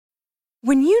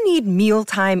When you need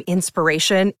mealtime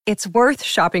inspiration, it's worth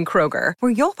shopping Kroger,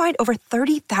 where you'll find over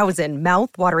 30,000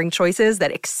 mouth-watering choices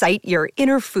that excite your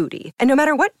inner foodie. And no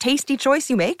matter what tasty choice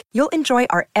you make, you'll enjoy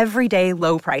our everyday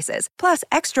low prices, plus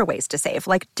extra ways to save,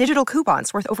 like digital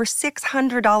coupons worth over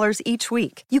 $600 each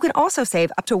week. You can also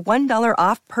save up to $1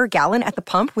 off per gallon at the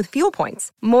pump with fuel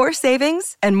points. More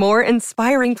savings and more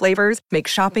inspiring flavors make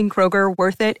shopping Kroger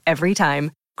worth it every time.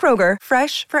 Kroger,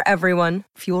 fresh for everyone.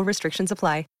 Fuel restrictions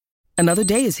apply. Another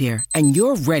day is here, and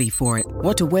you're ready for it.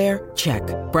 What to wear? Check.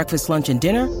 Breakfast, lunch, and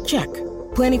dinner? Check.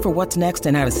 Planning for what's next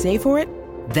and how to save for it?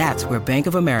 That's where Bank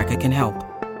of America can help.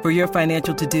 For your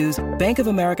financial to-dos, Bank of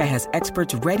America has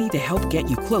experts ready to help get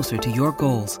you closer to your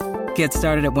goals. Get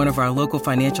started at one of our local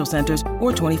financial centers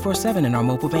or 24/7 in our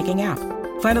mobile banking app.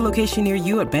 Find a location near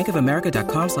you at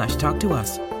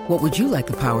bankofamerica.com/talktous. What would you like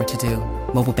the power to do?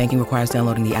 Mobile banking requires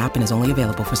downloading the app and is only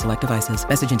available for select devices.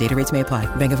 Message and data rates may apply.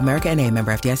 Bank of America N.A.,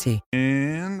 member FDIC.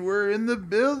 And we're in the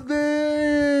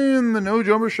building. The No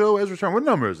Jumper Show has returned. What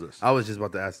number is this? I was just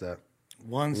about to ask that.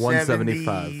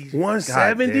 175.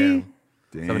 170?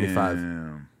 75.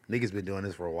 Niggas been doing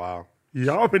this for a while.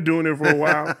 Y'all been doing it for a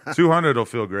while. 200 will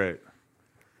feel great.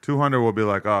 200 will be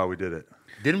like, oh, we did it.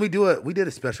 Didn't we do it? We did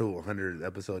a special 100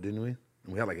 episode, didn't we?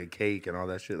 We had like a cake and all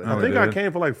that shit. Like, I think I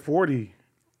came for like 40.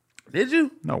 Did you?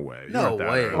 No way. No You're not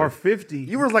that way. early. Or 50.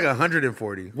 You were like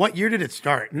 140. What year did it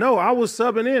start? No, I was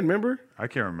subbing in, remember? I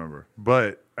can't remember.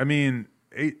 But, I mean,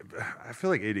 I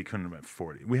feel like 80 couldn't have been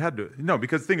 40. We had to. No,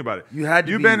 because think about it.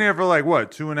 You've been here for like,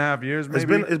 what, 2.5 years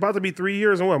maybe? It's about to be 3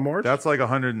 years in what, March? That's like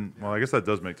 100. Well, I guess that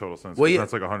does make total sense. Well, yeah.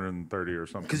 That's like 130 or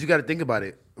something. Because you got to think about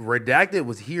it. Redacted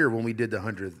was here when we did the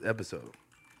 100th episode.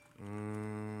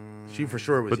 She for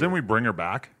sure was But here. then we bring her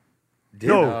back?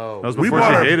 No. That was We before brought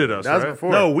she her- hated us, that was right?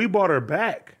 before. No, we bought her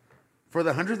back. For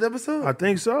the 100th episode? I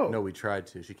think so. No, we tried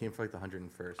to. She came for like the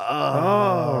 101st.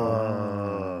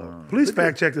 Please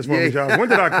fact check this for me, Josh. When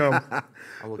did I come?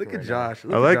 Look at Josh.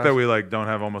 I like that we like don't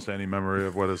have almost any memory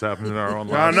of what has happened in our own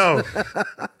I lives. know.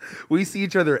 We see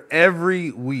each other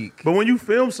every week. But when you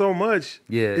film so much,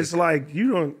 Yeah. it's like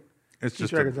you don't It's keep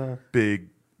just track a of time. big,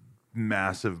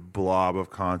 massive blob of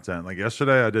content. Like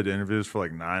yesterday, I did interviews for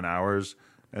like 9 hours,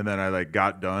 and then I like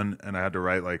got done, and I had to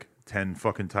write like 10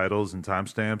 fucking titles and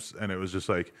timestamps, and it was just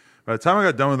like by the time I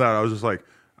got done with that, I was just like,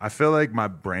 I feel like my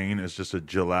brain is just a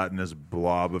gelatinous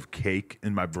blob of cake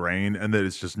in my brain, and that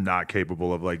it's just not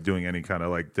capable of like doing any kind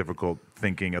of like difficult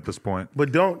thinking at this point.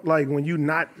 But don't, like, when you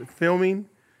not filming,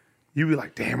 you be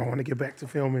like, damn, I want to get back to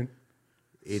filming.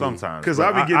 Sometimes, 'Cause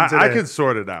but I be getting to I that. can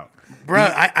sort it out. Bro,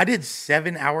 I did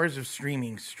 7 hours of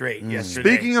streaming straight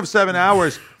yesterday. Speaking of 7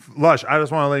 hours, Lush, I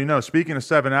just want to let you know, speaking of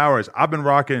 7 hours, I've been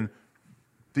rocking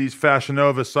these Fashion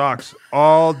Nova socks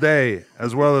all day,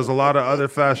 as well as a lot of other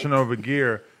Fashion Nova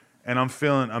gear, and I'm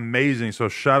feeling amazing. So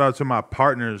shout out to my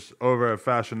partners over at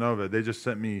Fashion Nova. They just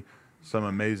sent me some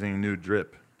amazing new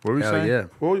drip. What were we Hell saying? yeah.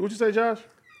 What'd you say, Josh?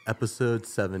 Episode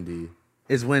 70.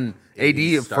 Is when AD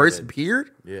first started.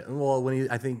 appeared? Yeah. Well,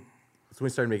 I think it's when we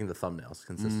started making the thumbnails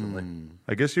consistently.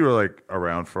 I guess you were like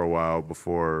around for a while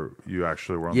before you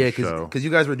actually were on Yeah, the show. because you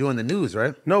guys were doing the news,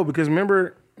 right? No, because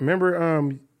remember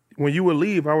when you would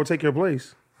leave, I would take your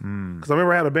place. Because I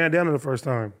remember I had a bandana the first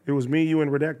time. It was me, you,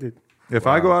 and Redacted. If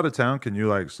I go out of town, can you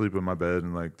like sleep in my bed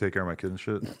and like take care of my kids and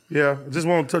shit? Yeah, just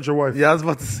won't touch your wife. Yeah, I was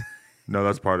about to say. No,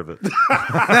 that's part of it.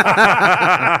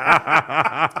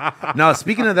 No,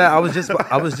 speaking of that, I was just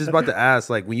about to ask,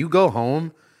 like, when you go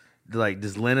home, like,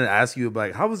 does Lennon ask you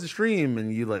like, how was the stream?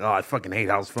 And you like, oh, I fucking hate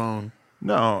house phone.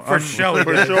 No, For sure.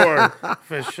 For sure.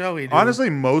 For sure we do. honestly,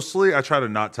 mostly I try to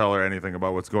not tell her anything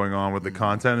about what's going on with the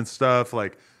content and stuff.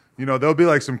 Like, you know, there'll be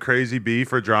like some crazy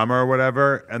beef or drama or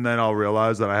whatever, and then I'll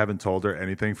realize that I haven't told her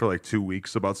anything for like 2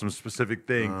 weeks about some specific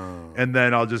thing, and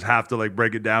then I'll just have to like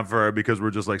break it down for her because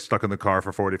we're just like stuck in the car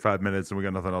for 45 minutes and we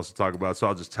got nothing else to talk about. So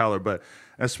I'll just tell her. But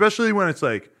especially when it's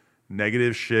like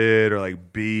negative shit or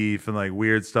like beef and like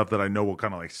weird stuff that I know will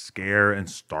kind of like scare and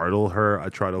startle her, I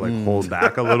try to like hold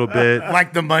back a little bit.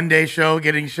 like the Monday show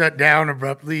getting shut down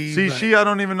abruptly. See, but- I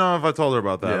don't even know if I told her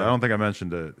about that. Yeah. I don't think I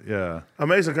mentioned it. Yeah.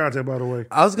 Amazing content, by the way.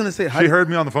 I was gonna say, She heard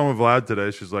me on the phone with Vlad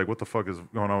today. She's like, what the fuck is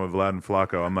going on with Vlad and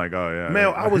Flacco? I'm like, oh, yeah.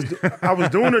 Man, I was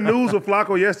doing the news with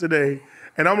Flacco yesterday,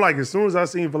 and I'm like, as soon as I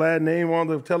seen Vlad's name on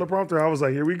the teleprompter, I was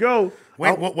like, here we go.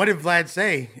 Wait, what did Vlad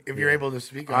say? If you're able to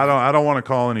speak on I don't want to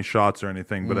call any shots or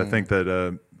anything, but I think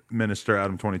that Minister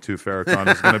Adam 22 Farrakhan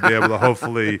is going to be able to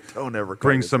hopefully Don't ever call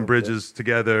bring yourself some that. bridges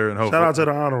together. And hopefully, Shout out to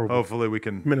the Honorable Hopefully we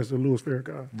can. Minister Louis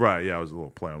Farrakhan. Right, yeah, I was a little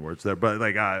play on words there. But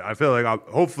like, I feel like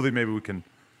hopefully maybe we can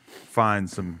find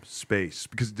some space.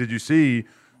 Because did you see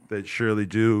that Shirley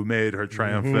Dew made her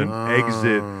triumphant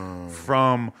exit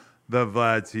from the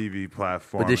Vlad TV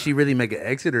platform. But did she really make an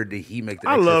exit, or did he make the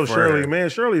I exit? love for Shirley, her? man.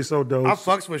 Shirley's so dope. I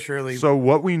fucks with Shirley. So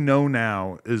what we know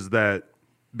now is that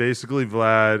basically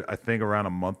Vlad, I think around a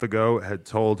month ago, had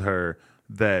told her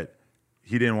that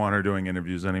he didn't want her doing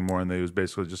interviews anymore, and that he was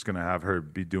basically just going to have her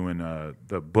be doing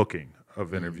the booking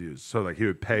of interviews. So like he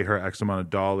would pay her X amount of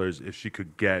dollars if she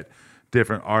could get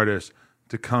different artists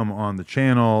to come on the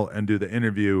channel and do the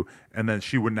interview, and then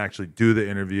she wouldn't actually do the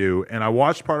interview. And I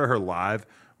watched part of her live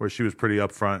where she was pretty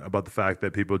upfront about the fact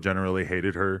that people generally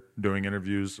hated her doing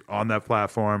interviews on that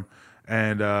platform.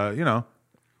 And you know,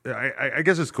 I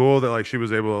guess it's cool that like she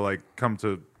was able to like come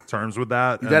to terms with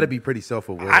that. You got to be pretty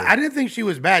self-aware. I didn't think she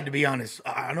was bad, to be honest.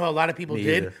 I know a lot of people Me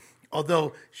did. either.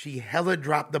 Although she hella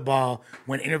dropped the ball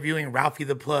when interviewing Ralphie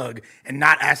the Plug and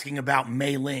not asking about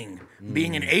Mei Ling.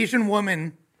 Being an Asian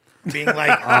woman, being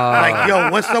like, yo,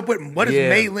 what's up with, what does Yeah.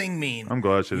 Mei Ling mean? I'm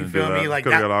glad she You didn't do feel that. me? Like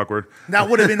Could have that, got awkward. that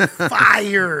would have been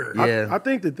fire. Yeah. I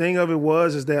think the thing of it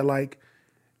is that like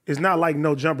it's not like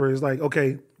No Jumper. It's like,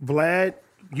 okay, Vlad,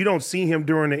 you don't see him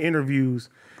during the interviews.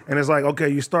 And it's like, okay,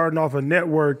 you're starting off a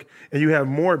network and you have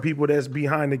more people that's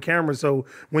behind the camera. So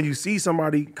when you see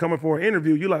somebody coming for an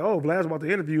interview, you're like, oh, Vlad's about to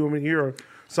interview him and hear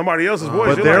somebody else's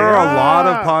voice. But You're there like, are a lot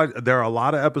 "Ah." of there are a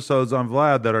lot of episodes on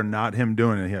Vlad that are not him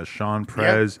doing it. He has Sean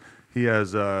Prez. He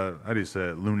has how do you say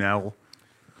it? Lunel.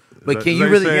 But Is can that you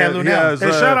how really? say Yeah, it? He Lunel. has,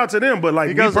 And shout out to them. But like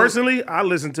he me goes- personally, I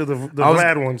listen to the I was,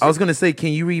 Vlad ones. I was gonna say,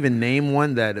 can you even name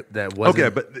one that wasn't? Okay,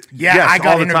 but Yeah, yes, I got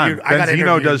all the time. interviewed. I got Benzino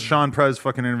interviewed. does Sean Prez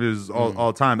fucking interviews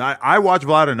all the time. I watch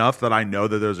Vlad enough that I know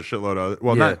that there's a shitload of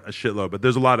well, Yeah. not a shitload, but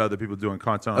there's a lot of other people doing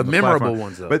content on Of the memorable platform.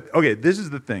 ones, though. But okay, this is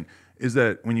the thing: is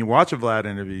that when you watch a Vlad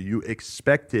interview, you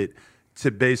expect it to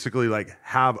basically like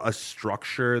have a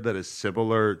structure that is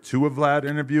similar to a Vlad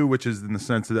interview, which is in the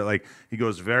sense that like he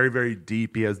goes very, very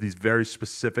deep. He has these very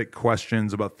specific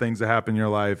questions about things that happen in your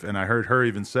life. And I heard her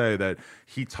even say that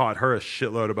he taught her a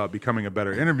shitload about becoming a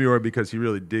better interviewer because he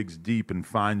really digs deep and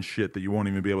finds shit that you won't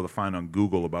even be able to find on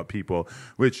Google about people,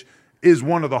 which is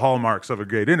one of the hallmarks of a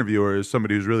great interviewer, is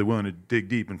somebody who's really willing to dig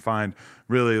deep and find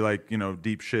really like, you know,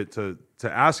 deep shit to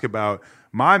ask about.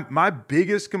 My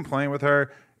biggest complaint with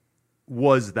her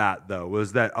was that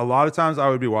a lot of times I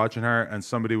would be watching her and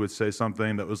somebody would say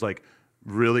something that was like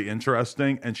really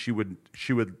interesting and she would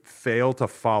fail to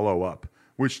follow up,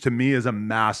 which to me is a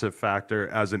massive factor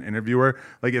as an interviewer.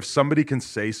 Like if somebody can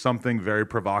say something very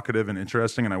provocative and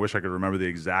interesting, and I wish I could remember the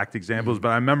exact examples, but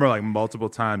I remember like multiple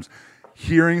times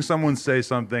hearing someone say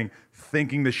something,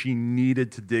 thinking that she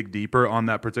needed to dig deeper on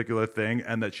that particular thing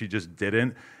and that she just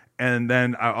didn't. And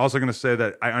then I'm also going to say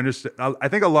that I understand. I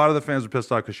think a lot of the fans are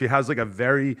pissed off because she has like a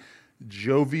very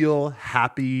jovial,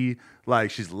 happy,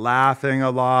 like she's laughing a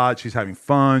lot. She's having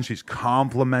fun. She's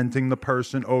complimenting the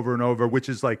person over and over, which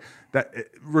is like that.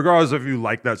 Regardless if you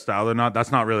like that style or not,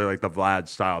 that's not really like the Vlad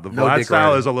style. The No Vlad dick style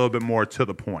riding. is a little bit more to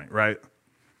the point, right?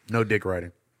 no dick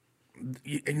riding.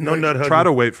 no nut hugging. Try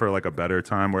to wait for like a better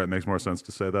time where it makes more sense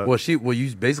to say that. Well,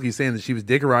 you basically saying that she was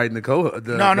dick riding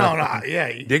No,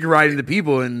 yeah. dick riding the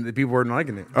people, and the people weren't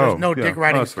liking it. Oh, No yeah. dick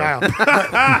riding Oh, that's fair. style.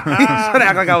 Trying to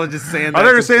act like I was just saying. I thought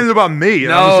you were saying this about me.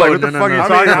 And I was No, like, what the no, fuck no, are you no.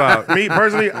 talking about? Me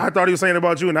personally, I thought he was saying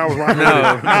about you, and I was rocking with it.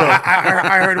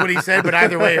 I heard what he said, but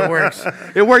either way, it works.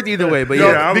 It worked either way, but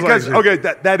No, yeah. I was Because like-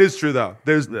 okay, that is true though.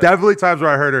 There's definitely times where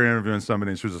I heard her interviewing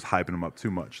somebody and she was just hyping him up too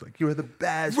much. Like, you are the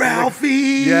best, Ralphie!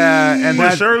 Yeah, and But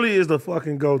that, Shirley is the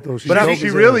fucking goat, though. She's but dope she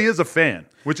as really hell. is a fan,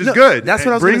 which is No, good. that's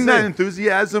what I was Bring gonna that say.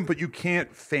 enthusiasm, but you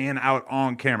can't fan out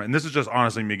on camera. And this is just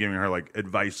honestly me giving her like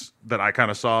advice that I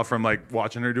kind of saw from like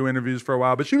watching her do interviews for a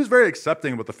while. But she was very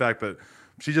accepting about the fact that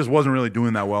she just wasn't really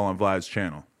doing that well on Vlad's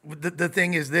channel. The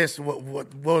thing is this,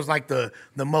 what was like the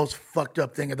most fucked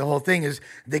up thing of the whole thing is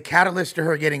the catalyst to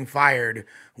her getting fired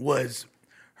was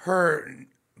her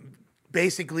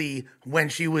basically when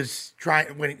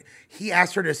he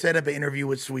asked her to set up an interview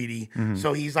with Sweetie.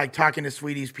 So he's like talking to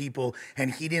Sweetie's people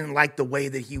and he didn't like the way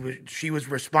that she was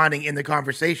responding in the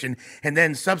conversation. And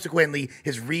then subsequently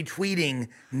is retweeting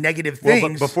negative things.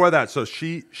 Well, but before that, so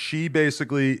she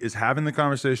basically is having the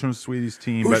conversation with Sweetie's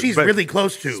team, Who she's really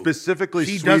close to. Specifically,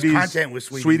 She does Sweetie's, content with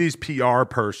Sweetie. Sweetie's PR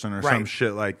person or some Right.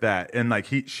 shit like that, and like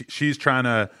she's trying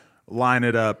to line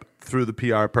it up through the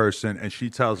PR person, and she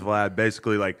tells Vlad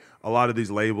basically like a lot of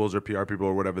these labels or PR people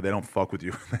or whatever, they don't fuck with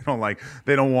you.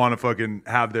 They don't want to fucking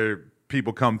have their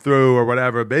people come through or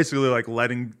whatever. Basically, like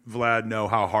letting Vlad know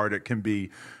how hard it can be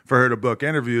for her to book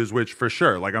interviews, which for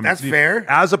sure, like That's fair.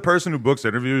 As a person who books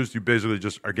interviews, you basically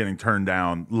just are getting turned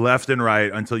down left and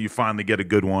right until you finally get a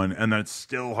good one, and then it's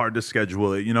still hard to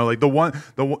schedule it. You know, like the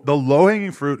low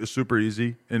hanging fruit is super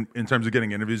easy in terms of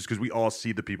getting interviews because we all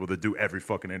see the people that do every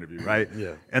fucking interview, right?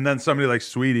 Yeah. And then somebody like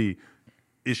Sweetie,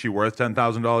 is she worth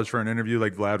 $10,000 for an interview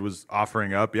like Vlad was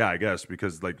offering up? Yeah, I guess,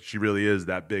 because like she really is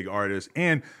that big artist.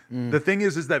 And the thing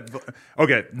is that,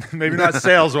 okay, maybe not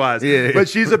sales wise, but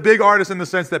she's a big artist in the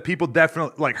sense that people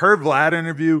definitely like her Vlad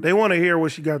interview. They want to hear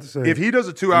what she got to say. If he does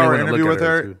a 2-hour wanna interview look with at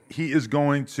her, her, too. he is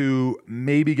going to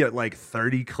maybe get like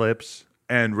 30 clips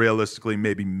and realistically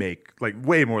maybe make like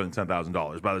way more than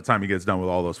 $10,000 by the time he gets done with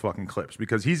all those fucking clips,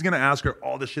 because he's going to ask her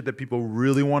all the shit that people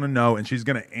really want to know, and she's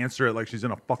going to answer it like she's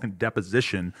in a fucking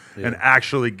deposition and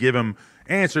actually give him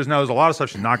answers. Now, there's a lot of stuff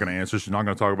she's not going to answer. She's not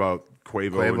going to talk about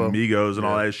Quavo and Migos and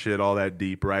all that shit, all that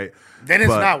deep, right? Then it's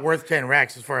not worth 10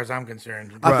 racks as far as I'm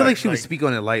concerned. I feel like she would speak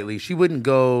on it lightly. She wouldn't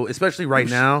go, especially right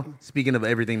now, speaking of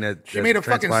everything that She made a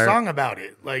fucking song about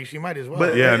it. Like, she might as well.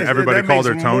 But Yeah, and everybody called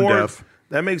her tone deaf.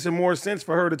 That makes it more sense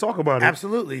for her to talk about it.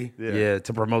 Absolutely. Yeah,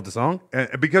 to promote the song.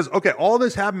 And because, okay, all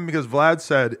this happened because Vlad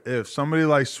said if somebody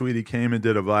like Sweetie came and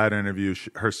did a Vlad interview,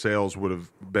 her sales would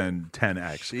have been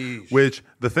 10x. Sheesh. Which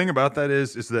the thing about that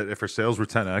is that if her sales were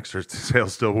 10x, her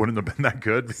sales still wouldn't have been that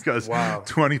good, because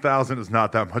 20,000 is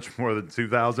not that much more than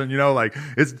 2,000. You know, like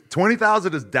it's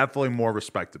 20,000 is definitely more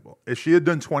respectable. If she had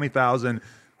done 20,000,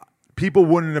 people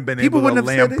wouldn't have been able to wouldn't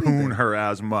have said lampoon anything. her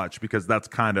as much, because that's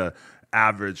kind of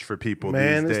average for people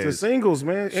Man, these it's days. the singles,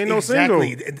 man. Ain't no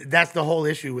Exactly. single. That's the whole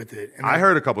issue with it. And I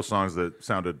heard a couple songs that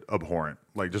sounded abhorrent,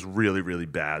 like just really, really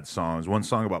bad songs. One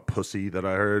song about pussy that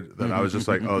I heard that I was just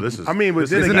like, oh, this is. I mean, but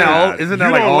this then is Isn't again, that all? bad. Isn't You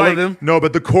that like don't all like- of them? No,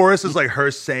 but the chorus is like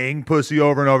her saying pussy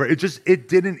over and over. It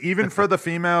didn't, even for the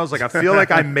females. Like, I feel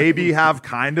like I maybe have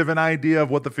kind of an idea of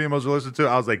what the females are listening to.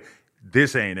 I was like,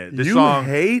 this ain't it. This you song.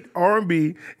 hate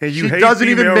R&B and you She hate doesn't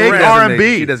even female make rap.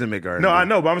 R&B. She doesn't make R&B. No, I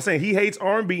know, but I'm saying he hates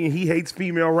R&B and he hates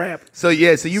female rap. So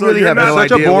yeah, so you So really you're have not no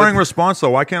Such idea. a boring what- response,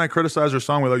 though. Why can't I criticize her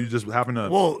song without you just having to?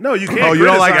 Well, No, you can't. Oh, you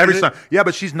don't like every criticize song? it. Yeah,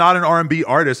 but she's not an R&B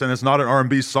artist, and it's not an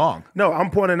R&B song. No, I'm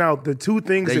pointing out the two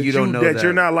things That that, you don't know that that.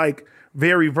 you're not like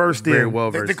very versed very in.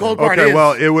 well the versed. cold in. part Okay, is,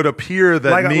 well, it would appear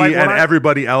that Like- me like when and I-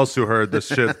 everybody else who heard this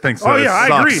shit thinks Oh, that yeah, it I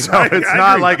sucks. agree. So I it's agree.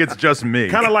 not like it's just me.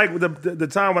 Kind of like the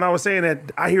time when I was saying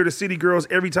that I hear the City Girls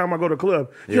every time I go to club.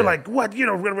 You're like, what? You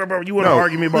know, you want to No.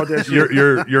 argue me about that shit?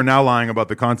 You're now lying about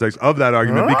the context of that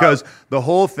argument, because the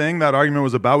whole thing that argument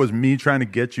was about was me trying to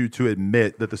get you to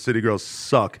admit that the City Girls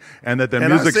suck and that their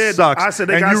And I music said- sucks. I said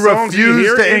they and got you songs you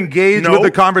refused hear to it. engage No, with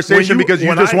the conversation when because you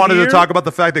when just I wanted hear- to talk about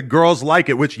the fact that girls like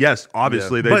it, which yes,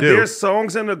 obviously they but do. there's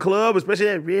songs in the club, especially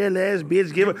that real ass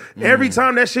bitch give. Every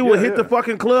time that shit will hit the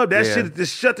fucking club, that shit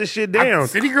just shut the shit down.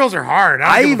 City Girls are hard.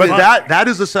 I don't give a But fuck. that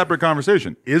is a separate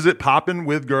conversation. Is it popping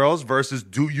with girls versus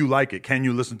do you like it? Can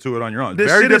you listen to it on your own?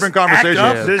 This Very shit is- different conversation.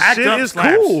 Act Up. This Act shit Up is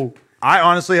slaps. cool. I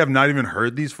honestly have not even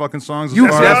heard these fucking songs as You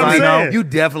far as I definitely- know. saying. You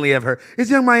definitely have heard.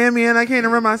 It's Young Miami, and I can't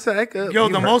run my sack up. Yo,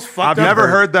 You've the heard- most fucked I've up. never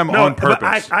heard them No, on but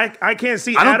purpose. I can't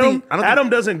see I don't Adam. think- I don't think- Adam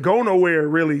doesn't go nowhere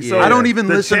really. So Yeah. I don't even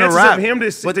the listen to chances rap. of him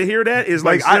to hear that is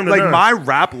like slim to none. my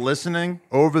rap listening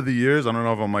over the years. I don't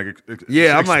know if I'm like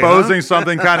I'm like, exposing huh?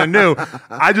 something kind of new.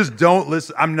 I just don't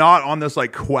listen. I'm not on this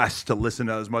like quest to listen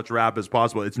to as much rap as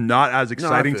possible. It's not as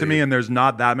exciting to feel me, you. and there's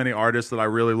not that many artists that I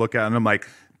really look at and I'm like,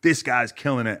 this guy's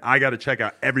killing it. I got to check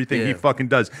out everything he Yeah. fucking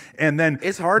does. And then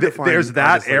It's hard to find there's that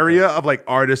artists like area of like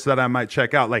artists that I might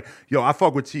check out. Like, yo, I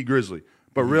fuck with T Grizzly,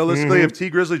 but realistically, if T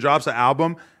Grizzly drops an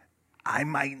album, I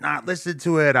might not listen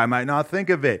to it. I might not think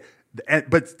of it.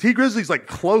 But T Grizzly's like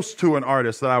close to an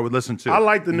artist that I would listen to. I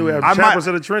like the new album, I might- Chapters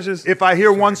of the Trenches. If I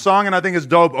hear one song and I think it's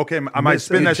dope, okay, I might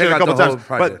spin that check shit a out couple the whole times.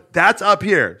 project. But that's up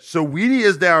here. So Weenie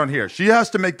is down here. She has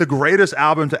to make the greatest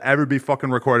album to ever be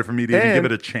fucking recorded for me to even And give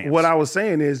it a chance. What I was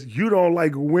saying is you don't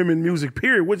like women music,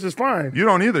 period, which is fine. You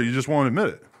don't either. You just won't admit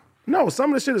it. No, some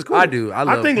of the shit is cool. I do. I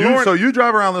love think it. Lauren. So you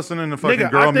drive around listening to fucking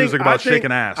nigga, girl I think- music about I think-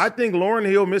 shaking ass. I think Lauryn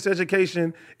Hill,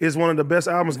 Miseducation, is one of the best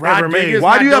albums Rod ever made. Digger's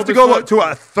Why not do you have dope to as go fuck? to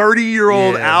a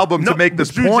 30-year-old Yeah. album to make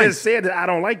this but you point? just said that I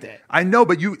don't like that. I know,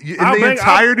 but you in I'll the bang-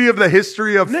 entirety of the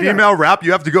history of Nigga. female rap,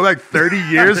 you have to go back 30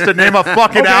 years to name a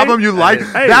fucking Okay. album you like.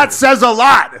 Hey. That says a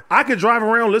lot. I could drive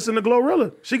around listening to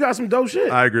Glorilla. She got some dope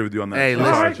shit. I agree with you on that. Hey, she's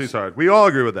listen. hard. She's hard. We all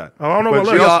agree with that. I don't know But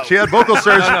about she, Lush. also, she had vocal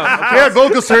surgery. She had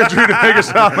vocal surgery to make her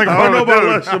sound like I don't know a about dude.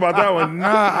 Lush about that one.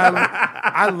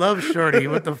 I love Shorty.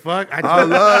 What the fuck? I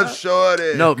love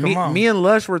Shorty. No, Come on. me and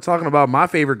Lush were talking about my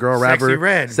favorite girl Sexy rapper,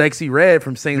 Red. Sexy Red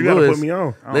from St. You gotta Louis. put me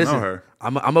on. I don't Listen, know her.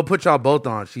 I'm gonna put y'all both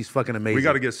on. She's fucking amazing. We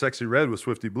got to get Sexy Red with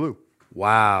Swifty Blue.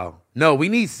 Wow. No, we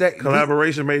need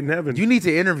Collaboration made in heaven. You need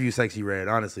to interview Sexy Red.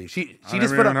 Honestly, she I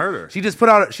just never put even out. heard her. She just put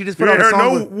out. She just put You out ain't a heard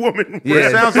song. no with, woman. Yeah.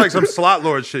 It sounds like some slot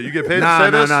lord shit. You get paid to say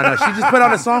this? No. She just put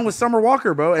out a song with Summer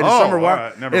Walker, bro. And Oh, Summer all Walker.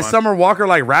 right, never It's mind. Summer Walker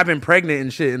like rapping pregnant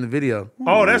and shit in the video.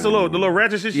 Oh, that's the little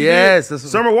ratchet shit she Yes, did? that's-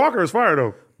 Summer Walker is fire,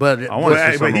 though. But I want to see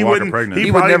But Summer he Walker wouldn't. pregnant. He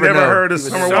He would probably never never know. heard of He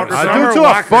would Summer never Walker. know. I Summer do too.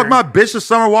 I Walker. fuck my bitch to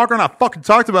Summer Walker, and I fucking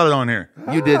talked about it on here.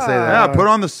 you did say that. Yeah, I put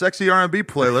on the sexy R&B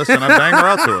playlist, and I bang her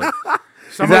out to it.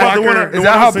 Summer that Walker, the one I- Is the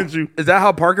that I how? sent you. Is that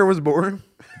how Parker was born?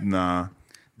 Nah.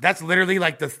 that's literally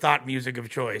like the thought music of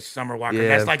choice. Summer Walker. Yeah.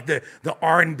 That's like the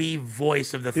R&B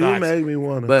voice of the You thoughts. make me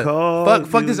want to But call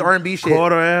fuck you this R&B shit.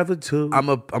 Quarter after 2. I'm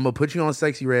a put you on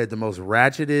Sexy Red, the most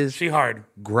ratchetest, She hard.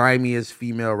 grimiest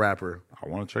female rapper. I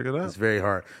want to check it It's out. very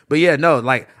hard. But yeah, no,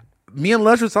 like me and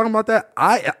Lush was talking about that.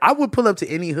 I would pull up to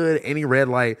any hood, any red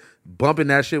light, bumping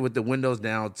that shit with the windows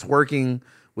down, twerking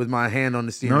with my hand on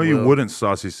the steering No, you wheel. wouldn't,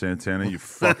 Saucy Santana. You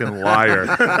fucking liar.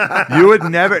 You would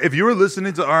never. If you were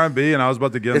listening to R&B and I was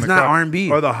about to get in It's the not car, R&B.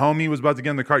 or the homie was about to get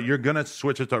in the car, you're gonna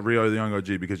switch it to Rio the Young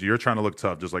OG because you're trying to look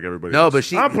tough, just like everybody No, else. but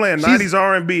she. I'm playing she's- 90s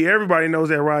R&B. Everybody knows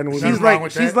that riding with She's me. wrong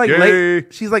with that? Gay.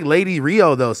 she's like Lady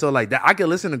Rio though. So like that, I could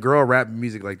listen to girl rap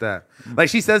music like that. Like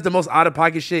she says the most out of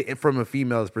pocket shit from a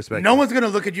female's perspective. No one's gonna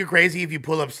look at you crazy if you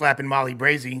pull up slapping Molly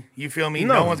Brazy. You feel me?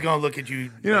 No, No. one's gonna look at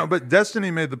you. You know, but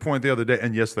Destiny made the point the other day,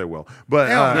 and yes, they will. But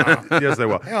Hell yes, they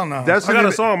will. Hell no. I Destiny, got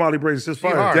a song, Molly Brace. It's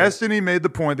fire. hard. Destiny made the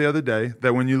point the other day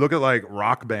that when you look at like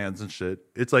rock bands and shit,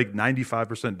 it's like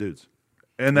 95% dudes.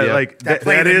 And that Yeah. like That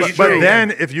play the is music. but true.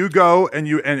 then if you go and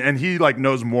you and he like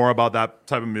knows more about that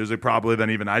type of music probably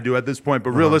than even I do at this point.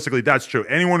 But realistically, that's true.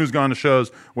 Anyone who's gone to shows,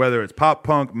 whether it's pop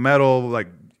punk, metal, like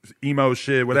emo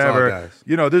shit, whatever, guys.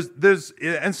 you know, there's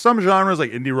in some genres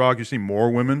like indie rock, you see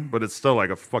more women, but it's still like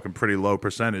a fucking pretty low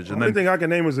percentage. The And only then thing I can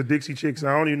name is the Dixie Chicks.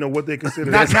 I don't even know what they consider.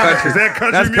 That's that. country. Is that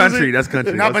country That's music? country. That's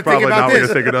country. No, but think probably about not what this.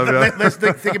 you're thinking of, yeah. Let's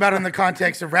think about it in the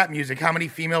context of rap music. How many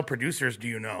female producers do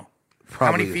you know? How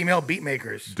many Probably. female beat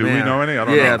makers? do we Man. know any? I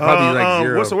don't Yeah, know. probably like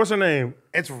zero. What's her name?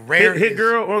 It's rare. Hit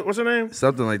Girl. What's her name?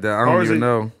 Something like that. I Or don't is even it-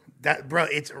 know. That bro,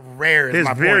 it's rare. Is It's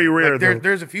my very point. rare, Like, though.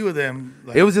 there's a few of them.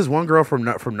 Like, It was this one girl from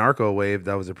Narco Wave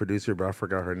that was a producer, but I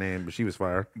forgot her name. But she was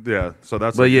fire. Yeah, so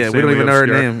that's. But like yeah, we don't insanely even know her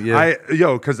obscure. name,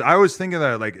 yeah. Because I was thinking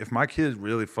that like if my kid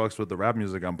really fucks with the rap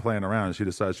music I'm playing around, and she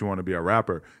decides she want to be a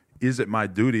rapper, is it my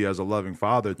duty as a loving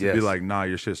father to Yes. be like, nah,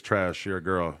 your shit's trash, you're a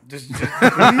girl? just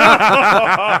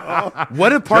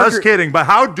What if Parker? Just kidding. But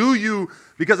how do you?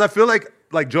 Because I feel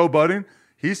like Joe Budden,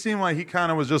 he seemed like he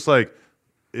kind of was just like,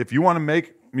 if you want to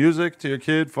make music to your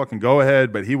kid, fucking go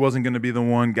ahead. But he wasn't going to be the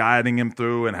one guiding him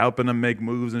through and helping him make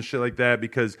moves and shit like that.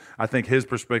 Because I think his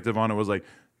perspective on it was like,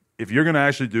 if you're going to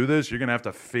actually do this, you're going to have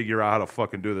to figure out how to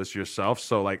fucking do this yourself.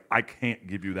 So like, I can't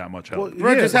give you that much help.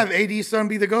 bro, Yeah. just have AD's son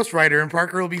be the ghostwriter, and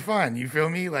Parker will be fine. You feel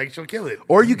me? Like she'll kill it.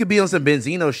 Or you could be on some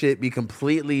Benzino shit, be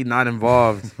completely not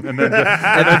involved. and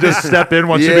then just step in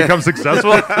once you Yeah. become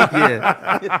successful.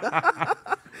 Yeah,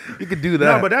 you could do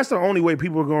that. No, but that's the only way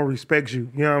people are gonna respect you.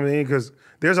 You know what I mean? Because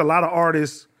there's a lot of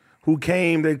artists who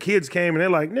came, their kids came, and they're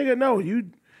like, "Nigga, no, you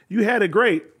had it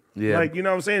great." Yeah. Like, you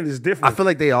know what I'm saying? It's different. I feel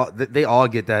like they all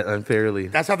get that unfairly.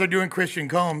 That's how they're doing Christian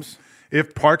Combs.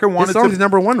 If Parker His wanted song to, is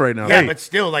number one right now. Yeah, but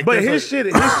still, like, but there's his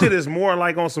shit is more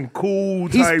like on some cool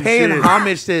He's type paying shit.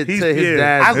 homage to He's- his yeah.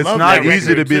 dad. I it's love not that easy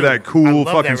record, to be too. that I cool love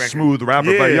fucking that record. smooth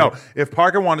rapper. But Yeah. yo, if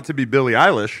Parker wanted to be Billie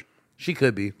Eilish, She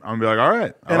could be. I'm gonna be like, all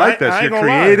right, I And like I this. ain't You're gonna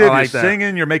lie. creative, I like you're that.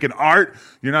 singing, you're making art.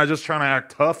 You're not just trying to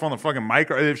act tough on the fucking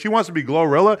mic. If she wants to be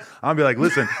Glorilla, I'm gonna be like,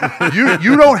 listen,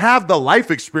 you don't have the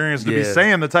life experience to be Yeah.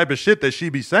 saying the type of shit that she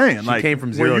be saying. She like, came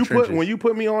from zero trenches. When you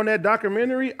put me on that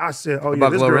documentary, I said, "Oh yeah,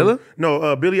 About this Glorilla? girl."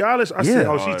 No, Billie Eilish. I said, Yeah.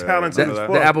 "Oh, Oh, she's yeah, talented yeah. as The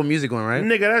fuck." The Apple Music one, right?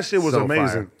 Nigga, that shit was So amazing.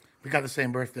 fire. we got the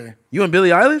same birthday. You and Billie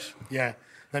Eilish? Yeah,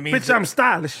 that means Bitch, I'm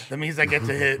stylish. that means I get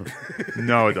to hit.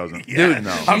 no, it doesn't. Yeah,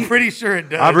 no. I'm pretty sure it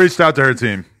does. I've reached out to her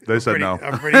team. They said no.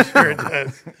 I'm pretty sure it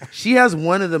does. She has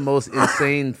one of the most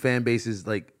insane fan bases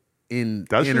like in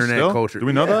Does she internet still? culture. Do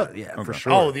we know Yeah, that? Yeah, Okay. for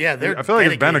sure. Oh yeah, they're. I feel like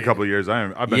it's been a dedicated. couple of years.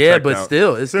 I've been yeah, checked but out.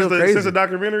 still, it's Since still the, crazy. since the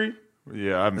documentary.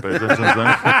 Yeah, I haven't paid attention since then.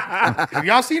 Have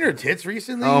y'all seen her tits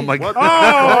recently? oh my god.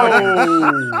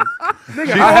 Oh,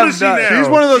 nigga, I how have old is she not- now? She's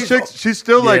one of those chicks. She's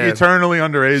still like Yeah. eternally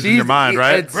underage in your mind,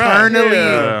 right? Eternally,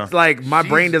 Yeah. like my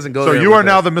brain doesn't go. So there you with are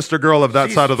now that. the Mr. Girl of that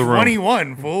She's side of the room.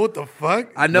 21, fool. What the fuck?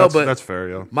 I know, but That's fair,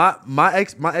 yo. my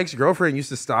ex girlfriend used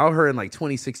to style her in like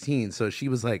 2016, so she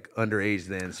was like underage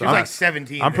then. So She was like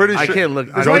 17. I'm pretty I sure. can't look.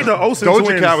 It's like the Olsen Doja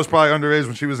twins. Cat was probably underage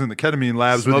when she was in the ketamine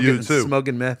labs with you too.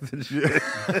 smoking meth and shit.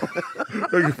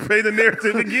 Paint the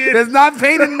narrative again. It's not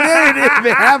painting narrative.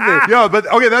 It happened. Yo, but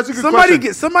okay, that's a good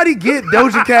question. Somebody get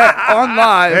Doja Cat on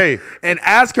live Hey. and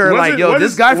ask her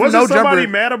this guy from No somebody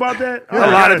Jumper. mad about that? A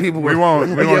lot of people. We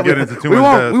won't get into too we much.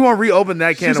 won't. We won't reopen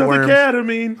that can She's of on the worms. cat. I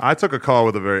mean, I took a call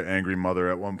with a very angry mother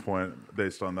at one point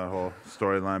based on that whole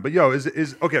storyline. But yo,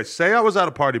 is okay. Say I was at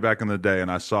a party back in the day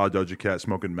and I saw Doja Cat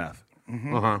smoking meth.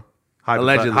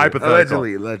 Hypothetical.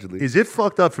 Allegedly. Is it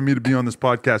fucked up for me to be on this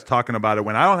podcast talking about it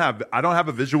when I don't have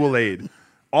a visual aid?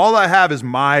 All I have is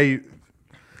I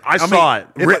saw it.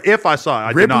 If I saw it,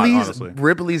 I did not, honestly.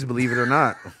 Ripley's, believe it or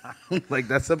not. Like,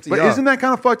 that's up to you. But isn't that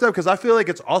kind of fucked up? Because I feel like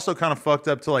it's also kind of fucked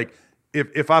up to like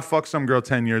if I fucked some girl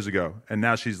 10 years ago and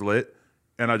now she's lit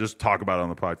and I just talk about it on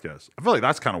the podcast. I feel like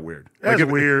that's kind of weird. That's like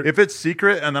weird. If it's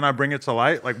secret and then I bring it to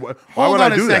light, like why Hold would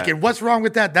on I a do second. that? What's wrong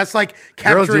with that? That's like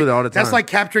Girls do capturing. it all the That's time. like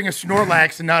capturing a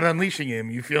Snorlax and not unleashing him.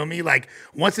 You feel me? Like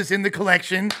once it's in the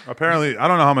collection, Apparently, I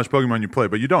don't know how much Pokemon you play,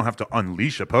 but you don't have to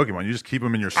unleash a Pokemon. You just keep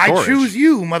them in your storage. I choose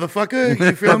you, motherfucker.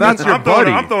 You feel me? That's your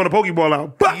buddy. I'm throwing a Pokeball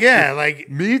out. Bah! Yeah,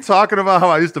 like Me talking about how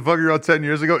I used to fuck a girl 10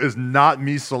 years ago is not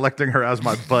me selecting her as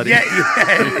my buddy. yeah,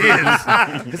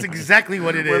 it is. That's exactly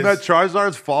what it When is. that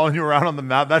Charizard's following you around on the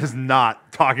map, that is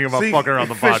not talking about See, fucking her on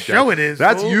the for podcast. sure it is,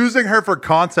 That's fool. using her for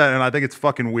content, and I think it's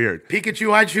fucking weird.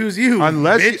 Pikachu, I choose you.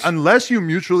 Unless bitch. you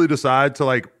mutually decide to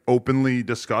like openly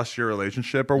discuss your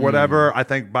relationship or whatever, I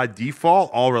think by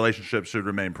default all relationships should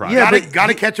remain private. Yeah,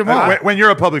 gotta catch them all. when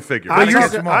you're a public figure.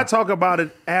 I talk about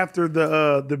it after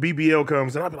the BBL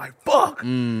comes, and I'll be like, "Fuck."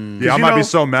 Yeah, I might be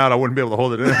so mad I wouldn't be able to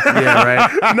hold it in. Yeah,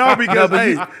 right. No, because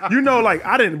hey, like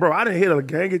I didn't hit a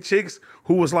gang of chicks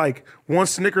who was like one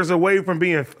Snickers away from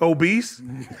being obese,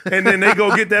 and then they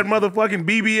go get that motherfucking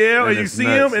BBL, and you it's see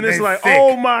nuts. him, and it's They like, thick.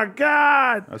 oh my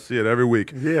god. I see it every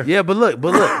week. Yeah. Yeah,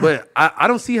 but I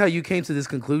don't see how you came to this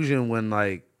conclusion when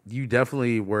like you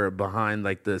definitely were behind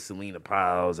like the Selena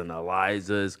Piles and the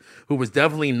Elizas, who was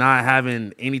definitely not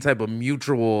having any type of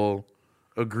mutual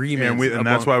agreement. And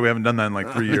that's why we haven't done that in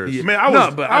like 3 years. Yeah. Man,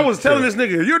 I was telling this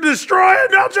nigga, you're destroying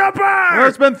No Jumper. Well,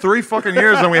 it's been 3 fucking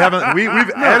years and we haven't. We've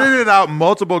edited out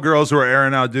multiple girls who are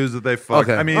airing out dudes that they fucked.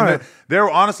 Okay. I mean, All right. there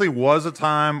honestly was a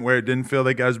time where it didn't feel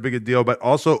like as big a deal, but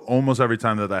also almost every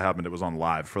time that happened, it was on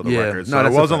live for the Yeah. record. No, So it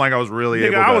that's a wasn't fact. like I was really Nigga,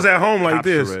 able to I was at home like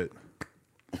capture this. it.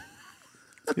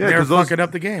 They're 'cause those- fucking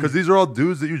up the game. Because these are all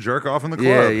dudes that you jerk off in the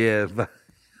club. Yeah.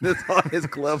 That's all his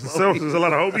club. So there's a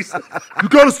lot of homies. You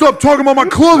gotta stop talking about my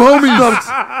club,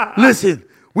 homies. Listen,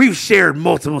 we've shared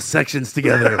multiple sections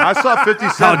together. I saw 50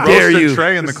 Cent How dare roasting you.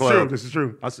 Trey in the This is true. club. This is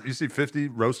true. You see 50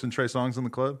 roasting Trey songs in the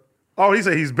club? Oh, he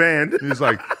said he's banned. He's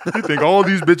like, you think all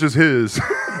these bitches his?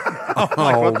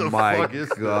 Oh the my fuck is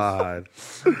this? god!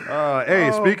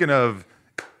 Hey, speaking of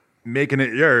making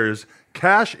it yours,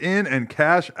 cash in and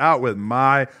cash out with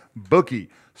my bookie.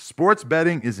 Sports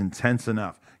betting is intense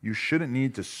enough. You shouldn't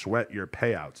need to sweat your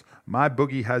payouts.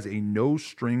 MyBookie has a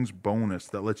no-strings bonus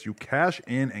that lets you cash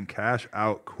in and cash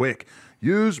out quick.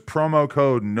 Use promo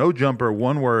code NOJUMPER,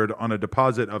 one word, on a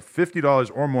deposit of $50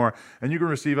 or more, and you can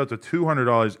receive up to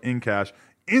 $200 in cash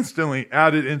instantly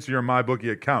added into your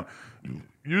MyBookie account.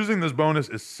 Using this bonus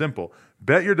is simple.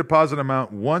 Bet your deposit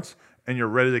amount once and you're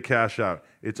ready to cash out.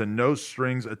 It's a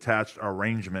no-strings attached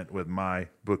arrangement with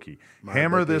MyBookie.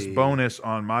 Hammer this bonus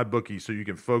on MyBookie so you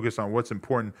can focus on what's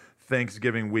important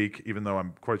Thanksgiving week, even though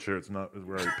I'm quite sure it's not.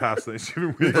 We're already past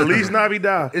Thanksgiving week. Feliz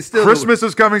Navidad. It's still Christmas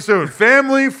is coming soon.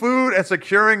 Family, food, and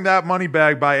securing that money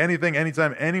bag. Buy anything,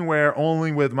 anytime, anywhere,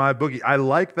 only with MyBookie. I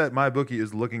like that MyBookie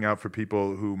is looking out for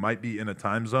people who might be in a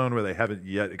time zone where they haven't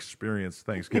yet experienced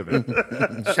Thanksgiving.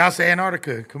 Shouts to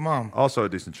Antarctica. Come on. Also, a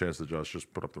decent chance that Josh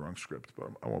just put up the wrong script, but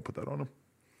I won't put that on him.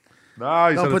 Nah,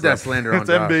 he Don't said put it's that not. slander on It's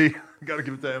Josh. MB. Got to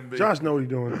give it to MB. Josh know what he's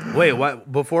doing. Wait, what?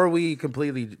 Before we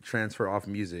completely transfer off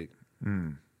music,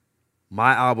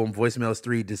 my album Voicemails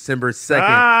 3, December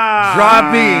 2nd,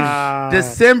 dropping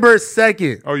December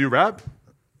 2nd. Oh, you rap?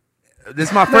 This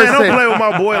is my first Man, don't thing. play with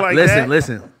my boy like that.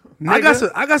 Listen. I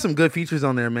got some good features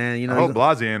on there, man. You I know, hope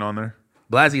Blasey ain't on there.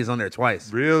 Blasey is on there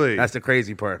twice. Really? That's the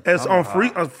crazy part. As on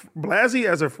Blasey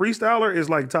as a freestyler is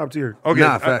like top tier. Okay,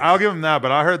 Nah, facts. I'll give him that,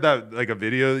 but I heard that like a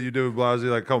video that you did with Blasey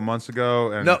like a couple months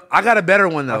ago. And No, I got a better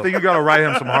one though. I think you got to write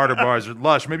him some harder bars.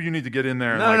 Lush, maybe you need to get in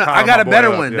there. And, No, like, no, kyle I got my a boy better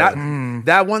up. one. Yeah.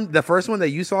 That one, the first one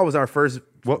that you saw was our first.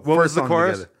 What first was the song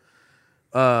chorus?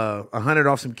 together. 100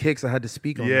 off some kicks. I had to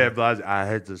speak on. Yeah, that. Blasey, I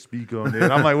had to speak on it.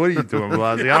 I'm like, what are you doing,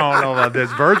 Blasey? I don't know about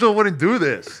this. Virgil wouldn't do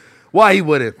this. Why he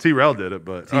wouldn't? T-Rail did it,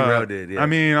 but T-Rail did, yeah. I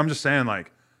mean, I'm just saying, like,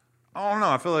 I don't know.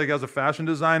 I feel like as a fashion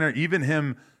designer, even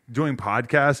him doing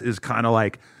podcasts is kind of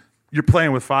like you're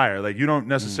playing with fire. Like, you don't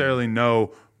necessarily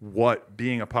know what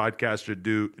being a podcaster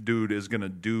dude is gonna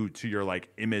do to your like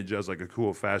image as like a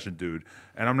cool fashion dude.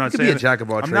 And I'm not could be saying a jack of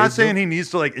all I'm trades, not saying though. he needs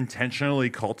to like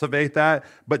intentionally cultivate that,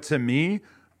 but to me,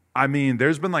 I mean,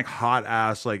 there's been like hot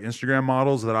ass like Instagram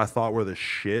models that I thought were the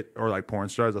shit, or like porn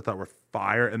stars I thought were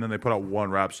fire, and then they put out one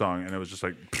rap song and it was just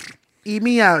like Eat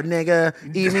me out, nigga.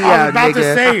 Eat me I was out, about nigga. to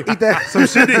say. Eat that. Some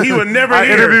shit that he would never I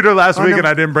hear. interviewed her last On week them- and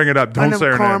I didn't bring it up. Don't On say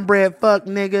them her name. cornbread fuck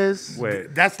niggas.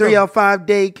 Wait. That's 305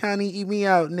 Dade County, eat me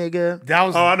out, nigga. That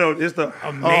was Oh, I know. It's the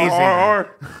Amazing. RR.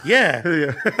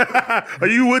 yeah. Oh,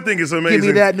 you would think it's amazing. Give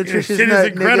me that This nutritious shit nut,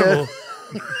 is incredible.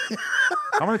 nigga.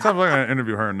 How many times am I gonna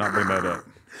interview her and not bring that up?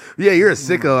 Yeah, you're a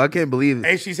sicko. I can't believe it.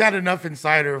 Hey, she's had enough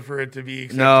inside her for it to be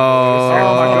acceptable. No.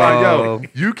 Oh my god, yo, Oh.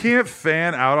 you can't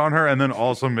fan out on her and then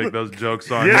also make those jokes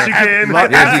on Yes, her. you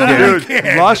can. Yes, you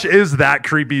Dude, Lush is that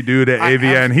creepy dude at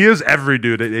AVN. He is every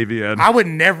dude at AVN. I would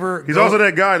never. He's go- also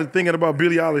that guy that's thinking about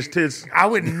Billie Eilish tits. I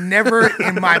would never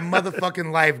in my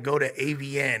motherfucking life go to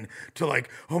AVN to like,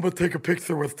 I'm gonna take a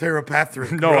picture with Tara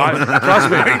Patrick. No, bro. trust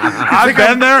me. I've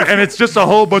been there, and it's just a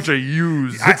whole bunch of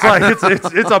yous. It's like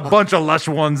it's a bunch of Lush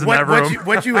ones in that room.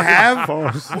 what you have,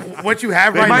 what you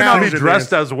have They right might now. not be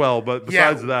dressed as well, but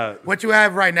besides that, what you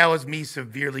have right now is me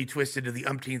severely twisted to the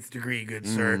umpteenth degree, good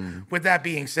sir. With that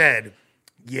being said,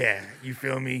 yeah, you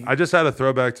feel me? I just had a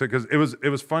throwback to because it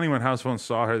was funny when House Phone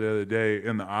saw her the other day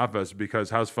in the office because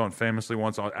House Phone famously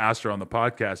once asked her on the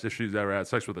podcast if she's ever had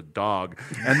sex with a dog,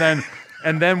 and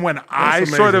then when I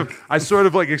sort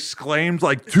of like exclaimed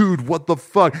like, dude, what the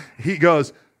fuck? He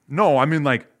goes, no, I mean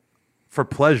like for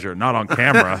pleasure, not on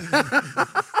camera,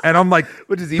 and I'm like,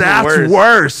 Which is even that's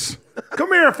worse.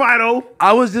 Come here, Fido.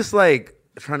 I was just like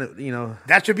trying to, you know.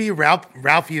 That should be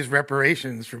Ralphie's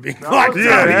reparations for being locked yeah,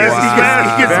 up.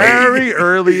 yeah. He gets- Very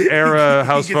early era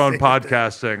House can Phone say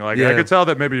podcasting. Like I Yeah. could tell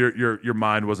that maybe your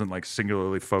mind wasn't like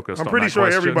singularly focused. I'm on pretty that sure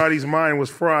question. everybody's mind was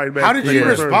fried back How did then. you Yeah.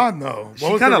 respond though? What She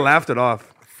was kind of the- laughed it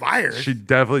off. Fired. She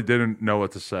definitely didn't know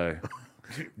what to say.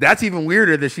 That's even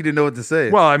weirder that she didn't know what to say.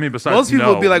 Well, I mean, besides Most people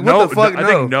no, would be like, what no, the fuck, I no.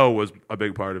 think no was a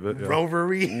big part of it. Yeah.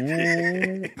 Rovery.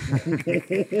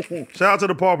 Shout out to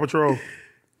the Paw Patrol.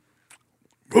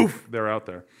 Roof. They're out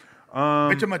there.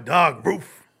 Bitch, I'm a dog.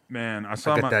 Roof. Man, I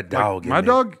saw got my that dog in my me.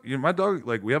 dog. My dog.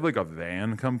 Like we have like a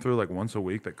van come through like once a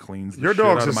week that cleans the Your shit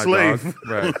dog's out of a my slave. dog.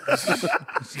 Right.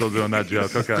 Still doing that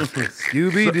joke. Okay.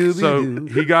 Scooby Dooby So Doo.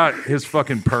 he got his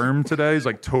fucking perm today. He's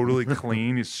like totally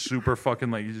clean. He's super fucking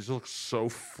like he just looks so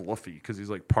fluffy because he's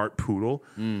like part poodle.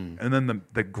 And then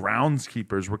the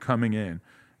groundskeepers were coming in,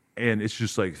 and it's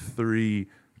just like three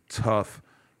tough,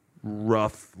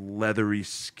 rough, leathery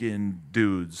skinned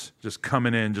dudes just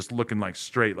coming in, just looking like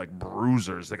straight like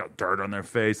bruisers. They got dirt on their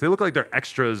face. They look like they're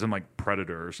extras in like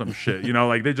Predator or some shit. You know,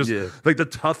 like they just Yeah. like the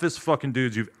toughest fucking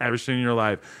dudes you've ever seen in your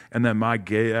life. And then my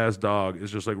gay ass dog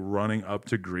is just like running up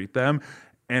to greet them.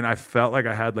 And I felt like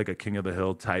I had like a King of the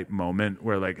Hill type moment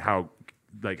where like how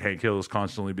like Hank Hill is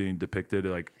constantly being depicted,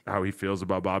 like how he feels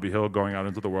about Bobby Hill going out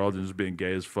into the world and just being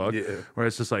gay as fuck. Yeah. Where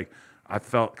it's just like I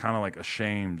felt kind of like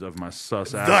ashamed of my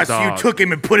sus ass Thus, dog. you took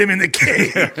him and put him in the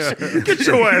cage. Get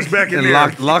your ass back in And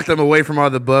there. locked them away from all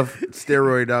the buff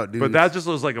steroid out dudes. But that just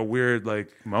was like a weird like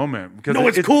moment because No,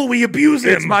 it's cool. We abuse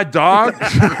him. It's my dog.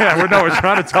 Yeah, we're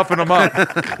trying to toughen him up.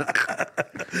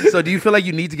 So do you feel like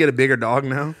you need to get a bigger dog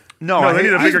now? No, they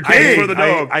need a bigger cage for the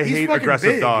dog. I He's hate fucking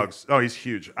aggressive big. dogs. Oh, he's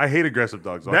huge. I hate aggressive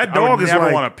dogs. That I dog would is never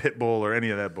like- want a pit bull or any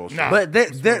of that bullshit. Nah. But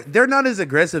they're not as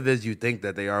aggressive as you think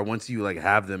that they are once you like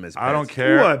have them as pets. I don't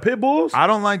care. What, pit bulls? I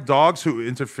don't like dogs who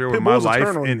interfere with Pit my bulls will life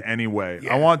turn on in you. any way.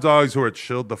 Yeah. I want dogs who are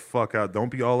chilled the fuck out.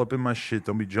 Don't be all up in my shit.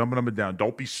 Don't be jumping up and down.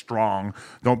 Don't be strong.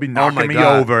 Don't be knocking my me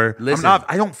God. over. Listen.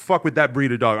 I don't fuck with that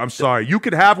breed of dog. I'm sorry. You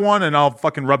could have one and I'll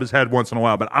fucking rub his head once in a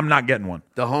while, but I'm not getting one.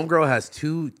 The homegirl has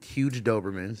two huge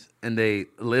Dobermans, and they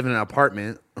live in an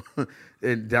apartment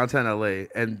in downtown LA,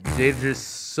 and they're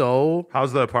just so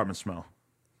How's the apartment smell?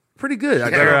 pretty good. I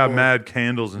Better got have mad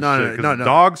candles and No, shit. no, 'cause no.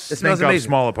 dogs It smells stink up amazing.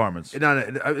 small apartments.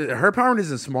 her apartment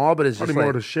isn't small, but it's just Probably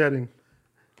more like the shedding.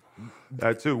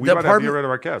 That too. We The might have to apartment- get rid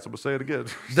of our cats. I'm gonna say it again.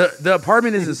 the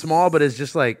apartment isn't small, but it's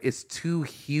just like it's two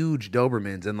huge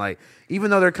Dobermans, and like even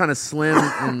though they're kind of slim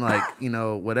and like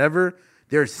whatever,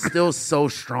 they're still so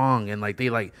strong, and like they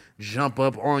like jump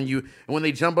up on you, and when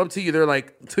they jump up to you, they're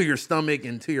like to your stomach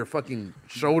and to your fucking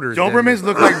shoulders. Dobermans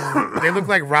look like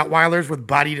Rottweilers with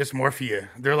body dysmorphia.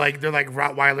 They're like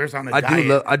Rottweilers on a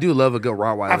diet. I do love a good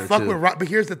Rottweiler I fuck too. with but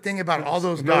here's the thing about all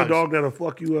those Another dogs. dog that'll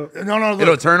fuck you up. No, look,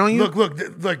 It'll turn on you? Look.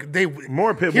 They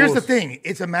More pit Here's the bulls. thing.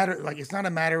 It's a matter. Like it's not a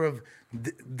matter of.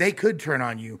 They could turn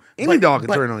on you. Any dog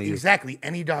can turn on you. Exactly.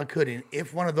 Any dog could. And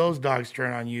if one of those dogs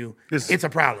turn on you, It's- it's a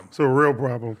problem. It's a real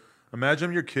problem.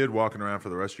 Imagine your kid walking around for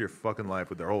the rest of your fucking life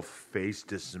with their whole face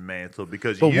dismantled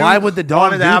because But you why would the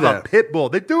dog wanted to do have a that? pit bull.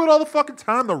 They do it all the fucking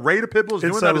time. The rate of pit bulls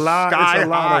doing It's that a is lot. sky It's a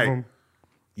lot high. of them.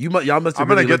 Y'all must have I'm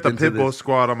gonna really get looked the into pit bull this.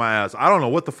 squad on my ass. I don't know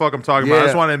what the fuck I'm talking about. I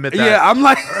just want to admit that. Yeah, I'm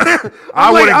like,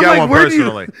 I wouldn't get one where do you-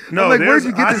 personally. No, I'm like, where'd there's-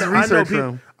 you get this I know research people-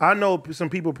 from? I know some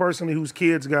people personally whose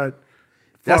kids got.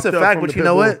 That's a fucked up fact, from but the you pit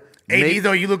know bull. what? AD,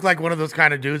 though, you look like one of those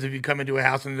kind of dudes. If you come into a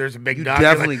house and there's a big You dog,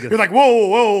 definitely you're like,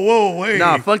 whoa, wait.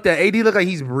 Nah, fuck that. AD look like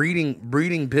he's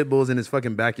breeding pit bulls in his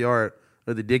fucking backyard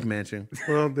of the Dick Mansion.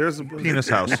 Well, there's a Penis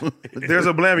house. there's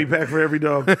a Blammy pack for every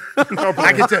dog. No,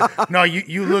 I can tell. No,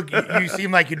 you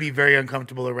seem like you'd be very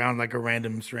uncomfortable around like a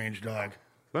random strange dog.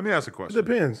 Let me ask a question. it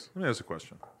depends. Let me ask a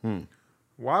question.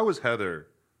 Why was Heather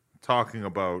talking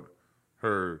about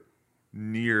her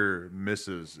near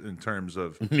misses in terms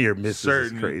of Near misses is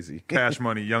certain crazy. Cash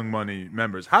Money, Young Money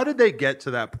members? How did they get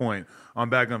to that point on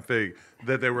Back on Fig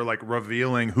that they were like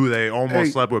revealing who they almost Hey,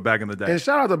 slept with back in the day? And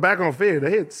shout out to Back on Fig. They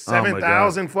hit Oh my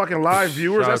 7,000 fucking live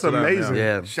viewers. Shout out That's to them, amazing.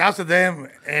 Yeah. Shouts to them,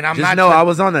 and I'm Just not. know I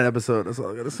was on that episode. That's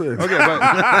all I gotta say. Okay,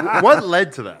 but what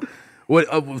led to that? What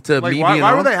to Like, me why being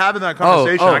were on? they having that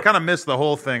conversation? oh. I kind of missed the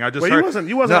whole thing. I just Well, heard.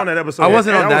 you wasn't on that episode. I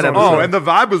wasn't on that the episode. Oh, and the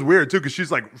vibe was weird too, because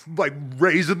she's like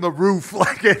raising the roof,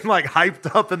 like and like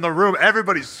hyped up in the room.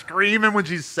 Everybody's screaming when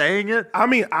she's saying it. I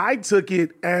mean, I took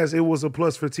it as it was a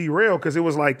plus for T-Rail because it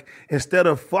was like instead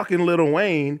of fucking Lil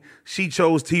Wayne, she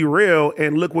chose T-Rail,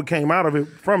 and look what came out of it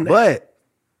from that.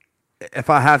 But if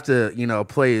I have to,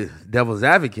 play devil's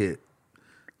advocate,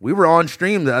 we were on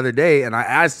stream the other day, and I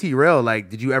asked T-Rail,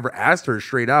 like, did you ever ask her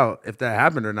straight out if that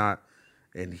happened or not?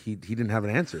 And he didn't have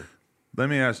an answer. Let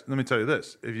me tell you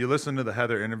this: if you listen to the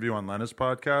Heather interview on Lena's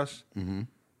podcast,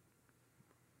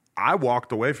 I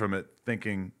walked away from it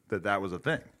thinking that was a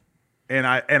thing, and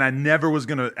I never was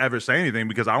gonna ever say anything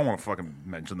because I don't want to fucking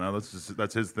mention that.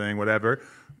 That's his thing, whatever.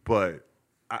 But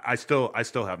I still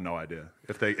have no idea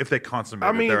if they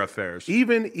consummated their affairs.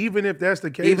 even if that's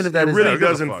the case, Even if that it is- really Who gives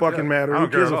a doesn't fuck? fucking Yeah. matter. I Who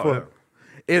don't care gives a at all, fuck?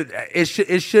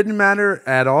 It shouldn't matter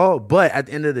at all. But at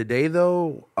the end of the day,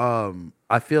 though,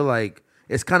 I feel like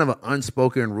it's kind of an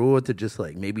unspoken rule to just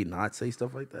like maybe not say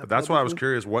stuff like that. That's why I was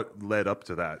curious what led up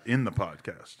to that in the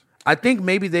podcast. I think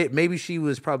maybe she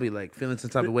was probably like feeling some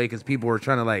type of way because people were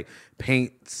trying to like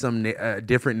paint some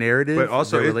different narrative. But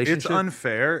also, of their it's relationship.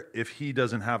 unfair if he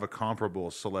doesn't have a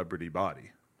comparable celebrity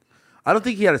body. I don't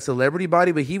think he had a celebrity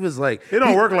body, but he was like It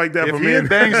don't work like that If for he men.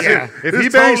 bangs, if he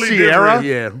It's bangs totally Sierra, different.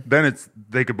 Yeah. then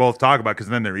they could both talk about because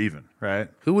then they're even, right?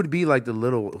 who would be like the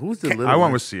little who's the little I went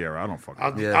one? with Sierra. I don't fucking.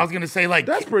 I was gonna say like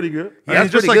That's pretty good. I mean,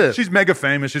 that's just pretty like good. she's mega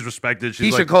famous, she's respected.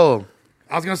 She's Keisha like, Cole,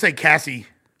 I was gonna say Cassie.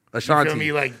 You Ashanti. feel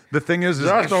me? Like the thing is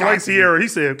Josh don't like Sierra. He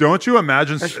said, don't you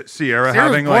imagine Sierra Sierra's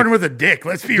having born like with a dick.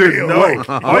 Let's be Dude, real. no.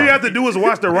 all you have to do is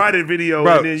watch the Righted video,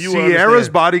 bro, and then you Sierra's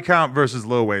understand. body count versus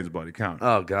Lil Wayne's body count?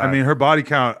 Oh, God. I mean, her body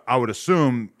count, I would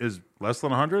assume, is less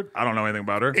than 100. I don't know anything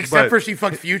about her, Except but for she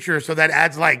fucked Future, so that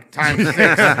adds like times 6.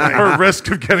 her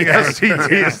risk of getting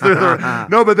STDs through the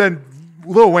no. But then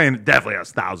Lil Wayne definitely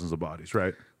has thousands of bodies,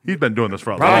 right? He's been doing this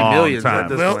for a Probably long millions time. at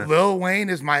this point. Lil Wayne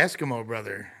is my Eskimo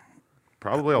brother.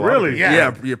 Probably a lot. Really? Of people.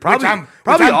 Yeah, Yeah, probably- Which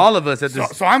probably which all of us at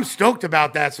this- So I'm stoked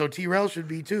about that. So T-Rail should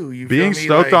be too. You Being feel me?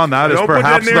 stoked Like, on that is Don't put that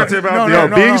perhaps narrative out there. no,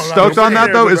 No, being no, stoked don't on put that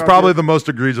that though is narrative out probably there. the most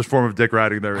egregious form of dick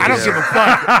riding there is. I don't give a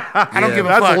fuck. I don't give a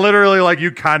That's fuck. literally like you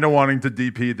kind of wanting to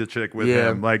DP the chick with Yeah.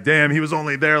 him. Like, damn, he was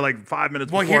only there like 5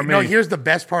 minutes Well, before me. here's the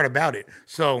best part about it.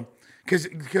 So,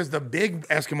 because the big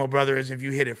Eskimo brother is if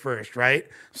you hit it first, right?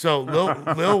 So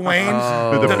Lil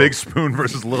Wayne's the big spoon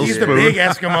versus little he's spoon. the big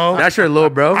Eskimo. That's your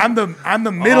little bro. I'm the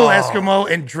middle Eskimo,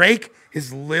 and Drake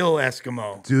is Lil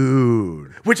Eskimo,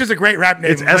 Dude, which is a great rap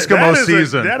name. it's But- Eskimo That is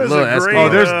season. That is Little a great. Eskimo. Oh,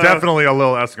 there's definitely a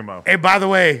little Eskimo. And by the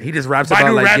way, He just raps my about,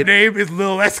 new like, rap get- name is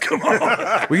Lil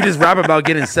Eskimo. We just rap about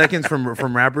getting seconds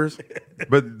from rappers.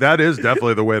 But that is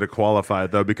definitely the way to qualify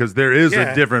it, though, because there is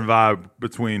Yeah. a different vibe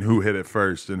between who hit it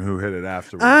first and who hit it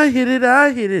afterwards. I hit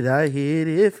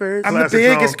it first. I'm the Classic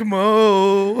big song.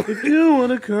 Eskimo. If you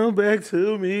want to come back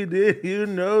to me, then you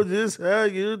know just how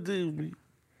you do me.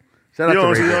 Shout out You to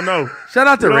don't, Ray you J. don't know. Shout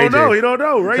out to You Ray don't know. J. You don't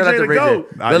know. Ray Shout out J to the Ray J.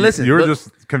 GOAT. But listen, you were look-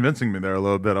 just convincing me there a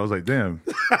little bit. I was like, damn.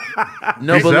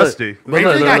 no, He's but look, zesty. but Ray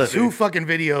look, J look, got look. 2 fucking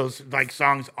videos, like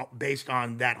songs based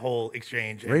on that whole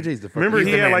exchange. Ray J's the fucking Remember He's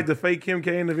he the had man. like the fake Kim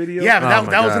K in the video? Yeah, but Oh that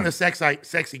my was God. in the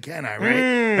Sexy Can I,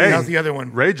 right? That was the other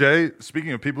one. Ray J,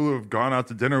 speaking of people who have gone out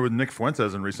to dinner with Nick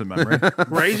Fuentes in recent memory,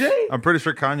 Ray J? I'm pretty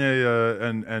sure Kanye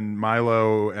and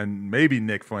Milo and maybe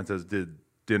Nick Fuentes did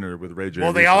dinner with Ray J.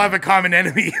 Well, they all have a common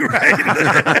enemy,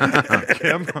 right?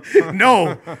 Kim.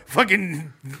 No,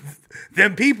 fucking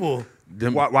them people.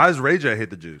 Why does Ray J hate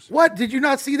the Jews? What? Did you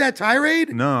not see that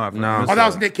tirade? No, I've No. Oh, that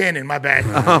was Nick Cannon. My bad.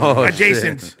 Oh,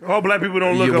 Adjacent. All black people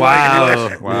don't look You-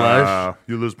 alike. wow. Wow,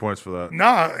 you lose points for that.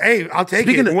 No, hey, I'll take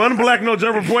Speaking it. One black no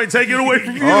jumper point, take it away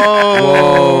from you.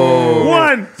 Oh,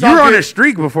 One. You were on a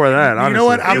streak before that. Honestly. You know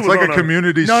what? it's like a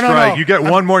community No, no, strike. no. You get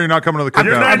one more, you're not coming to the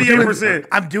You're cookout. 98%.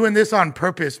 I'm doing this on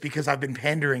purpose because I've been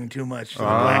pandering too much to the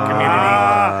black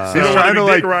community. He's He's trying to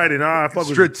like dick riding. I fuck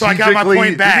with you. So I got my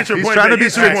point back. Your He's point trying to back. be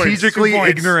Get your points. strategically 2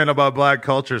 points. ignorant about black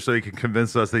culture so he can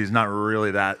convince us that he's not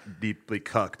really that deeply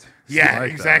cucked. Yeah, I like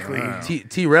that. exactly. Wow.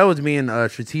 T-Rail was being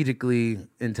strategically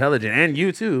intelligent, and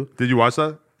you too. Did you watch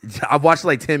that? I watched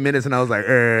like 10 minutes, and I was like,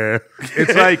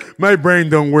 It's like my brain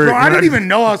don't work. Bro, I didn't even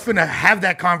know I was finna have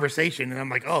that conversation, and I'm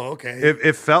like, oh, okay.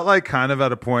 it felt like kind of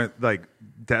at a point like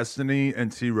Destiny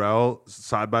and T-Rel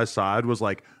side by side was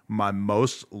like my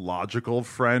most logical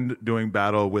friend doing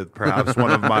battle with perhaps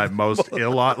one of my most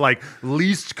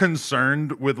least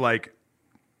concerned with like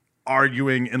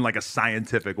arguing in like a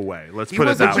scientific way. Let's put it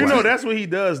wasn't- that But you way. know, that's what he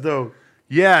does, though.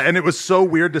 Yeah, and it was so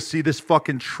weird to see this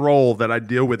fucking troll that I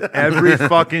deal with every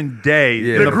fucking day in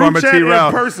The the group form of chat in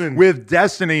T-Rel person. with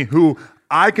Destiny, who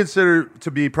I consider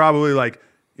to be probably like,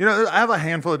 you know, I have a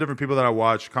handful of different people that I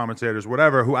watch, commentators,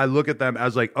 whatever, who I look at them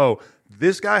as like, oh,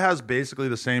 this guy has basically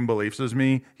the same beliefs as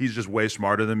me. He's just way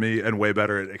smarter than me and way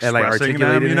better at expressing them,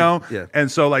 articulating you it. know? Yeah. And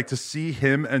so like to see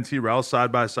him and T-Rel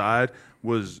side by side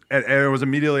was, and it was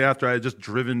immediately after I had just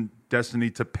driven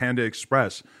Destiny to Panda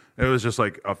Express. It was just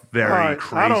like a very All right, I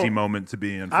crazy don't- moment to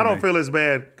be in. For I don't me. feel as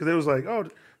bad because it was like, oh,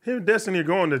 him and Destiny are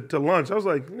going to lunch. I was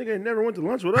like, nigga ain't never went to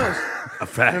lunch with us.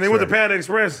 And they went to Panda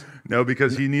Express. No,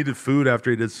 because he needed food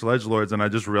after he did Sledge Lords, and I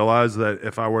just realized that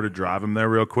if I were to drive him there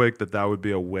real quick, that would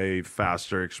be a way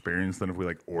faster experience than if we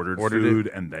like ordered food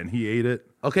and then he ate it.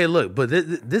 Okay, look, but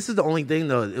this is the only thing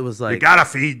though. It was You like gotta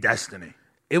feed Destiny.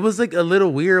 it was like a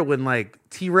little weird when like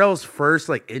T-Rail's first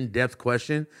like in-depth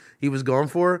question he was going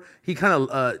for. He kind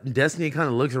of Destiny kind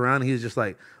of looks around. And he's just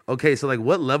like, okay, so like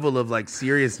what level of like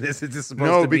seriousness is this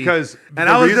supposed No, to be? because and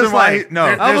the I was reason just why like, no,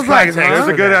 I was like, there's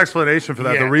huh? a good explanation for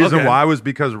that. Yeah, The reason okay. why was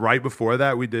because right before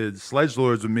that we did Sledge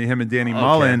Lords with me, him, and Danny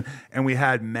Mullen, and we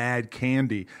had mad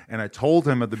candy. And I told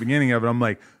him at the beginning of it, I'm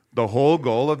like, the whole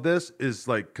goal of this is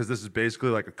like, because this is basically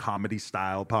like a comedy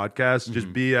style podcast.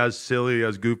 Just be as silly,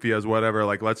 as goofy as whatever.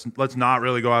 Like let's not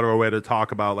really go out of our way to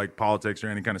talk about like politics or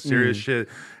any kind of serious shit.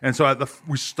 And so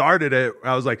we started it.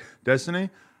 I was like, Destiny,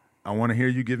 I want to hear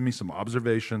you give me some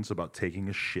observations about taking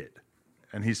a shit.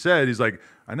 And he said, he's like,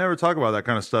 I never talk about that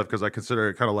kind of stuff because I consider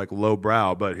it kind of like low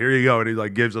brow, but here you go. And he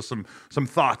like gives us some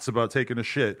thoughts about taking a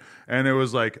shit. And it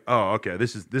was like, oh, okay,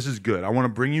 this is good. I want to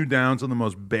bring you down to the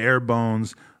most bare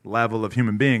bones level of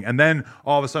human being. And then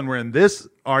all of a sudden we're in this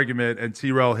argument and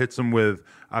T-Rel hits him with,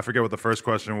 I forget what the first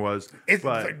question was.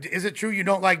 But Is it true you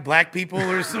don't like black people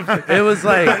or something? It was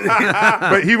like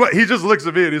but he just looks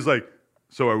at me and he's like,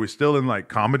 so are we still in like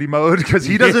comedy mode? Because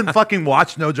he doesn't fucking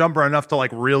watch No Jumper enough to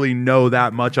like really know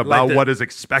that much about what is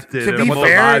expected To and be what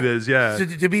fair, the vibe is. Yeah.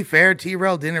 To be fair,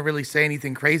 T-Rel didn't really say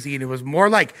anything crazy, and it was more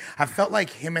like I felt like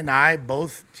him and I,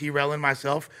 both T-Rel and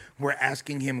myself, were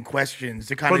asking him questions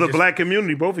to kind For of the just, black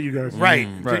community, both of you guys. right,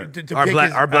 Right. to our pick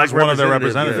black As one of their representatives,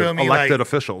 representatives, You feel me? elected Like-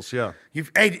 officials. Yeah.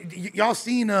 Hey, y'all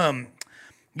seen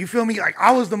you feel me? Like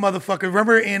I was the motherfucker.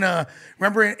 Remember in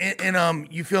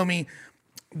you feel me?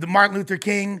 The Martin Luther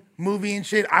King movie and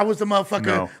shit. I was the motherfucker,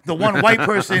 No. the one white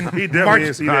person. He definitely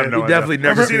didn't see I that. have no he definitely idea.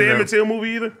 never Ever see the seen Emmett that. Till movie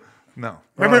either? No.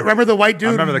 Remember the white dude?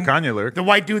 I remember the Kanye lyric. The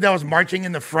white dude that was marching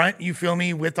in the front. You feel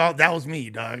me? With all that was me,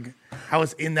 dog. I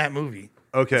was in that movie.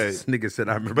 Okay. This nigga said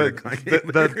I remember But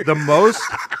the the most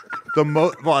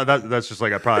well that's just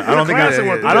like I don't think classic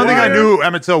one. I don't think I Yeah. knew who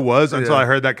Emmett Till was until Yeah. I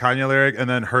heard that Kanye lyric and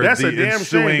then heard That's the a damn shame.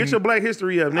 ensuing. Get your black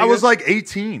history up, nigga. I was like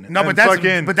 18. No, and but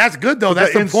fucking- that's good though.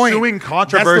 That's the point. ensuing That's the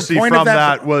controversy point of from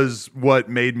that- that was what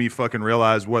made me fucking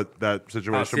realize what that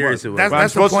situation serious was. it was. That's- But I'm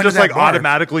that's the supposed to point of just like that bar.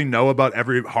 automatically know about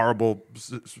every horrible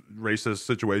racist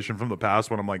situation from the past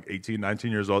when I'm like 18,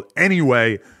 19 years old.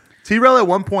 Anyway, T-Rel at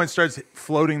one point starts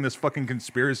floating this fucking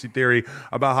conspiracy theory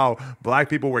about how black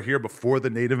people were here before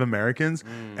the Native Americans,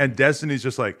 and Destiny's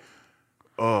just like,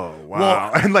 oh, wow.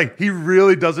 Well- and like, he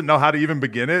really doesn't know how to even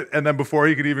begin it. And then before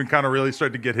he could even kind of really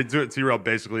start to get into it, T-Rel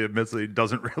basically admits that he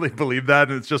doesn't really believe that.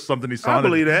 And it's just something he saw. I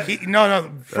believe that.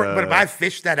 But I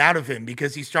fished that out of him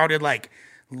because he started like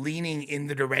leaning in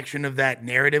the direction of that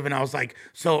narrative, and I was like,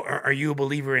 "So, are you a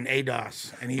believer in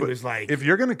ADOS?" And he was like, If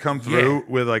you're going to come through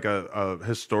with like a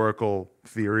historical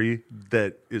theory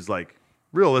that is like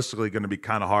realistically going to be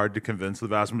kind of hard to convince the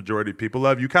vast majority of people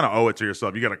of, you kind of owe it to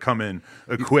yourself. You got to come in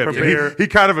equipped. Prepare. He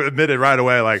kind of admitted right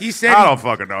away, like, He said I he- don't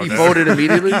fucking know. He dude." voted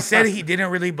immediately. he said he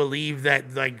didn't really believe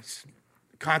that like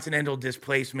continental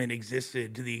displacement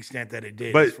existed to the extent that it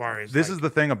did. But as far as this is the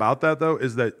thing about that though,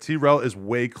 is that T-Rell is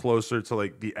way closer to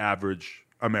like the average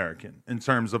American in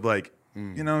terms of like,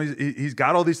 you know, he's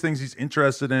got all these things he's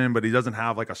interested in, but he doesn't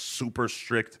have like a super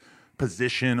strict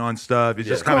position on stuff. He's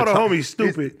just kind of call the homie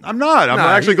stupid. I'm not. I'm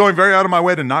actually going very out of my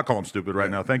way to not call him stupid right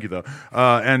now. Thank you though.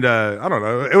 I don't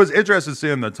know. It was interesting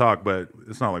seeing the talk, but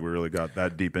it's not like we really got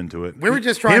that deep into it. We were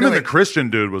just trying him to, and like- the Christian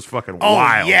dude was fucking Oh,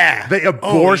 wild. yeah. The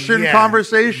abortion yeah.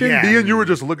 conversation. Yeah. Me and you were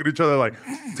just looking at each other like,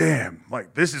 damn,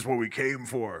 like this is what we came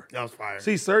for. that was fire.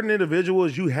 See, certain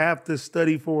individuals you have to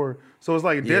study for. So it's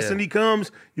like if destiny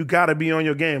comes, you got to be on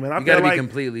your game. And I feel gotta be like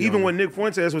completely even on when Nick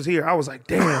Fuentes was here, I was like,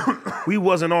 damn, we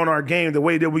wasn't on our game the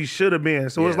way that we should have been.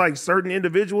 So it's like certain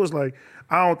individuals, like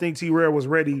I don't think T-Rell was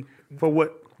ready for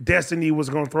what destiny was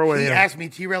going to throw at him.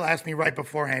 T-Rell asked me right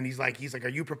beforehand. He's like, are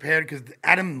you prepared? Because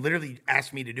Adam literally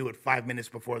asked me to do it 5 minutes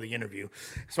before the interview.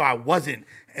 So I wasn't.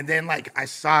 And then like I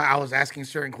was asking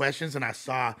certain questions and I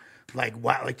saw like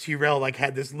wow, like T-Rell like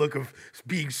had this look of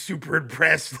being super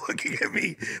impressed looking at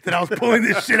me that I was pulling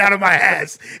this shit out of my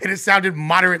ass. And it sounded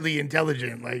moderately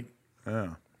intelligent. Like,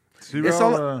 Yeah.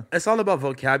 It's all about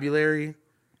vocabulary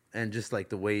and just like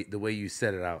the way you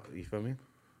set it out. You feel me?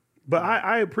 But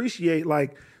I appreciate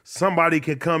like somebody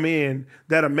can come in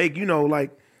that'll make, you know,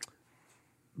 like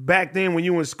back then when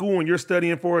you in school and you're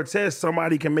studying for a test,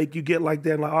 somebody can make you get like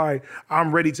that. Like, all right,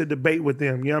 I'm ready to debate with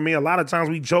them. You know what I mean? A lot of times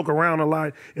we joke around a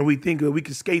lot and we think we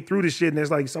can skate through the shit. And it's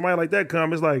like somebody like that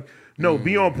come, it's like, no,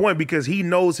 be on point because he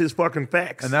knows his fucking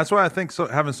facts. And that's why I think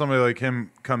having somebody like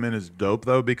him come in is dope,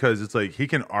 though, because it's like he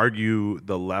can argue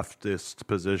the leftist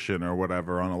position or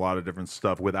whatever on a lot of different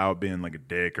stuff without being like a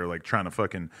dick or like trying to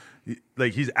fucking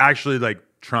like he's actually like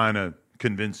trying to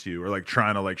convince you or like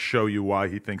trying to like show you why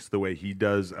he thinks the way he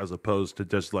does as opposed to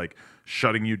just like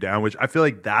shutting you down, which I feel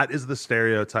like that is the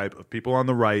stereotype of people on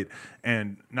the right,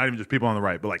 and not even just people on the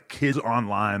right, but like kids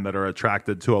online that are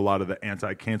attracted to a lot of the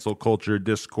anti-cancel culture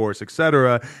discourse,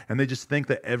 etc. And they just think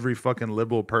that every fucking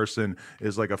liberal person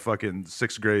is like a fucking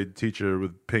 6th grade teacher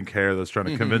with pink hair that's trying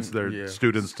to convince their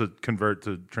students to convert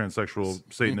to transsexual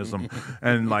Satanism.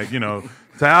 And like, you know,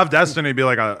 to have Destiny be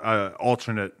like a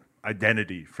alternate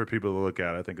identity for people to look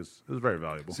at, I think is very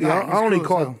valuable. See, I only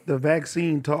caught the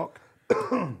vaccine talk.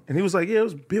 And he was like, yeah, it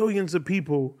was billions of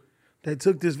people that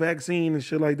took this vaccine and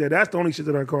shit like that. That's the only shit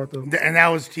that I caught, though. and that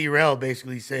was T-Rell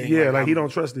basically saying, Yeah, like he don't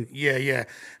trust it. Yeah.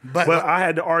 But I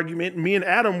had the argument. Me and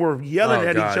Adam were yelling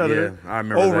at each other I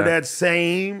remember over that. that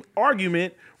same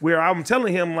argument where I'm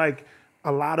telling him like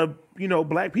a lot of, you know,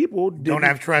 black people Don't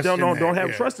have trust in don't that, have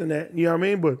yeah. trust in that. You know what I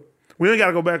mean? But we ain't got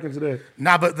to go back into that.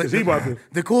 nah, but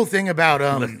the cool thing about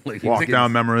Walk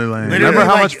down memory lane. Literally, Remember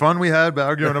how like- much fun we had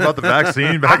arguing about the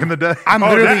vaccine back in the day? I'm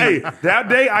Oh, literally that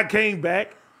day I came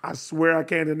back. I swear I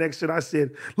came the next shit. I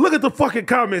said, look at the fucking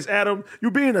comments, Adam.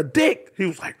 You being a dick. He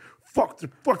was like, fuck the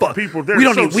people. They're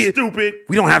stupid.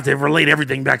 We don't have to relate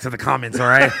everything back to the comments, all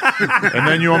right? And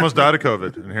then you almost died of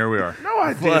COVID, and here we are. No,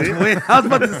 I didn't. I was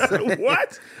about to say,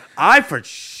 What? I for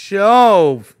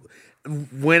sure.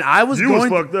 When I was You was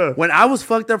fucked up. When I was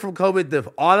fucked up from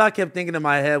COVID, all I kept thinking in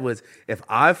my head was, if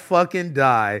I fucking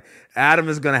die, Adam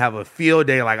is gonna have a field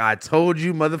day. Like I told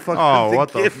you, motherfucker, what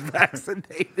to the get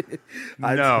vaccinated.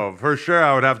 No, for sure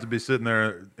I would have to be sitting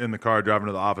there in the car driving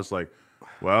to the office like,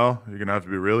 well, you're going to have to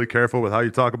be really careful with how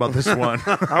you talk about this one.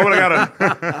 I would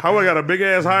have got a big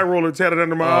ass high roller tatted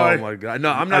under my eye. Oh my god, no,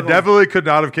 I'm I not. definitely could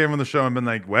not have came on the show and been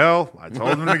like, well, I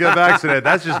told him to get vaccinated.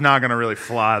 That's just not going to really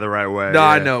fly the right way. No,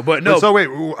 I know, but no. So wait,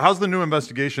 how's the new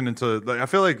investigation into, like, I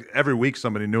feel like every week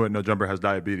somebody new at No Jumper has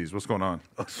diabetes. What's going on?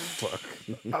 Oh, fuck.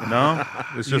 No?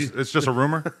 It's just a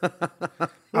rumor?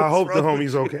 I hope the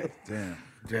homie's okay.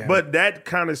 Damn. But that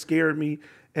kind of scared me,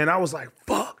 and I was like,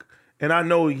 fuck. And I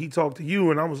know he talked to you,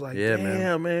 and I was like, Yeah,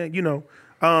 damn, man. You know.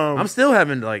 I'm still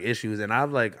having like issues, and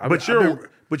I've like.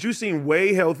 But you seem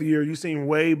way healthier. You seem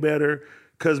way better.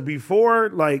 Because before,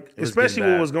 like, was especially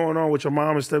getting what bad. was going on with your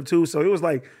mom and stuff too. So it was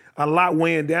like a lot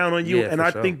weighing down on you. Yeah, and for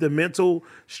I sure. think the mental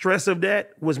stress of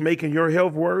that was making your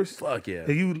health worse. Fuck yeah.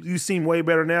 And you seem way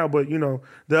better now. But you know,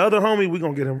 the other homie, we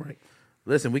gonna get him right.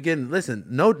 Listen,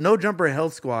 no jumper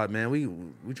health squad, man. We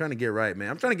trying to get right, man.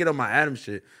 I'm trying to get on my Adam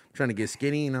shit. I'm trying to get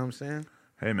skinny, you know what I'm saying?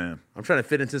 Hey, man. I'm trying to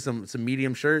fit into some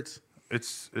medium shirts.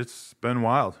 It's been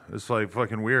wild. It's like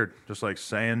fucking weird. Just like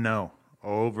saying no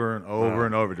over and over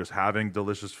and over. Just having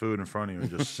delicious food in front of you and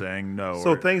just saying no.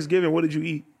 So Thanksgiving, what did you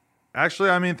eat? Actually,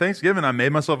 I mean, Thanksgiving, I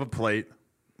made myself a plate.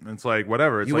 It's like,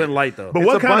 whatever. It's You like, went light though. But It's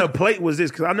what a kind bunch- of plate was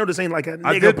this? Because I know this ain't like a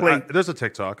I nigga did, plate. there's a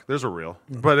TikTok. There's a reel.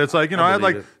 But it's like, you know, I had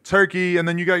like believe it. turkey, and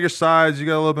then you got your sides. You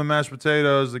got a little bit of mashed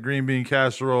potatoes, the green bean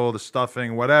casserole, the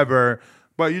stuffing, whatever.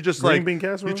 But you just Green bean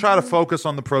casserole? you try to focus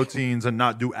on the proteins and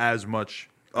not do as much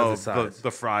of sides.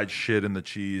 the fried shit and the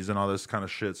cheese and all this kind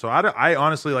of shit. So I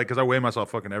honestly because I weigh myself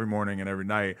fucking every morning and every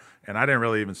night, and I didn't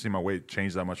really even see my weight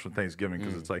change that much from Thanksgiving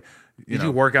because it's like, Did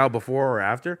you work out before or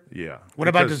after? Yeah. What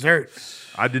about Because dessert?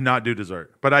 I did not do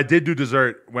dessert, but I did do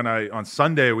dessert when on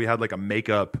Sunday we had like a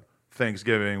makeup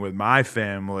Thanksgiving with my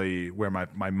family where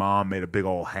my mom made a big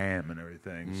old ham and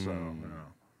everything. So,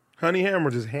 Honey ham or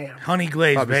just ham? Honey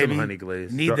glaze, Probably some baby. honey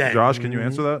glaze. Need that. Josh, can you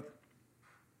answer that?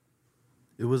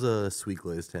 It was a sweet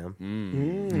glazed ham.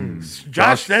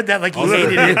 Josh said that like he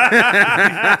hated it.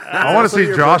 I want to see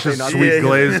your Josh's birthday, not sweet mine.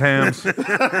 glazed hams.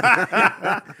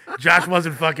 Josh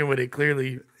wasn't fucking with it,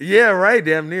 clearly. Yeah, right.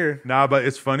 Damn near. Nah, but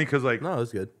it's funny because like, No, it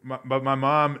was good. but my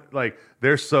mom like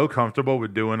they're so comfortable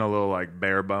with doing a little like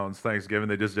bare bones Thanksgiving.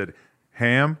 They just did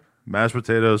ham, mashed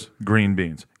potatoes, green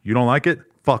beans. You don't like it?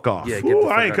 Fuck off. Yeah, Ooh,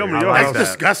 I ain't coming to your That's house.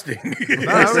 disgusting.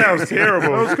 That sounds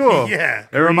terrible. That was cool. Yeah.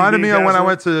 It reminded me bean of when I casserole?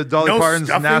 went to Dolly No Parton's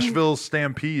stuffing? Nashville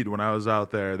Stampede when I was out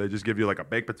there. They just give you like a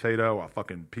baked potato, a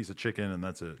fucking piece of chicken, and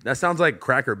that's it. That sounds like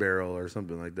Cracker Barrel or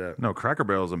something like that. No, Cracker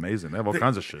Barrel is amazing. They have all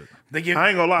kinds of shit. They give I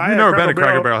ain't gonna lie. I You've had never been to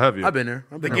Cracker Barrel, have you? I've been there.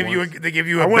 they give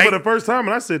you I a went for bake- the first time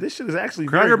and I said, this shit is actually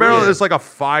Cracker very Barrel good. is like a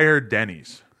fire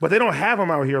Denny's. But they don't have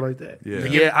them out here like that. Yeah.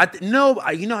 Yeah,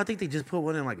 I think they just put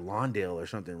one in like Lawndale or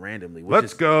something randomly. Which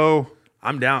Let's is, go.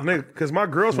 I'm down. Because my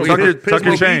girl's from Tuck your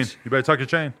Pismo chain. Beach. You better tuck your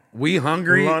chain. We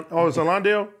hungry? Oh, it's a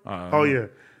Lawndale? Oh, yeah.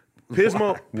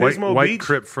 Pismo White Beach?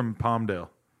 Crip from Palmdale.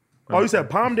 Oh, you said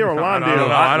Palmdale or Lawndale?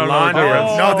 I don't know the Lawndale.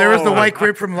 difference. No, there was the white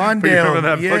crib from Remember Lawndale.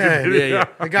 that Yeah. fucking video? Yeah.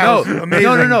 The guy was amazing.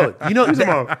 No. You know,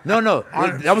 about? no.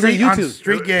 On That was on street- on YouTube.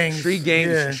 Street Gangs. Street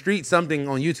Gangs. Yeah. Street something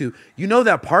on YouTube. You know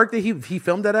that park that he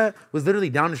filmed that at was literally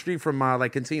down the street from my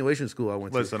like continuation school I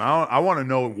went to. Listen, I want to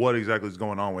know what exactly is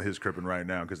going on with his cripping right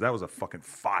now because that was a fucking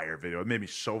fire video. It made me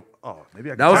so. Oh,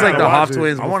 maybe I. That was like the watch Hoff it.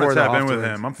 twins I want to before the tap Hoff in with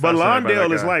twins. him. I'm But fascinated by Lawndale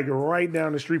that is guy. like right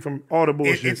down the street from all the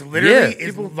bullshit. It's literally Yeah.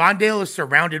 Lawndale is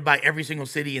surrounded by every single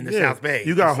city in the South Bay.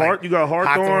 You got It's like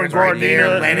Hawthorne, right there,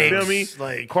 Gardena, you Lenox, feel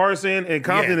me? like Carson and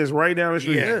Compton Yeah. is right down the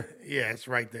street. yeah, it's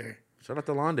right there. Shout out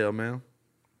to Lawndale, man.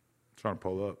 Trying to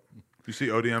pull up. You see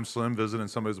ODM Slim visiting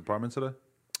somebody's apartment today?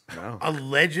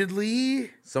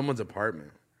 Allegedly, Someone's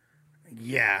apartment.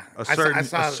 yeah. A I certain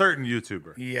saw, a certain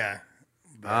YouTuber. yeah.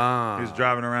 He's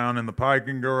driving around in the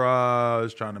parking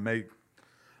garage trying to make.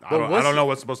 I what's- don't know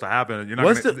what's supposed to happen.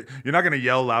 what's You're not gonna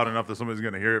yell loud enough that somebody's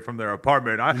gonna hear it from their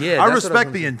apartment. Yeah, I that's what I was respect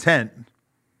gonna the say. intent,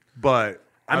 but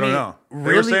I don't mean, know. They were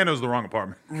really- saying it was the wrong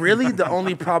apartment. Really, the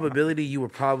only probability you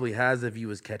would probably have is if you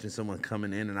was catching someone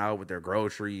coming in and out with their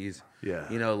groceries. Yeah.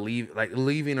 You know,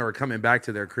 leaving or coming back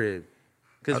to their crib.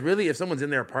 Because really, if someone's in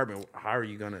their apartment, how are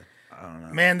you gonna?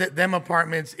 Man, them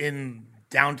apartments in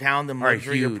downtown, the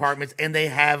luxury huge. apartments, and they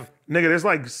have Nigga, there's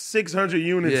like 600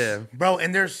 units. Yeah. bro,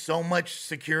 and there's so much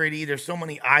security. There's so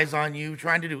many eyes on you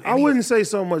trying to do. I wouldn't say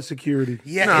so much security.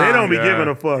 Yeah, They don't be Yeah. giving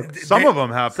a fuck. Some of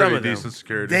them have some pretty of them. decent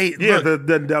security. They Yeah, look,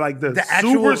 the like the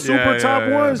actual- super Yeah, top yeah,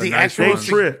 yeah, ones. the the nice actual they ones.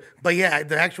 trip. But yeah,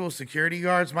 the actual security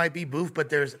guards might be boof, but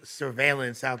there's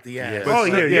surveillance out the ass. Oh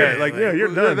yeah, yeah, like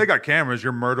you're done. They got cameras.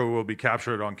 Your murder will be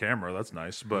captured on camera. That's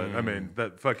nice, but I mean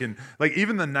that fucking like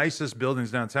even the nicest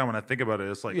buildings downtown. When I think about it,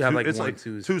 it's like You have, like, it's one, like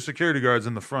two- two security guards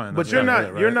in the front. But That's you're about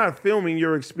not it, you're right? not filming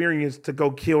your experience to go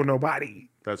kill nobody.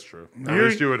 That's true. At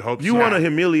least you would hope You so. want to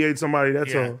humiliate somebody.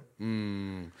 That's Yeah. all.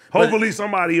 Hopefully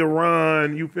somebody will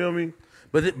run. You feel me?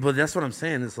 But that's what I'm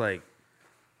saying. It's like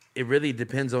it really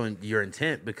depends on your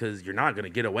intent because you're not gonna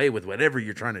get away with whatever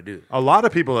you're trying to do. A lot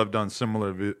of people have done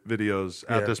similar videos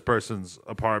at Yeah. this person's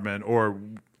apartment or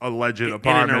alleged and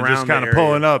apartment, just around the kind of area.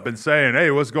 pulling up and saying,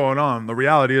 "Hey, what's going on?" The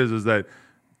reality is that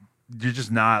you're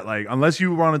just not like unless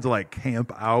you wanted to like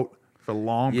camp out for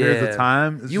long periods of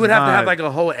time. it's You would just have to have not- like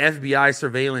a whole FBI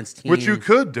surveillance team. Which you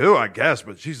could do, I guess,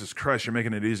 but Jesus Christ, you're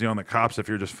making it easy on the cops if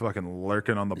you're just fucking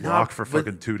lurking on the block for but-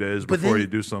 fucking 2 days but before then- you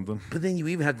do something. But then you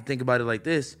even have to think about it like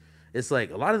this. It's like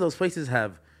a lot of those places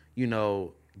have,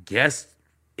 guest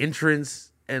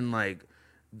entrance and like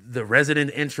the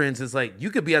resident entrance. It's like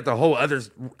you could be at the whole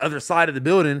other side of the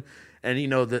building and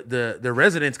the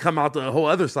residents come out the whole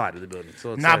other side of the building.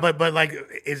 So it's Nah, like, but like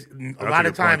it's a That's lot a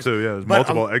of good point, times too. Yeah, there's but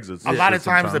multiple exits A and lot shit of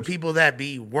times the sometimes. people that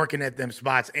be working at them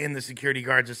spots and the security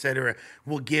guards, etc.,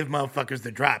 will give motherfuckers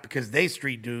the drop because they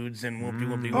street dudes and whoopty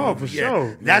whoopty. Oh, whoop. for Yeah.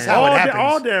 sure. That's Man. how it All happens.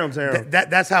 all downtown.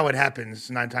 That's how it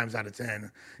happens 9 times out of 10.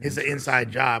 It's an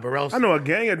inside job, or else I know a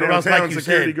gang of or else, downtown like you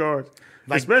security said, guards,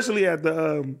 like- especially at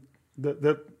the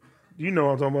You know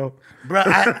what I'm talking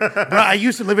about. I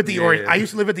used to live at the I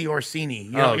used to live at the Orsini.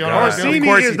 You know, God. Orsini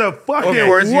is the fucking Of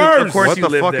course worst. What you the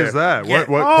live fuck there. is that? Yeah. What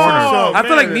corner? Oh, I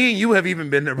feel like man. me and you have even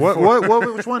been there before.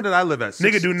 Which one did I live at?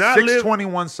 Nigga, do not live-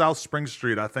 621 South Spring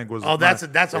Street, I think was. Oh, that's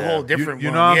a whole you, different you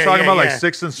one. know what I'm Yeah, talking yeah, about? yeah. Like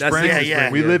 6th and That's Spring. Sixth and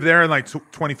Spring. We Yeah. lived there in like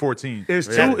 2014.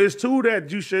 It's two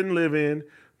that you shouldn't live in.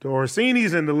 The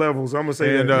Orsini's and the Levels. I'm gonna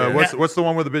say And that. what's the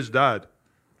one where the bitch died?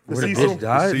 The Where the Cecil. bitch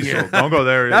died? Cecil. Don't go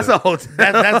there. That's either. a hotel.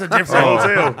 That's a different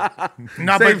Hotel.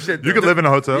 No, Same but shit. You could live in a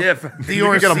hotel. Yeah. The You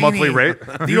could get a Orsini- monthly rate.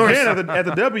 The You Ors- can at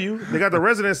the W. They got the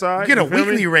resident side. get a you feel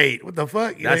me? weekly rate. What the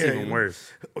fuck? That's Yeah. even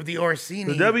worse. The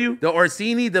Orsini. The W. The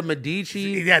Orsini, the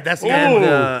Medici, Yeah, that's the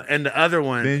and the other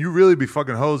one. Man, you really be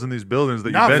fucking hoes in these buildings that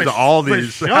you've Nah, been for to all for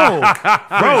these. Sure. Bro,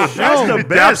 that's the He daps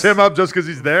best. him up just because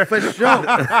he's there. For sure.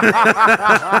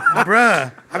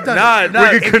 Bruh. I've done Nah,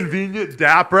 Like a convenient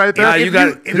dap right there. Nah, you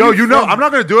got- if Yo, you you know, from- I'm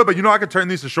not gonna do it, but you know I can turn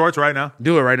these to shorts right now.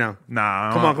 do it right now.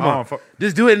 Nah, Come on. I don't fuck-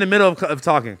 Just do it in the middle of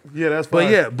talking. Yeah, that's But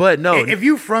fine. yeah, but no. If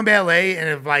you from LA and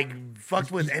have like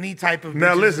fucked with any type of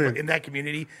Now bitches listen. in that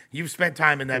community, you've spent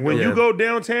time in that When building. you go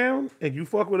downtown and you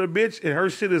fuck with a bitch and her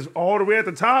shit is all the way at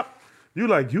the top, you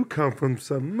like, you come from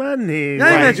some money. Not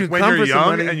even Like, that you when come you're for some young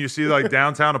money. and you see like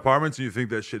downtown apartments and you think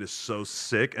that shit is so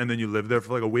sick, and then you live there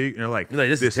for like a week and you're like, You're like,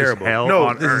 this is terrible. hell no,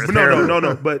 on earth.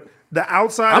 no. But the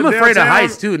outside I'm of afraid of downtown-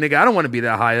 heights too, nigga. I don't want to be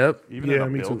that high up. Even Yeah, in a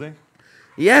me too. building?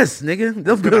 Yes, nigga.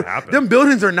 gonna happen. Them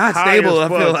buildings are not High stable. I as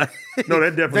feel fuck. like. No,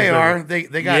 that definitely They is.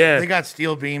 are. They got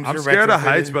steel beams. I'm They're scared of retrofitted.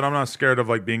 heights, but I'm not scared of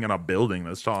like being in a building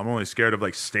that's tall. I'm only scared of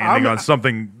like standing I'm- on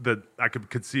something that I could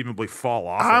conceivably fall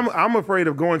off. I'm of. I'm afraid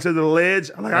of going to the ledge.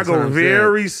 Like That's I what go I'm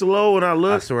very slow and I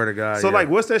look. I swear to God, So yeah. like,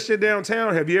 what's that shit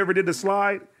downtown? Have you ever did the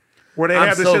slide where they I'm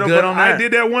have the so shit good up? on I that.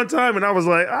 did that one time and I was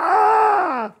like,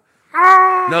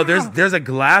 No, there's a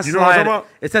glass You know what I'm slide. talking about?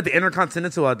 It's at the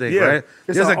Intercontinental, I think, Yeah. right?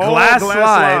 It's There's a an all glass glass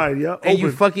slide, slide, yeah, and you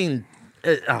open. fucking.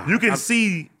 You can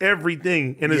see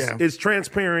everything and Yeah. it's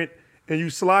transparent and you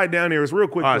slide down there. It's real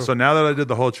quick. All right, though. so now that I did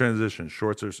the whole transition,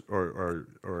 shorts or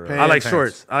I like pants.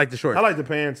 shorts. I like the shorts. I like the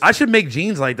pants. I should make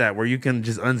jeans like that where you can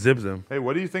just unzip them. Hey,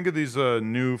 what do you think of these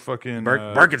new fucking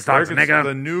Birkenstocks, nigga?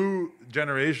 The new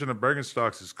generation of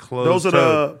Birkenstocks is closed. Those are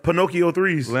the Pinocchio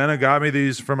 3s. Lana got me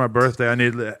these for my birthday. I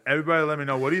need everybody. Let me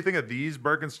know. What do you think of these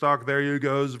Birkenstock There You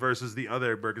Goes versus the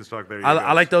other Birkenstock There You Goes?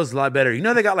 I like those a lot better. You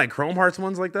know they got like Chrome Hearts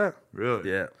ones like that. Really?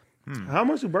 Yeah, How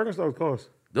much do Birkenstocks cost?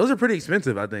 those are pretty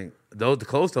expensive. I think those the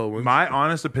closed toe ones. My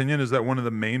honest opinion is that one of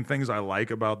the main things I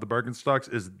like about the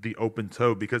Birkenstocks is the open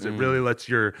toe because it really lets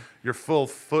your full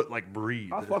foot like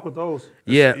breathe. I fuck with those.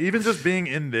 Yeah, Even just being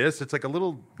in this, it's like a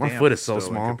little. My damp foot is so still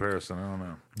in small. comparison, I don't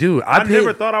know. dude, I I paid,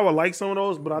 never thought I would like some of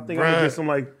those, but I think I'm gonna Bruh. get some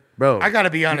like bro. I gotta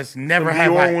be honest. Never some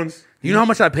have Dior I. ones. You know how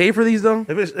much I paid for these though?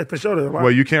 If it's showed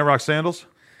Well, you can't rock sandals.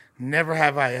 Never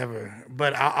have I ever.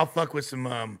 But I'll fuck with some.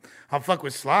 I'll fuck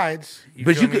with slides.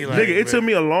 But feel you me? could- Nigga, it took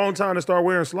me a long time to start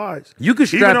wearing slides. You could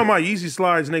strap Even on my Yeezy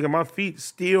slides, nigga, my feet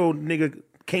still, nigga,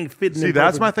 can't fit in See, them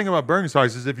that's perfect- my thing about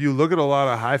Birkenstocks is if you look at a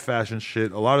lot of high fashion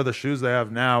shit, a lot of the shoes they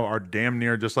have now are damn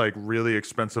near just like really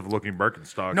expensive looking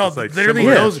Birkenstocks. No, it's like literally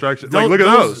similar those- construction. those- Like, look at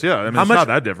those- those. Yeah, I mean, how it's much- not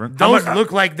that different. Those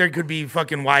look like there could be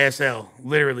fucking YSL,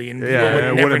 literally, and people Yeah, would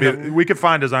it never wouldn't know. be, we could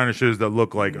find designer shoes that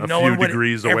look like a No few one would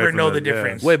degrees ever away from know that. the Yeah.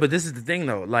 difference. Wait, but this is the thing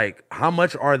though. Like, how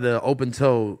much are the open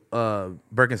toe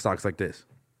Birkenstocks like this?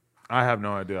 I have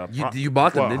no idea. You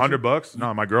bought them, What, didn't you? $100?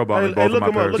 No, my girl bought Hey, me both look of my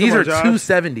them up, pairs. look These Come are on, Josh.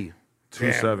 $270.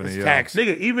 $270. It's Yeah. tax.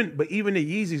 Nigga, even the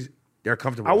Yeezys, They're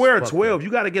comfortable. I as wear a fuck, 12. You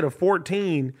got to get a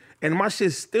 14, and my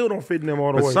shit still don't fit in them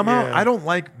all the But way. somehow Yeah. I don't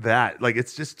like that. Like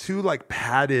it's just too like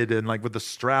padded and like with the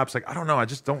straps. Like I don't know. I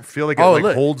just don't feel like it Oh, like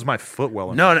look. holds my foot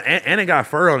well enough. No, and it got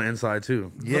fur on the inside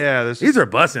too. Yeah, this These are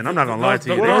busting. I'm not gonna lie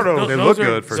to you. What are those? they those look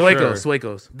are- good for Suecos, sure.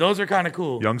 Suecos. Those are kind of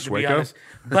cool. Young to be Sueco? honest.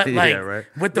 But like, yeah, right.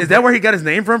 with the Is that where he got his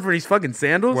name from for these fucking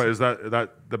sandals? What is that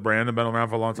the brand that been around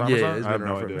for a long time? Yeah, or something? it's I have been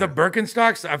no around idea. the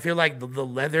Birkenstocks? I feel like the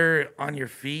leather on your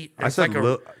feet. I It's said like a,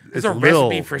 Lil, it's it's a Lil,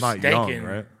 recipe for not stinking. young,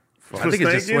 right? I think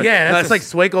it's just Spanking? Sueco. Yeah, no, that's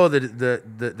it's like Sueco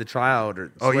the child or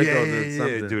Oh Sueco yeah, the yeah,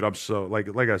 something. dude. I'm so like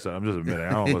I said, I'm just admitting. I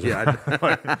don't listen.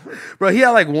 Yeah, bro, he had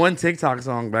like one TikTok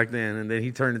song back then, and then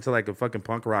he turned into like a fucking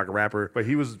punk rock rapper. But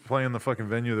he was playing the fucking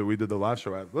venue that we did the live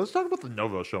show at. Let's talk about the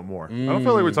Novo show more. I don't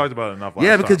feel like we talked about it enough.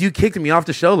 Yeah, last because time. you kicked me off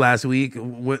the show last week,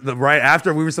 right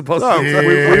after we were supposed No, to.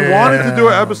 we wanted to do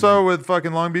an episode with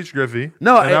fucking Long Beach Griffey.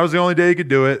 No, and that was the only day he could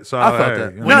do it. So I felt hey,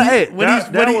 that. you know. No, hey, when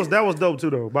he's- that was dope too,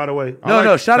 though. By the way,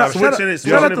 no, shout out So switching it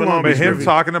shout out for to Long Long But Beach. him Griffey.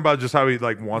 talking about just how he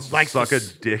like wants to Likes to suck a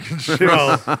s- dick and shit.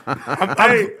 Bro,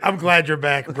 I'm glad you're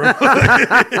back, bro.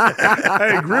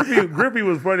 Hey, Griffey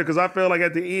was funny because I felt like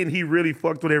at the end he really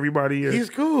fucked with everybody here. He's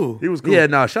cool. He was cool. Yeah,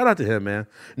 no, shout out to him, man.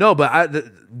 No, but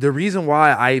the reason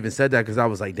why I even said that because I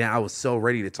was like, damn, I was so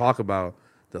ready to talk about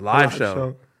the live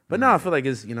show. But now I feel like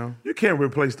it's You can't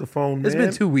replace the phone, it's man.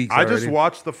 been 2 weeks. I just already.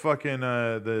 watched the fucking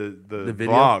the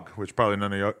video? vlog, which probably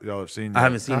none of y'all have seen. I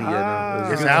haven't seen it yet. No. It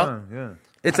was It's good. out. Yeah.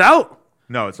 It's out.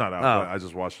 No, it's not out. Oh. But I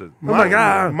just watched it. Oh my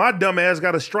god. My dumb ass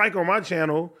got a strike on my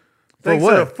channel. For Thanks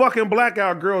what? to the fucking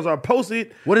blackout girls. I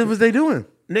posted, What was they doing?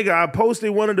 nigga, I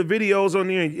posted one of the videos on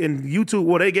there in YouTube.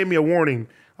 Well, they gave me a warning.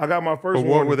 I got my first But warning.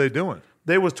 what were they doing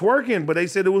They was twerking, but they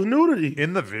said it was nudity.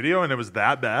 in the video, and it was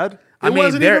that bad? It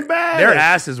wasn't even bad. Their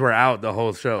asses were out the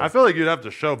whole show. I feel like you'd have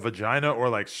to show vagina or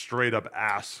like straight up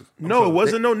ass. No, it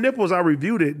wasn't no nipples. I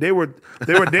reviewed it. They were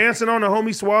dancing on the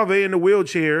homie Suave in the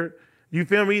wheelchair. You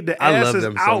feel me? The I ass love is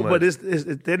them so out, but much.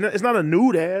 it's not a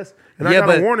nude ass. And Yeah, I got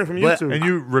but- a warning from but- YouTube. And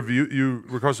you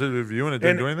requested a review, and it didn't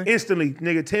And do anything. instantly,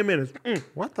 nigga, 10 minutes.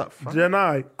 What the fuck?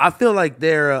 Denied. I feel like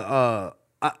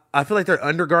I feel like their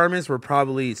undergarments were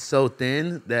probably so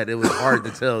thin that it was hard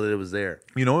to tell that it was there.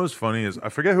 You know what was funny is I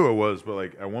forget who it was, but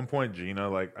like at one point Gina,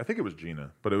 like I think it was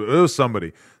Gina, but it was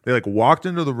somebody. They like walked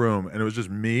into the room and it was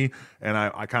just me, and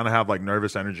I kind of have like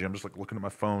nervous energy. I'm just like looking at my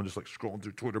phone, just like scrolling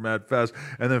through Twitter mad fast,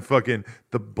 and then fucking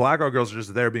the blackout girls are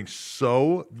just there being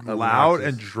so loud Obnoxious.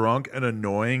 and drunk and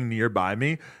annoying nearby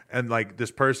me, and like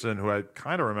this person who I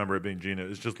kind of remember it being Gina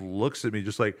is just looks at me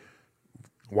just like.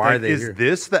 Why are Like, they is here?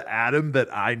 this the Adam that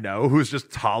I know who's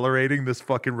just tolerating this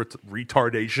fucking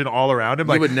retardation all around him?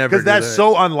 You Like, would never because do that's that.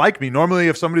 so unlike me. Normally,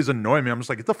 if somebody's annoying me, I'm just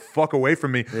like, get the fuck away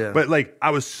from me. Yeah. But like, I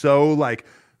was so like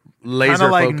Laser kind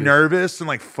of like focused. nervous and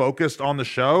like focused on the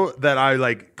show that I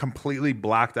like completely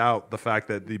blacked out the fact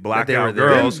that the blackout there.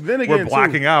 girls Then were again, too-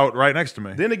 blacking out right next to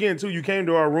me. Then again, too, you came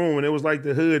to our room and it was like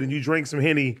the hood and you drank some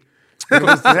Henny.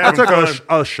 I took fun.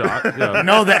 a shot. Yeah.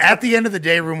 No, the at the end of the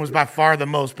day room was by far the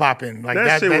most popping. Like That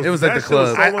that. shit that- was, It was at that the shit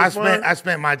was club. so I much fun.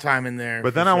 spent my time in there.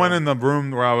 But then I went in the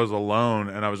room where I was alone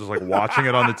and I was just like watching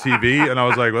it on the TV and I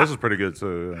was like, well, this is pretty good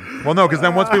too. Well, no, because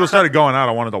then once people started going out,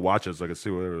 I wanted to watch it so I could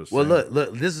see what it was. Well, saying.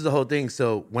 look, this is the whole thing.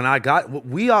 So when I got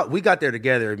we got there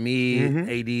together, me,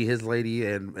 AD, his lady,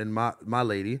 and my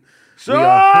lady. So,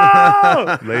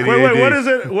 Lady wait, AD. what is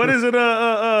it? What is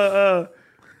it?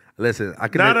 Listen, I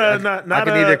can Not I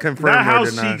can neither confirm not or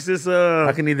house deny. cheeks. It's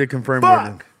I can neither confirm or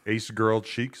deny. fuck. Ace Girl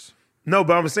Cheeks. No,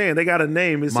 but I'm saying they got a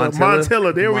name. It's Montilla.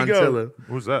 Montilla. There we go. Montilla.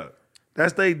 Who's that?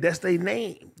 That's they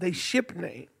name. They ship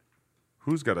name.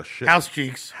 Who's got a shit? House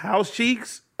cheeks, House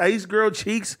cheeks, Ace Girl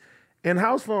cheeks, and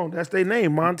house phone. That's their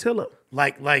name. Montilla.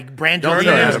 like Brangelina. Don't Her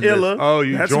know name's Adam this. Illa. Oh,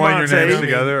 you That's join your Monte. names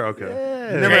together?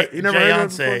 Okay. You never heard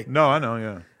of it before? No, I know,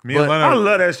 yeah. Me But and Lena. I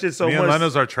love that shit so me much. and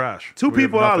Lena's are trash. Two We have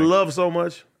people I nothing. love so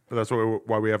much. But that's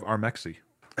why we have Armexi.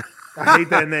 I hate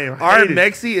that name. I Our hate it.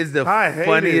 Mexi is the I hate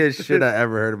funniest it. shit I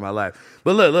ever heard in my life.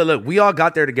 But look, we all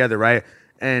got there together, right?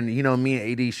 And you know, me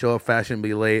and AD show up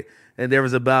fashionably late. And there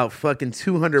was about fucking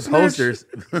 200 posters.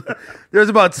 There was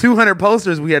about 200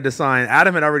 posters we had to sign.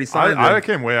 Adam had already signed them. I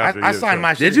came way after you. I signed so.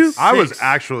 my shit. Did you? at I was 6.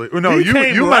 actually no. He You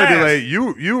came might be last. late.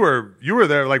 You were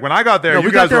there. Like when I got there, No, you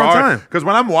we got guys there were on time. Because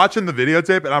when I'm watching the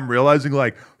videotape and I'm realizing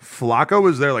like Flacco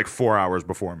was there like 4 hours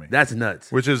before me. That's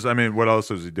nuts. Which is, I mean, what else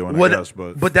is he doing? What- I guess,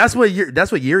 but that's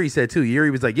what Yuri said too.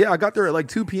 Yuri was like, "Yeah, I got there at like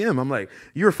 2 p.m." I'm like,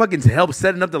 "You were fucking to help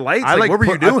setting up the lights. I like what were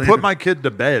you I doing?" put my kid to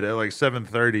bed at like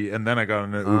 7:30, and then I got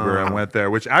in an Uber and went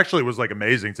there, which actually was like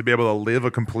amazing to be able to live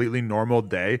a completely normal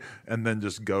day and then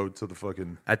just go to the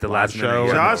fucking At the live last minute, show. yeah.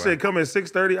 and- Josh said come at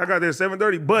 6:30. I got there at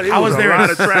 7:30, but it I was was a there lot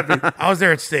at- of traffic. I was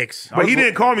there at 6. But he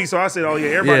didn't call me, so I said, "Oh yeah,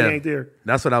 everybody ain't there."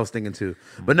 That's what I was thinking too.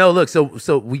 But no, look, so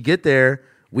we get there,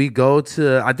 we go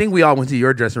to, I think we all went to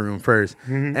your dressing room 1st.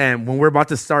 Mm-hmm. And when we're about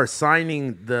to start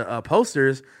signing the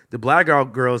posters, the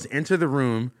blackout girls enter the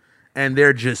room and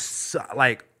they're just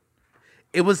like,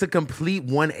 it was a complete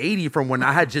 180 from when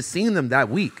I had just seen them that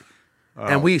week.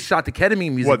 And we shot the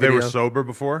ketamine music What, they video. were sober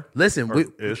before? Listen, Or we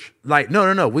ish. like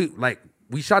no.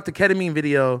 We shot the ketamine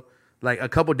video like a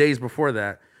couple days before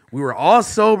that. We were all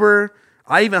sober.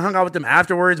 I even hung out with them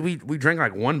afterwards. We drank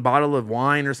like one bottle of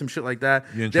wine or some shit like that.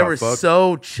 You didn't They try to were fuck?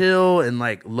 so chill and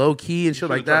like low key and shit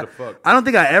like tried that. to fuck. I don't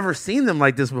think I ever seen them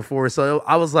like this before. So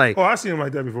I was like, Oh, I seen him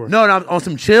like that before. no, on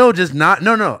some chill, just not.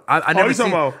 No. I never you talking seen.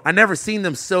 about- I never seen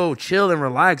them so chill and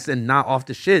relaxed and not off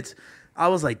the shits. I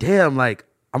was like, damn, like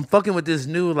I'm fucking with this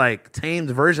new like tamed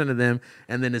version of them.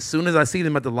 And then as soon as I see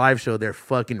them at the live show, they're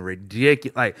fucking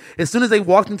ridiculous. Like as soon as they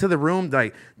walked into the room,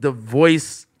 like the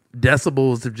voice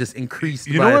decibels have just increased.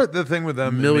 You by know what the thing with them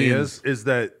and me millions. is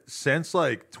that since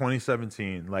like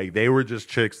 2017, like they were just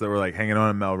chicks that were like hanging on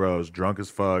in Melrose, drunk as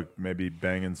fuck, maybe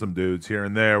banging some dudes here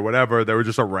and there, whatever. They were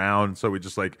just around, so we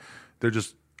just like they're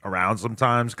just around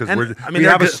sometimes because And, we I mean,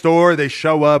 have a they're good- store. They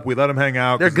show up, we let them hang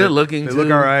out. They're 'cause good looking, They look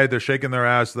too. all right. They're shaking their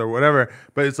ass, they're whatever.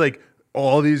 But it's like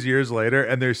all these years later,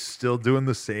 and they're still doing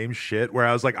the same shit. Where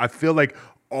I was like, I feel like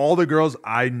all the girls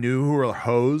I knew who were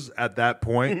hoes at that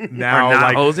point now Are not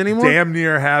like hoes anymore? damn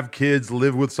near have kids,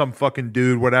 live with some fucking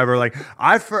dude, whatever. Like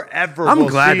I forever. I'm will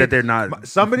glad see- that they're not-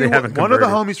 Somebody, they haven't one of the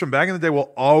converted. homies from back in the day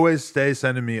will always stay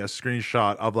sending me a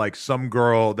screenshot of like some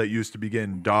girl that used to be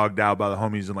getting dogged out by the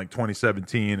homies in like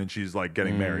 2017, and she's like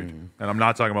getting married. And I'm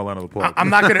not talking about Lena LaPointe. I'm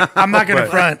not gonna front. I'm I'm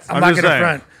not just gonna saying.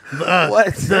 front.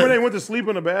 Remember they went to sleep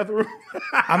in the bathroom?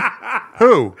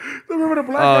 Who? Remember the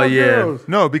blackout yeah. girls?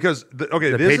 No, because The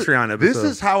this Patreon This episode.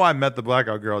 is how I met the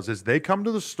blackout girls. Is they come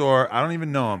to the store, I don't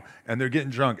even know them, and they're getting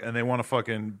drunk and they want to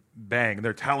fucking bang.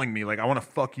 They're telling me like, I want to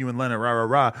fuck you and Lena, rah rah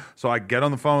rah. So I get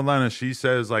on the phone with Lena. She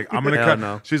says like, I'm gonna Hell come.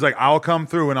 no. She's like, I'll come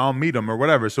through and I'll meet them or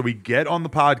whatever. So we get on the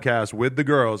podcast with the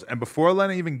girls, and before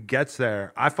Lena even gets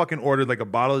there, I fucking ordered like a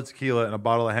bottle of tequila and a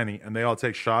bottle of Henny, and they all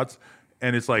take shots.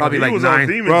 And it's like Probably He like was on 9.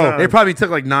 demon Bro, time. They probably took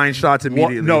like 9 shots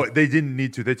immediately. no, they didn't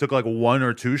need to. They took like 1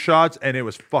 or 2 shots, and it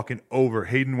was fucking over.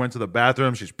 Hayden went to the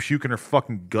bathroom. She's puking her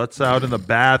fucking guts out in the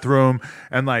bathroom,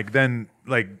 and like then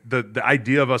like the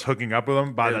idea of us hooking up with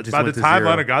them by It the just by the went to time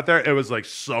zero. Lena got there, it was like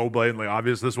so blatantly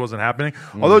obvious this wasn't happening.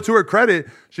 Although to her credit,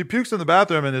 she pukes in the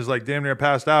bathroom and is like damn near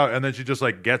passed out, and then she just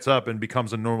like gets up and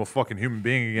becomes a normal fucking human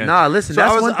being again. Nah, listen, So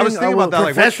that's I was, one I was thing I thinking will- about that.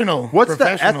 Like, Professional. what's the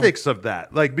Professional. ethics of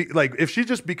that? Like, like if she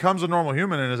just becomes a normal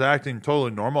human and is acting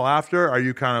totally normal after, are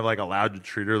you kind of like allowed to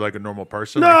treat her like a normal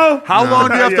person? No. Like, how No. long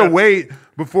do you have Yeah. to wait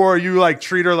before you like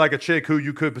treat her like a chick who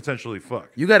you could potentially fuck?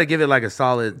 You got to give it like a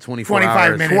solid 24 25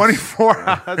 hours. minutes. 24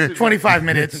 hours. 25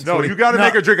 minutes. No, you got to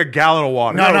make her drink a gallon of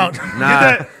water. No, no.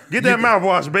 Nah. Get that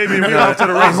mouthwash, baby. We off to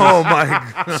the races. Oh my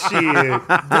god.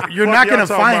 Shit. You're Fuck not y'all gonna talking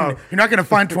find about? you're not gonna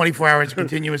find 24 hours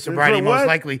continuous sobriety What? most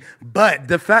likely. But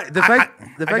The fact I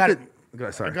that gotta- Go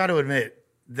ahead, sorry. I got to admit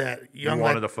that young You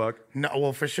wanted lad- to fuck? No,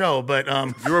 well for sure. But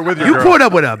You were with your You girl. pulled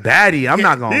up with a baddie. I'm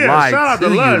not gonna Yeah, lie shout out to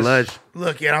to you, Lush. Lush.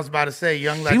 look, yeah, I was about to say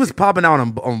young. She was popping out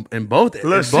in both. In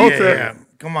Lush, both. Yeah.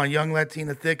 Come on, young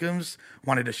Latina Thickums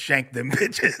wanted to shank them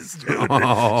bitches. Dude.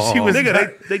 Oh. She was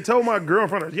Nigga, they told my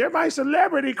girlfriend, "You're my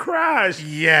celebrity crush."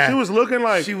 Yeah. She was looking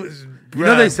like she was. You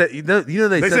know bruh. they said they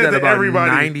said said that to about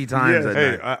everybody. 90 times. Yeah. At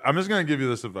Hey, night. I'm just gonna give you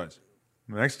this advice.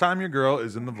 The next time your girl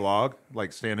is in the vlog,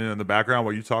 like standing in the background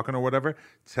while you talking or whatever,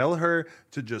 tell her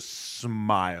to just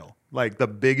smile. Like the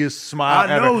biggest smile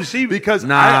I ever. know, she- because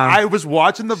Nah. I was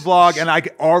watching the vlog and I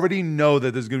already know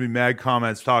that there's gonna be mad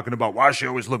comments talking about why she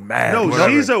always look mad. No,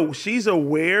 whatever. she's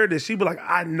aware that she be like,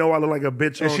 I know I look like a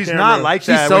bitch And on she's camera. not like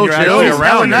that so when you're chill. actually She's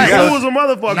around her. nice. Yeah. She was a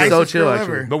motherfucker. Nicest so chill, girl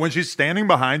actually. ever. But when she's standing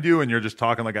behind you and you're just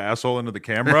talking like an asshole into the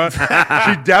camera,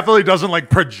 she definitely doesn't like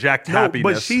project No, happiness.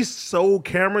 but she's so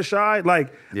camera shy.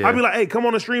 Like, Yeah. I'd be like, hey, come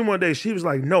on the stream one day. She was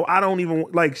like, no, I don't even,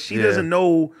 like, she Yeah. doesn't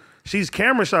know. She's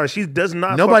camera shy. She does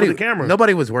not Nobody, fuck with the camera.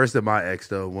 nobody was worse than my ex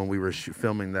though when we were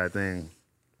filming that thing.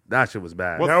 That shit was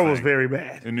bad. That was very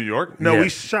bad. in New York. No, Yeah. we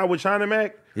shot with China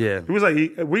Mac. Yeah. He was like,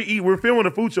 we're filming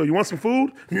a food show. You want some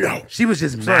food? No. She was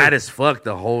just mad as fuck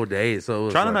the whole day. So it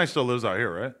was China like, Mac still lives out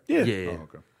here, right? Yeah. Yeah. Oh,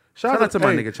 okay. Shout out to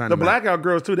my nigga China The Mac. Blackout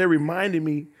Girls, too, they reminded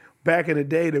me back in the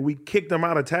day that we kicked them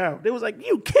out of town. They was like,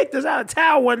 you kicked us out of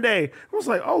town one day. I was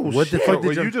like, oh, What the shit. fuck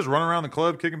Wait, did you just run around the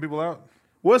club kicking people out?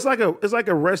 Well, it's like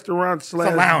a restaurant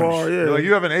slash lounge. bar. Yeah. You're like,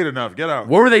 you haven't ate enough. Get out.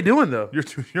 What were they doing though?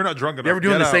 You're not drunk enough. They were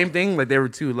doing Get the out. same thing. Like they were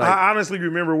too like I honestly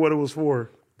remember what it was for.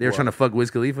 they were trying to fuck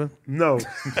Wiz Khalifa. No.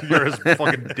 You're his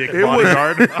fucking dick It was,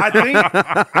 bodyguard. I think,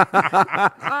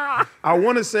 I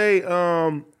want to say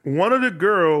one of the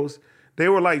girls, they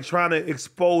were like trying to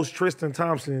expose Tristan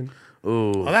Thompson.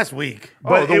 Oh, that's weak.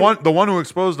 Oh, But the one who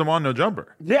exposed him on No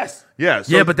Jumper. Yes. Yeah.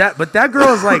 So Yeah, but that girl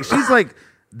is like she's like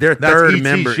their that's third ET.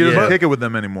 member. She doesn't yeah. kick it with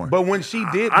them anymore. But when she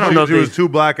did, I don't know if She was they- too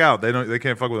black out. They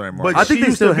can't fuck with her anymore. but I she think they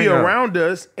used still to be hang out. around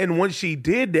us, and when she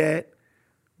did that,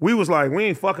 we was like, we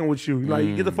ain't fucking with you.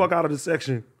 Like, get the fuck out of the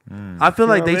section. I feel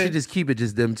like know what they I mean? should just keep it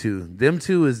just them two. Them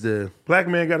two is the Black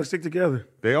man got to stick together.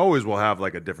 they always will have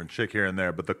like a different chick here and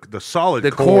there, but the solid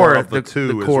The core core- of the the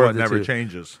two is core what of the never two.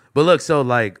 changes. But look, so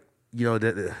like, you know,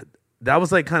 that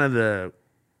was like kind of the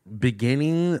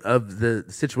beginning of the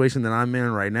situation that I'm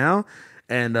in right now.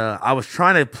 And I was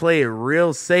trying to play it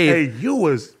real safe. Hey, you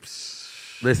was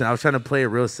Listen, I was trying to play it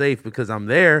real safe because I'm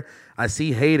there I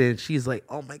see Hayden. She's like,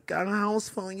 "Oh my god, house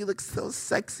phone, you look so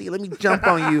sexy. Let me jump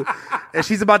on you." And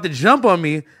she's about to jump on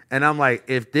me, and I'm like,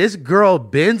 if this girl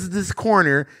bends this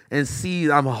corner and sees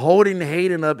I'm holding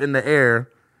Hayden up in the air,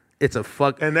 it's a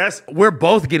fuck. And we're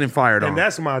both getting fired on. And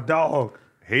that's my dog.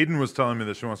 Hayden was telling me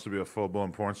that she wants to be a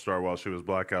full-blown porn star while she was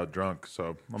blackout drunk.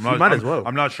 So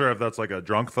I'm not sure if that's like a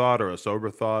drunk thought or a sober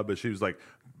thought, but she was like,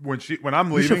 when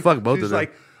I'm leaving, should fuck both she's of them.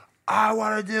 like, I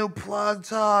want to do plug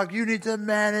talk. You need to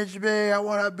manage me. I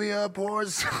want to be a porn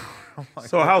star. Like,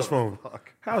 so house phone.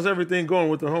 How's everything going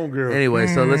with the homegirl? Anyway,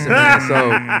 so listen, man. So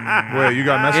wait, you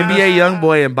got messages? NBA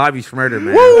YoungBoy and Bobby Schmurder,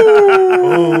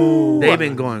 man. They've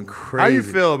been going crazy. How you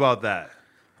feel about that?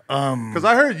 Because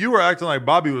I heard you were acting like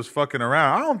Bobby was fucking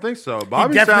around. I don't think so.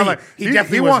 Bobby sounded like he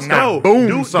definitely wants was to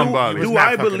boom somebody. Do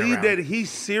I believe that he's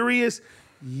serious?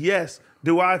 Yes.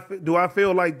 Do I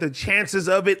feel like the chances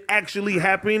of it actually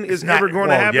happening is never going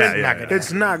to happen? Yeah.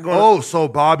 It's not going. Oh, so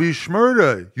Bobby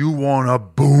Schmurder, you want to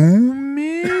boom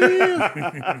me?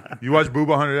 You watch Booba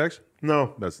 100X?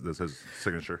 No. That's his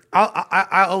signature.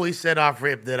 I always said off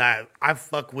rip that I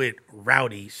fuck with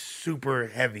Rowdy super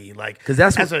heavy, like because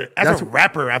that's as a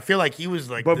rapper, I feel like he was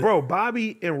like. But bro,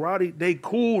 Bobby and Rowdy, they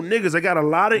cool niggas. They got a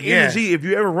lot of energy. If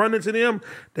you ever run into them,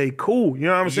 they cool. You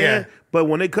know what I'm saying? Yeah. But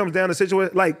when it comes down to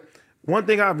situation, like. One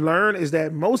thing I've learned is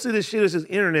that most of this shit is just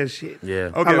internet shit. Yeah.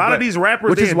 Okay, a lot of these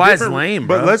rappers, which is why it's lame,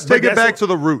 bro. But let's take it that's back to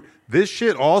the root. This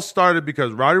shit all started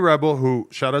because Rowdy Rebel, who,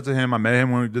 shout out to him, I met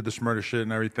him when we did the Schmurder shit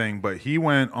and everything, but he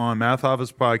went on Math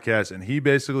Office podcast and he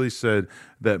basically said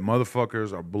that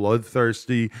motherfuckers are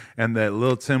bloodthirsty and that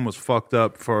Lil Tim was fucked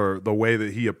up for the way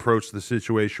that he approached the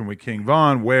situation with King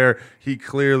Von, where he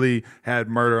clearly had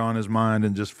murder on his mind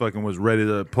and just fucking was ready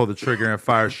to pull the trigger and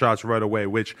fire shots right away,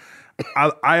 which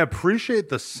I appreciate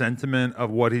the sentiment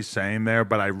of what he's saying there,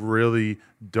 but I really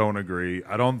don't agree.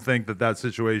 I don't think that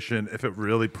situation, if it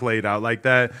really played out like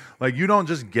that, like you don't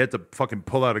just get to fucking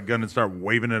pull out a gun and start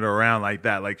waving it around like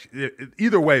that. Like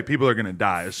either way, people are gonna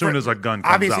die as soon as a gun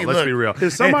comes out. Let's be real.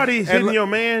 If somebody hitting your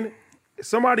man,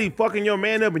 somebody fucking your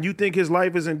man up, and you think his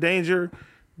life is in danger,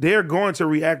 they're going to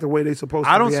react the way they're supposed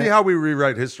to. I don't react. see how we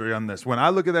rewrite history on this. When I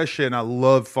look at that shit, and I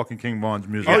love fucking King Von's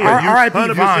music. Oh, but yeah. you-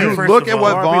 R.I.P. Von. You first look of at all.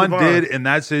 what R.I.P. Von Von. did in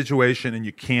that situation, and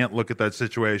you can't look at that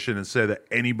situation and say that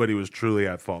anybody was truly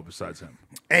at fault besides him.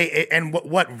 Hey, and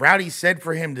what Rowdy said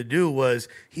for him to do was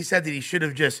he said that he should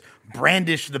have just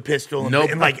brandished the pistol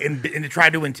and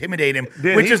tried to intimidate him,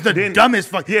 which is the dumbest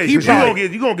fuck. Yeah, he you gonna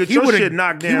get your shit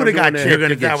knocked down. He would have got doing that. chipped. You're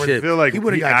gonna if get that was- chipped. I feel like he he,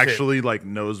 would've got actually like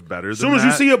knows better than As soon as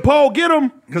you see a pole, get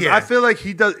him. Because Yeah. I feel like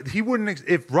he wouldn't.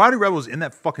 If Roddy Rebel was in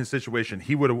that fucking situation,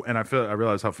 he would have. And I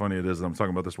realize how funny it is that I'm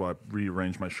talking about this while I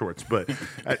rearrange my shorts. But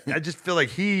I just feel like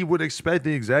he would expect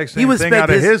the exact same would thing expect out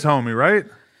of his- his homie, right?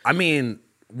 I mean,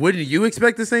 wouldn't you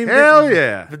expect the same Hell thing?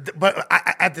 yeah. But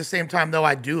at the same time, though,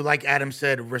 I do, like Adam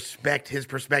said, respect his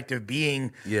perspective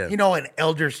being, an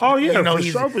elder. Oh, yeah,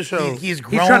 he's for sure. He's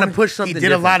grown. trying to push something He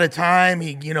did a lot different. of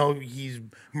time. He's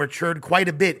matured quite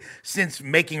a bit since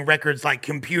making records like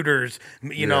Computers,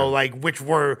 which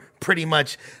were pretty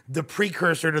much the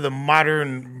precursor to the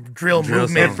modern drill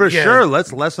movement. And for Yeah. sure,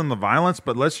 let's lessen the violence,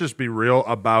 but let's just be real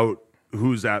about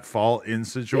who's at fault in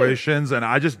situations. And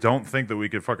I just don't think that we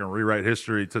could fucking rewrite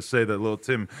history to say that Lil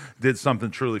Tim did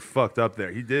something truly fucked up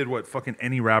there. He did what fucking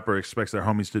any rapper expects their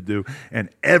homies to do. And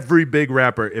every big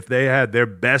rapper, if they had their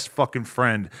best fucking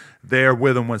friend there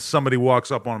with them when somebody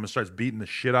walks up on them and starts beating the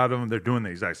shit out of them, they're doing the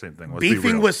exact same thing. Let's be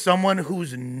Beefing real. with someone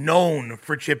who's known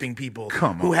for chipping people,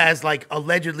 who has like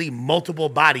allegedly multiple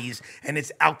bodies, and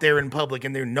it's out there in public,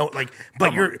 and they're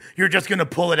but you're just gonna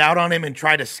pull it out on him and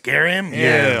try to scare him?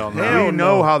 Hell no. We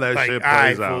know how that Like, shit all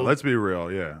right, plays out. fool. Let's be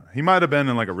real. Yeah, he might have been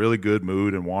in like a really good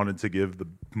mood and wanted to give the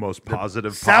most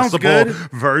positive Sounds possible good.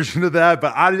 version of that.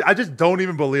 But I just don't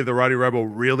even believe that Roddy Rebel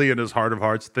really, in his heart of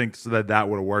hearts, thinks that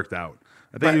would have worked out.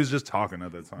 I think he was just talking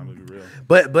at that time. To be real.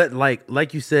 But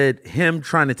like you said, him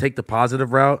trying to take the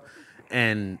positive route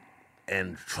and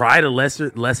try to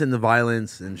lessen the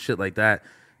violence and shit like that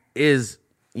is,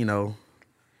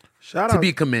 Shout to out,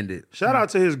 be commended. Shout out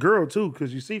to his girl too,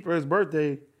 because you see, for his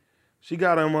birthday, she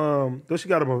got him.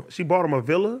 She bought him a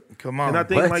villa. Come on. and I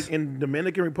think What? like in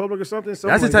Dominican Republic or something. That's the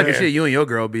like type that. of shit you and your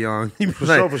girl be on. You be For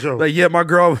like, sure, for sure. Like, yeah, my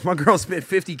girl spent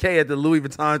 $50K at the Louis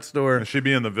Vuitton store. And she'd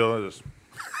be in the villa. Just,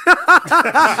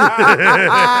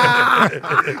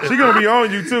 She gonna be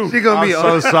on you too. She gonna be I'm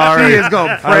so sorry. She is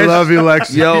gonna I press love you,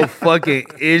 Lexi. yo fucking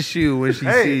issue when she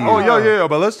Hey, see you. yo,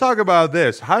 but let's talk about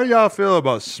this. How do y'all feel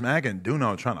about Smack and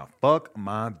Duno trying to fuck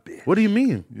my bitch? What do you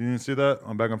mean? You didn't see that?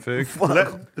 I'm back on Fig.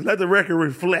 Let the record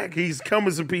reflect. He's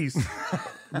coming to peace.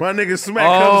 My nigga Smack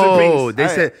comes in Oh, peace. they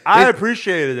said I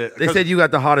appreciated it. they said you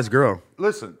got the hottest girl.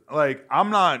 listen, like I'm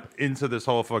not into this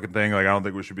whole fucking thing. Like I don't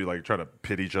think we should be like trying to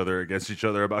pit each other against each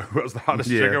other about who has the hottest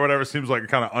Yeah. chick or whatever. Seems like a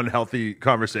kind of unhealthy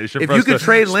conversation. If for you us could to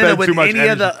trade Lena spend with too much any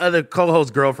of the energy. other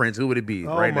co-host girlfriends, who would it be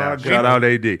Oh right my now? God. Shout out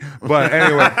AD. But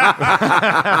anyway,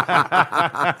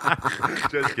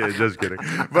 just kidding.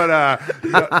 But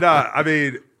no, I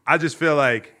mean, I just feel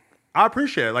like I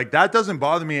appreciate it. Like that doesn't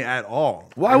bother me at all.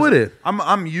 Why would it?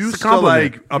 I'm used It's a to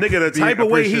compliment. like Nigga, the being type of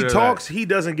way he appreciative of talks, that. he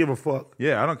doesn't give a fuck.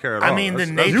 Yeah, I don't care at I all. mean, the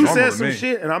That's nature- You normal said to some me.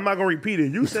 shit, and I'm not gonna repeat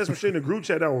it. You said some shit in the group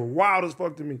chat that was wild as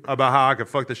fuck to me. About how I could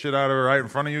fuck the shit out of her right in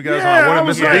front of you guys. Yeah, and I I wouldn't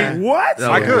was miss a like, beat. what?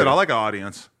 Oh, I yeah. could. I like an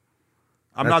audience.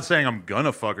 I'm not saying I'm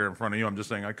gonna fuck her in front of you. I'm just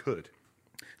saying I could.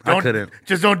 I couldn't.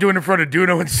 Just don't do it in front of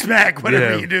Duno and Smack.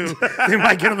 Whatever Yeah. you do, they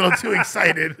might get a little too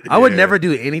excited. I would never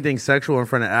do anything sexual in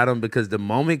front of Adam because the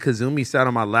moment Kazumi sat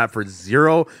on my lap for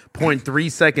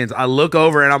 0.3 seconds, I look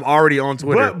over and I'm already on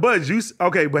Twitter. But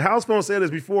but Housephone said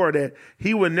this before that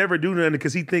he would never do nothing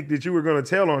because he think that you were gonna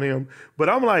tell on him. But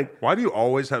I'm like, Why do you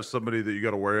always have somebody that you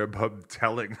got to worry about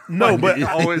telling? no, but you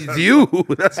always It's have you.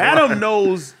 That's why. Adam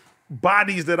knows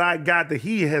bodies that I got that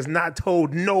he has not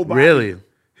told nobody. Really?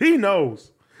 He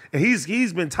knows. And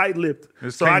he's been tight-lipped.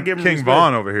 It's So King, I give him King respect.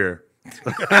 Vaughn over here.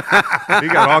 He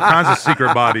got all kinds of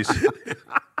secret bodies.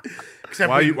 Except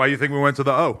Why for- you think we went to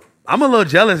the O? I'm a little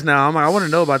jealous now. I'm like, I want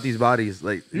to know about these bodies.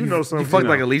 Like, You know something. You fucked You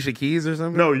like know. Alicia Keys or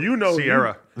something? No, you know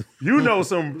Sierra. You know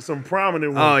some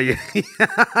prominent ones. Oh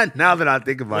yeah. Now that I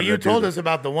think about Well, it, you told us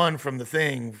about the one from the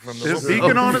thing from the Just movie.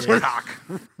 Beacon on his cock.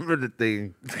 for the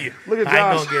thing. Look at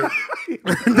I ain't Josh. gonna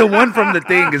get. The one from the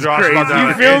thing is Josh crazy. about to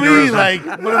have You an feel me? aneurysm. Like,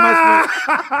 what am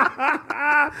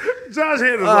I supposed? Josh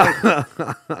Head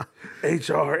is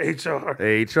like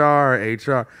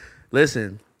HR.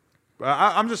 Listen,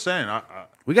 I'm just saying.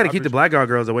 we got to keep the black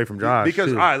girls away from Josh.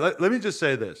 Because too. all right, let me just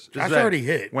say this. Josh that already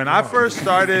hit. When I first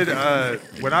started, that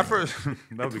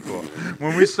would be cool.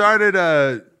 When we started,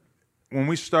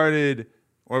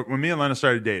 or when me and Lena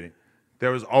started dating,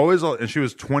 there was always, and she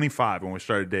was 25 when we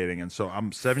started dating, and so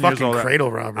I'm 7 years Fucking old.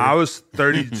 cradle robber. I was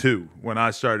 32 when I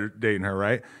started dating her,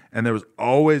 right? And there was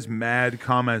always mad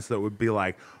comments that would be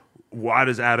like, why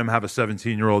does Adam have a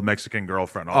 17-year-old Mexican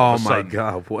girlfriend? All of a Oh my sudden?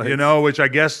 God, what? You know, which I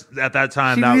guess at that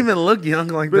time she that didn't even look young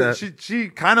like but that. she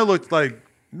kind of looked like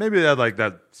maybe they had like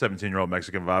that 17-year-old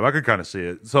Mexican vibe. I could kind of see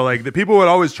it. So like the people would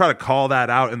always try to call that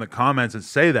out in the comments and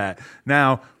say that.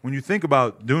 Now, when you think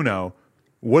about Duno,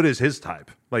 what is his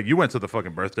type? Like you went to the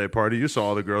fucking birthday party, you saw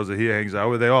all the girls that he hangs out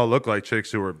with. They all look like chicks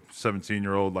who were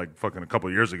 17-year-old like fucking a couple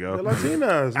years ago. They're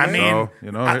Latinas. I man. mean, So,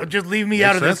 you know, just leave me makes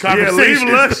out of this sense. yeah, conversation.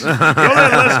 leave Les. Don't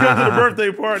let Les come to the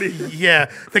birthday party.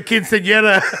 Yeah, the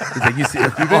quinceañera. He's like, you see, you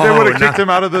think they would have kicked him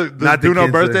out of the not the Duno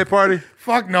kids, birthday party?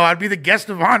 Fuck no, I'd be the guest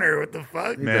of honor. What the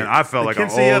fuck? Man, I felt like an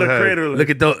old Quinceañera head. crater. Look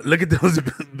at those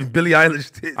Billie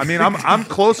Eilish tits. I mean, I'm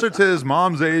closer to his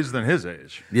mom's age than his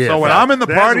age. Yeah, so when fact. I'm in the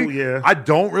That's party, what- yeah. I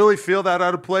don't really feel that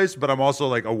out of place, but I'm also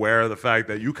like aware of the fact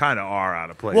that you kind of are out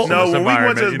of place. Well, in No, this when we went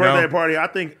to environment, his birthday party, I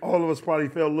think all of us probably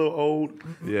felt a little old.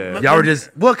 yeah. Y'all were just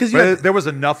because But there was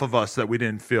enough of us that we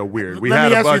didn't feel weird. We Let had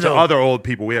me a ask you, bunch of though. other old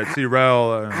people. We had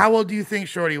T-Rel. How old do you think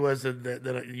Shorty was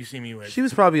that you see me with? she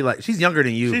was probably like she's younger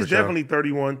than you. She's for sure. definitely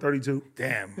 31, 32.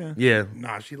 Damn. Yeah.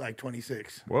 Nah, she like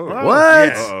 26. Whoa. What?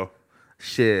 Yeah. Uh-oh.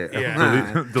 Shit.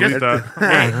 Yeah. Delete that.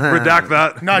 Redact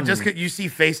that. No, just 'cause you see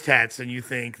face tats and you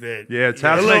think that. Yeah,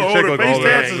 tats A make little a chick older look face older.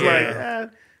 tats Yeah, is yeah. like,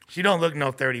 She don't look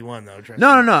no 31 though. Trust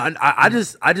No, me. no, no. I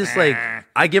just like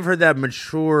I give her that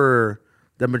mature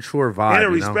vibe In a you know?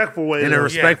 respectful way, In a though.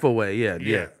 respectful way, yeah.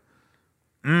 Yeah.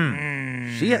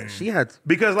 She had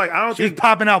because like I don't She's think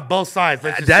popping out both sides.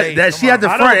 Let's just say, that come she had the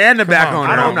on. I front don't- and the back come on, on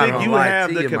her. I don't I'm not think gonna you lie have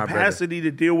to the you, my brother. capacity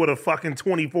to deal with a fucking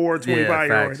 24 or 25 Yeah,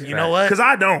 year old. facts. You know what? Because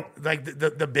I don't. Like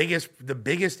the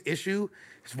biggest issue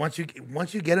is once you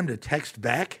get them to text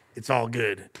back, it's all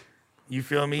good. You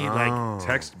feel me? Like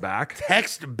Text back.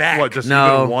 text back. What? Just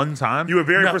No. even one time? You were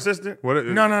very No. persistent. What?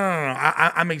 no.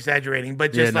 I'm exaggerating,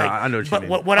 but Yeah, just no, like I know what you but mean.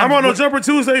 what I'm on the what, Jumper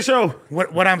Tuesday show.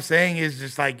 what I'm saying is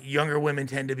just like younger women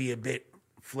tend to be a bit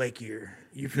flakier.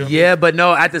 You feel me? Yeah, but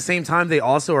no, at the same time, they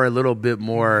also are a little bit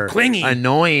more Clingy.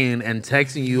 annoying and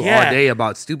texting you all Yeah. day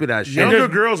about stupid ass shit. Younger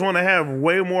girls want to have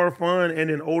way more fun, and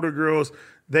then older girls,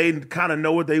 they kind of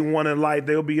know what they want in life.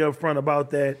 They'll be upfront about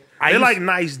that. I They used- like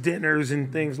nice dinners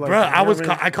and things like Bro, that. I you know was what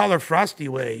mean? I call her Frosty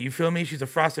Way. You feel me? She's a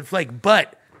frosted flake.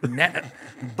 But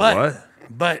What?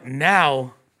 but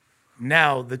now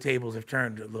the tables have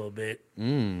turned a little bit.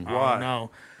 I don't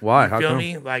know. Why? You How feel come?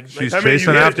 me? Like She's I mean, chasing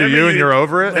you hit- after I mean, you you and you're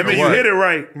over it? I mean, or you what? hit it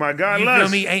right. My God, you Les. feel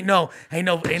me? Ain't no Shout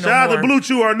out more. to Blue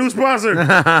Chew, our new sponsor.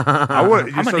 I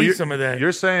would, I'ma so need you're- some of that.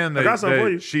 You're saying got some for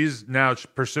you. that she's now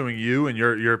pursuing you and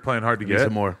you're playing hard to Get get?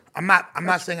 some more. I'm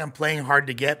not saying I'm playing hard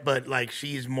to get, but like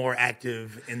she's more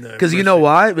active in the. Because you know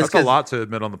why? It's That's a 'cause- lot to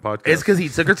admit on the podcast. It's because he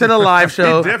took her to the live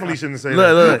show. Definitely shouldn't say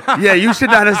that. Look. Yeah, you should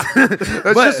not have.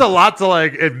 That's just a lot to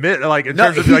like admit, like in No,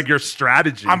 terms of he- like your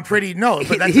strategy. I'm pretty but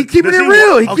that's He keeping Does it he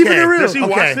real. wa- He keeping okay. it real. Does she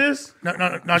watch this? No.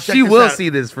 Check She this will out. see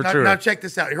this for sure. Now check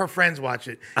this out. Her friends watch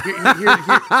it.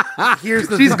 Here's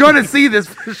the. She's going to see this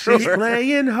for sure.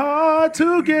 Playing hard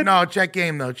to get. No, check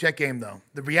game though.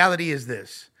 The reality is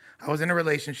this: I was in a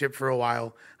relationship for a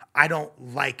while. I don't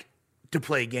like to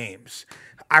play games.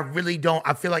 I really don't.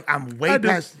 I feel like I'm way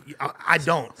past. I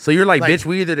don't. So you're like, bitch,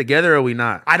 we either together or we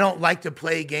not. I don't like to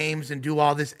play games and do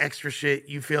all this extra shit.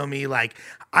 You feel me? Like,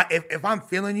 if I'm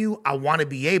feeling you, I want to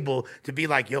be able to be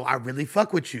like, yo, I really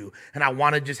fuck with you. And I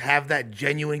want to just have that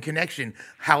genuine connection.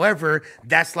 However,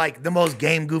 that's like the most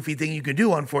game goofy thing you can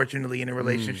do, unfortunately, in a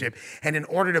relationship. And in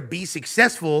order to be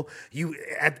successful, you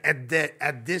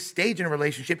at this stage in a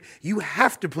relationship, you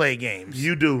have to play games.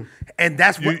 You do. And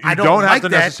that's what you I don't don't have like to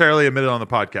that. necessarily admit it on the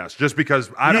podcast, just because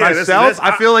I that's-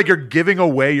 I feel like you're giving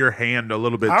away your hand a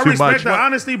little bit I too respect much. the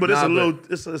honesty, but it's Nah, a little.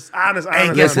 It's honest.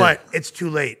 And guess Listen. what? It's too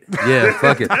late. Yeah,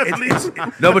 fuck it.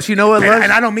 Definitely. No, but you know what, And Les?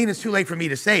 I don't mean it's too late for me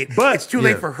to say it, But- it's too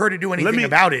late Yeah. for her to do Let anything me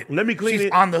about it. Let me clean She's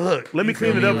it on the hook. Let me You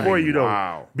feel clean it up me? for you though,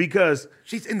 Wow. because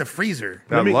She's in the freezer.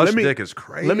 That lush let me- dick is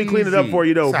crazy. Let me clean it up for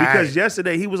you though, It's because alright.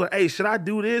 yesterday he was like, "Hey, should I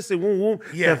do this?" And woo.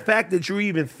 Yeah. The fact that you're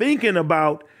even thinking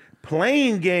about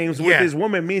playing games with Yeah. this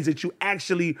woman means that you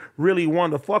actually really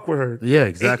want to fuck with her. Yeah,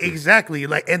 exactly. Exactly.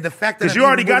 Like, and the fact that Because I'm you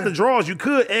already even got the willing- draws. You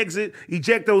could exit,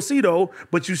 ejectocito,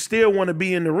 but you still want to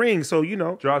be in the ring. So, you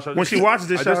know, Josh, I when just- she watches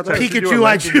this, I shout just out to her. texted you a Pikachu,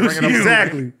 I link. Can you choose bring it up? you.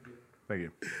 Exactly. Thank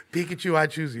you. Pikachu, I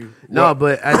choose you. No,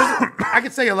 but I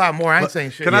could say a lot more. I ain't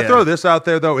saying shit. Can I throw this out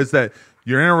there though? Is that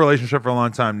you're in a relationship for a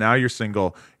long time. Now you're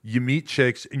single. You meet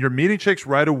chicks, and you're meeting chicks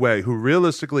right away who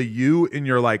realistically you in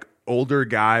your like older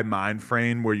guy mind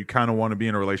frame where you kind of want to be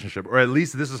in a relationship, or at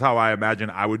least this is how I imagine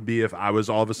I would be if I was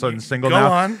all of a sudden single. Go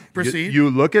now. on, proceed. You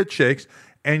look at chicks,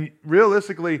 and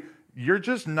realistically, you're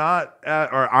just not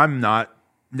at, or I'm not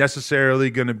necessarily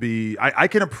going to be. I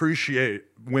can appreciate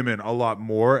women a lot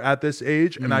more at this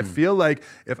age, and I feel like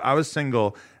if I was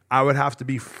single, I would have to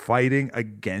be fighting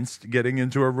against getting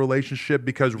into a relationship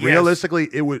because realistically,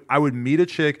 I would meet a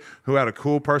chick who had a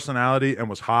cool personality and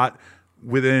was hot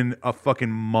within a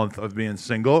fucking month of being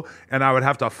single, and I would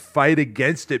have to fight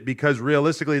against it because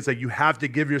realistically, it's like you have to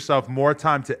give yourself more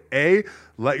time to A,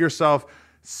 let yourself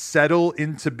settle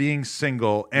into being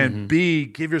single, and B,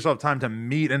 give yourself time to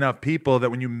meet enough people that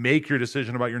when you make your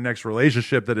decision about your next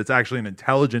relationship, that it's actually an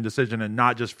intelligent decision and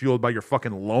not just fueled by your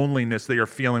fucking loneliness that you're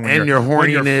feeling when And you're, your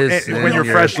horniness when and you're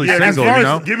your- freshly Yeah, as single, far you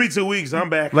as know? give me 2 weeks, I'm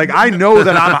back. Like I know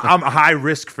that I'm a high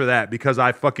risk for that because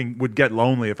I fucking would get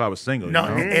lonely if I was single. No,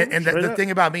 you know? and Straight the up. thing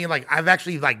about me, like, I've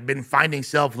actually like been finding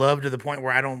self love to the point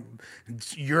where I don't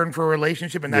yearn for a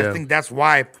relationship, and I Yeah. think that's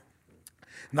why.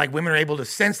 Like, women are able to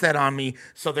sense that on me,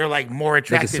 so they're like more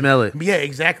attracted. smell it. Yeah,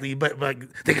 exactly. But like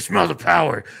they can smell the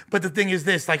power. But the thing is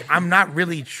this: like, I'm not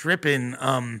really tripping.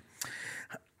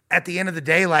 At the end of the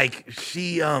day, like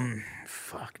she,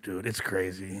 fuck, dude, it's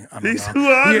crazy. I don't He's know. too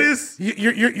honest.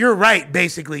 You're right.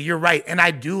 Basically, you're right, and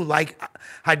I do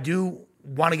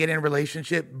want to get in a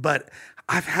relationship, but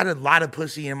I've had a lot of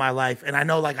pussy in my life, and I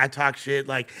know like I talk shit,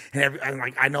 like and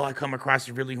like I know I come across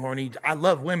as really horny. I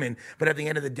love women, but at the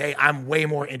end of the day, I'm way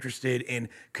more interested in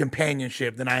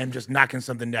companionship than I am just knocking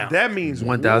something down. that means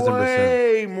 1000%.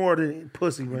 way more than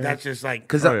pussy, man. That's just like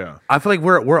Because Oh, yeah. I feel like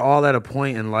we're all at a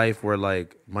point in life where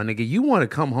like my nigga, you want to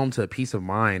come home to a peace of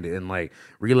mind and like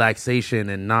relaxation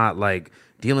and not like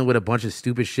dealing with a bunch of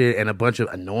stupid shit and a bunch of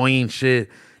annoying shit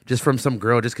just from some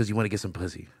girl just because you want to get some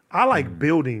pussy. I like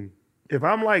building. If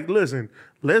I'm like, listen,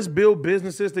 let's build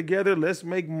businesses together. Let's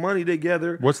make money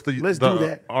together. What's the let's the, do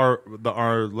that. Our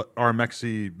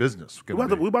Mexi business?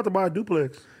 We about to buy a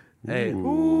duplex. Hey,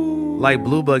 like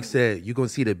Blue Bug said, you gonna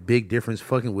see the big difference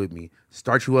fucking with me.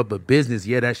 Start you up a business,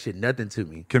 yeah, that shit nothing to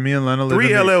me. Can me and Lena live 3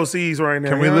 in the, LLCs right now.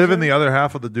 Can we you know live what in the other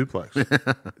half of the duplex? I'm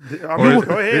saying? I mean,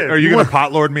 go ahead. Are you going to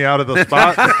pot lord me out of the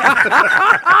spot?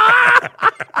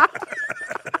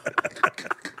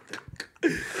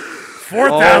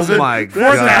 $4,000. Oh my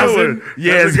 $4,000.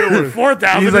 Yeah, That's a good one.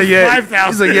 4,000. He's like, yeah, $5,000.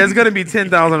 he's like, yeah, it's gonna be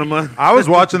 10,000 a month. I was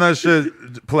watching that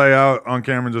shit play out on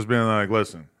camera, just being like,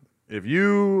 listen, if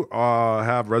you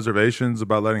have reservations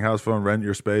about letting house phone rent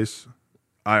your space,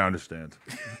 I understand.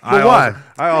 But why?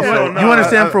 I also Hell no. You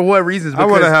understand for what reasons? I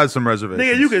would have Because- had some reservations.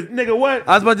 Nigga, you could, nigga, what?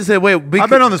 I was about to say, wait. I've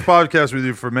been on this podcast with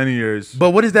you for many years. But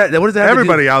what is that? What does that? have to do-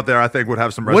 Everybody out there, I think, would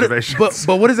have some What, reservations.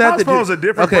 but what does that have to do? House phone's a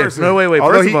different okay, person. No, wait.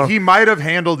 Although First of all, he might have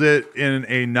handled it in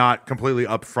a not completely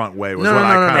upfront way. Was No, what no,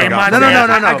 I no, kind no, of Hey, got. my from no, it. no,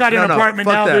 no, I no. got an no, apartment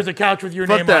fuck now. that. There's a couch with your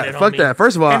Fuck name that. on it. Fuck homie. that.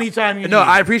 First of all, Anytime you no, need.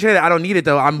 I appreciate it. I don't need it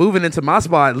though. I'm moving into my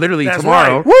spot literally That's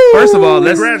tomorrow. right. Woo! First of all,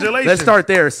 Congratulations. let's start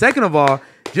there. Second of all,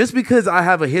 just because I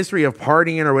have a history of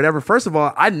partying or whatever, first of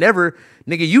all, nigga,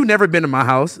 you've never been to my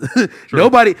house.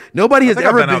 nobody has think I've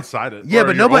ever been outside it, Yeah, or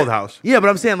but your nobody. old house. Yeah, but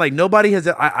I'm saying like nobody has.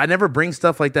 I never bring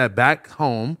stuff like that back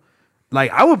home.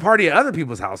 Like I would party at other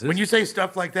people's houses. When you say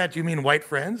stuff like that, do you mean white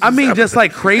friends? I Is mean, that- just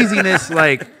like craziness,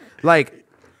 like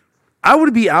I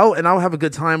would be out and I would have a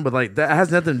good time, but like that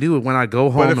has nothing to do with when I go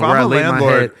home But if and where I I'm a lay my head.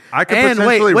 landlord, I could And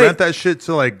potentially wait. rent that shit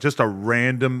to like just a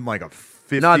random, like a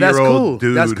 50-year-old No, that's cool.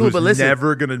 dude That's cool. who's But listen,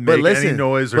 never gonna but make listen, any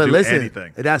noise or but do listen,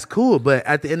 anything. That's cool. But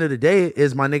at the end of the day,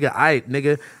 is my nigga, I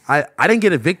didn't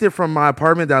get evicted from my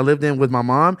apartment that I lived in with my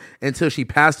mom until she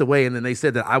passed away, and then they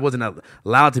said that I wasn't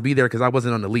allowed to be there because I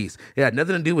wasn't on the lease. It had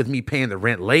nothing to do with me paying the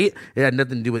rent late. It had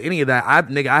nothing to do with any of that.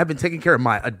 I've been taking care of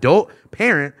my adult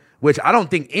parent, which I don't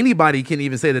think anybody can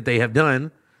even say that they have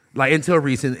done, like until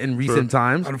recent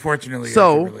times. Unfortunately, I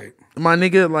so can relate. my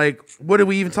nigga, like, what are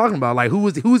we even talking about? Like,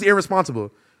 who's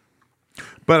irresponsible?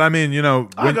 But I mean, you know,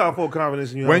 I got full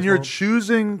confidence in you. when house you're phone.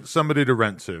 choosing somebody to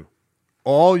rent to,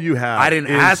 all you have I didn't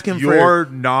is ask him for- your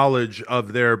knowledge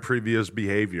of their previous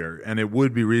behavior, and it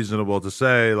would be reasonable to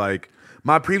say like.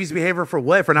 My previous behavior for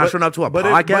what? For not showing up to a but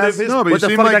if- podcast? but if his- No, but you what the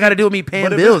seem fuck like that got to you- do with me paying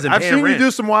but if bills and I've paying seen rent? you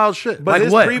do some wild shit. But Like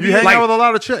his what? previous- You hang Like- out with a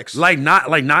lot of chicks. Like not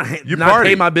You not party.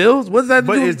 pay my bills? What's that?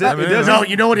 But do? is that, I mean, does no,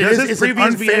 his- you know what it does is? his It's an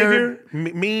previous unfair-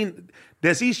 behavior mean?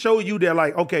 Does he show you that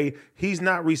like, okay, he's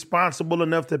not responsible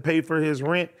enough to pay for his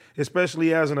rent,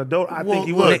 especially as an adult? I Well, think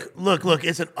he would. look.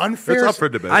 It's an unfair. It's up for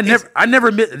debate. I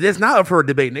never missed. It's not up for a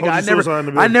debate, nigga. Oh, suicide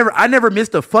in the I never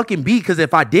missed a fucking beat because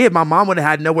if I did, my mom would have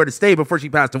had nowhere to stay before she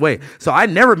passed away. So I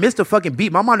never missed a fucking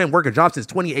beat. My mom didn't work a job since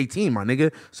 2018, my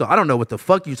nigga. So I don't know what the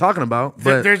fuck you talking about.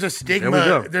 But There's a there we stigma.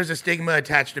 go. There's a stigma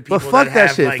attached to people. But fuck that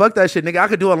have, shit. like- Fuck that shit, nigga. I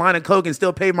could do a line of coke and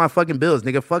still pay my fucking bills,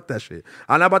 nigga. Fuck that shit.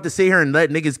 I'm not about to sit here and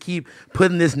let niggas keep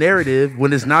putting this narrative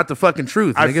when it's not the fucking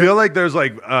truth. I nigga. feel like there's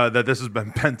like that this has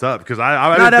been pent up because I Nah,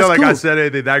 didn't that's feel like I cool. said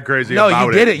anything that crazy. No, about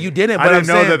you didn't. You didn't, I but didn't I'm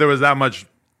know saying- that there was that much.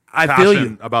 I feel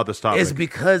passion you about this topic. It's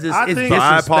because it's I it's think-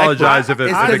 disrespectful. I apologize if it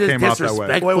It's 'cause it's came out that way.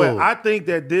 disrespectful. Wait. I think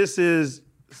that this is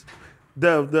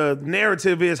the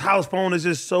narrative is house phone is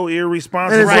just so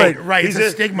irresponsible. And it's right. He's It's a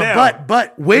just- stigma. now-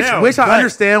 But Which Now, I but-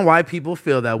 understand why people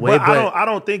feel that way, but but, I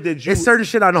don't think that you. it's certain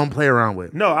shit I don't play around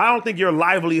with. No, I don't think your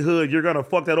livelihood. You're gonna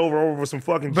fuck that over some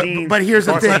fucking jeans. but here's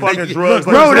the or thing. some fucking Look, drugs.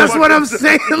 bro, Bro, Like, that's some what I'm fucking-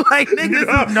 saying. Like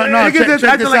niggas, No, niggas check- just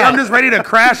check acting this like out. I'm just ready to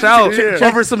crash out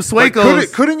over some But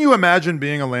Suecos. couldn't you imagine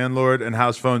being a landlord and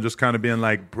house phone just kind of being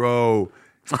like, bro,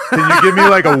 can you give me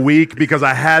like a week because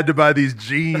I had to buy these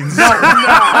jeans?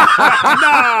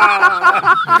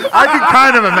 I can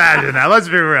kind of imagine that. Let's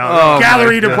be real.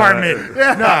 gallery department.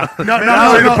 No,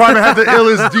 Gallery department had the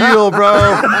illest deal,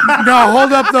 bro. no.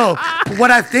 Hold up though.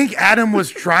 What I think Adam was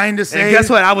trying to say. And guess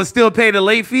what? I was still paying the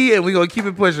late fee, and we gonna keep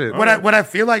it pushing. What I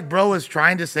feel like bro was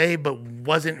trying to say, but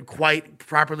wasn't quite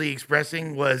properly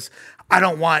expressing was, I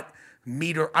don't want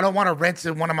to rent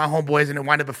to one of my homeboys and it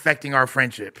wind up affecting our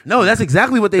friendship. No, that's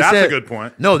exactly what they That's said. a good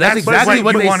point. No, that's That's exactly what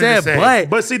what you they wanted to said. say.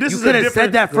 But see, this you is a could have different-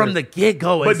 said that from the get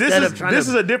go. But this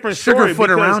is a different story sugarfoot because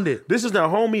around it. This is the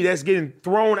homie that's getting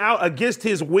thrown out against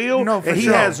his will, No, for and he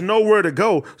sure. has nowhere to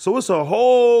go. So it's a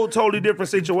whole totally different But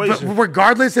situation.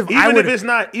 regardless if Even would, if it's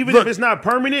not, look, if it's not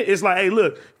permanent, it's like, hey,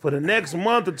 look, for the next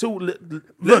month or two,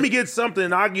 let me get something,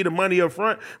 and I'll give the money up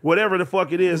front, whatever the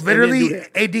fuck it is. and then do literally,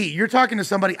 that. AD, you're talking to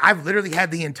somebody. I've literally had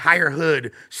the entire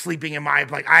hood sleeping in my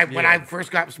when I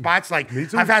first got spots. Like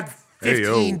I've had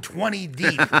 15, 20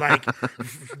 deep, like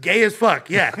gay as fuck.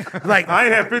 Yeah, like I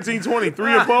ain't had 15, 20,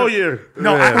 3 or 4 years.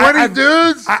 no, 20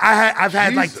 dudes? I've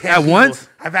had like 10 At people. once?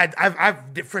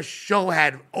 I've for sure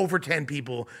had over 10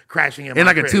 people crashing in In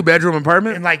my like a crib. 2-bedroom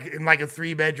apartment. in like a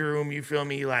 3-bedroom. You feel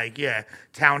me? Like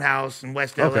townhouse in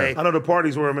West LA. I know the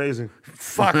parties were amazing.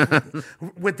 Fuck.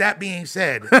 With that being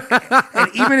said,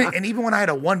 and even when I had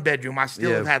a 1-bedroom, I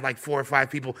still Yeah. have had like 4 or 5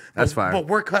 people. That's but, fire. But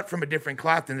we're cut from a different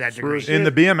cloth in that degree. In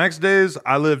the BMX days,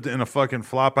 I lived in a fucking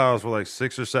flop house with like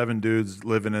 6 or 7 dudes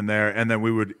living in there, and then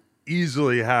we would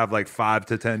easily have like 5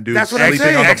 to 10 dudes That's what I'm sleeping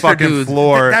saying. on the Extra fucking dudes.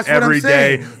 floor That's what I'm every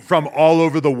day saying. from all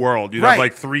over the world. You'd have Right.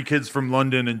 like 3 kids from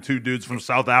London and 2 dudes from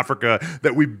South Africa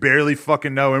that we barely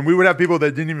fucking know. And we would have people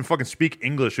that didn't even fucking speak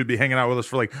English who'd be hanging out with us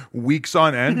for like weeks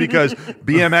on end because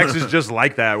BMX is just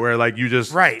like that, where like you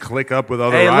just click up with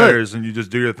other Hey, look. riders and you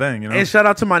just do your thing, you know? And shout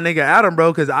out to my nigga Adam,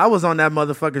 bro, because I was on that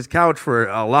motherfucker's couch for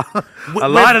a lot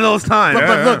of those times.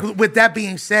 But look, with that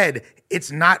being said, it's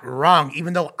not wrong.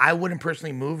 Even though I wouldn't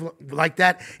personally move like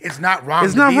that, it's not wrong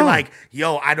It's to not be wrong. like,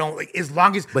 yo, I don't like as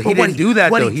long as. But he didn't do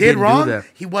that, What though. he He did didn't do wrong, that.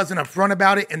 he wasn't upfront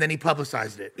about it, and then he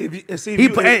publicized it If He he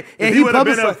would have been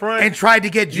publicized- up front, and tried to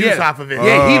get juice Yeah. off of it.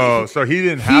 Yeah, So he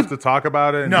didn't have to talk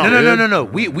about it? and No. he did? No.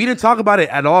 We didn't talk about it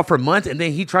at all for months, and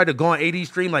then he tried to go on AD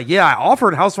stream like, yeah, I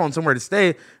offered house phone somewhere to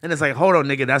stay, and it's like, hold on,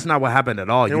 nigga, that's not what happened at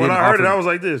all. You and when didn't I heard it, offer- I was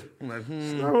like this. I'm like,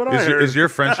 that's not what I heard. Is your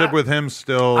friendship with him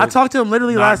still I talked to him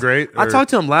literally not great? I or-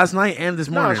 talked to him last night and this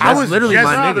morning. I That's was literally just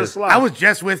my on the nigga. slide. I was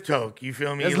just with Toke. You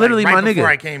feel me? That's Like, literally right my nigga. before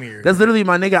I came here. That's literally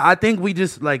my nigga. I think we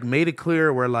just like made it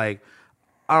clear where like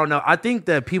I don't know. I think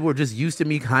that people are just used to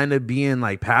me kind of being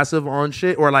like passive on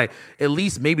shit, or like at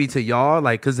least maybe to y'all,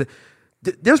 like because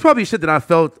there's probably shit that I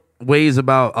felt ways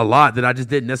about a lot that I just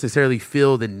didn't necessarily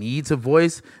feel the need to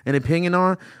voice an opinion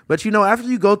on. But you know, after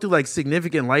you go through like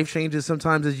significant life changes,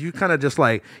 sometimes is you kind of just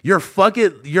like your fuck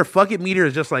it meter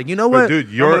is just like, you know But what, dude,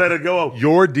 gonna you're let it go.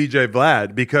 You're DJ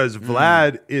Vlad because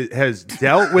Vlad has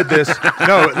dealt with this.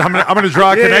 No, I'm gonna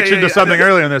draw a connection to something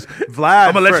earlier in this. Vlad,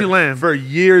 I'm gonna let you land. for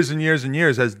years and years and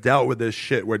years has dealt with this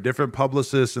shit where different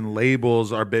publicists and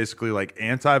labels are basically like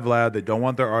anti Vlad. They don't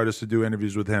want their artists to do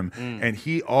interviews with him, and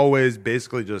he always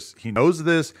basically just he knows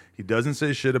this. He doesn't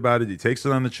say shit about it. He takes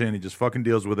it on the chin. He just fucking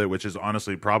deals with it, which is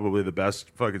honestly probably the best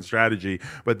fucking strategy.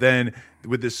 But then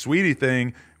with this Sweetie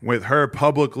thing, with her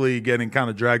publicly getting kind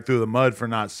of dragged through the mud for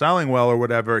not selling well or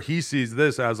whatever, he sees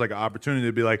this as like an opportunity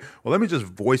to be like, well, let me just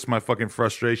voice my fucking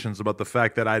frustrations about the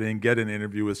fact that I didn't get an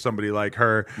interview with somebody like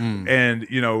her. And,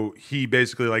 you know, he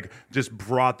basically like just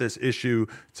brought this issue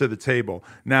to the table.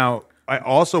 Now, I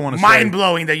also want to say, Mind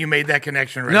blowing that you made that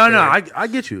connection. Right no, there. I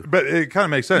get you. but it kind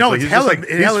of makes sense. No, Like, it's he's just hella- like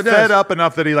it he's hella fed does. up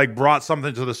enough that he like brought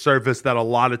something to the surface that a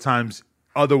lot of times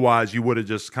otherwise you would have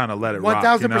just kind of let it rock.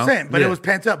 1,000%. But Yeah. it was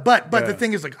pent up. But the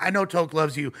thing is, like, I know Toke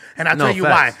loves you, and I'll No, tell you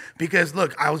facts. why. Because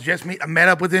look, I was just I met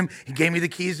up with him. He gave me the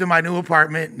keys to my new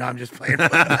apartment. No, I'm just playing.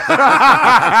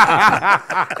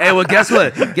 Hey, well, guess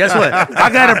what?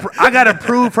 I got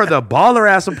approved for the baller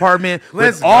ass apartment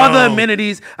Let's with all the go.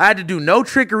 amenities. I had to do no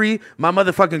trickery. My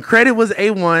motherfucking credit was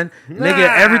A1.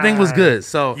 Nigga, everything was good.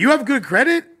 So You have good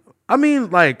credit. I mean,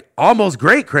 like almost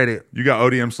great credit. You got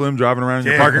ODM Slim driving around in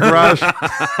your Yeah. parking garage.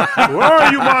 Where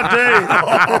are you, Monte?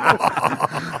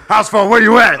 House phone, where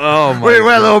you at? Oh my Where you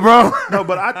at, little bro? No,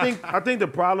 but I think the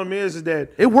problem is that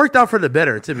It worked out for the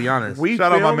better, to be honest. we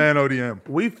Shout out my film- man ODM.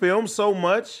 we film so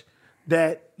much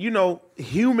that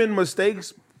human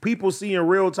mistakes people see in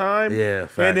real time. Yeah,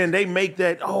 facts. and then they make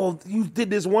that, oh, you did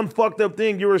this one fucked up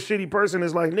thing. You're a shitty person.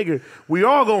 It's like, nigga, we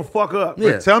all gonna fuck up.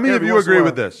 Yeah. Tell me if Every you once in a agree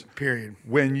while. with this. Period.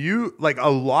 When you like a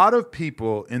lot of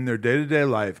people in their day-to-day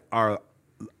life are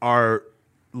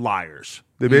liars.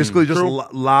 They basically just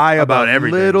lie about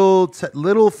everything.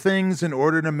 little things in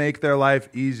order to make their life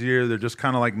easier. They're just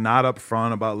kind of like not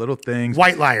upfront about little things.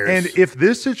 White liars. And if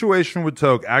this situation with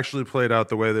Toke actually played out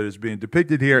the way that it's being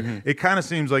depicted here, it kind of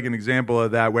seems like an example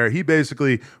of that, where he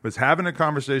basically was having a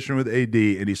conversation with AD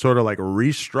and he sort of like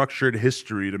restructured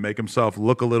history to make himself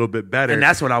look a little bit better. And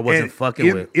that's what I wasn't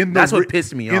fucking with. That's what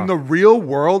pissed me In off. the real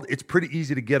world, it's pretty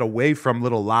easy to get away from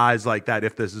little lies like that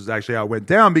if this is actually how it went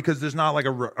down, because there's not like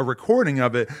a recording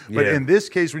of it. But Yeah. in this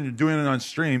case, when you're doing it on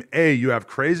stream, you have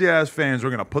crazy ass fans who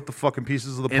are going to put the fucking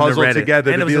pieces of the In the puzzle Reddit.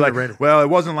 together And to it was be in the like, Reddit. well, it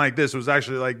wasn't like this, it was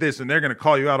actually like this, and they're going to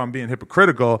call you out on being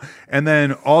hypocritical. And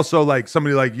then also like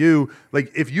somebody like you, like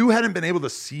if you hadn't been able to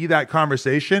see that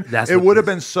conversation, That's it what would have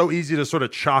pissed- been so easy to sort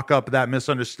of chalk up that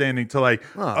misunderstanding to like,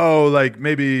 like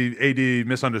maybe AD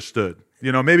misunderstood.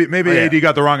 You know, maybe yeah. AD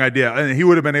got the wrong idea, and he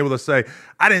would have been able to say,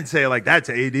 "I didn't say it like that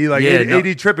to AD." Like Yeah, no.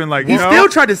 AD tripping, like He you know? still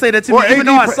tried to say that to me, Or even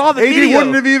though I saw the AD video.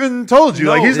 wouldn't have even told you.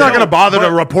 like No, he's not yeah. going to bother to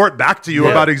But- report back to you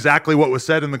Yeah. about exactly what was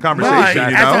said in the No,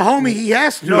 conversation. you as a know? homie, he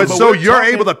has to. but but so we're you're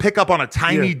talking- able to pick up on a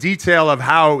tiny Yeah. detail of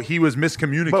how he was But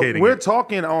miscommunicating. we're it.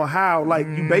 talking on how, like,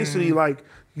 you basically, like,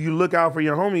 you look out for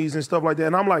your homies and stuff like that.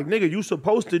 And I'm like, nigga, you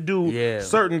supposed to do Yeah.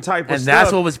 certain type of And stuff.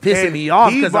 that's what was pissing And me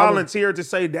off, He 'cause I was- volunteered to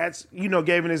say that's,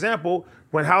 gave an example.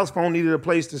 When House Phone needed a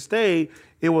place to stay,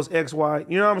 it was X, Y.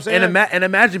 You know what I'm saying? And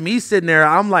imagine me sitting there.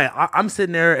 I'm like, I'm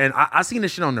sitting there, and I seen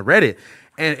this shit on the Reddit,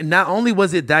 And not only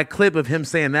was it that clip of him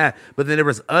saying that, but then there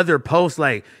was other posts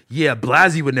like, yeah,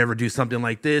 Blasey would never do something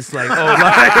like this. Like, oh,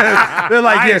 like, they're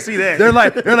like, I yeah, didn't see that. They're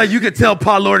like, you could tell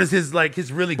Paul Lord is his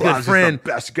really good Blasey's friend. the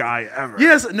best guy ever.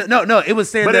 Yes, no. It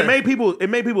was saying But that it made people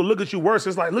look at you worse.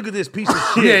 It's like, look at this piece of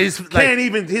shit. Yeah, it's like- Can't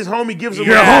even his homie gives him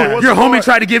your, a hom- what's your the homie word?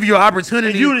 tried to give you an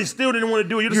opportunity. And you still didn't want to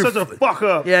do it. You're such a fuck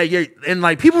up. Yeah, and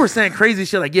like people were saying crazy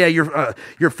shit like, yeah,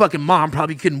 your fucking mom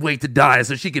probably couldn't wait to die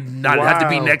so she could not have to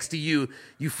be Wow. next to you,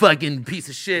 you fucking piece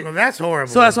of shit. Well, that's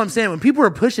horrible. So that's what I'm saying. When people are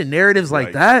pushing narratives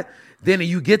like that, then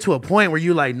you get to a point where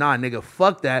you're like, nah, nigga,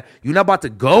 fuck that. You're not about to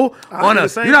go on do a the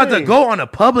same you're not about to thing. go on a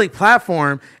public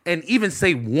platform and even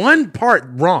say one part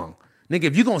wrong. Nigga,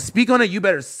 if you're gonna speak on it, you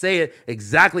better say it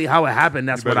exactly how it happened.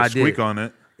 That's You what better I did. squeak on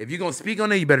it. If you're gonna speak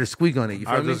on it, you better squeak on it. You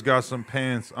feel I me? just got some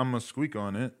pants. I'm gonna squeak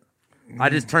on it. I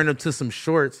just turned them to some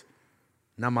shorts.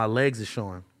 Now my legs are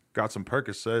showing. Got some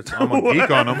Percocets. I'm gonna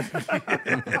geek on them.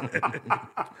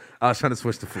 I was trying to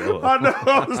switch the flow. I know.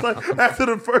 I was like, after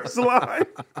the first line.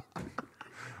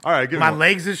 All right, give me my one.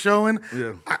 legs is showing.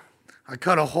 Yeah. I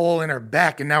cut a hole in her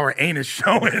back, and now her anus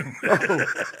showing.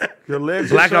 Your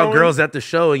legs are Blackout showing? girls at the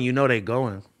show, and you know they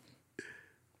going.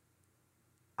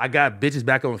 I got bitches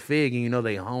back on Fig, and you know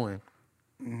they hoeing.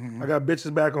 I got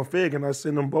bitches back on Fig and I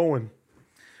send them Bowen.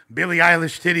 Billie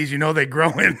Eilish titties, you know they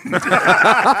growing.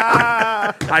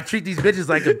 I treat these bitches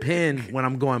like a pin when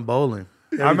I'm going bowling.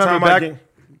 I remember time back.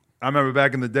 I remember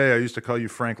back in the day, I used to call you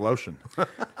Frank Lotion.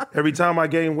 Every time I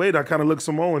gain weight, I kind of look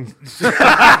Samoan. So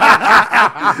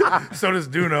does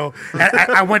Duno.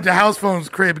 I went to House Phone's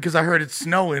crib because I heard it's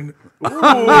snowing.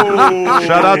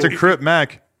 Shout out to Crip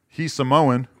Mac. He's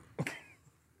Samoan.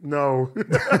 No.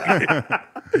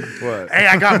 What? Hey,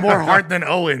 I got more heart than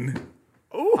Owen.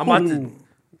 I'm about to.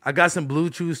 I got some Blue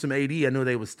Chews, some AD. I knew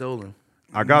they was stolen.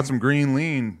 I got some green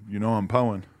lean. You know I'm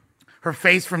poeing. Her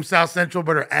face from South Central,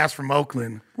 but her ass from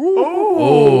Oakland.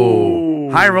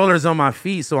 High rollers on my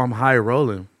feet, so I'm high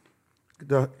rolling.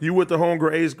 You with the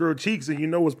homegirl ace girl cheeks and you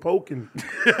know it's poking.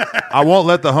 I won't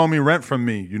let the homie rent from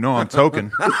me. You know I'm token.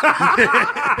 He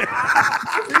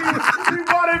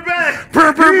brought it back.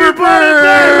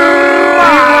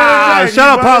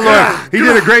 Shout out Pot Lord. He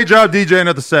did a great job DJing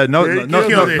at the set. No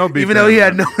beef. Even though he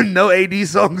had no AD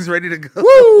songs ready to go.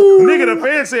 Nigga, the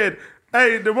fan said,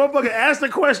 hey, the motherfucker asked the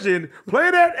question,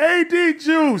 play that AD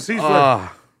juice. He's like,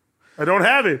 I don't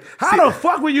have it. How the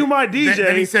fuck were you my DJ?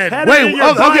 Then he said, Had it Wait, in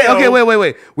your bio.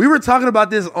 wait. We were talking about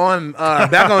this on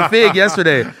back on Fig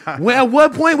yesterday. At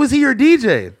what point was he your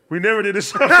DJ? We never did a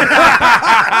show.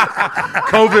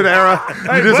 COVID era.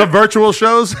 You did some virtual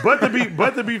shows. but to be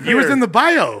fair, He was in the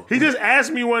bio. He just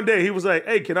asked me one day. He was like,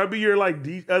 "Hey, can I be your like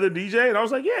other DJ?" And I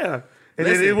was like, "Yeah." And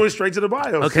then it went straight to the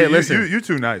bio. Okay, listen. You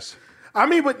too nice. I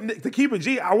mean, but to keep it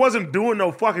G, I wasn't doing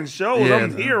no fucking shows. Yeah,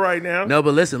 I'm here right now. No,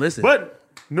 but listen. But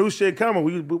new shit coming.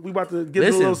 We about to get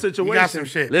Listen. a little situation. You got some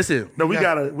shit. Listen. No, we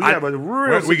have a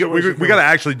real We situation. got to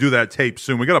actually do that tape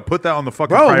soon. We got to put that on the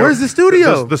fucking. Bro, where's the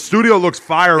studio? The studio looks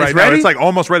fire right now. ready? It's like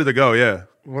almost ready to go. Yeah.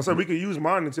 Well, so we could use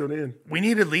mine until then. We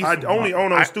need at least. I only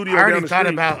own a I- studio I already down the thought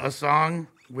street. about a song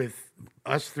with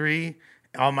us three,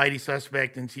 Almighty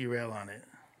Suspect, and T-Rail on it.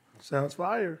 Sounds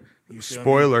fire. You feel me?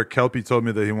 Spoiler: Kelpie told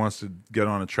me that he wants to get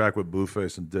on a track with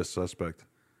Blueface and diss Suspect.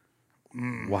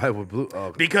 Why would Blue?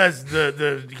 Oh, Because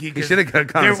he should have got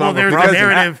kind of well, song there's for the president.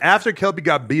 narrative. After Kelpie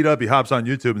got beat up, he hops on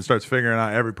YouTube and starts figuring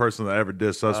out every person that ever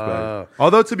dissed Suspect.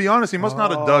 Although, to be honest, he must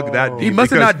not have dug that deep. He must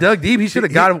have because- not dug deep. He should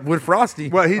have got it with Frosty.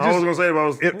 Well, he I was just. gonna say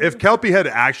about If Kelpie had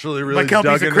actually really But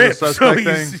Kelpie's dug a into Crip, the so Suspect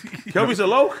he's thing, Kelby's a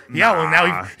loc. yeah. Well,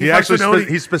 now he he fucks actually with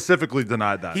he specifically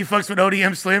denied that. he fucks with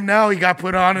ODM Slim. Now he got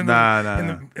put on in Nah.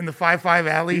 the 5-5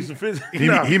 alley. He's a phys- He,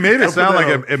 Nah, he made it don't sound put like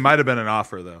that on. it might have been an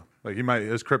offer though. Like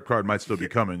his Crip card might still be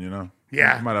coming. You know.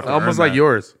 Yeah. He might have to Almost earn like that.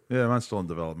 yours. Yeah, mine's still in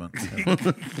development. Yeah.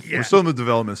 We're still in the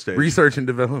development stage. Research and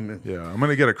development. Yeah, I'm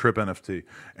gonna get a Crip NFT.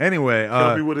 Anyway,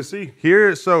 Kelby with a C.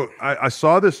 here, so I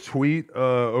saw this tweet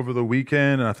over the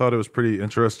weekend, and I thought it was pretty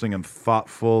interesting and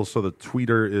thoughtful. So the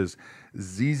tweeter is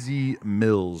ZZ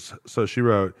Mills. So she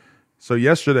wrote, so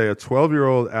yesterday a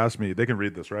 12-year-old asked me, they can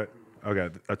read this, right? Okay,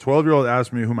 a 12-year-old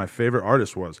asked me who my favorite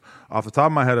artist was. Off the top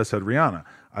of my head, I said Rihanna.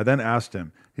 I then asked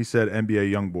him. He said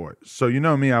NBA Youngboy. So you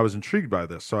know me, I was intrigued by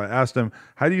this. So I asked him,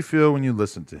 how do you feel when you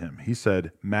listen to him? He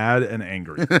said, mad and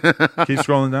angry. Keep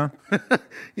scrolling down.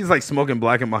 He's like smoking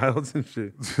Black and Milds and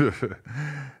shit.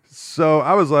 So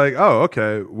I was like, oh,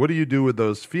 okay. What do you do with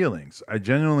those feelings? I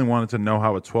genuinely wanted to know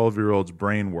how a 12-year-old's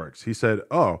brain works. He said,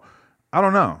 oh, I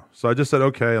don't know. So I just said,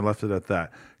 okay, and left it at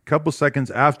that. Couple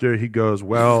seconds after, he goes,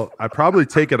 well, I probably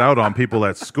take it out on people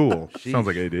at school. Sounds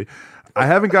like AD. I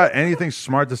haven't got anything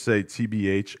smart to say,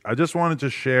 TBH. I just wanted to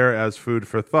share as food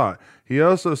for thought. He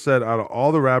also said out of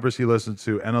all the rappers he listened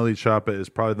to, NLE Choppa is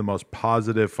probably the most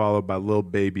positive, followed by Lil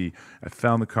Baby. I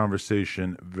found the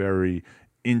conversation very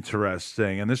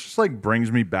interesting. And this just like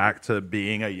brings me back to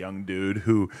being a young dude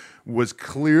who was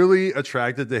clearly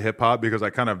attracted to hip hop because I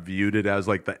kind of viewed it as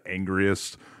like the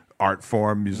angriest art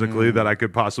form musically that I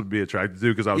could possibly be attracted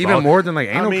to because I was Even more than like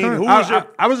anal cunt?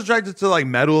 I was attracted to like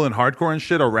metal and hardcore and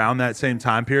shit around that same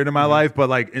time period in my life, but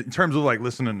like in terms of like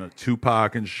listening to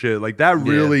Tupac and shit, like that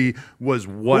really was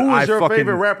what Who was your fucking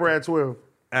favorite rapper at 12?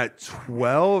 At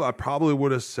 12, I probably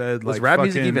would have said Was like rap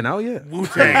fucking, music even out yet?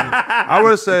 Wu-Tang. I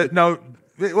would have said no.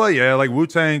 Well, yeah, like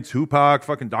Wu-Tang, Tupac,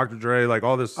 fucking Dr. Dre, like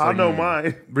all this. I like, know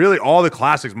mine. Really, all the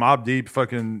classics, Mobb Deep,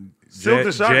 fucking Silk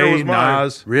the Shocker Jay, was mine.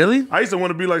 Nas. Really? I used to want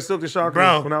to be like Silk the Shocker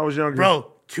Bro, when I was younger.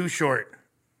 Bro, Too Short.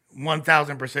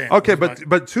 1,000%. Okay,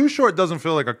 but Too Short doesn't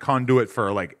feel like a conduit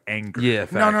for like anger. Yeah,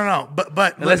 facts. No.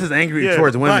 But Unless it's angry Yeah,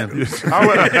 towards women.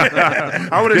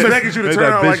 I would expect you to Made turn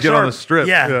that out bitch like get on the Sharp. strip.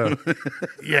 Yeah.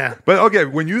 yeah. But okay,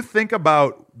 when you think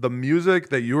about the music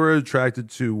that you were attracted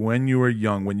to when you were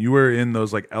young, when you were in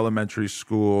those like elementary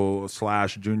school /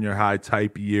 junior high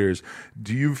type years,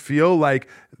 do you feel like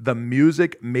the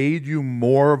music made you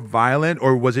more violent,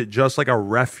 or was it just like a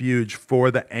refuge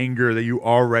for the anger that you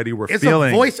already were It's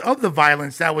feeling? a voice of the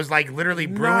violence that was like literally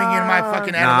brewing in my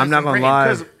fucking Nah, I'm not adolescent gonna brain. lie.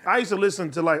 Because I used to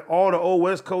listen to like all the old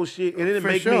West Coast shit, and it didn't For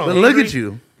make sure. me. But angry. look at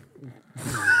you.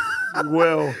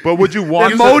 Well, But would you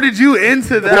want It to? molded you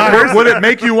into that. Would it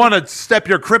make you want to step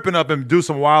your crippin' up and do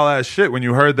some wild ass shit when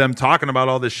you heard them talking about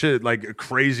all this shit, like a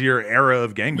crazier era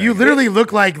of gangbanging? You literally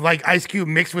look like Ice Cube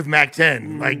mixed with Mac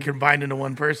 10, like combined into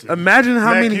one person. Imagine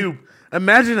how Mac many. Cube.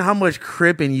 Imagine how much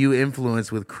Crippin' you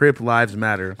influenced with Crip Lives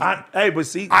Matter. hey, but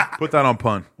see, put that on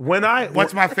pun. when I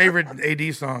What's my favorite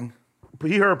AD song?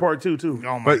 he heard part two too.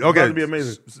 Oh my But God. okay, That'd be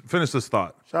amazing. Finish this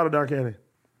thought. Shout out Dark Cannon.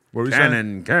 What were you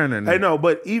saying? Cannon. Hey, no,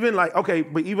 but even like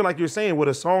you're saying with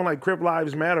a song like Crip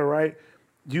Lives Matter, right?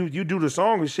 You do the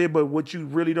song and shit, but what you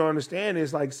really don't understand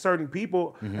is like certain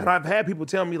people, and I've had people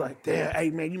tell me like, "Damn, hey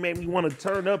man, you made me want to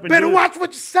turn up and Better do it." watch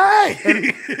what you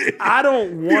say. I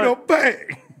don't want. You know, bang.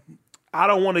 I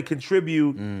don't want to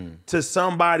contribute to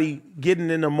somebody getting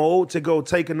in the mode to go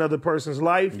take another person's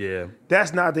life. Yeah.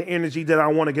 That's not the energy that I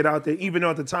want to get out there, even though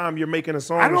at the time you're making a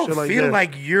song I and don't shit like feel that.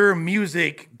 like your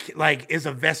music like is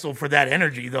a vessel for that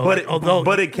energy though. But Like, although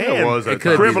it can. It was at It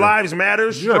could Crip be, though. Lives Matter,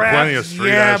 You had plenty of Straps, street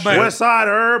yeah, ass but- shit. West Side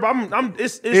Herb.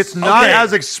 It's not okay.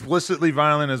 as explicitly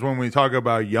violent as when we talk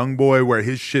about YoungBoy, where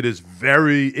his shit is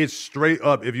it's straight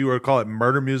up. If you were to call it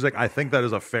murder music, I think that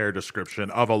is a fair description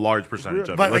of a large percentage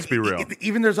of it. But Let's like, be real.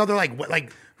 Even there's other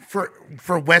like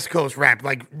for West Coast rap,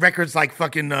 like records like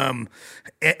fucking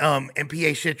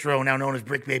MPA Shitro, now known as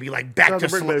Brick Baby, like back Shout to out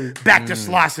to Brick Baby. back to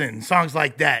Slauson, songs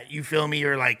like that. You feel me?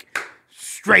 Or like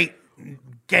straight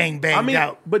gang banged I mean,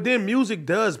 out. but then music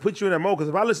does put you in that mode. Because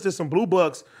if I listen to some Blue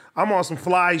Bucks, I'm on some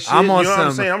fly shit. I'm on you know some. what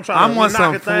I'm saying? I'm trying I'm to on knock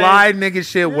some a thing. fly nigga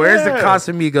shit. Where's the Yeah.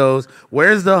 Casamigos?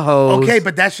 Where's the hoes? Okay,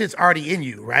 but that shit's already in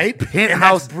you, right? And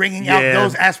Penthouse- that's bringing out yeah.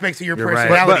 those aspects of your You're right.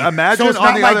 personality. But imagine it's on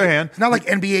not the like- other hand- it's not like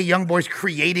NBA YoungBoy's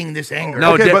creating this anger.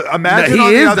 No, Okay, de- but imagine he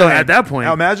on the is, other though, hand, at that point.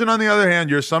 Now imagine on the other hand,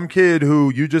 you're some kid who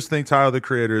you just think Tyler the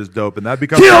Creator is dope, and that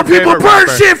becomes Kill your people, favorite burn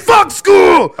rapper. shit, fuck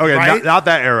school. Okay, Right? not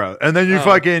that era. And then you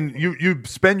fucking you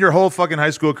spend your whole fucking high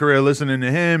school career listening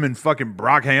to him and fucking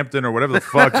Brockhampton or whatever the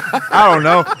fuck. I don't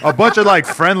know. A bunch of like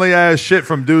friendly ass shit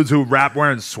from dudes who rap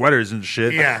wearing sweaters and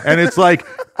shit. Yeah. And it's like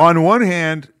on one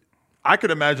hand, I could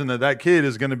imagine that kid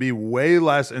is going to be way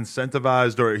less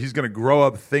incentivized, or he's going to grow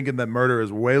up thinking that murder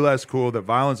is way less cool, that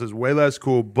violence is way less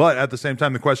cool. But at the same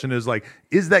time, the question is like,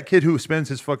 is that kid who spends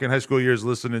his fucking high school years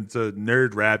listening to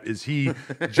nerd rap, is he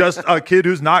just a kid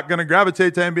who's not going to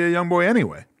gravitate to NBA YoungBoy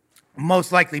anyway?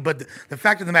 Most likely, but the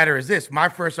fact of the matter is this. My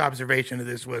first observation of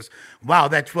this was, wow,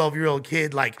 that 12-year-old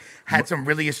kid like had some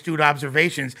really astute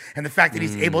observations. And the fact that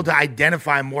he's able to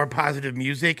identify more positive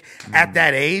music at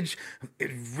that age,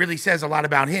 it really says a lot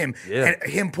about him. Yeah.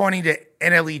 And him pointing to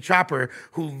NLE Chopper,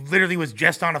 who literally was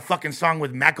just on a fucking song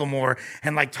with Macklemore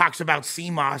and like talks about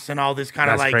CMOS and all this kind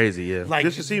of That's like crazy, yeah. Like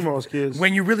Just the CMOS kids.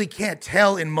 when you really can't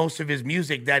tell in most of his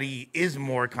music that he is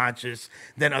more conscious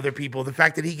than other people. The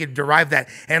fact that he could derive that.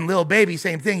 And Lil Baby,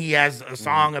 same thing. He has a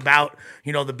song about,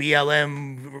 you know, the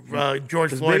BLM,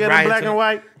 George Floyd bigger than riots. Black and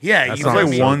White? Yeah. That's you like feel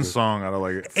me? one song out of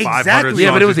like 500 Exactly. songs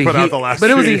Yeah, but it was he's a put out huge. the last But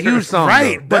it was a 2 huge years. song,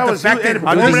 Right. though. But That the was fact you- that and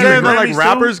I'm just Women saying in that the like Grammys,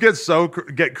 rappers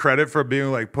get credit for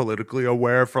being like politically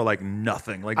aware for like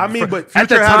nothing. Like I mean, but Future at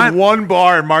the had time- one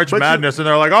bar in March But you- Madness, and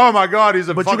they're like, "Oh my god, he's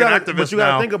a fucking activist But you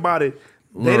gotta now." think about it.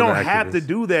 They don't Little have to activists.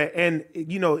 do that. And,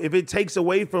 you know, if it takes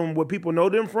away from what people know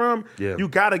them from, Yeah. you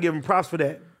got to give them props for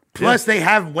that. Plus, they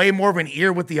have way more of an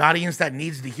ear with the audience that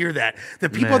needs to hear that. The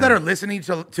people that are listening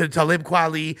to Talib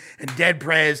Kweli and Dead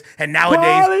Prez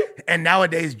and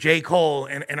nowadays J. Cole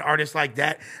and artists like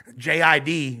that,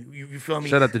 J.I.D. You feel me?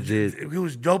 Shout out to Jid.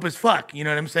 Who's dope as fuck. You know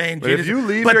what I'm saying? But Jid if is- you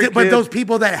leave but your but kid- those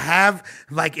people that have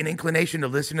like an inclination to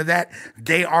listen to that,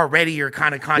 they already are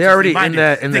kind of consciously already in minded.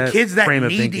 that- in the that kids that frame of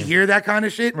need to thinking. hear that kind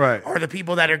of shit Right. are the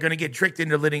people that are going to get tricked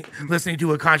into listening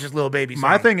to a conscious little baby song.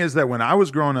 My thing is that when I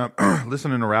was growing up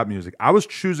listening to rap music, I was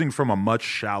choosing from a much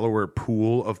shallower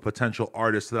pool of potential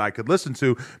artists that I could listen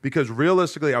to because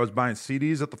realistically, I was buying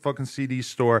CDs at the fucking CD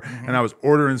store and I was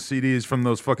ordering CDs from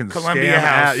those fucking Columbia scam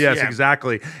House, Yes, yeah.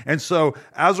 exactly. And so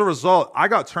as a result, I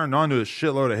got turned on to a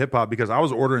shitload of hip hop because I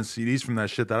was ordering CDs from that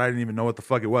shit that I didn't even know what the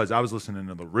fuck it was. I was listening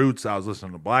to The Roots, I was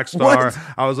listening to Black Star, What?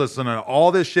 I was listening to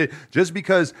all this shit just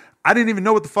because I didn't even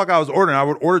know what the fuck I was ordering. I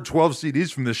would order 12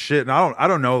 CDs from this shit, and I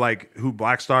don't know like who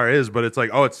Black Star is, but it's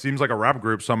like, oh, it seems like a rap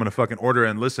group, so I'm gonna fucking order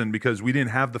and listen because we didn't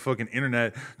have the fucking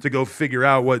internet to go figure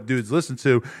out what dudes listen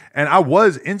to. And I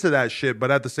was into that shit,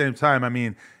 but at the same time, I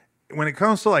mean, when it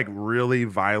comes to like really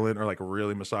violent or like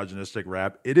really misogynistic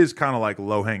rap, it is kind of like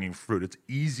low hanging fruit. It's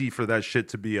easy for that shit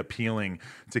to be appealing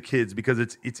to kids because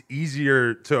it's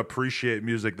easier to appreciate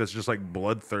music that's just like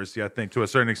bloodthirsty, I think, to a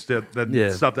certain extent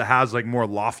than stuff that has like more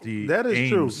lofty That is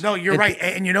aims. true. No, you're right.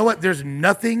 And you know what? There's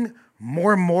nothing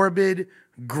more morbid,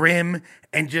 grim,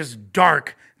 and just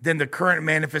dark than the current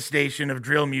manifestation of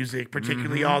drill music,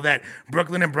 particularly all that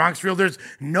Brooklyn and Bronx drill. There's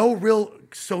no real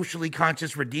socially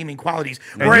conscious redeeming qualities.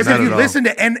 Whereas not if you at all. listen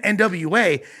to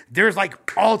NWA, there's like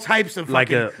all types of Like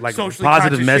fucking a- like socially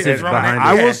positive conscious message shit thrown behind at-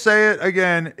 I Yeah. will say it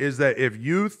again, is that if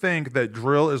you think that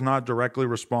drill is not directly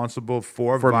responsible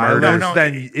for violence, murder. No,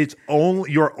 then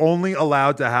you're only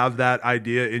allowed to have that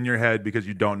idea in your head because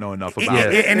you don't know enough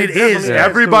about it. And it It is. definitely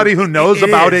Everybody who knows It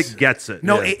about is. it gets it.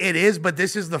 No, it is, but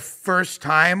this is the first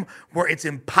time where it's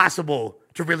impossible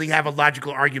to really have a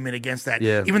logical argument against that.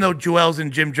 Yeah. Even though Joel's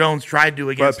and Jim Jones tried to But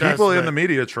against us. people in but- the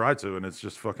media try to, and it's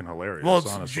just fucking hilarious, Well, it's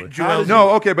honestly. Joel's- No,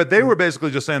 okay, but they were basically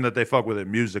just saying that they fuck with it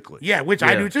musically. Yeah, which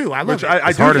I do too. I love Which it. I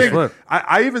It's do hard as think. fuck.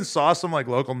 I even saw some like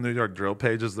local New York drill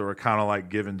pages that were kind of like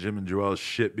giving Jim and Joel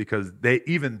shit because they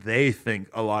think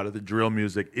a lot of the drill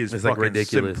music is It's, like, fucking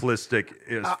ridiculous. simplistic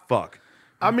as fuck.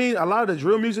 I mean, a lot of the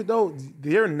drill music though,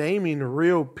 they're naming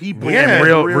real people, Yeah. and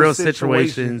real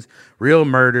situations, real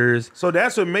murders So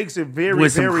that's what makes it very,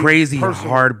 with some very crazy personal.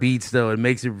 hard beats though. It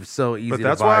makes it so easy. But to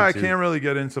that's why vibe I to. can't really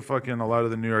get into fucking a lot of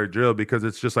the New York drill because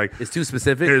it's just like It's too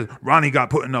specific. here's Ronnie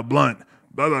got put in a blunt.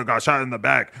 Blah, blah, got shot in the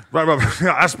back. Blah, blah,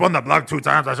 blah. I spun the block 2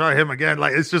 times. I shot him again.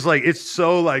 Like it's just like it's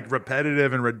so like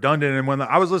repetitive and redundant. And when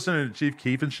I was listening to Chief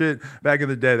Keef and shit back in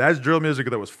the day, that's drill music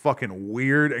that was fucking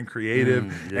weird and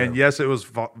creative. And yes, it was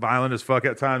violent as fuck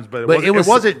at times, but it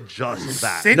wasn't just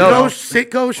that.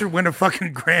 Sitco should win a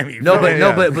fucking Grammy. No,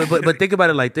 bro. but Yeah. but think about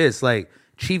it like this: like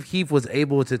Chief Keef was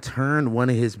able to turn one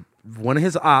of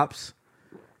his ops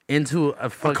into a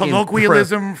fucking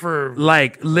colloquialism for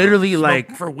like literally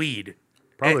like for weed.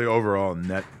 Probably overall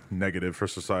net negative for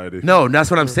society. no, that's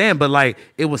what I'm saying. But like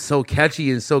it was so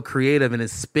catchy and so creative, and it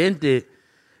spent it.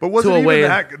 But wasn't to a even way-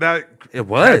 that It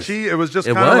was. catchy? It was just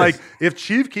It kind of was. like if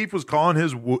Chief Keef was calling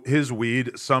his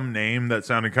weed some name that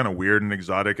sounded kind of weird and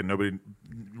exotic, and nobody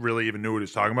really even knew what he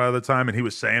was talking about at the time, and he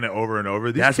was saying it over and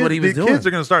over. That's what he was the kids doing.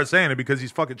 are going to start saying it because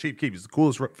he's fucking Chief Keef. He's the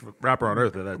coolest rapper on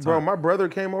earth at that time. Bro, my brother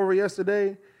came over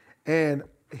yesterday, and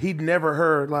he'd never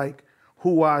heard like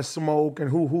who I Smoke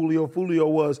and who Julio Fulio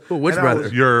was. Which And I brother?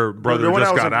 was- Your brother the one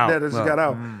just that got out. That just got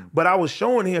out. But I was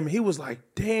showing him. He was like,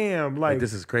 "Damn, like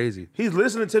This is crazy. he's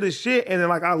listening to this shit." And then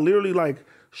like I literally like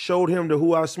showed him the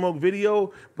Who I Smoke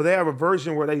video, but they have a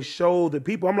version where they show the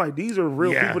people. I'm like, these are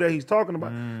real Yeah. people that he's talking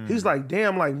about. He's like,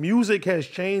 damn, like music has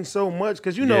changed so much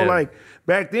because you know, Yeah. like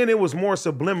back then it was more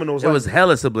subliminals. It was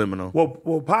hella subliminal.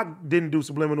 well, Pac didn't do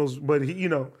subliminals, but he, you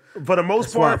know, for the most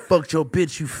That's why I part, fucked your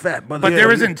bitch, you fat mother. But there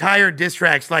was entire diss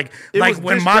tracks like it like was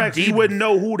when diss Mobb tracks, Deep you wouldn't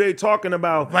know who they talking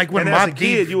about. Like when and as a Mobb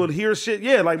kid, Deep- you would hear shit.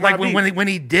 Yeah, like like Mobb when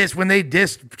Deep. when they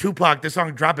dissed Tupac, the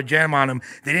song "Drop a Jam" on him.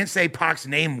 They didn't say Pac's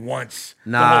name once.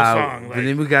 the whole song. But Like,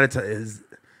 then we gotta tell.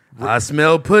 I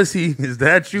smell pussy. Is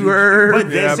that you heard? But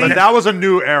Yeah, see, but that was a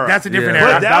new era. that's a different Yeah.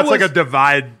 era. But that That's like was- a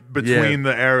divide between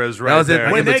Yeah. the eras right That was it.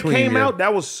 there. when in that between, came yeah. out,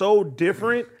 that was so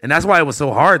different. And that's why it was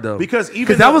so hard though. Because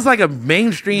even that the- was like a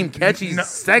mainstream catchy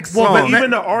sex Well, song. but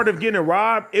even the art of getting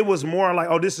robbed, it was more like,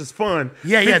 oh, this is fun.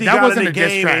 Yeah, 50 that got wasn't in a the diss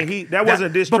game track. and that wasn't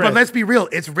a diss track. But let's be real,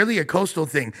 it's really a coastal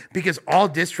thing because all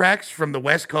diss tracks from the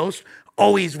West Coast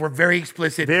always were very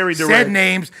explicit. Very said direct.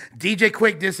 names. DJ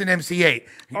Quick dissing MC8.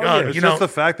 It's just the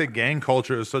fact that gang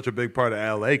culture is such a big part of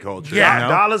LA culture. Yeah. you know?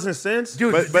 Dollars and cents,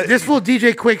 Dude, But- this fool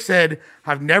DJ Quick said,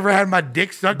 "I've never had my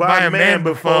dick sucked by a man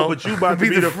before, but you about to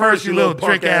be the first, you little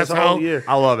trick asshole." Yeah.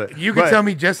 I love it. You can But tell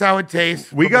me just how it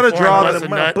tastes. We but gotta before draw I the- bust a I'm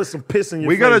gonna nut. put some piss in your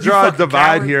we face. got to draw a fucking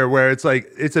divide coward. here where it's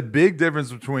like it's a big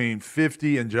difference between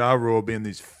 50 and Ja Rule being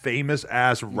these famous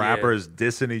ass rappers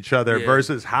dissing each other Yeah.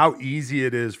 versus how easy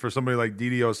it is for somebody like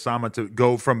Didi Osama to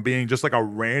go from being just like a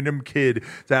random kid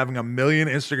to having a million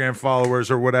Instagram followers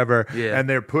or whatever, Yeah. and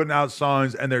they're putting out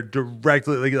songs and they're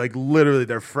directly like literally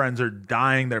their friends are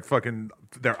dying,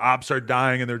 their ops are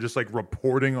dying, and they're just like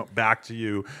reporting back to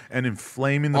you and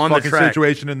inflaming the On the fucking track.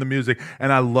 situation in the music.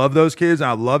 And I love those kids, and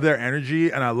I love their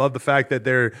energy, and I love the fact that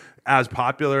they're as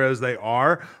popular as they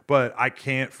are, but I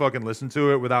can't fucking listen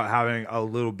to it without having a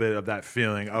little bit of that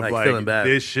feeling of Like like feeling bad.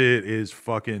 this shit is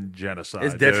fucking genocide.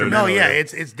 It's dude. detrimental. No, yeah,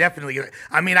 it's definitely.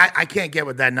 I mean, I can't get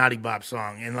with that Naughty Bop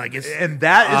song, and like it's And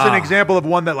that is an example of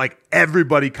one that like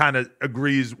everybody kind of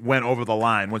agrees went over the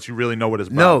line once you really know what it's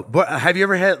about. No, but have you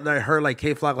ever heard like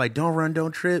K Flock like "Don't Run,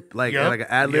 Don't Trip" like Yup, an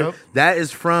ad lib? yup. That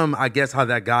is from I guess how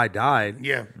that guy died.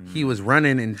 Yeah. he was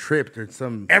running and tripped or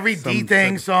some every some- D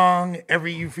Thing song,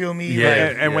 every you feel me. Yeah.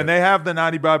 like, And when they have the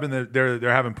Naughty Bob and they're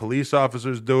having police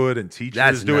officers do it and teachers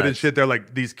That's do it and nuts. shit, they're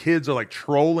like these kids are like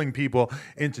trolling people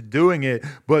into doing it.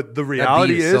 But the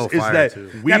reality is is so fire, that too.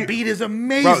 that beat is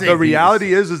amazing. Bro, the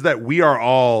reality is that we are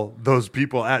all those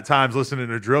people at times listening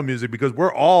to drill music because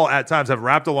we're all at times have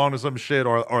rapped along to some shit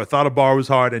or thought a bar was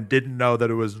hard and didn't know that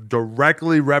it was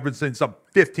directly referencing some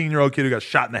 15-year-old kid who got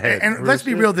shot in the head. And let's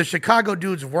be real, the Chicago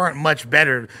dudes weren't much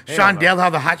better. Shondell, how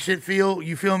the hot shit feel?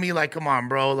 You feel me? Like, come on,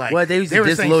 bro. Like, What they used to were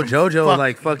diss saying Lil some JoJo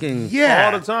like fucking yeah,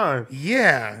 all the time.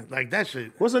 Yeah, like that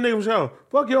shit. What's the name of the show?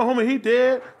 Fuck your homie, he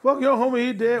dead. Fuck your homie,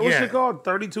 he dead. What's Yeah. it called?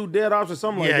 32 Dead Ops or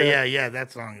something like that. Yeah.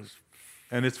 That song is.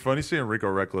 And it's funny seeing Rico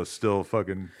Reckless still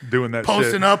fucking doing that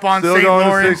Posting shit. up on still St. going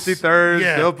Lawrence. to 63rd,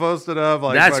 Yeah. still posted up.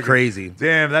 Like That's fucking- crazy.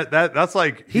 Damn, that's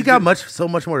like he got so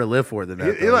much more to live for than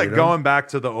that. He though, like you know? going back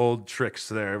to the old tricks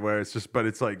there, where it's just, but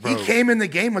it's like, bro, He came in the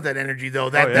game with that energy though.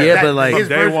 That, Oh, that, yeah. that- but, like, his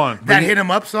from day one. that hit him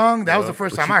up song. That was the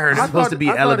first time I heard It's it. supposed to be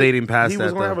I thought elevating past he that,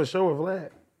 was gonna though. have a show with Vlad.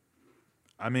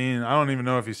 I mean, I don't even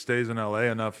know if he stays in LA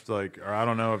enough to like, or I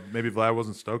don't know if maybe Vlad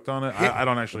wasn't stoked on it. I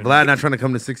don't actually. Vlad know. not trying to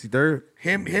come to 63rd.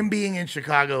 Him being in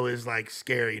Chicago is like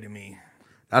scary to me.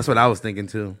 That's what I was thinking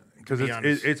too. Because be it's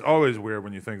honest. it's always weird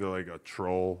when you think that like a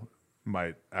troll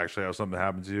might actually have something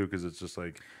happen to you because it's just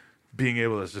like being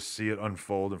able to just see it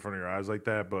unfold in front of your eyes like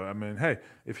that. But I mean, hey,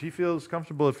 if he feels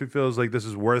comfortable, if he feels like this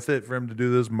is worth it for him to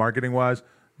do this marketing wise,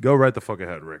 go right the fuck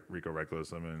ahead, Rico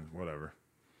Reckless. I mean, whatever.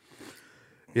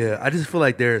 Yeah, I just feel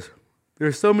like there's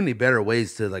so many better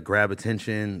ways to like grab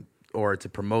attention or to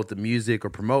promote the music or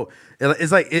promote.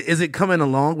 It's like, is it coming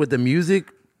along with the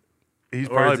music? He's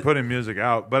Or probably is it- putting music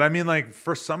out. But I mean, like,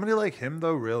 for somebody like him,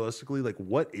 though, realistically, like,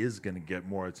 what is going to get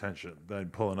more attention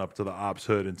than pulling up to the Ops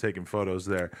Hood and taking photos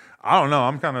there? I don't know.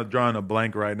 I'm kind of drawing a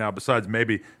blank right now, besides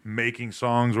maybe making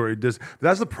songs where he does.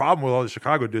 That's the problem with all the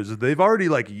Chicago dudes, is they've already,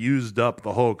 like, used up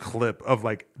the whole clip of,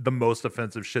 like, the most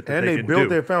offensive shit that And they they can built do.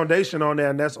 their foundation on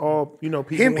that, and that's all people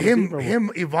wanna see from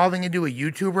Him evolving into a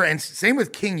YouTuber, and same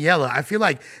with King Yella. I feel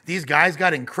like these guys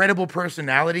got incredible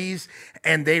personalities,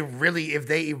 and they really, if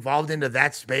they evolved into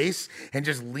that space and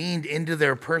just leaned into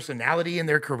their personality and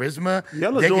their charisma,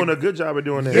 Yella's they doing could- a good job of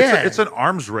doing that. Yeah. It's an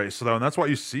arms race, though, and that's why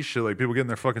you see shit like people getting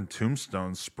their fucking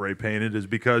tombstones spray painted, is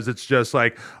because it's just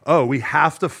like, oh, we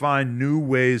have to find new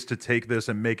ways to take this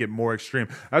and make it more extreme.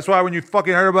 That's why when you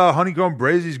fucking heard about Honeycomb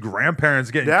Brazy's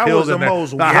grandparents getting That killed was the and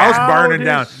most the house burning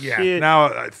down. wildest shit Now,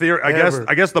 ever.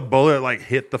 I guess the bullet like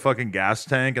hit the fucking gas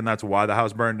tank, and that's why the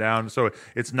house burned down. So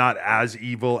it's not as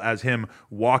evil as him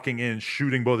walking in,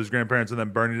 shooting both his grandparents, and then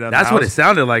burning down. That's the what house. it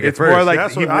sounded like at It's more first. like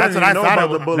That's he what I That's what I didn't know thought about it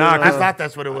the was. bullet. Nah, I 'cause thought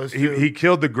that's what it was. Too. he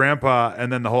killed the grandpa,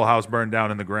 and then the whole house burned down,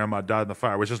 and the grandma died in the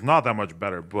fire, which is not that much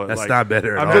better. But That's like, not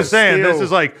better at I'm all. just saying,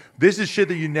 Still. this is shit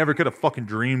that you never could have fucking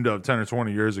dreamed of 10 or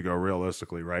 20 years ago,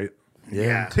 realistically, right?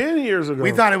 yeah. 10 years ago.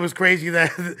 We thought it was crazy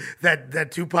that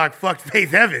that Tupac fucked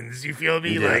Faith Evans. You feel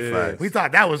me? Yeah, like facts. we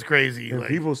thought that was crazy. and Like,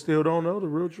 people still don't know the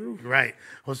real truth. right?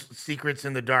 Was secrets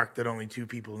in the dark that only two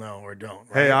people know or don't.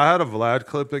 Right? Hey, I had a Vlad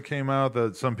clip that came out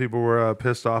that some people were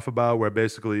pissed off about, where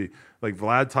basically, like,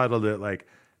 Vlad titled it like,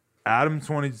 Adam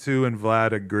 22 and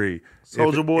Vlad agree.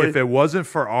 Soulja Boy. If it wasn't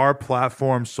for our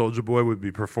platform, Soulja Boy would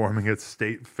be performing at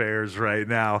state fairs right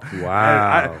now.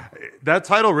 Wow. That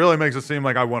title really makes it seem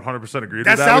like I 100% agree with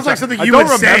That that. sounds which like something I you don't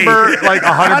would say. remember like 100%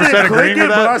 I didn't click agreeing it, with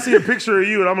but I that. see a picture of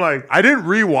you, and I'm like, I didn't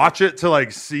rewatch it to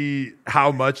like see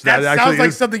how much That that sounds actually like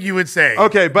is. something you would say.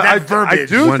 Okay, but That I verbiage.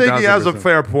 do think he has a 1000%.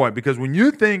 fair point, because when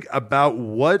you think about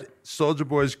what Soulja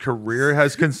Boy's career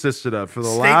has consisted of for the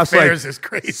State last like fairs is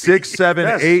crazy. 6, 7,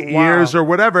 That's 8 wild. years or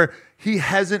whatever, he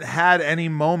hasn't had any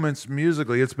moments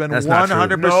musically. It's been That's not true.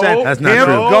 100% No, That's not him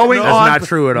true. going No, That's on. not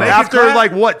true at all. After Make it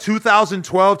like what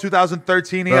 2012,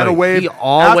 2013, he Bro, had a wave. he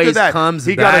always After that, comes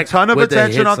he got a back ton of with the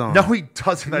attention hit on. song. No, he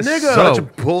doesn't. That's Nigga. such So,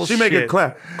 bullshit. she make it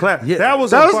clap. Yeah. That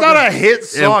was That was not a fucking- hit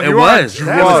song. It You are was.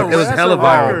 drugs. It was That's hella a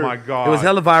viral. record. Oh my god. It was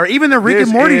hella viral. Even the Rick This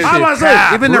and Morty is shit. I'm about to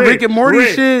say, Even the Rick and Morty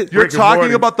shit. You're Rick and talking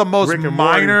Morty. about the most Rick and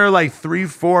minor, like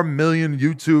 3-4 million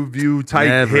YouTube view type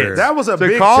Never. hits. That was a to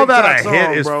big call that TikTok a hit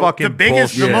song, is bro. fucking The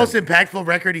biggest, bullshit. the most impactful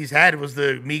record he's had was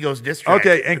the Migos diss track.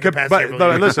 Okay, and for the past but several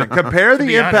years. listen, compare To the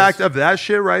be impact honest. of that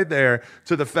shit right there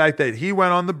to the fact that he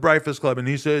went on the Breakfast Club and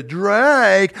he said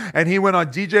Drake, and he went on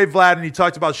DJ Vlad and he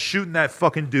talked about shooting that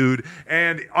fucking dude.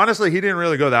 And honestly, he didn't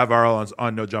really go that viral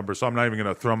on No Jumper, so I'm not even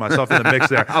going to throw myself in the mix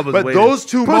there. I was But waiting. those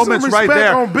two Put some moments right respect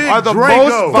there on Big are the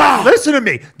Draco. most. Listen to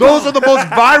me; those are the most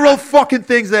viral fucking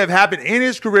things that have happened in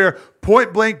his career.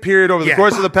 Point blank period over the Yeah.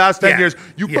 course of the past 10 Yeah. years.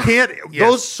 You Yeah. can't, Yeah.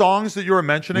 those songs that you were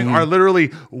mentioning are literally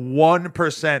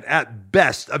 1% at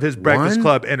best of his Breakfast One?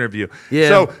 Club interview. Yeah.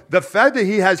 So the fact that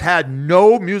he has had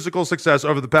no musical success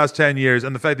over the past 10 years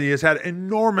and the fact that he has had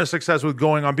enormous success with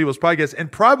going on people's podcasts,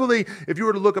 and probably if you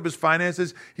were to look up his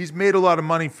finances, he's made a lot of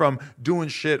money from doing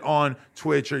shit on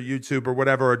Twitch or YouTube or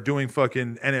whatever, or doing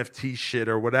fucking NFT shit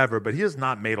or whatever, but he has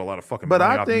not made a lot of fucking But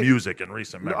money I off think- music in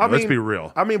recent memory. Let's be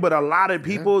real. I mean, but a lot of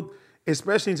people,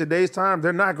 especially in today's time,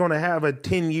 they're not going to have a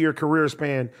 10-year career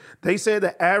span. They say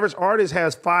the average artist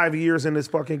has 5 years in this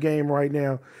fucking game right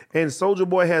now, and Soulja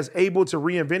Boy has able to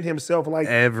reinvent himself like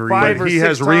Every- 5 But or he 6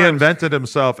 has times. reinvented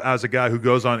himself as a guy who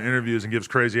goes on interviews and gives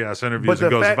crazy ass interviews and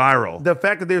goes viral. The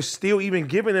fact that they're still even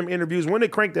giving them interviews. When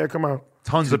did Crank That come out?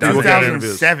 Tons of people get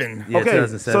interviews. 2007. Yeah, Okay,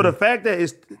 2007. so the fact that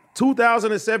it's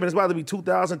 2007, it's about to be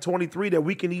 2023, that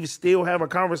we can even still have a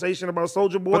conversation about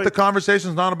Soulja Boy. But the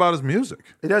conversation's not about his music.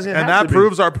 It doesn't and have that to be.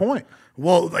 proves our point.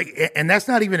 Well, like, and that's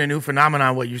not even a new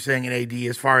phenomenon. What you're saying in AD,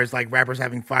 as far as like rappers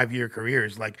having 5-year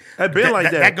careers, like It's been like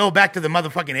that. That go back to the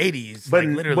motherfucking 80s. But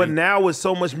like, literally. but now with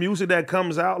so much music that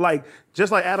comes out, like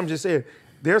just like Adam just said,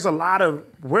 there's a lot of,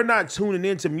 we're not tuning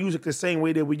into music the same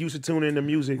way that we used to tune into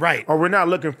music, Right. Or we're not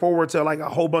looking forward to like a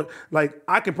whole bunch. Like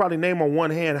I can probably name on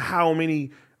one hand how many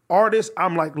artists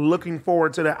I'm like looking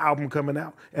forward to the album coming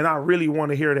out, and I really want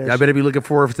to hear that. Y'all shit. better be looking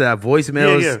forward to that.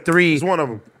 Voicemails Yeah, yeah. 3. It's one of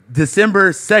them.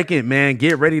 December 2nd, man.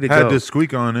 Get ready to Had go. to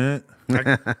squeak on it.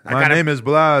 My name is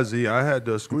Blasey. I had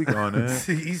to squeak on it.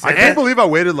 He said- I can't believe I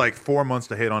waited like 4 months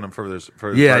to hate on him for this. For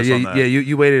his Yeah, verse on that.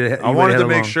 You waited. I wanted to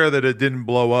make sure that it didn't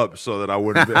blow up, so that I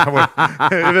wouldn't. Be, if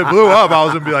it blew up, I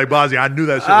was gonna be like Blasey. I knew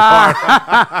that shit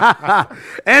was hard.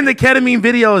 And the ketamine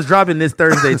video is dropping this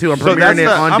Thursday too. I'm So premiering that's it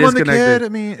the, on I'm on the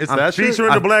Disconnected. ketamine. It's I'm that shit.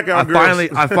 featuring the Blackout Girls.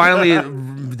 I finally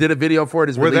did a video for it.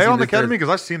 It's Were they releasing on the this Thursday. ketamine? Because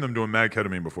I've seen them doing mad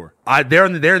ketamine before. They're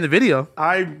in the video.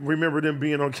 I remember them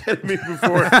being on ketamine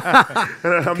before.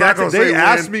 And I'm not gonna say They when.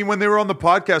 asked me when they were on the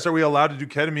podcast, "Are we allowed to do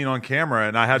ketamine on camera?"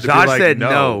 And I had to Josh be like, said no.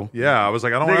 no. Yeah, I was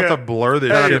like, I don't Nigga, have to blur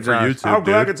this hey, shit for Josh. YouTube. I'm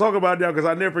glad I dude. can talk about it now because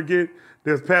I never forget.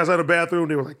 They was passed out of the bathroom.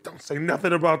 They were like, "Don't say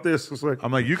nothing about this." It's like,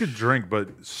 I'm like, you could drink, but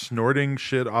snorting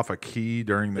shit off a key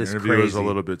during the It's interview is a crazy.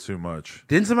 little bit too much.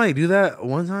 Didn't somebody do that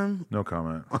one time? No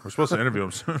comment. We're supposed to interview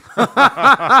him soon.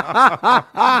 I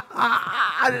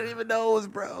didn't even know it was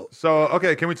bro. So,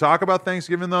 okay, can we talk about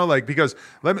Thanksgiving though? Like, because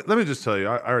let me just tell you,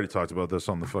 I already talked about this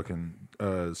on the fucking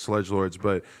Sledge Lords,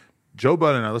 but Joe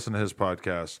Budden, I listened to his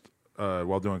podcast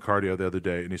while doing cardio the other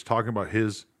day, and he's talking about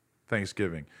his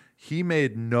Thanksgiving. He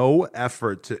made no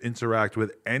effort to interact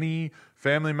with any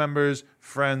family members,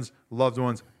 friends, loved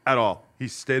ones at all. He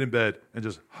stayed in bed and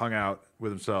just hung out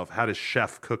with himself, had his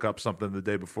chef cook up something the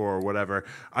day before or whatever.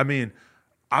 I mean,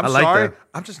 I'm I like sorry. that.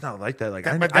 I'm just not like that. Like,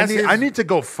 But I that's need to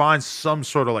go find some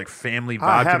sort of like family vibe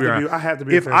I have to be to around. be- I have to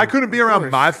be a If I family. couldn't be around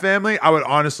my family, I would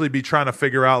honestly be trying to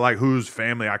figure out like whose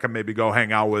family I could maybe go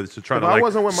hang out with to try If to I like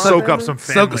wasn't with my soak up family- some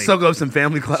family, Soak up some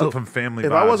family clout. some family.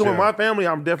 if I vibes, wasn't with yeah. my family,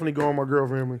 I'm definitely going with my girl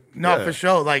family. No, Yeah. for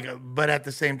sure. Like, but at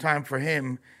the same time, for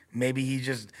him, maybe he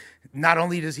just, not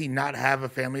only does he not have a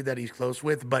family that he's close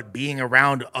with, but being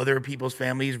around other people's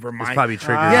families reminds. It's probably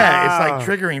triggering. Yeah, it's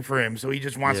like triggering for him. So he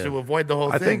just wants Yeah. to avoid the whole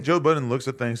I thing. think Joe Budden looks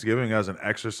at Thanksgiving as an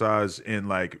exercise in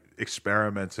like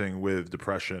experimenting with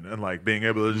depression and like being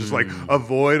able to just like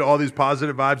avoid all these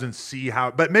positive vibes and see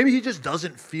how. But maybe he just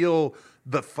doesn't feel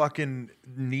the fucking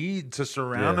need to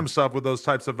surround himself with those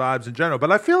types of vibes in general.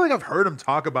 But I feel like I've heard him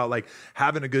talk about like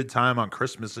having a good time on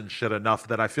Christmas and shit enough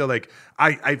that I feel like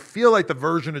I feel like the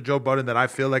version of Joe Budden that I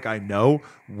feel like I know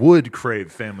would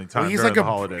crave family time he's during like the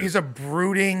holidays. he's a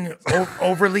brooding,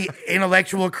 overly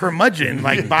intellectual curmudgeon,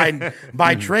 like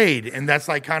by trade, and that's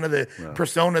like kind of the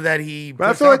persona that he. But I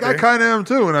puts feel like out I there. kind of am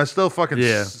too, and I still fucking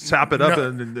sap it up. No,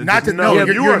 and not to just- know. Yeah,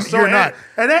 you're, you you're, are so you're not.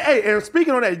 And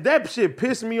speaking on that shit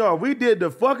pissed me off. We did the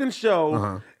fucking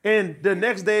show, and the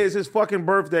next day is his fucking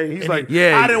birthday. He's like,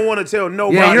 Yeah. I didn't want to tell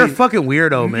nobody. Yeah, you're a fucking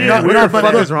weirdo, man. No, what no, the but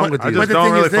fuck look, is wrong with I you? just But the don't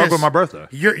thing really is fuck this. with my birthday.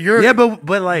 You're Yeah,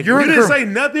 but like, You're You the didn't cur- say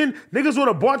nothing. Niggas would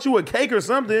have bought you a cake or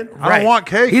something. I Right. don't want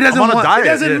cake. He doesn't I'm on want- a diet. It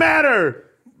doesn't Yeah. matter.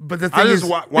 But the I thing just is,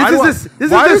 why do I- this is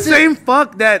why the is it- same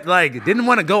fuck that like didn't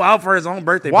want to go out for his own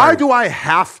birthday. Why party. do I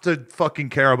have to fucking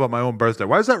care about my own birthday?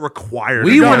 Why is that required?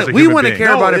 We of me wanna- as a we human wanna being?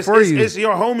 care about it it's, for it's, you. It's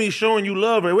your homies showing you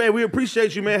love. And, hey, we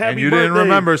appreciate you, man. Happy And you birthday. didn't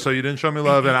remember, so you didn't show me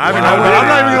love. And I'm Wow.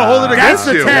 not even gonna hold it that's against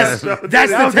the you. test. Yeah. That's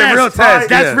That the was the test. real test,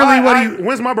 That's yeah. really what All he. right,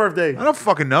 when's my birthday? I don't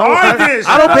fucking know. right, then,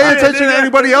 I don't shut pay up, attention then. to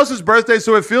anybody else's birthday,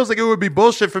 so it feels like it would be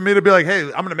bullshit for me to be like, "Hey,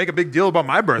 I'm gonna make a big deal about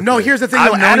my birthday." No, here's the thing.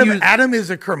 I've Though. known you- Adam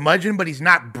is a curmudgeon, but he's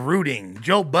not brooding.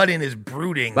 Joe Budden is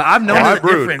brooding. But I've known That's I the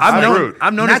brood. difference. I Like, brood.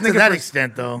 I've known not this to nigga that for-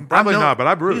 extent, though. probably I've known- not, but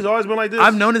I brew. He's always been like this.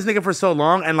 I've known this nigga for so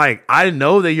long, and like I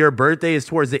know that your birthday is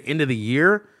towards the end of the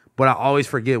year, but I always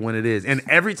forget when it is. And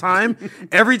every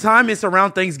time it's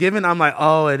around Thanksgiving, I'm like,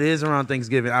 oh, it is around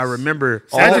Thanksgiving. I remember.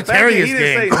 The fact that Sagittarius he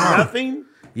didn't say game. nothing.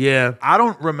 Yeah, I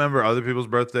don't remember other people's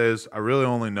birthdays. I really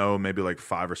only know maybe like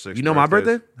 5 or 6. You know my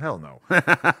birthdays. birthday? Hell no.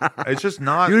 It's just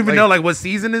not. you don't even know like what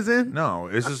season is in. No,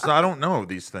 it's just I don't know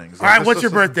these things. All right, It's what's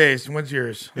your just- birthdays? When's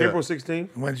yours? Yeah. April 16th.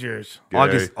 When's yours? Gay,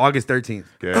 August 13th.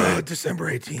 Gay, December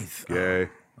 18th. gay.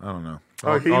 I don't know.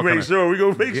 Oh, he All make kinda sure. We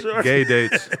gonna make sure. Gay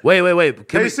dates. Wait.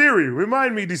 Can Hey we, Siri,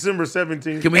 remind me December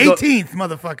 17th. can we go? 18th,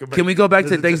 motherfucker. But Can we go back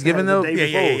to Thanksgiving though? The Yeah, day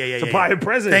yeah, before, yeah, yeah, to yeah, buy yeah. a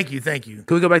present. Thank you, thank you.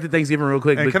 Can we go back to Thanksgiving real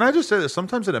quick? And But- can I just say that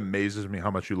sometimes it amazes me how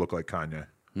much you look like Kanye.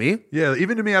 me? Yeah,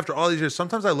 even to me after all these years,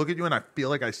 sometimes I look at you and I feel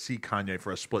like I see Kanye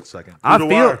for a split second. I the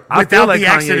feel wire. I feel like the Kanye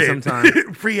accident.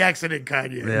 sometimes. Pre-accident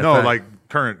Kanye. Yeah. No, fact. like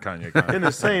current Kanye. In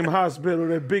the same hospital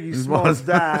that Biggie Smalls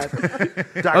died.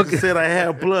 Doctor Okay. said I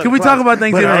had blood. Can we talk clots, about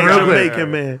Thanksgiving but I ain't real quick?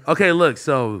 Jamaican, man. Okay, look,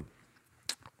 so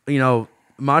you know,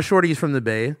 my shorty's from the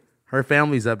Bay. Her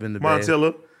family's up in the Bay.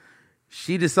 Montilla.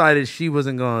 She decided she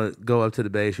wasn't gonna go up to the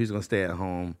Bay. She was gonna stay at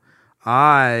home.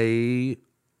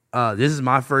 This is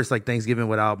my first like Thanksgiving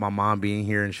without my mom being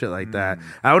here and shit like that.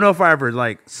 I don't know if I ever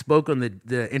like spoke on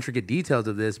the intricate details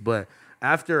of this, but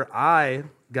after I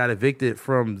got evicted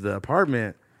from the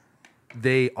apartment,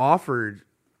 the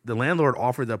landlord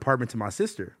offered the apartment to my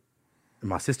sister, and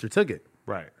my sister took it.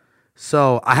 Right.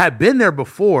 So I had been there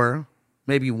before,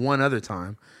 maybe one other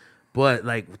time, but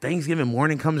like Thanksgiving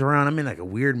morning comes around, I'm in like a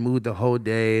weird mood the whole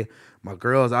day. My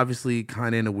girl is obviously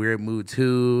kind of in a weird mood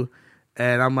too,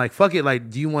 and I'm like, fuck it, like,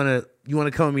 do you want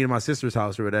to come with me to my sister's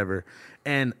house or whatever?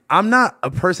 And I'm not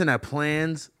a person that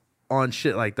plans on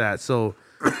shit like that. So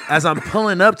as I'm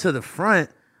pulling up to the front,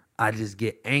 I just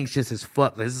get anxious as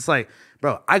fuck. It's just like,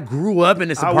 bro, I grew up in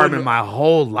this I apartment wouldn't- my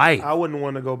whole life. I wouldn't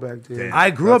want to go back there. I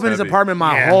grew up That's in this heavy. apartment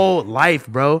my Yeah. whole life,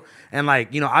 bro. And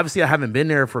like, you know, obviously I haven't been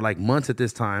there for like months at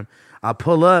this time. I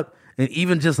pull up and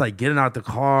even just like getting out the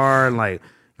car and like,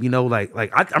 you know,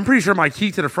 I'm pretty sure my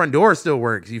key to the front door still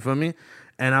works. You feel me?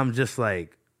 And I'm just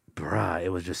like, bruh, it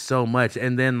was just so much.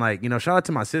 And then like, you know, shout out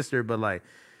to my sister, but like,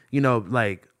 you know,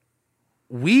 like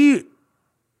we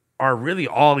are really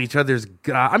all each other's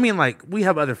God. I mean, like we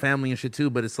have other family and shit too,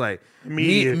 but it's like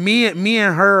Immediate. me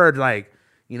and her are like,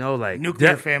 you know, like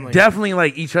Nuclear family. definitely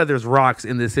like each other's rocks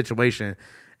in this situation.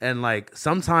 And like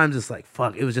sometimes it's like,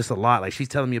 fuck, it was just a lot. Like she's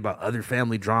telling me about other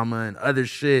family drama and other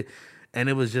shit. And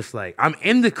it was just like, I'm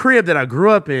in the crib that I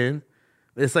grew up in.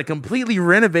 It's like completely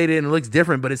renovated and it looks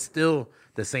different, but it's still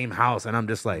the same house. And I'm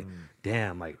just like,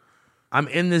 damn, like I'm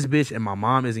in this bitch and my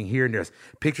mom isn't here. And there's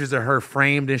pictures of her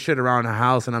framed and shit around the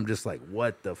house. And I'm just like,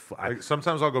 what the fuck? Like,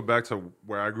 sometimes I'll go back to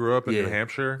where I grew up in Yeah. New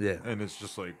Hampshire, Yeah. and it's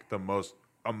just like the most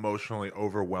emotionally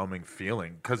overwhelming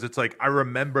feeling because it's like I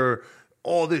remember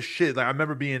all this shit. Like I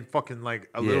remember being fucking like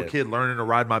a little kid learning to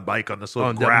ride my bike on this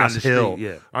little down grass the street, hill.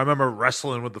 yeah. I remember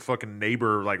wrestling with the fucking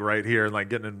neighbor like right here and like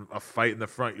getting in a fight in the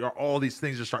front yard. All these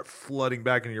things just start flooding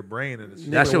back into your brain, and it's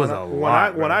That shit was a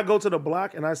lot. When I go to the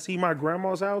block and I see my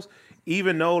grandma's house,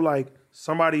 even though like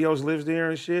somebody else lives there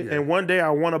and shit, and one day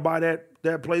I want to buy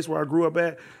that place where I grew up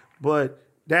at, but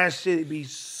that shit be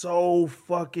so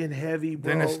fucking heavy,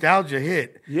 bro. The nostalgia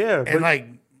hit. Yeah, and like.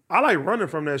 I like running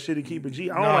from that shit to keep it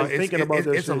G. I don't like thinking about that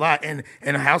shit. It's a lot. And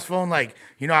a house phone, like,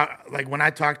 you know, like when I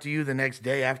talked to you the next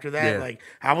day after that, like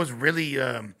I was really,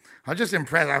 I was just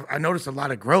impressed. I noticed a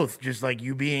lot of growth, just like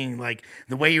you being like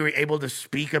the way you were able to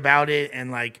speak about it. And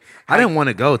like, I didn't want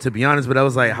to go, to be honest, but I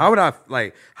was like, how would I,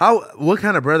 like, what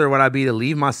kind of brother would I be to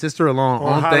leave my sister alone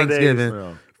on holidays, Thanksgiving?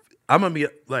 Yeah. I'm going to be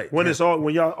like, when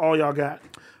y'all got.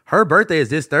 her birthday is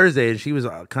this Thursday, and she was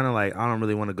kind of like, I don't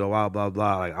really want to go out, blah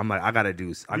blah. Like I'm like, I gotta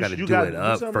do it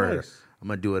up for her. Nice. I'm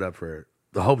gonna do it up for her.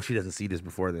 I hope she doesn't see this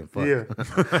before then. Fuck. Yeah.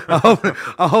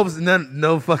 I hope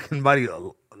no fucking body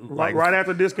Like right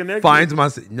after disconnect. finds my.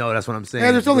 No, that's what I'm saying.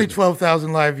 yeah, there's only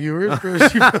 12,000 live viewers.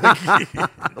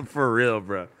 for real,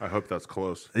 bro. I hope that's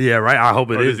close. Yeah, right. I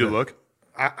hope it Oh, is. did you look?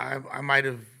 I might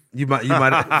have. You might.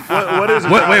 What is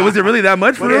it? Wait, was it really that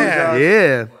much for What real? is it, guys?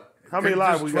 Yeah. How many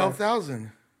live we got?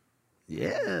 12,000.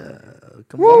 Yeah.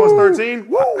 Almost 13.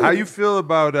 Woo! How you feel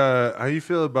about The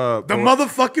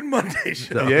motherfucking Monday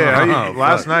show. Yeah,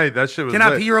 last night that shit was. Can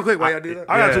I lit. pee real quick while y'all do that?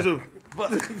 I got to do.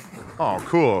 Oh,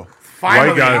 cool.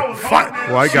 Finally.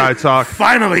 White guy talk.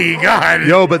 Finally, you got it.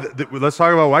 Yo, but let's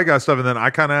talk about white guy stuff, and then I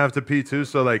kind of have to pee too.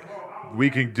 So like, we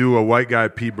can do a white guy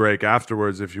pee break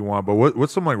afterwards if you want. But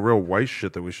what's some like real white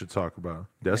shit that we should talk about?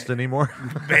 Destiny more?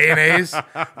 Mayonnaise.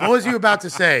 What was you about to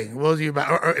say? What was you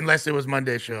about? Or unless it was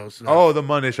Monday shows. So. Oh, the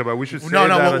Monday show, but we should save No,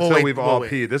 that we'll until wait, we've we'll all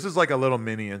wait. peed. This is like a little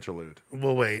mini interlude.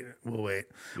 We'll wait.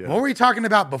 Yeah. What were we talking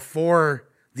about before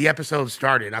the episode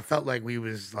started? I felt like we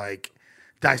was like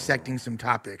dissecting some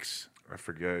topics. I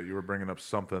forget. You were bringing up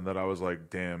something that I was like,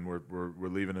 damn, we're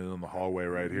leaving it in the hallway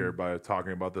right here by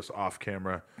talking about this off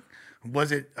camera.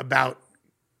 Was it about?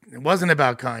 It wasn't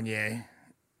about Kanye.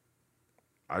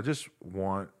 I just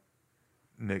want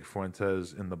Nick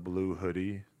Fuentes in the blue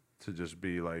hoodie to just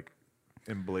be like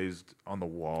emblazed on the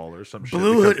wall or some shit.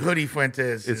 Blue because Hoodie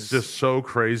Fuentes. It's just so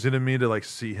crazy to me to like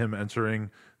see him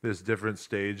entering this different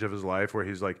stage of his life where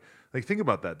he's like think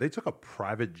about that. They took a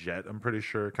private jet, I'm pretty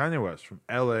sure, Kanye West, from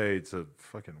LA to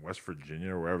fucking West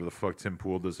Virginia or wherever the fuck Tim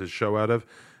Pool does his show out of.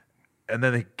 And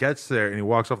then he gets there and he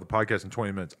walks off the podcast in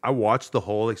 20 minutes. I watched the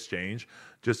whole exchange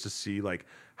just to see like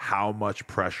how much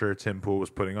pressure Tim Pool was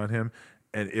putting on him.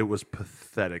 And it was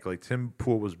pathetic. Like Tim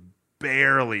Pool was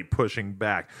barely pushing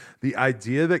back. The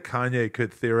idea that Kanye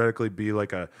could theoretically be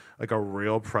like a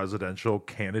real presidential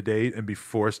candidate and be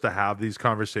forced to have these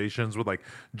conversations with like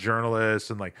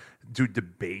journalists and like do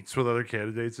debates with other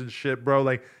candidates and shit, bro.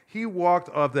 Like he walked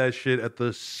off that shit at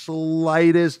the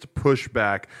slightest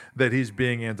pushback that he's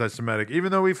being anti-Semitic,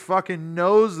 even though he fucking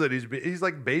knows that he's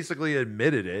like basically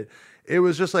admitted it. It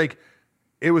was just like,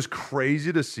 it was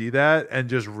crazy to see that and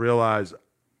just realize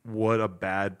what a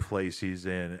bad place he's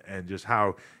in and just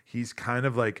how he's kind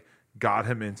of like got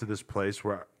himself into this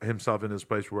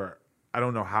place where I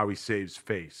don't know how he saves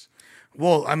face.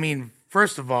 Well, I mean,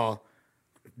 first of all,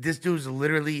 this dude's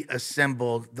literally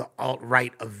assembled the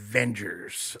alt-right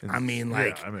Avengers. I mean,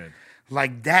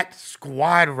 like that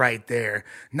squad right there.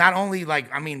 Not only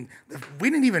like, I mean, we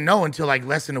didn't even know until like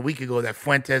less than a week ago that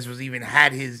Fuentes was even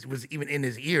in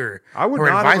his ear. I would or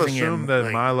not have advising assumed him, that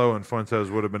like, Milo and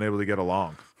Fuentes would have been able to get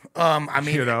along. I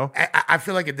mean, You know? I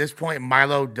feel like at this point,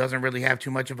 Milo doesn't really have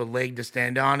too much of a leg to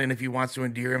stand on, and if he wants to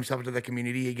endear himself to the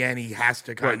community again, he has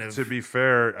to kind But of. to be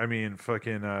fair, I mean,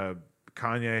 fucking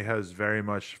Kanye has very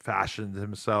much fashioned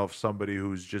himself somebody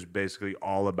who's just basically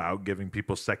all about giving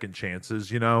people second chances,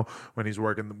 you know, when he's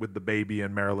working with the baby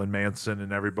and Marilyn Manson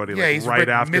and everybody yeah, like he's right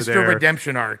after Mr. their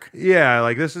Redemption arc. Yeah,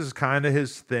 like this is kind of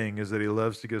his thing, is that he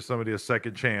loves to give somebody a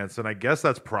second chance. And I guess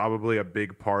that's probably a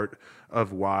big part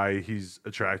of why he's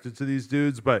attracted to these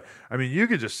dudes. But I mean, you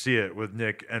could just see it with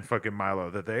Nick and fucking Milo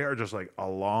that they are just like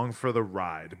along for the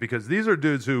ride, because these are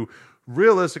dudes who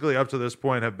realistically up to this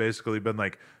point have basically been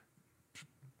like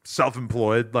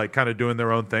self-employed, like kind of doing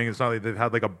their own thing. It's not like they've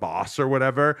had like a boss or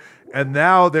whatever. And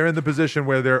now they're in the position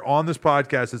where they're on this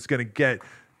podcast that's going to get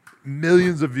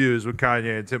millions of views with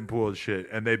Kanye and Tim Pool and shit,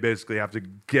 and they basically have to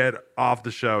get off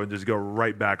the show and just go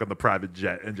right back on the private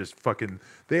jet and just fucking,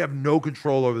 they have no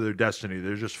control over their destiny.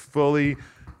 They're just fully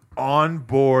on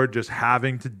board, just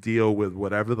having to deal with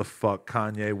whatever the fuck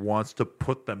Kanye wants to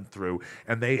put them through,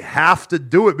 and they have to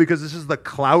do it because this is the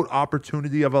clout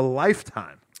opportunity of a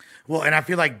lifetime. Well, and I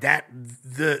feel like that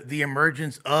the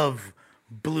emergence of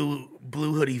Blue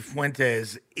Hoodie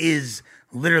Fuentes is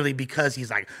literally because he's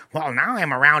like, well, now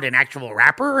I'm around an actual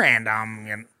rapper, and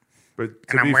But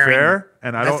to and I'm be wearing, fair,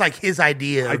 and I that's don't like his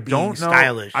idea of I being don't know.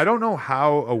 stylish. I don't know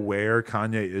how aware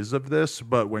Kanye is of this,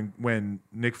 but when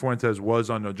Nick Fuentes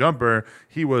was on No Jumper,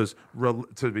 he was,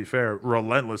 to be fair,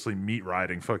 relentlessly meat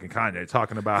riding fucking Kanye,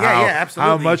 talking about how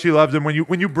absolutely. much he loved him.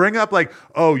 When you bring up like,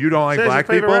 oh, you don't like Say it's black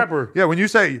his favorite people, rapper. yeah. When you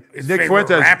say His Nick favorite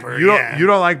Fuentes, rapper, you don't yeah. you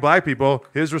don't like black people,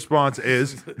 his response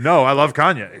is, no, I love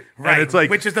Kanye. right, And it's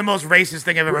like, which is the most racist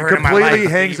thing I've ever heard in my completely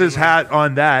life. hangs his hat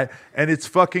on that, and it's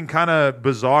fucking kind of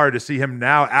bizarre to see him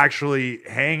now actually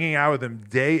hanging out with him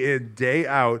day in, day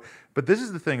out. But this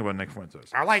is the thing about Nick Fuentes.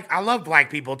 I love black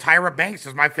people. Tyra Banks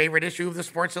is my favorite issue of the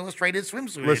Sports Illustrated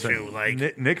swimsuit Listen, issue.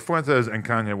 Like, Nick Fuentes and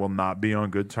Kanye will not be on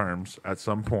good terms at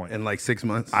some point. In like 6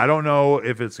 months. I don't know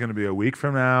if it's going to be a week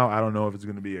from now. I don't know if it's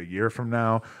going to be a year from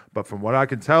now. But from what I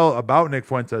can tell about Nick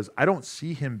Fuentes, I don't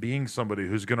see him being somebody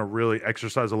who's going to really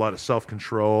exercise a lot of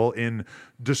self-control in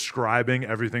describing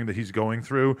everything that he's going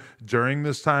through during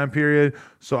this time period.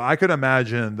 So I could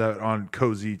imagine that on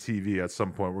Cozy TV at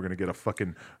some point we're going to get a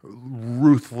fucking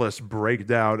ruthless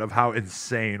breakdown of how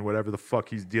insane whatever the fuck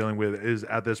he's dealing with is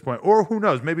at this point. Or who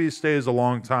knows, maybe he stays a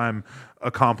long time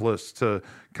accomplice to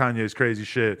Kanye's crazy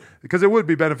shit, because it would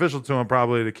be beneficial to him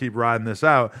probably to keep riding this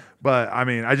out. But I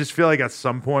mean, I just feel like at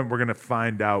some point we're going to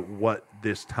find out what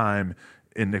this time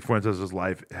in Nick Fuentes'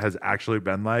 life has actually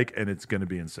been like, and it's going to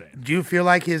be insane. do you feel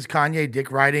like his Kanye dick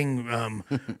riding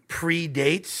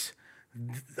predates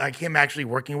like him actually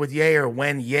working with Ye, or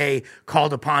when Ye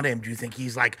called upon him? Do you think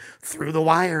he's like through the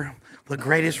wire, the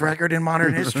greatest record in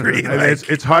modern history? I mean, Like,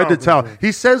 it's hard to tell.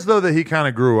 He says though that he kind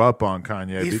of grew up on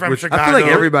Kanye. he's from which Chicago. I feel like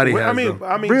everybody has. I mean, though.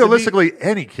 I mean, realistically,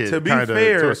 any kid. to be kinda,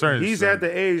 fair, to a certain he's extent. at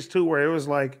the age too where it was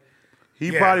like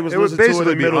he Yeah. probably was It would listening to it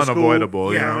basically in be middle unavoidable.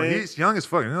 school. You Yeah, know, I mean, he's young as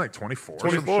fuck. He's like 24. or some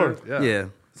 24. shit. yeah.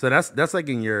 So that's like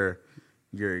in your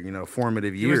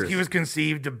formative years. he was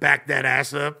conceived to back that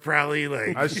ass up, probably.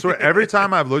 Like, I swear, every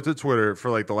time I've looked at Twitter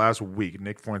for like the last week,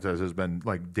 Nick Fuentes has been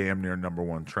like damn near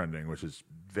 #1 trending, which is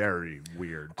very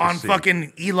weird to on see.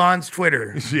 fucking Elon's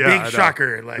Twitter. Yeah, I know. Big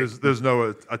shocker. Like, there's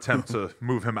no attempt to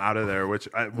move him out of there, which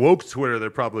woke Twitter they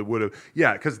probably would have.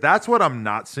 Yeah, because that's what I'm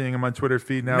not seeing in my Twitter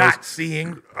feed now. not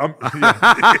seeing. No,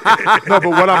 but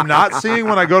what I'm not seeing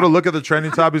when I go to look at the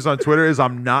trending topics on Twitter is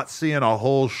I'm not seeing a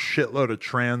whole shitload of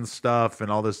trans stuff and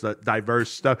all this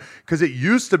diverse stuff. Because it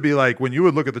used to be like when you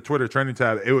would look at the Twitter trending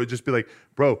tab, it would just be like,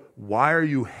 bro, why are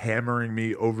you hammering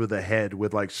me over the head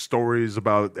with like stories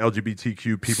about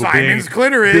LGBTQ people Simon's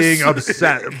clitoris. being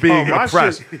upset, being my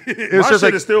oppressed? shit, It my was just shit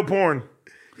like, is still porn.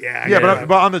 Yeah, yeah, yeah.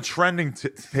 but on the trending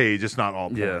page, it's not all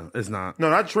porn. yeah, it's not. No,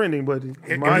 not trending, but my it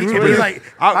could Twitter, be like-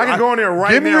 I can go in there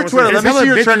right Give me now. your and Twitter. say, Let me hella see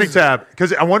your bitches- trending tab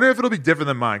because I wonder if it'll be different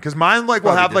than mine. Because mine like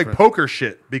will Probably have like different. poker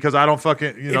shit because I don't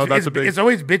fucking that's a big. It's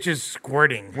always bitches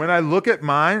squirting. When I look at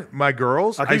mine, my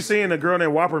girls, I keep seeing a girl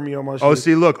named Whopper me on my shit. oh,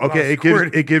 see, look, When I okay, was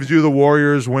it gives you the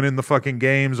Warriors winning the fucking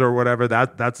games or whatever.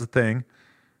 That's the thing.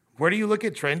 Where do you look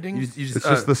at trending? You just, It's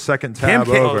just the second Kim tab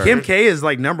K, over. Kim K is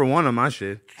like #1 on my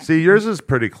shit. See, yours is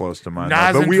pretty close to mine, though.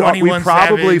 Nas but and we 21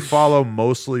 probably Savage. follow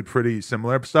mostly pretty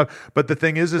similar stuff. But the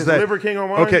thing is Is that Liver King on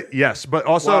mine? okay, yes, but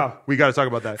also Wow. we got to talk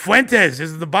about that. Fuentes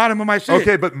is the bottom of my shit.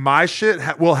 Okay, but my shit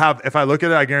will have. If I look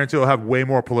at it, I guarantee it'll have way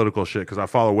more political shit because I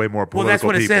follow way more political. Well, that's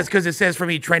what it people. says because it says for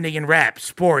me trending in rap,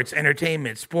 sports,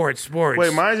 entertainment, sports.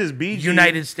 Wait, mine's is BG.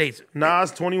 United States. Nas,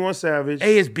 21 Savage.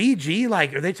 A is BG.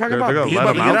 Like, are they talking They're about gonna BG? let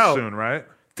about them to get out out. soon, right?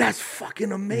 That's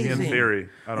fucking amazing. In theory,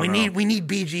 I don't know. We need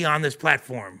BG on this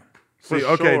platform. See, For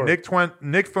okay, sure.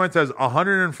 Nick Fuentes has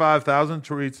 105,000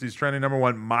 tweets. He's trending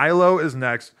 #1. Milo is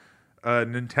next.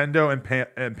 Nintendo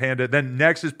and Panda. Then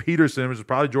next is Peterson, which is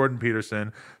probably Jordan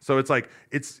Peterson. So it's like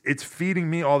it's feeding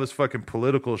me all this fucking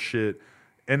political shit.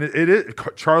 And it is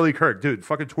Charlie Kirk, dude.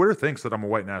 Fucking Twitter thinks that I'm a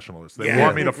white nationalist. They Yeah.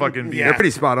 want me to fucking be. Yeah. They're pretty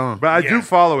spot on. But I do Yeah.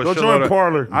 follow a Go shitload join of-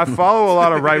 Parler. I follow a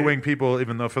lot of right wing people,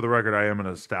 even though for the record I am an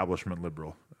establishment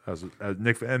liberal. As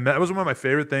Nick, and that was one of my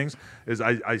favorite things. Is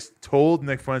I told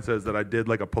Nick Fuentes that I did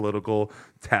like a political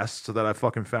test that I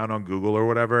fucking found on Google or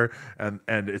whatever, and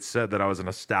it said that I was an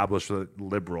establishment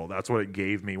liberal. That's what it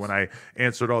gave me when I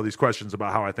answered all these questions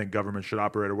about how I think government should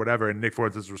operate or whatever. And Nick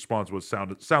Fuentes' response was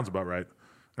sounds about right.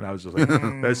 And I was just like,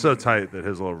 that's so tight that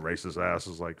his little racist ass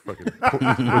is like fucking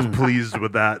was pleased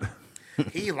with that.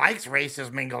 He likes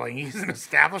racist mingling. He's an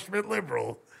establishment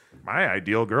liberal. My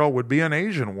ideal girl would be an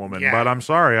Asian woman, Yeah. but I'm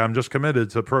sorry, I'm just committed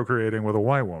to procreating with a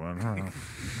white woman.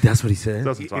 That's what he said.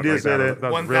 Doesn't talk did like say that.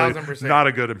 that. That's really 1000%. not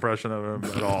a good impression of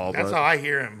him at all. That's but how I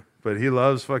hear him. But he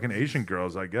loves fucking Asian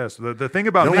girls, I guess. The thing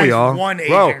about Don't me, we all? One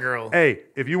Asian bro, girl. hey,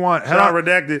 if you want, Shout out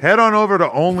Redacted. head on over to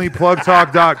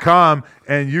onlyplugtalk.com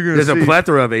and you're gonna There's a see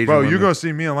plethora of Asian Bro, women. you're gonna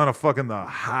see me and Lana fucking the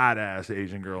hot ass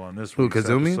Asian girl on this Who, week's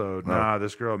Kazumi? episode. Nah,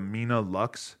 this girl Mina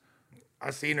Lux, I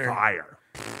seen her fire.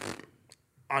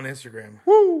 on Instagram.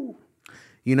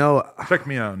 You know, Check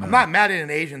me out now. I'm not mad at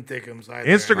an Asian thickums either.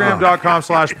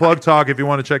 Instagram.com/plugtalk if you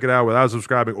want to check it out without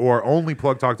subscribing, or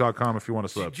onlyplugtalk.com if you want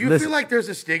to sub. Do you feel like there's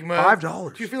a stigma?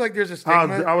 $5. Do you feel like there's a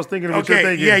stigma? I was thinking of what you're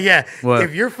thinking. Yeah. What?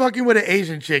 If you're fucking with an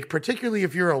Asian chick, particularly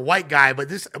if you're a white guy, but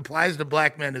this applies to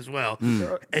black men as well.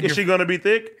 And Is she gonna be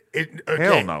thick?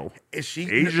 Hell no. Is she?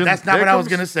 Asian That's not what I was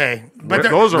thickums? gonna say. What? they're-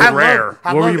 Those are I love- rare.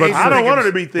 I What were love you about to Asian I don't want her thickums.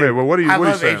 to be thick. Wait, well, what are you I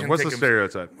love saying? Asian What's the thickums.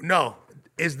 stereotype? No,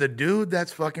 is the dude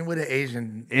that's fucking with an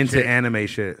Asian into chick, anime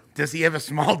shit. does he have a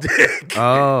small dick?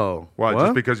 Oh, Why? what?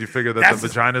 Just because you figure that That's- the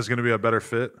vagina is going to be a better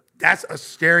fit? That's a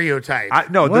stereotype.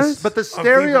 No, What? but the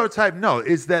stereotype, no,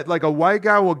 is that like a white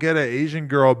guy will get an Asian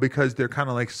girl because they're kind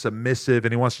of like submissive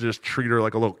and he wants to just treat her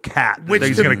like a little cat. Which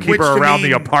He's to- going to keep which her to around me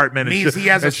the apartment and, means he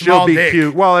has a and she'll small be dick.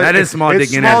 cute. Well, That is small dick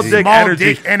it's energy. Small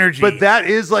dick energy. But that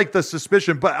is like the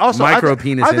suspicion. But also, Micro I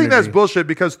penis think that's energy. bullshit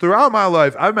because throughout my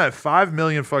life, I've met 5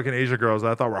 million fucking Asian girls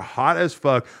that I thought were hot as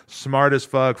fuck, smart as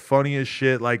fuck, funny as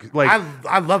shit. Like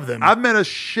I love them. I've met a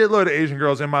shitload of Asian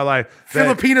girls in my life.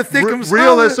 that Filipina thickums,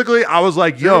 realistically, I was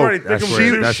like, yo, Everybody thickums she,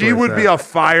 too. That's she where would it's be at. a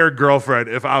fire girlfriend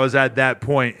if I was at that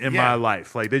point in Yeah. my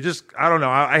life. Like, they just, I don't know.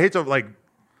 I hate to like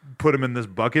put them in this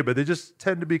bucket, but they just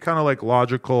tend to be kind of like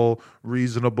logical,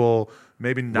 reasonable,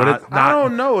 maybe not. I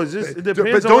don't know. It's just it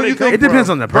depends But on don't where you they come think It depends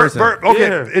from. on the person. Okay,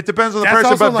 Yeah. it depends on the That's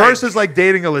person, also but like- versus like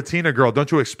dating a Latina girl,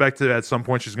 don't you expect that at some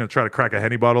point she's going to try to crack a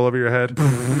Henny bottle over your head?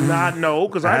 Not no,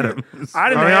 because I didn't. I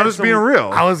mean, have I'm just some- being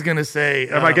real. I was gonna say,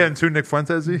 Am I getting too Nick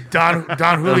Fuentes-y? Don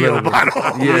Julio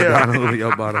bottle? Yeah,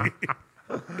 Julio bottom.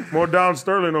 more Don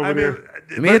Sterling over there.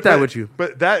 Let me hit that with you.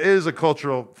 But that is a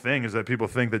cultural thing, is that people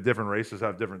think that different races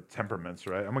have different temperaments,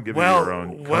 right? I'm gonna give you your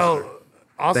own.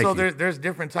 Also Thank you. there's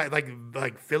different types, like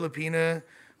Filipina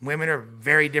women are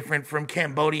very different from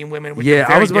Cambodian women, which Yeah, are I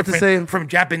very was about to different say- from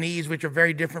Japanese, which are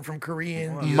very different from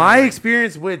Korean. My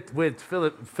experience with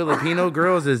Filipino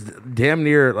girls is damn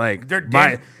near like They're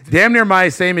damn near my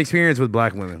same experience with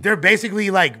black women. They're basically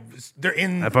like they're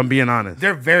in. If I'm being honest,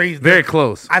 They're very very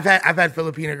close. I've had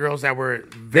Filipina girls that were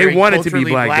very wanted to be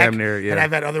culturally black, damn near, yeah. and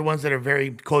I've had other ones that are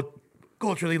very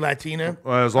culturally Latina.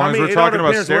 Well, as long I as mean, we're it all talking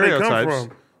about depends where they come stereotypes,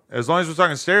 from. as long as we're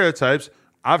talking stereotypes,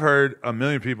 I've heard a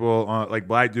million people, like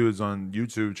black dudes on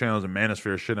YouTube channels and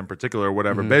Manosphere shit in particular, or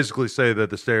whatever, basically say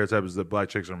that the stereotype is that black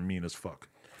chicks are mean as fuck.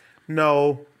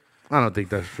 No, I don't think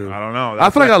that's true. I don't know. I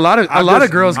feel like a lot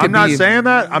of girls I'm can not be. saying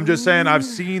that. I'm just saying I've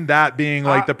seen that being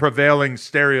like the prevailing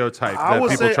stereotype I that would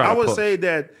people say try to I would push. say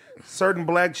that certain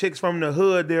black chicks from the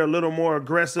hood they're a little more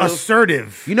aggressive.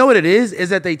 Assertive. You know what it is? Is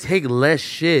that they take less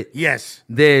shit Yes.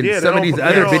 than Yeah, they some of don't- these they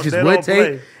other don't- bitches they would don't take,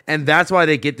 play. and that's why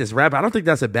they get this rap. I don't think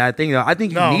that's a bad thing though. I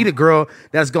think you No. need a girl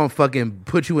that's gonna fucking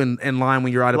put you in line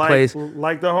when you're out of place.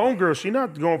 like the homegirl. She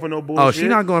not going for no bullshit. Oh, she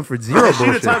not going for zero She the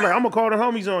bullshit. type like I'm gonna call the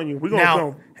homies on you. We gonna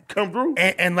Now- come through.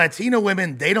 And Latino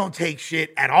women, they don't take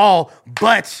shit at all,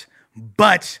 but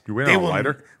You win they on a will.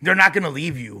 lighter? They're not gonna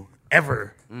leave you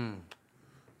ever.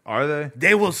 Are they?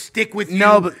 They will stick with you.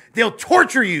 No, but- they'll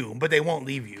torture you, but they won't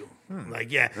leave you.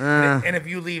 Like yeah, and if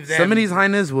you leave them, Some of these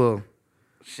highness will.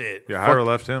 shit. Yeah, Hyra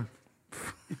left him.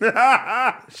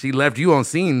 She left you on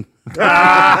scene.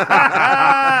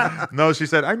 No, she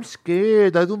said, I'm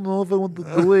scared. I don't know if I want to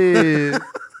do it.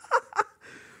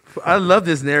 I love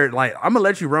this narrative. Like I'm gonna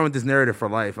let you run with this narrative for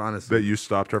life, honestly. That you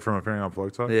stopped her from appearing on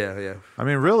Plug Talk? Yeah, yeah. I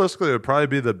mean, realistically, it would probably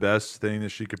be the best thing that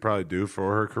she could probably do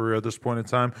for her career at this point in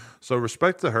time. So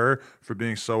respect to her for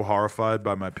being so horrified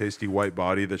by my pasty white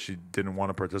body that she didn't want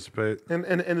to participate. And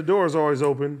the door is always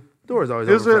open. Door's always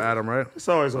Is open it? for Adam, right? It's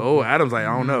always open. Oh, Adam's like,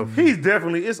 I don't know. He's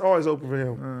definitely. It's always open for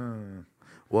him.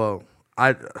 Well,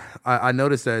 I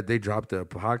noticed that they dropped a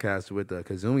podcast with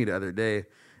Kazumi the other day,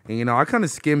 and you know I kind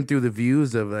of skimmed through the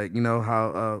views of like you know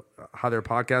how their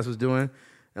podcast was doing,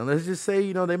 and let's just say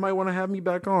you know they might want to have me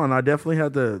back on. I definitely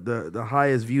had the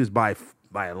highest views by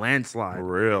a landslide.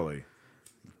 Really?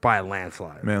 By a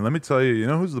landslide. Man, let me tell you, you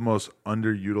know who's the most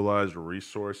underutilized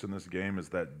resource in this game is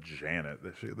that Janet.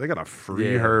 They got to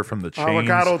free Yeah. her from the chains.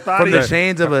 Avocado From the Thotty.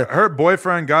 chains of a Her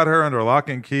boyfriend got her under lock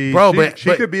and key. Bro, she, but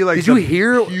she could be like did you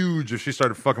hear- huge if she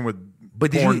started fucking with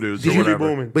But did porn you dudes did or you whatever.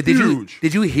 booming. but Huge.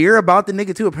 did you hear about the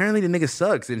nigga too? Apparently the nigga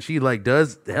sucks and she like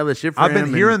does hella shit for I've him. been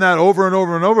and- hearing that over and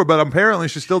over and over, but apparently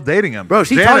she's still dating him. Bro,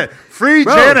 she Janet, talk- free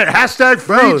Bro. Janet, hashtag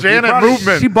free Bro, Janet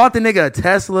movement. She bought the nigga a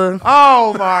Tesla.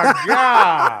 Oh my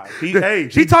god!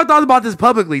 She talked all about this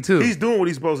publicly too. He's doing what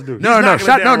he's supposed to do. No, He's no, knocking it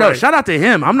shout, no, down no. right. Shout out to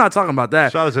him. I'm not talking about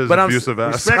that. Shout out to his But I'm- abusive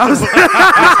ass. Respect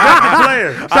the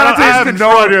player. Shout out to I his have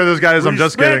control. no idea who this guy is. I'm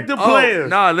just Respect kidding. the player.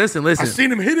 No, listen. I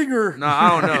seen him hitting her. No, I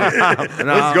don't know.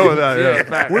 No, Let's go with that. Yeah.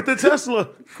 fact. With the Tesla.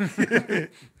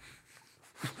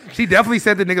 She definitely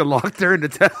said the nigga locked her in the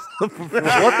Tesla. What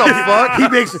the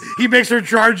fuck? He makes her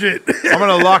charge it. I'm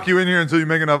gonna lock you in here until you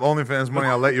make enough OnlyFans money.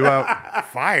 I'll let you out.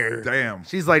 Fire. Damn.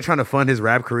 She's like trying to fund his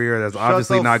rap career that's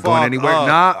obviously the not going fuck anywhere. up.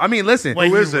 Nah, I mean, listen. Wait,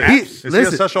 Who is it? He Is he a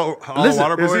listen, sexual hollow listen,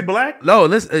 water boy? Is he black? No,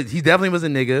 listen. He definitely was a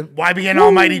nigga. YBN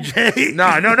Almighty J.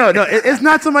 No. It's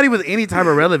not somebody with any type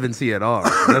of relevancy at all.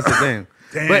 That's the thing.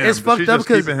 Damn, but it's she fucked up just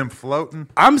because keeping him floating.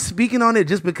 I'm speaking on it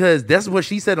just because that's what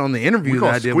she said on the interview We that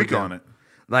call I did squeak with on him. it.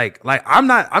 Like I'm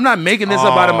not making this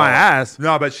up out of my ass.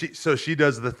 No, but she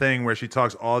does the thing where she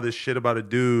talks all this shit about a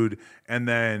dude, and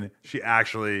then she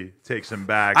actually takes him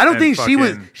back. I don't and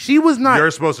think she was not.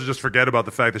 You're supposed to just forget about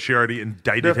the fact that she already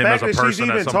indicted The him as fact a that she's person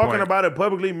even at some talking point. about it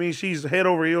publicly means she's head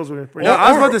over heels with him. No,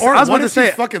 I was about to- I was about what to if say-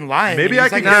 she's fucking lying? Maybe and I he's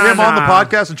can like, get him on the nah.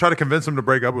 podcast and try to convince him to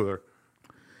break up with her.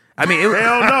 I mean, Hell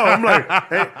no. I'm like,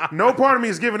 hey, no part of me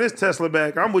is giving this Tesla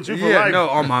back. I'm with you for yeah, life. no,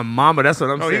 on my mama. That's what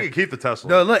I'm Oh, he saying. can keep the Tesla.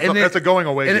 No, look, and So then, that's a going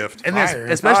away and gift. And then, Fire.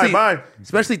 especially, Bye, bye.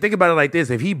 especially think about it like this: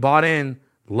 if he bought in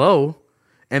low,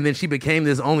 and then she became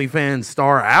this OnlyFans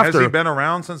star Has after, he been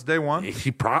around since day one?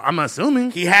 I'm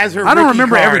assuming He has her. I don't rookie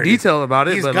remember every card. detail about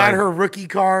it. He's but got like- her rookie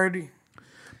card.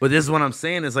 But this is what I'm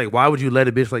saying: is like, why would you let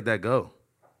a bitch like that go?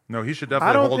 No, he should I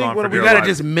definitely don't hold think on when for we dear You gotta life.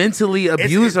 just mentally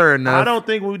abuse her enough. I don't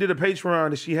think when we did a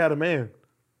Patreon that she had a man.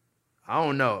 I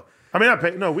don't know. I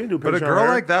mean, no, we didn't do Patreon. But a girl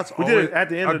right? like that's we always, did it at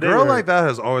the end a of the day. girl with her. like that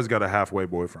has always got a halfway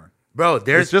boyfriend. Bro,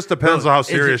 It just depends on how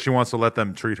serious she. she wants to let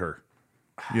them treat her.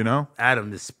 You know?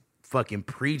 Adam is fucking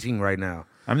preaching right now.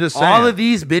 I'm just saying. All of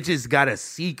these bitches got a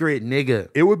secret nigga.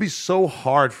 It would be so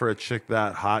hard for a chick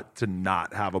that hot to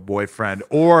not have a boyfriend,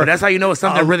 or But that's how you know it's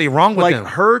something really wrong with like them.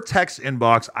 her text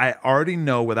inbox. I already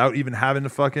know without even having to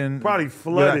fucking Probably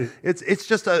flooded. It's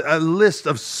just a list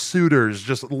of suitors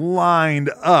just lined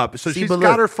up. So See, she's but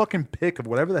got look- her fucking pick of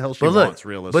whatever the hell she But look, wants.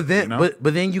 Realistically, but then, you know?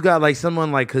 but then you got like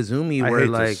someone like Kazumi I where hate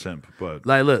to like simp, but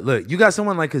like look, you got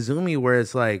someone like Kazumi where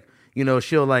it's like, you know,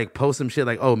 she'll like post some shit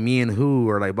like, oh, me and who,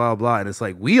 or like blah blah, and it's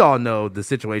like we all know the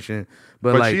situation,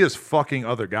 but like she is fucking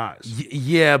other guys.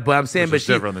 yeah, but I'm saying, Which but is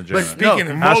she, different than but Janet. Speaking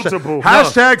no, of multiple.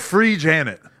 Hashtag free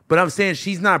Janet. but I'm saying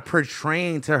she's not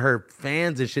portraying to her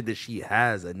fans and shit that she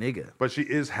has a nigga. But she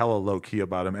is hella low key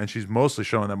about him, and she's mostly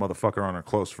showing that motherfucker on her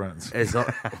close friends. It's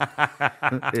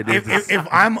it is. If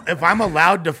I'm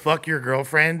allowed to fuck your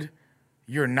girlfriend,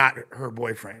 you're not her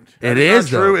boyfriend. It That's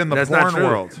is not true though. in the That's porn not true.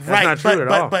 world. That's right, not true but, at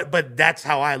all. but that's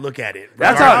how I look at it.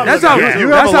 That's how- that's how- Yeah. You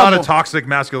That's have a how lot mo- of toxic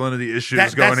masculinity issues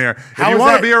That- going that's- here. If how you is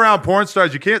want to that- be around porn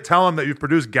stars, you can't tell them that you've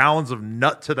produced gallons of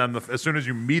nut to them as soon as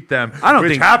you meet them, I don't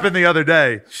which think- happened the other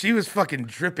day. She was fucking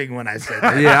dripping when I said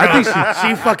that. Yeah, I think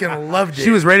She fucking loved it. she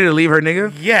was ready to leave her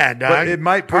nigga. Yeah, dog. But it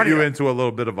might put Party- you into a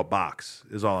little bit of a box,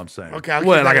 is all I'm saying. Okay, I'll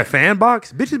What, keep like that- a fan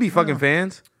box? Bitches be fucking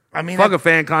fans. I mean, Fuck at- a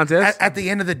fan contest. At the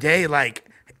end of the day, like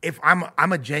if I'm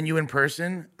a genuine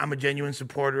person, I'm a genuine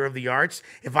supporter of the arts.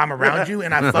 If I'm around you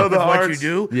and I fuck with The what arts.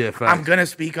 you do, Yeah, facts. I'm gonna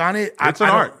speak on it. It's an I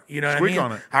don't- art. You know what Squeak I mean?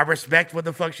 on it. I respect what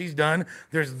the fuck she's done.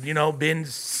 There's been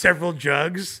several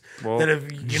jugs Well, that have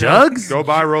Jugs? Go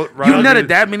buy you Riley nutted Reid's-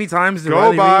 that many times. to Go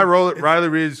Riley buy Reid? Riley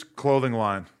Reid's clothing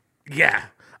line. Yeah.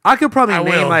 I could probably I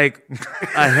name will. like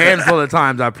a handful of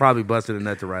times I probably busted a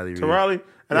nut to Riley Reid. To Riley,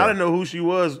 and I didn't know who she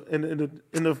was in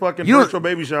the fucking You don't- virtual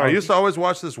baby shower. I used to always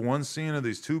watch this one scene of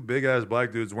these two big ass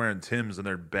black dudes wearing Timbs and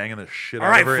they're banging the shit All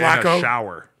out right, of her in Flacco. a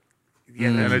shower.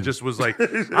 And it just was like,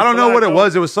 I don't know what it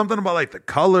was. It was something about like the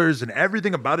colors and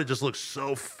everything about it just looks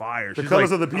so fire. the She's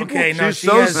colors like, of the people. Okay, no, she's she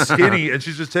so has- skinny and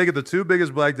she's just taking the two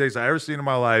biggest black dicks I ever seen in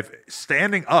my life,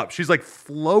 standing up. She's like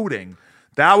floating.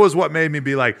 That was what made me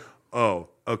be like, oh,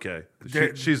 okay.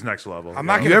 She's next level. I'm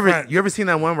not You gonna ever front. you ever seen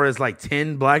that one where it's like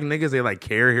 10 black niggas they like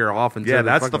carry her off until Yeah, they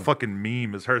that's the fucking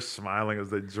meme is her smiling as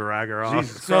they drag her off.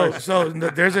 Jesus So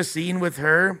Christ. there's a scene with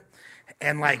her,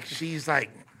 and like she's like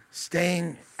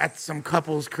staying at some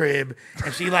couple's crib,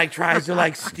 and she like tries to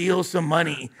like steal some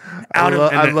money out of.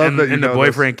 I love that you and the know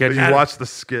boyfriend this, that catches- you watch the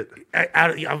skit.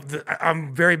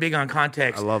 I'm very big on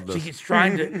context. I love this. She's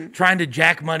trying to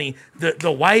jack money.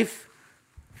 The wife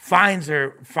finds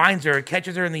her,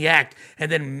 catches her in the act,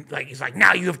 and then like he's like,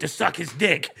 now you have to suck his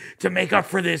dick to make up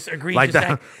for this egregious Like that,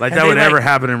 act. like And that they, would ever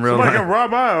happen in real Somebody life. can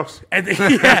rob my house. And they,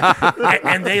 yeah,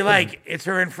 and they like it's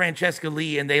her and Francesca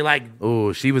Lee, and they like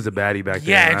Oh, she was a baddie back then.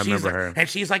 yeah, I and she's remember like, her. and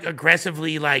she's like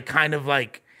aggressively like kind of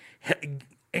like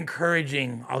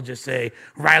encouraging, I'll just say,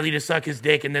 Riley to suck his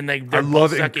dick, and then they're I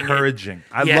love both sucking encouraging. It.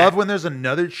 I Yeah. love when there's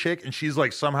another chick and she's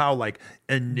like somehow like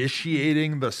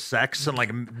initiating the sex and like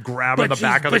grabbing But the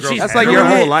back she's- of the but girl's she's That's head. like your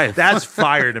doing whole it- life. That's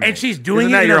fire to me. And she's doing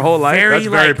Isn't it that in your a whole life? very That's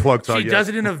very like plucked she on, yeah. does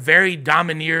it in a very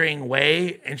domineering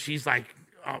way, and she's like,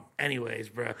 oh, anyways,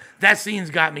 bro, that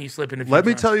scene's got me slipping. Let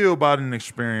me tell you about an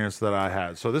experience that I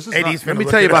had. So this is AD's not, Let me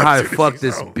look tell you it about up how I soon as fucked he's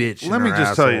this home. bitch. Let in me her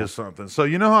just tell you asshole. something. So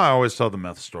you know how I always tell the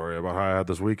meth story about how I had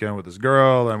this weekend with this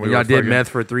girl and we Y'all were did fucking- meth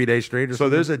for 3 days straight or So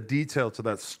something? there's a detail to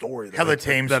that story that, Hella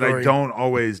tame that I story. don't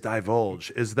always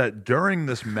divulge is that during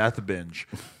this meth binge,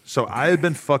 so I had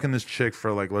been fucking this chick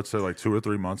for like let's say like 2 or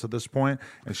 3 months at this point,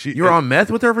 and she You were on meth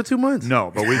with her for 2 months?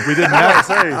 no, but we did meth.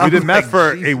 We did meth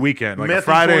for a weekend, like a Meth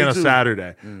Friday and a 42.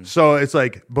 Saturday. So it's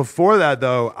like before that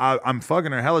though, I'm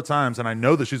fucking her hella times, and I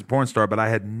know that she's a porn star, but I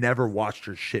had never watched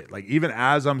her shit. Like even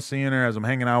as I'm seeing her, as I'm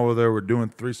hanging out with her, we're doing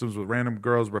threesomes with random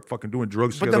girls, we're fucking doing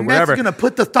drugs But together, the meth's whatever. gonna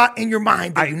put the thought in your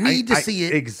mind that you need to see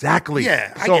it. Exactly.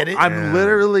 Yeah, I so get it. I'm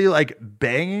literally like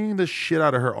banging the shit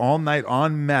out of her all night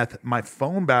on meth. My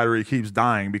phone battery keeps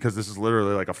dying because this is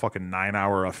literally like a fucking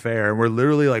 9-hour affair. And we're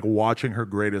literally like watching her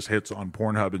greatest hits on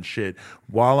Pornhub and shit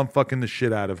while I'm fucking the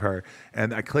shit out of her.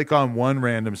 And I click on one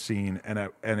random scene and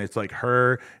it's like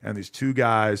her and these 2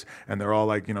 guys and they're all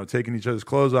like, you know, taking each other's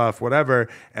clothes off, whatever.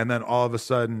 And then all of a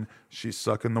sudden she's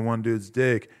sucking the one dude's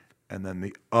dick. And then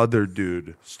the other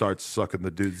dude starts sucking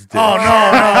the dude's dick. Oh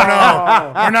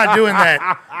no! We're not doing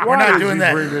that. We're not doing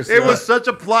that. It was such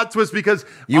a plot twist because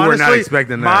You were not honestly,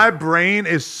 expecting that. My brain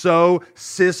is so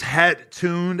cis-het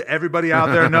tuned. Everybody out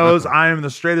there knows I am the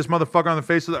straightest motherfucker on the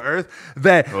face of the earth.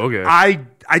 That Okay.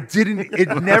 I didn't. It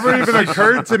never even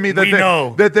occurred to me that We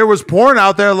know. that there was porn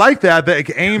out there like that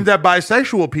aimed at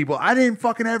bisexual people. I didn't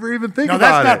fucking ever even think No,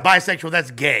 about that's it. not bisexual.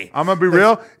 That's gay. I'm gonna be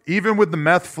real. Even with the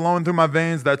meth flowing through my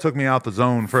veins, that took me out the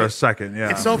zone for a second. Yeah,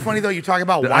 It's so funny though. You talk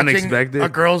about The watching unexpected. a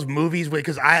girl's movies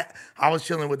because I was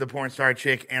chilling with the porn star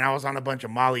chick and I was on a bunch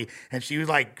of Molly and she was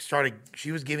like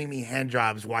she was giving me hand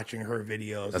jobs watching her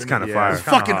videos. That's And kind of it fire. was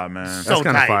kinda fucking hot, man. So That's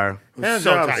kinda tight. fire. It was Hand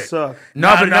so jobs tight. suck.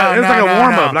 No, but no, it was like a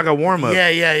warm-up, like a warm-up.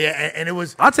 Yeah, and it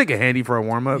was I'll take a handy for a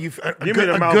warm-up. Give me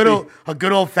the a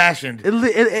good old fashioned. It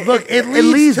Leads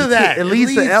leads to that. It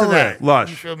leads to Ellen. that. Lush.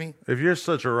 You feel me? If you're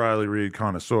such a Riley Reid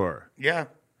connoisseur, Yeah.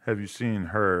 have you seen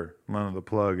her, Lena the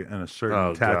Plug, and a certain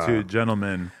Oh, tattooed God.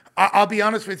 gentleman? I'll be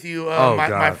honest with you, Oh, my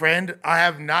God. friend. I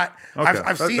have not. Okay,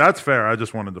 I've seen. that's fair. I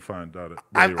just wanted to find out.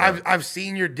 I've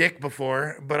seen your dick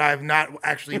before, but I've not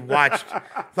actually watched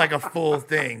like a full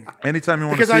thing. Anytime you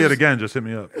want to Because see I it just- again, just hit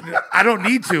me up. I don't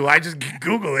need to. I just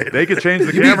Google it. They could change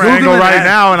the You be camera angle Googling right that.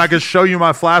 now, and I could show you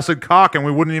my flaccid cock, and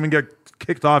we wouldn't even get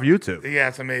kicked off YouTube. Yeah,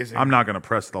 it's amazing. I'm not going to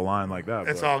press the line like that.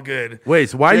 It's but- all good. Wait,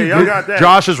 so why Yeah, you y'all got that.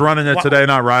 Josh is running it today,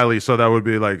 not Riley, so that would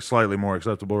be like slightly more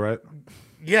acceptable, right?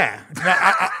 Yeah. No,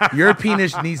 I, your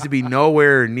penis needs to be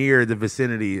nowhere near the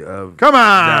vicinity of Come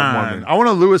that on, woman. I want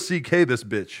to Louis C.K. this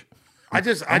bitch. I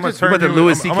just I'm gonna just. turn about to you-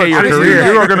 Louis I'm CK your honestly,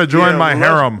 career. You are going to join Yeah, my Lush-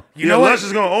 harem. You know Lush what?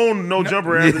 is gonna own No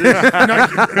Jumper after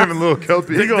this. Him and Lil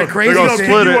Kelpie. He gonna, crazy he gonna thing- split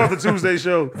split you it. off the Tuesday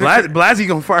show. Blasey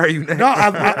gonna fire you next. No,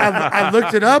 I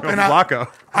looked it up and I Flacco.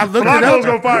 looked it Flacco's up.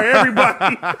 gonna fire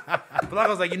everybody. But I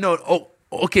was like,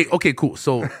 okay, cool.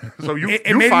 So So you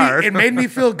It made fired. me. It made me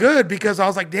feel good because I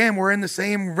was like, damn, we're in the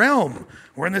same realm.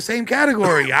 We're in the same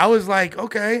category. I was like,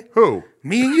 okay, Who?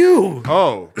 me and you.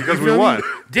 Oh, because You we feel me? won.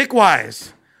 Dick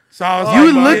wise. So I was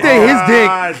you like, looked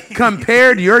at his dick,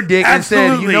 compared your dick, and said,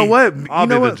 "You Absolutely. know what? I'll You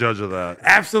know be the what? judge of that.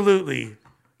 absolutely.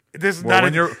 This is Well, not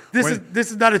when a, you're- this when- is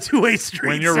this is not a 2-way street.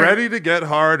 When you're sir. ready to get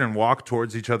hard and walk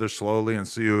towards each other slowly and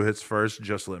see who hits first,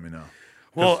 just let me know.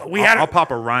 Well, we had I'll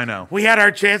pop a rhino. we had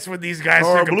our chance when these guys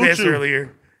Or took a Blue piss Chew.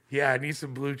 earlier. Yeah, I need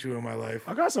some Blue Chew in my life.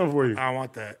 I got something for you. I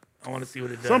want that. I want to see what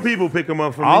it does. Some people pick them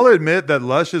up for I'll me. admit that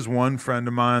Lush is one friend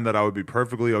of mine that I would be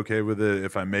perfectly okay with it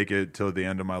if I make it till the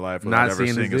end of my life without Not ever seeing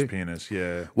his seeing his dick? penis.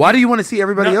 Yeah. Why do you want to see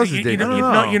everybody No, else's you dick? know-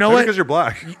 No, you know maybe what? Because you're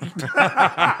black.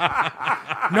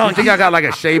 No, You think I got like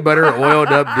a shea butter oiled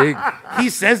up dick? he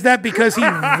says that because he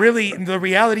really. The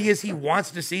reality is he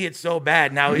wants to see it so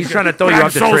bad. Now He's trying to throw you I'm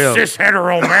off the so trail. cis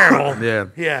hetero male. Yeah.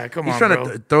 Yeah, come He's on, trying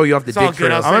bro. to throw you off the It's all dick good.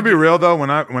 trail. I'll I'm gonna send be you- real though. When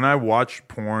I watch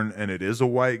porn and it is a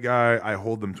white guy, I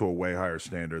hold them to a way higher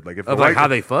standard. Like if the Of, like, white- how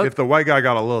they fuck? If the white guy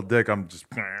got a little dick, I'm just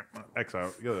X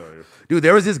out. Get out of here. Dude,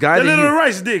 there was this guy The little that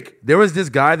rice dick. there was this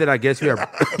guy that I guess you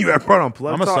had brought on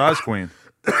Plug I'm a Talk. size queen.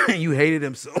 you hated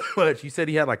him so much. You said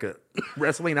he had like a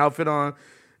wrestling outfit on,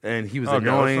 and he was Okay,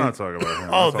 annoying. let's not talk about him.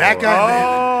 Oh, That's that all-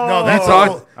 guy. No, You that's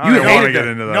talked. all. I You don't wanna hated get that.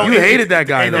 into that. No, you hated that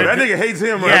guy. Hey, though. That nigga hates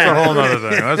him. Yeah. That's Right? a whole other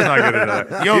thing. Let's not get into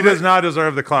that. Yo, He does not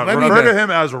deserve the clout. let me- Refer to him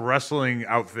as a wrestling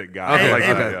outfit guy. Okay, I like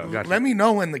Hey, that, okay, yeah. gotcha. Let me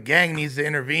know when the gang needs to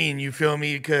intervene. You feel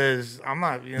me? Because I'm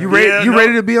not. You ready? Yeah, you no-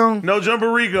 ready to be on? No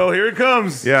jumper Rico. Here it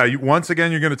comes. Yeah, once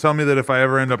again, you're going to tell me that if I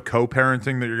ever end up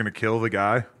co-parenting, that you're going to kill the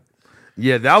guy.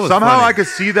 Yeah, that was Somehow funny. I could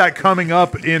see that coming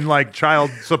up in like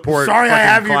child support. Sorry, I fucking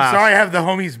have you. class. Sorry, I have the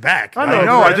homies back. I I know,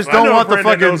 know. I friend. just I don't know a want the friend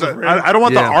that fucking. knows a friend. I don't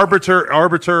want Yeah. the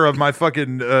arbiter of my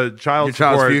fucking child Your child's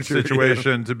support future,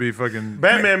 situation to be fucking.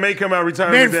 Batman may come out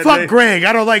retirement Man, that fuck day. Greg.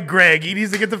 I don't like Greg. He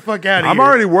needs to get the fuck out of here. I'm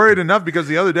already worried enough because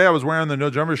the other day I was wearing the No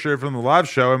Jumper shirt from the live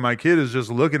show, and my kid is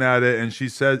just looking at it, and she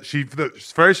said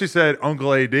first she said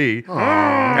Uncle AD,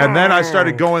 and then I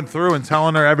started going through and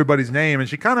telling her everybody's name, and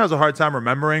she kind of has a hard time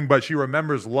remembering, but she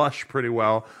remembers Lush pretty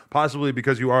well, possibly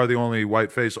because you are the only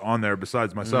white face on there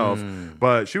besides myself.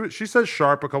 But she says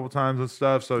Sharp a couple times and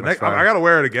stuff, so I got to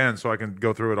wear it again so I can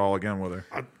go through it all again with her.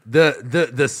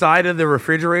 The side of the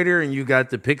refrigerator, and you got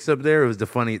the pics up there. It was the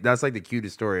funny. That's like the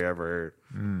cutest story I ever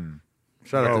heard.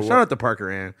 Shout out to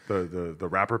Parker Ann. The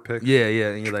rapper pick. Yeah,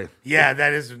 and you're like, Yeah,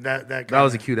 that is that. That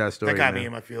was a cute ass story. That got man. me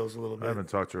in my feels a little I bit. haven't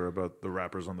talked to her about the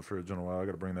rappers on the fridge in a while. I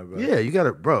got to bring that back. Yeah, you got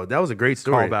it, bro. That was a great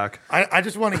story. Call back. I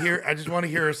just want to hear. I just want to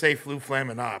hear her say "flu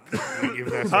flamin' op."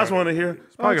 I just want to hear.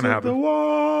 It's probably gonna happen. The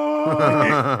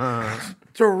wall.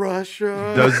 to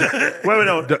Russia.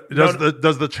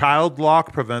 Does the child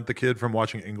lock prevent the kid from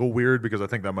watching Ingleweird? Because I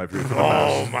think that might be.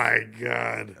 Oh my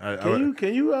god.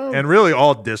 Can you? And really,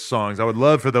 all diss songs. I would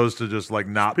love for those to just like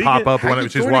not pop up How you when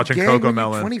she's join a watching gang Coco when you're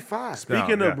Melon. 25.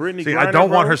 Speaking of Brittany See, I Griner, don't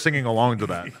want bro, her singing along to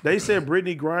that. They said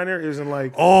Brittany Griner isn't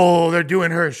like Oh, they're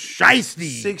doing her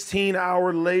shiesty.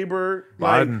 16-hour labor.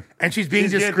 Biden. Like, And she's being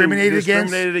She's getting discriminated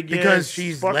discriminated against against. because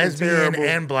she's Fucking lesbian terrible.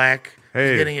 and black.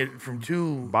 Hey. She's getting it from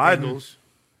two Biden. angles.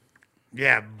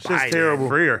 Yeah, just Biden. terrible.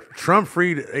 Free her. Trump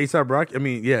freed ASAP Rocky. I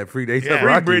mean, yeah, freed ASAP Yeah. Free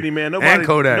Rocky. Brittany, man. and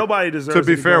Kodak. Nobody deserves. To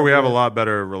be be fair, going we have a through lot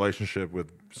better relationship with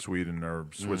Sweden or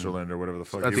Switzerland or whatever the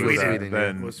fuck I he think was it was at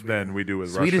Sweden, yeah. than we do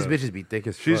with Sweetest Russia. bitches be thick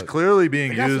as fuck. She's clearly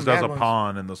being They got some used as bad a ones.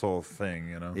 pawn in this whole thing,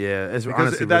 you know. Yeah, it's Because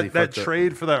honestly really that fucked up.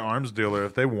 trade for that arms dealer,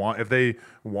 if they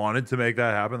wanted to make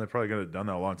that happen, they probably could have done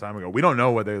that a long time ago. We don't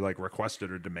know what they like requested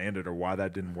or demanded or why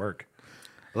that didn't work.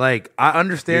 Like I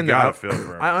understand You the gotta feel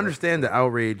for him. I understand the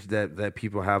outrage that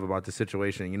people have about the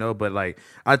situation, you know, but like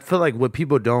I feel like what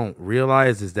people don't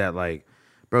realize is that like,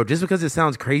 bro, just because it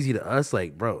sounds crazy to us,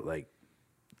 like, bro, like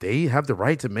they have the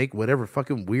right to make whatever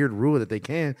fucking weird rule that they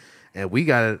can, and we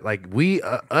gotta like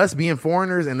us being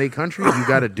foreigners in their country, you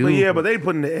gotta do. But yeah, but they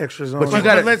putting the extras on. But you But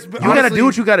gotta let's- you but gotta honestly- do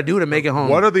what you gotta do to make it home.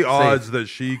 What are the safe. odds that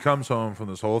she comes home from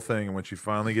this whole thing and when she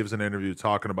finally gives an interview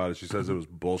talking about it, she says it was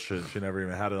bullshit. She never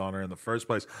even had it on her in the first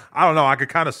place. I don't know. I could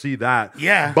kind of see that.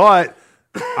 Yeah. But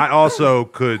I also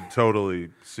could totally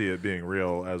see it being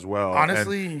real as well.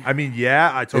 Honestly- And, I mean, yeah,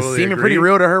 I totally It's seeming agree. pretty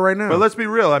real to her right now. But let's be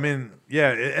real. I mean,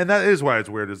 yeah, and that is why it's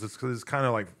weird. Is it's because it's kind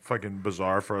of like fucking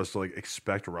bizarre for us to like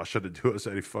expect Russia to do us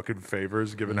any fucking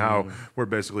favors, given how we're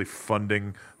basically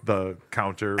funding the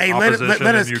counter Hey, opposition let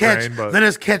in us Ukraine. catch. But Let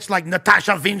us catch like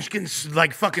Natasha Vinskin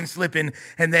like fucking slipping,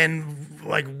 and then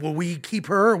like will we keep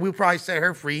her? We'll probably set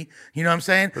her free. You know what I'm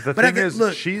saying? But the I thing get- is,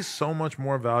 look, she's so much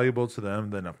more valuable to them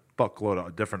than a fuckload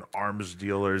of different arms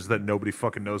dealers that nobody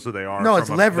fucking knows who they are. No, from it's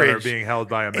that are leverage. being held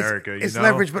by America. It's you know?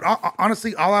 leverage, but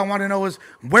honestly, all I want to know is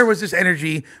where was this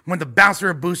energy when the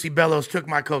bouncer of Boosie Bellows took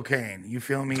my cocaine? You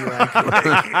feel me? Like,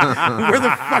 where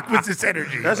the fuck was this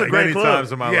energy? That's a Like, great many club.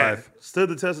 times in my Yeah. life. Stood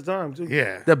the test of time too.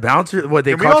 Yeah. the bouncer, what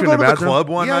they Can we caught all you go in to the the bathroom? club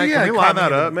one Yeah, night? yeah, Can we come line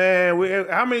that on. up? Man,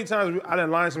 how many times I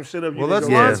didn't line some shit up? Well, let's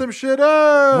didn't go? line some shit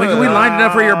up. When we lined it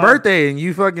up for your birthday and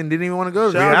you fucking didn't even want to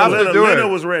go. Shout We out have to to Lena. do Lena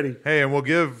it. was ready. Hey, and we'll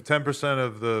give 10%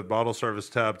 of the bottle service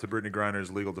tab to Brittany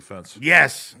Griner's legal defense.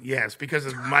 Yes, because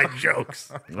of my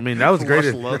jokes. I mean, that was great.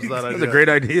 Lush loves that That was a idea. great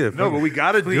idea. No, but we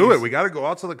got to do Please. it. We got to go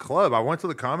out to the club. I went to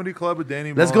the comedy club with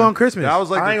Danny. Let's Mullen. go on Christmas. That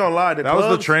was like I ain't gonna lie, the that was the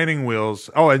clubs- training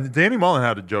wheels. Oh, and Danny Mullen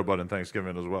had a Joe Budden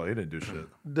Thanksgiving as well. He didn't do shit.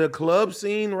 The club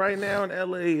scene right now in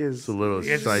LA is. It's a little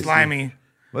It's shicey. slimy.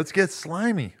 Let's get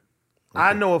slimy.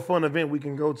 I know a fun event we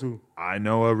can go to. I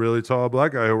know a really tall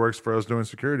black guy who works for us doing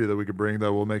security that we could bring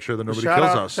that will make sure that nobody Shout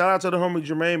kills out, us. shout out to the homie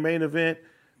Jermaine main event.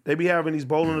 They be having these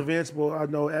bowling events, but I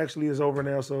know actually it's over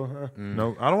now. So,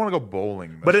 No, I don't want to go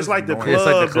bowling. but That's it's like the just club. annoying.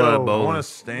 It's like the club though. I bowling. want to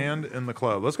stand in the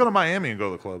club. Let's go to Miami and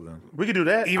go to the club then. We could do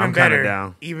that. Even I'm kinda better.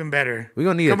 down. Even better. We're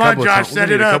gonna need Come a couple on, Josh, tones. set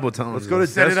We it need a up. couple tones. Let's go to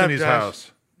Set it up, Destiny's Josh.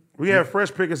 house. We have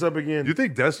Fresh pick us up again. You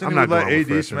think Destiny I'm not would let going with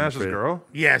AD Fresh smash his and Fit. girl?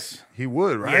 Yes. He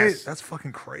would, right? Yes. That's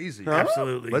fucking crazy.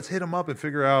 Absolutely. Let's hit him up and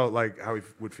figure out like how he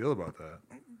would feel about that.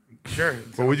 Sure.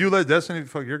 But would you let Destiny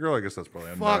fuck your girl? I guess that's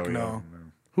probably a Fuck no. no.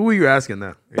 Who were you asking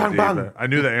now? AD, bang. I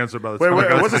knew the answer by the Wait, time I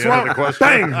got what's to the the end of the swamp?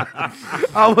 question. Bang,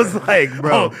 I was like,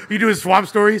 bro. Oh, you doing swamp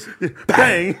stories?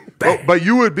 bang. But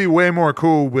you would be way more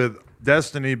cool with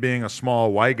Destiny being a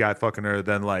small white guy fucking her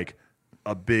than like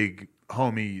a big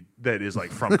homie that is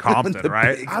like from Compton,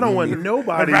 right? I don't want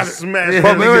nobody rather- smashing.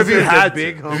 But maybe if you niggas. had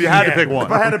big to, homie. if you had to Yeah. pick one.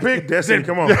 If I had to pick Destiny,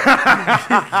 come on.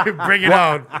 Bring it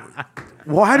on.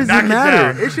 Why does Knock it it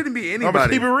matter? down. It shouldn't be I'm gonna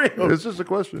anybody. keep it real. It's just a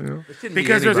question, you know?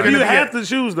 Because there's If gonna you be have to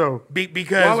choose though,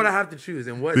 because Why would I have to choose?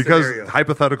 In what Because scenario?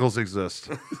 hypotheticals exist.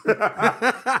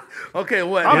 Okay,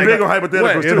 what? I'm They big got- on hypotheticals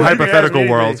what? too. In You can ask hypothetical me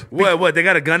world. anything. What? They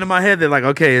got a gun in my head. They're like,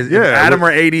 okay, is Yeah. Adam or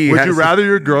AD? Would has you to- rather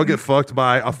your girl get fucked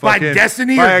by a fucking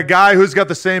Destiny by or- a guy who's got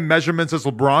the same measurements as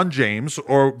LeBron James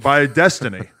or by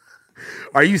Destiny?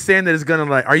 Are you saying that it's gonna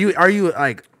like? Are you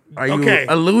like? Are you Okay.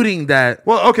 alluding that?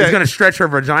 Well, okay. it's gonna stretch her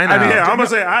vagina. I mean, out? Yeah, I'm gonna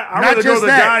say I Not rather go just the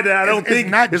that. guy that I don't It's think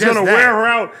not is just gonna that. wear her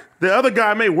out. The other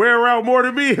guy may wear her out more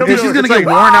than me. He'll be If she's like- gonna it's get like,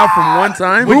 worn out from one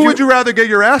time, Who would you rather get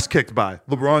your ass kicked by,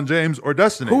 LeBron James or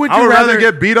Destiny? Who would I you would rather rather-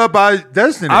 get beat up by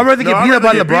Destiny. I'd rather No, get I'd beat up by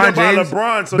rather get beat LeBron up by James.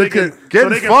 LeBron so they because can- Getting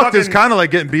so they can fucked is fucking- kind of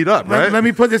like getting beat up, right? let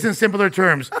me put this in simpler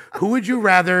terms. Who would you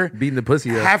rather beating the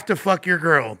pussy up. have to fuck your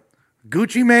girl?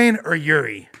 Gucci Mane or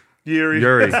Yuri? Yuri.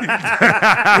 Yuri.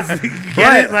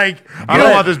 Get it? Like, I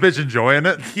don't want this bitch enjoying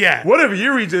it. yeah. What if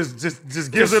Yuri just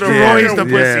gives it a Destroys real- the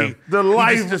pussy. The He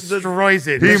life just destroys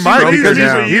it. He She might broke because it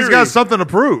down. he's got something to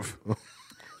prove.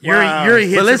 Yuri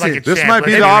hits But listen, it like a This champ. might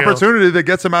be Let's the be real. opportunity that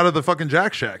gets him out of the fucking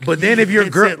Jack Shack. But then if your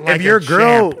hits girl, it like if your a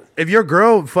girl, champ. if your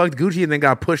girl fucked Gucci and then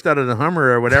got pushed out of the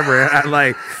Hummer or whatever,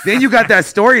 like then you got that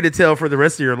story to tell for the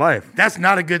rest of your life. That's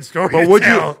not a good story. But to would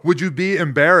tell. you be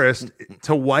embarrassed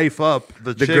to wife up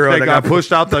the chick girl that that got got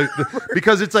pushed out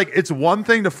because it's like it's one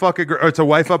thing to fuck a girl or to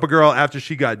wife up a girl after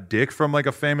she got dick from like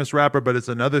a famous rapper, but it's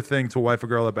another thing to wife a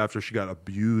girl up after she got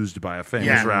abused by a famous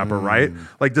Yeah. rapper, right?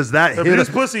 Like does that hit Abuse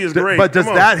pussy is great. But does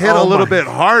Come on. that hit Oh a little my bit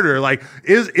harder? Like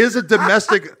is a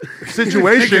domestic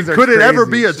situation Niggas are could it ever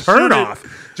crazy. be a turn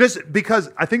off? Just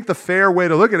because I think the fair way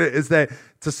to look at it is that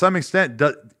to some extent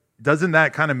doesn't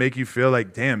that kind of make you feel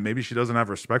like, damn, maybe she doesn't have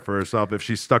respect for herself if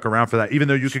she's stuck around for that, even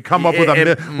though you could come up with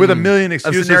a million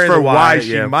excuses scenario for why why,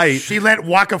 she yeah. might. She let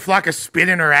Waka Flocka spit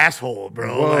in her asshole,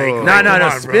 bro. Whoa. Like, No, come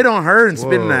on, spit bro. on her and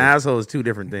spit in the Whoa. asshole is two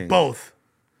different things. Both.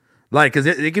 Like, cause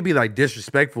it could be like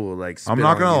disrespectful. Like, I'm spit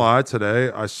not on gonna you. lie. Today,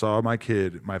 I saw my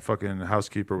kid. My fucking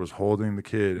housekeeper was holding the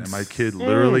kid, and my kid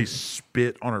literally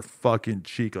spit on her fucking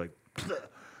cheek, like,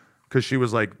 because she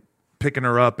was like picking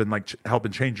her up and like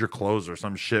helping change your clothes or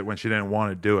some shit when she didn't want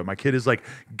to do it. My kid is like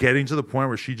getting to the point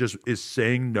where she just is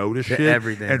saying no to shit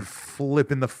everything. and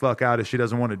flipping the fuck out if she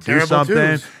doesn't want to do Terrible something.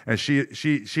 twos. And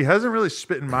she hasn't really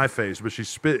spit in my face, but she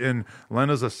spit in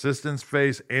Lena's assistant's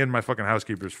face and my fucking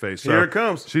housekeeper's face. So Here it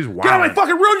comes. She's wild. Get out of my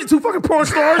fucking room, you two fucking porn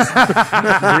stars.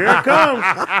 Here it comes.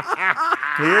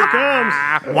 Here it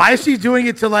comes. Why is she doing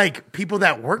it to like people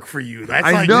that work for you? That's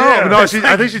I like, know. yeah. No,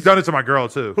 I think she's done it to my girl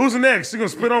too. Who's next? You gonna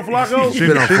spit on Flacco?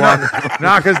 Spit on Flacco.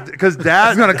 Nah, because dad,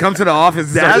 He's gonna come to the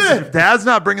office. And start- dad's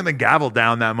not bringing the gavel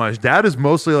down that much. Dad is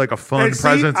mostly like a fun And see,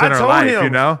 presence I in her told life, him, you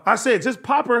know. I said, just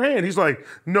pop her hand. He's like,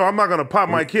 no, I'm not gonna pop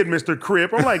my kid, Mr.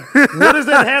 Crip. I'm like, what does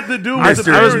that have to do with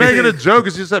the I was parenting? making a joke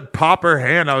because you said pop her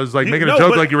hand. I was like making a No,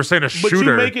 joke but- like you were saying a But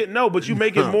shooter. you make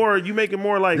it more. You make it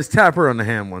more like Just tap her on the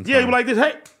hand one time. yeah. You be like this.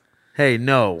 Hey, hey,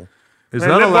 no. Is Man,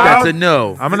 that let allowed? That's a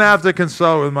no. I'm gonna have to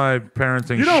consult with my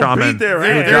parenting you don't shaman. beat their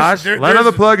There- hand. Josh, Lena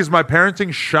the Plug is my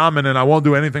parenting shaman, and I won't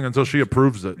do anything until she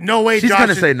approves it. No way. She's Josh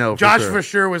gonna is- say no for Josh sure. for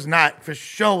sure was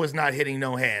not hitting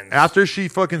no hands. After she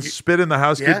fucking spit in the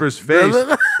housekeeper's face.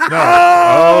 Yeah? No.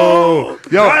 Oh.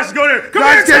 Yo. Josh, go there. Come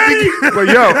here, Teddy. But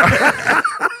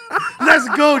yo. Let's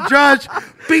go, Josh.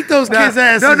 Beat those kids'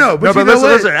 asses. No, No, but you but know listen,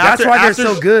 what? listen. That's After, why they're after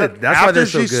so she- good. That's after why they're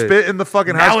so she good. spit in the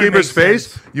fucking Now it housekeeper's makes face,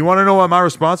 sense. you want to know what my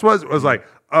response was? Was like,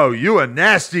 "Oh, you a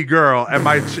nasty girl," and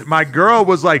my girl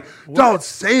was like, "Don't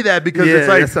say that because Yeah, it's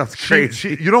like that sounds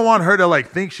crazy. you don't want her to like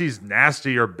think she's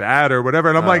nasty or bad or whatever."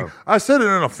 And I'm like, I said it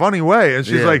in a funny way, and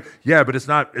she's Yeah. like, "Yeah, but it's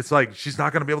not. It's like she's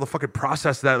not gonna be able to fucking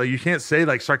process that. Like you can't say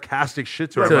like sarcastic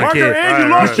shit to her." To a I'm like, kid. Parker, and you Right,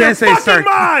 lost right. your You can't say fucking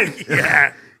mind.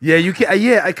 Yeah. Yeah, you can.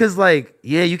 Yeah, because like,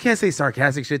 yeah, you can't say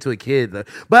sarcastic shit to a kid. Though.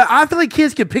 But I feel like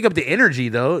kids can pick up the energy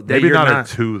though. That Maybe you're not, not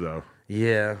at 2 though.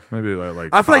 Yeah, Maybe like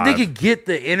I feel like they 5. could get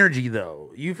the energy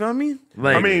though. You feel me?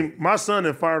 Like, I mean, my son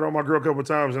had fired on my girl a couple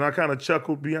times, and I kind of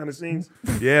chuckled behind the scenes.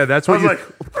 Yeah, that's I what was you.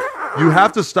 like, you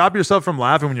have to stop yourself from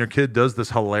laughing when your kid does this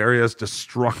hilarious,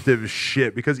 destructive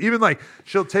shit. Because even like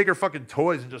she'll take her fucking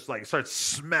toys and just like start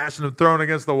smashing them, throwing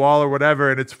against the wall or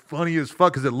whatever, and it's funny as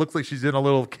fuck because it looks like she's in a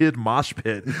little kid mosh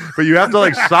pit. But you have to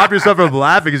like stop yourself from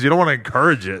laughing because you don't want to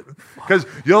encourage it. Because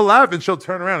you'll laugh and she'll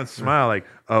turn around and smile like,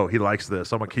 "Oh, he likes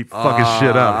this. I'm gonna keep fucking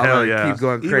shit up. I'm Hell gonna yeah!" keep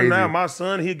going crazy. Even now, my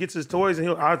son, he gets his toys and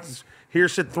I just hear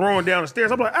shit throwing down the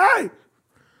stairs. I'm like, hey.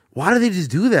 Why do they just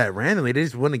do that randomly? They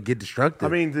just want to get destructive. I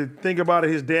mean, to think about it,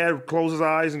 his dad closed his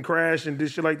eyes and crashed and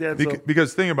did shit like that. So.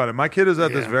 Because think about it, my kid is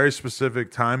at this very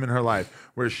specific time in her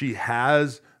life where she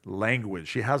has language.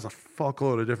 She has a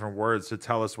fuckload of different words to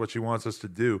tell us what she wants us to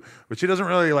do, but she doesn't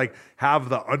really like have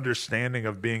the understanding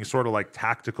of being sort of like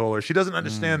tactical, or she doesn't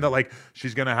understand that like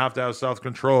she's gonna have to have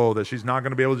self-control, that she's not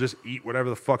gonna be able to just eat whatever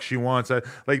the fuck she wants.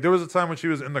 Like there was a time when she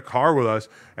was in the car with us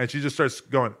and she just starts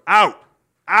going out.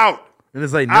 and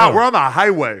it's like, no. Out. We're on the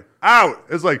highway. Out.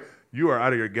 It's like, you are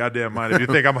out of your goddamn mind if you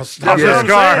think I'm gonna stop That's what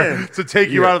this I'm car to take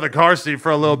you out of the car seat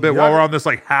for a little bit while we're on this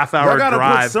like half-hour I gotta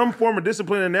drive. put some form of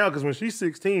discipline in now because when she's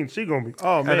 16, she gonna be.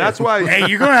 Oh man, And that's why Hey,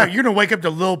 you're gonna wake up to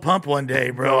Lil Pump one day,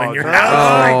 bro, in your dog.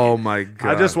 house. Oh my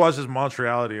god! I just watched this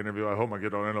Montreality interview. I hope my kid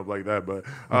don't end up like that.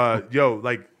 But yo,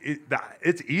 like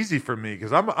it's easy for me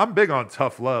because I'm big on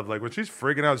tough love. Like when she's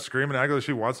freaking out, screaming, acting like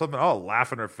she wants something, I'll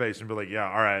laugh in her face and be like, "Yeah,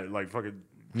 all right, like fucking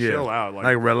chill out,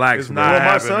 like relax, it's man." not Well, my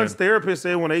happening." son's therapist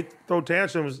said when they throw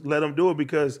tantrums, let them do it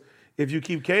because if you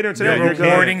keep catering to Yeah, them, you're you're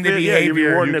rewarding the yeah, you're behavior.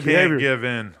 rewarding You the can't behavior. give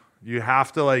in. You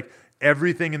have to like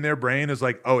everything in their brain is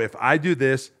like, oh, if I do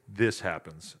this, this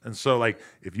happens. And so like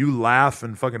if you laugh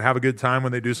and fucking have a good time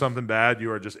when they do something bad, you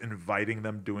are just inviting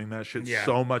them doing that shit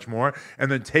so much more.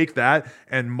 And then take that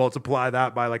and multiply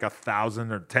that by like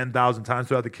 1,000 or 10,000 times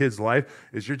throughout the kid's life.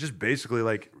 Is you're just basically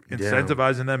like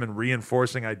incentivizing them and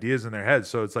reinforcing ideas in their heads.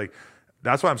 So it's like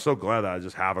that's why I'm so glad that I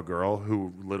just have a girl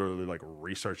who literally like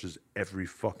researches every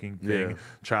fucking thing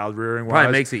child rearing wise.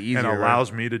 Probably makes it easier, and right?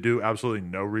 allows me to do absolutely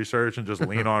no research and just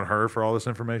lean on her for all this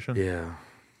information. yeah.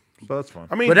 So that's fun.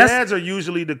 I mean, But that's- dads are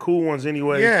usually the cool ones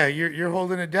anyway. Yeah, you're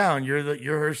holding it down. You're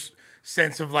her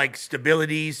sense of like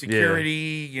stability,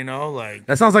 security. You know, like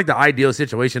That sounds like the ideal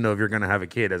situation though. If you're gonna have a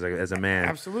kid as a man,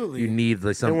 Absolutely. you need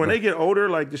like something. And when they get older,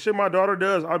 like the shit my daughter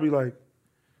does, I'll be like,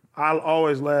 I'll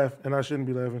always laugh, and I shouldn't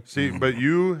be laughing. See, but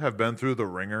you have been through the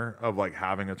ringer of like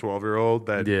having a 12-year-old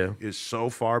that is so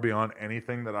far beyond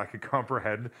anything that I could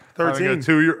comprehend. 13. Having a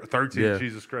 2-year, 13, Yeah.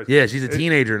 Jesus Christ. Yeah, she's a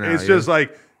teenager now, It's yeah. just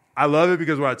like, I love it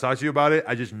because when I talk to you about it,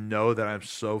 I just know that I'm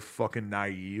so fucking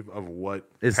naive of what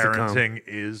It's to come. parenting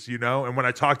is, you know? And when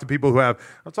I talk to people who have,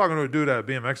 I'm talking to a dude at a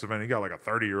BMX event, he got like a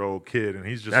 30-year-old kid, and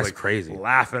he's just That's like crazy.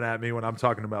 laughing at me when I'm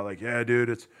talking about like, yeah, dude,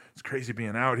 it's crazy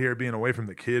being out here, being away from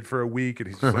the kid for a week, and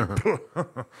he's just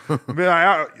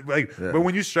like, but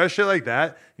when you stress shit like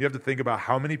that, you have to think about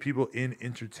how many people in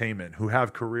entertainment who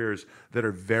have careers that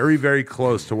are very, very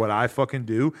close to what I fucking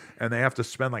do, and they have to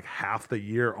spend like half the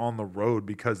year on the road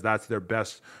because that's their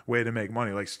best way to make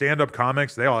money. Like stand-up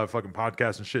comics, they all have fucking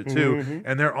podcasts and shit too,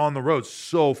 and they're on the road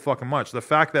so fucking much. The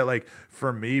fact that like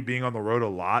for me being on the road a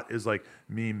lot is like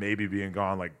me maybe being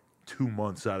gone like 2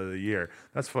 months out of the year.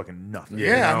 That's fucking nothing. Yeah,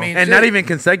 you know? I mean, and shit. not even and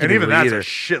consecutively even that's either. a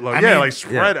shitload. I Yeah, mean- like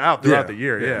spread out throughout Yeah. the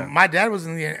year. Yeah. My dad was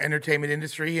in the entertainment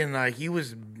industry, and he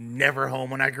was never home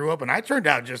when I grew up, and I turned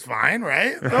out just fine,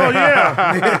 right? Oh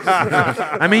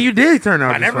yeah. I mean, you did turn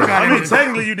out. I just never fine. got I mean, into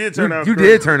technically, you did turn out. You great.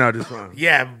 did turn out just fine.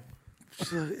 yeah,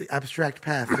 abstract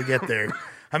path to get there.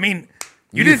 I mean,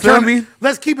 you You didn't feel turn me?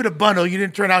 Let's keep it a bundle. You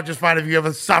didn't turn out just fine if you have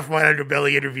a soft white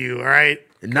underbelly interview. All right.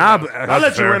 Nah, but I'll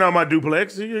let you fair. rent out my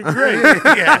duplex. You're great.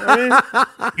 Yeah.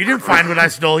 You didn't find what I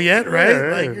stole yet,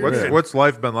 right? Like, you're good. What's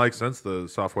life been like since the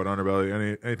soft white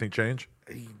underbelly? Anything change?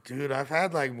 Dude, I've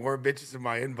had like more bitches in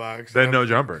my inbox. Then no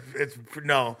jumper. It's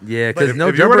no. yeah, But because no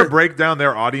if you were jumper. to break down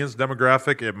their audience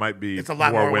demographic, it might be it's a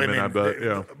lot more women. I bet.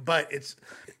 Yeah. But it's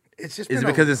just Is been it a-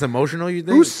 because it's emotional? You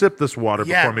think? Who sipped this water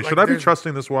Yeah, before me? like Should I be there's-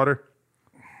 trusting this water?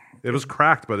 It was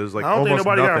cracked, but it's like I don't think almost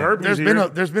nobody got nothing.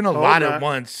 herpes. there's been a Oh, lot not. at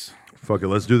once. Fuck it,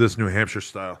 let's do this New Hampshire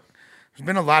style. There's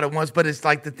been a lot at once, but it's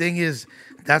like the thing is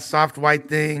that soft white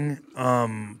thing.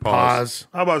 Pause.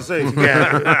 How about to say?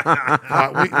 Yeah.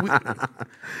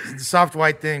 The soft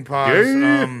white thing. Pause.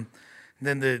 Yeah.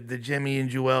 Then the Jimmy and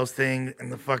Joel's thing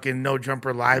and the fucking No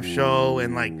Jumper live show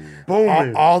and like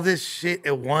Boom. all this shit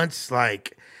at once.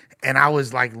 Like, and I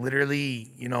was like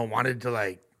literally, wanted to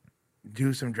like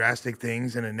do some drastic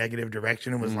things in a negative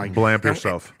direction and was like Blamp and-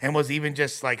 yourself. and was even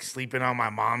just like sleeping on my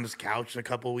mom's couch a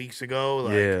couple weeks ago.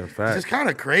 Like, Yeah, it's facts. just kind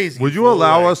of crazy. Would you fool,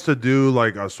 allow like- us to do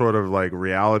like a sort of like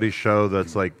reality show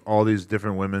that's like all these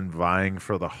different women vying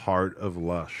for the heart of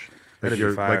Lush?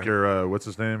 Like your what's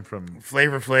his name from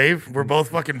Flavor Flav. We're both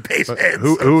fucking bass heads.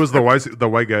 who was the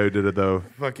white guy who did it though?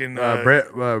 Fucking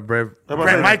Brett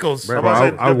Michaels.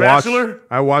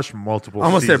 I watched multiple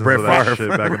almost said seasons Brett of that Favre. shit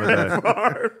back in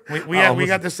the day. We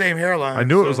got the same hairline. I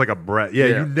knew it was like a Brett. Yeah,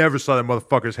 you never saw that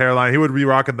motherfucker's hairline. He would be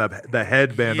rocking the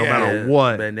headband no matter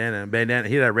what. Bandana.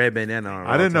 He had that red bandana on.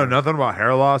 I didn't know nothing about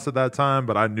hair loss at that time,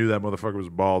 but I knew that motherfucker was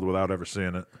bald without ever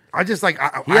seeing it. I just like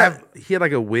he had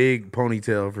like a wig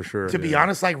ponytail for sure. To be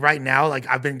honest, like right now, like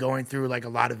I've been going through like a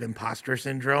lot of imposter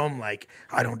syndrome. Like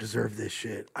I don't deserve this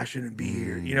shit. I shouldn't be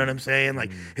here. You know what I'm saying?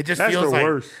 Like it just That's feels the like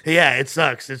worst. Yeah, it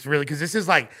sucks. It's really because this is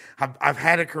like I've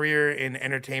had a career in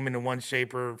entertainment in one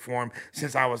shape or form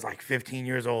since I was like 15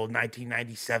 years old,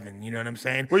 1997. You know what I'm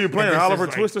saying? Were you playing And this Oliver is,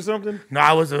 like- Twist or something? No,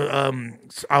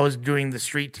 I was doing the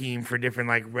street team for different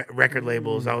like record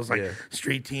labels. I was like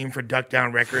street team for Duck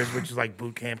Down Records, which is like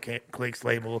Boot Camp Clicks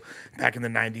label back in the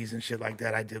 90s and shit like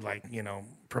that. I did like,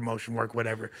 promotion work,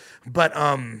 whatever. But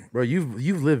Bro,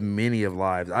 you've lived many of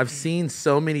lives. I've seen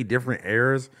so many different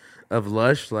eras of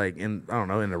Lush, like in the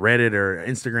Reddit or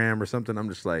Instagram or something. I'm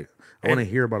just like, I want to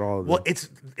hear about all of them. well,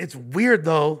 it's weird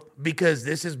though, because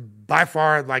this is by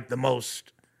far like the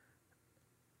most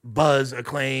buzz,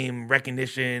 acclaim,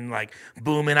 recognition, like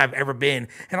booming I've ever been.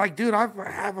 And like, dude, I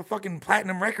have a fucking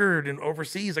platinum record and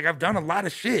overseas. Like I've done a lot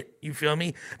of shit. You feel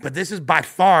me? But this is by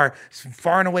far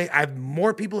and away. I have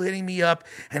more people hitting me up,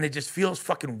 and it just feels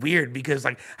fucking weird because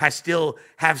like I still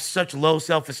have such low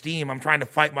self-esteem. I'm trying to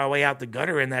fight my way out the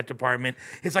gutter in that department.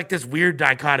 It's like this weird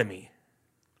dichotomy,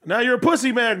 Now you're a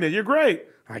pussy magnet. You're great.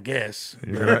 I guess.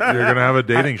 You're gonna have a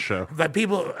dating show. Like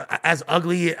people as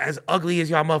ugly as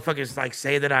y'all motherfuckers like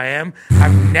say that I am,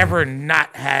 I've never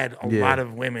not had a lot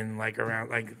of women like around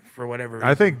like for whatever.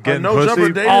 I think getting No jumper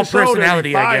pussy, dating all show, they'd be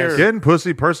personality, I guess. fired. getting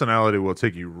pussy personality will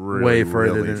take you really, Way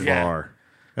further really than- far.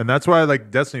 And that's why, like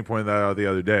Destiny pointed that out the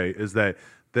other day, is that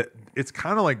it's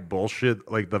kind of like bullshit,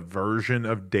 like the version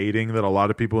of dating that a lot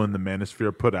of people in the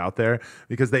manosphere put out there,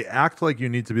 because they act like you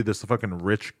need to be this fucking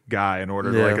rich guy in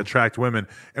order to like attract women.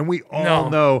 And we all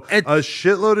know a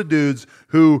shitload of dudes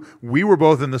who we were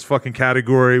both in this fucking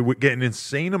category, getting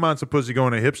insane amounts of pussy,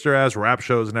 going to hipster ass rap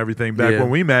shows and everything back when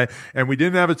we met, and we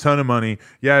didn't have a ton of money.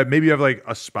 Yeah, maybe you have like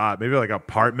a spot, maybe like an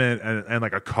apartment and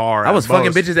like a car. I was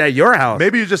fucking bitches at your house.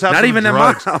 Maybe you just have not some even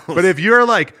drugs. in my house. But if you're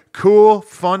like cool,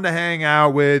 fun to hang out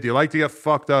with, you like to get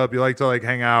fucked up, you like to like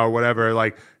hang out or whatever,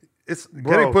 like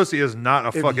getting pussy is not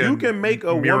a If fucking you can make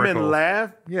a miracle. woman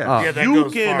laugh, yeah, that you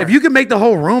goes can- far. if you can make the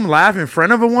whole room laugh in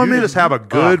front of a woman, you just have a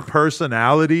good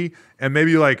personality and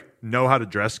maybe you like know how to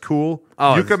dress cool,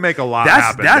 you can make a lot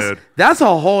happen, dude. That's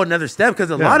a whole another step, because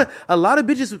a lot of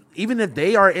bitches, even if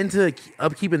they are into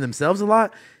upkeeping themselves a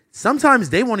lot, sometimes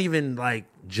they won't even like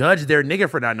judge their nigga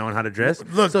for not knowing how to dress.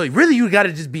 Look, so really, you got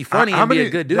to just be funny how and be many-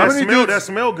 a good dude. how that many smell, dudes- that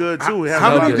smell good too. It has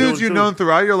How a lot many to dudes do you've too. known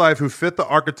throughout your life who fit the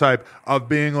archetype of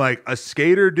being like a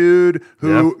skater dude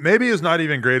who maybe is not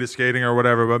even great at skating or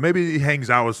whatever, but maybe he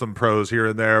hangs out with some pros here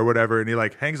and there or whatever, and he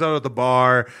like hangs out at the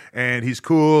bar and he's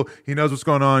cool, he knows what's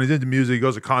going on, he's into music, he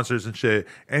goes to concerts and shit,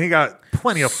 and he got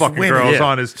plenty of fucking Swimming. girls Yeah.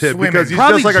 on his tip Swimming. because he's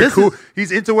Probably just like a just cool. as-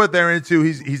 He's into what they're into.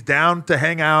 He's down to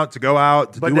hang out, to go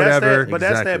out, to do whatever.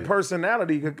 That's that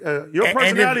personality. Your And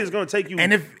personality if- is going to take you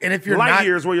and if you're light not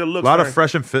years where your looks. A lot of are.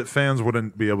 fresh and fit fans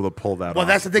wouldn't be able to pull that Well, off.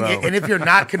 that's the thing. So- And if you're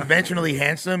not conventionally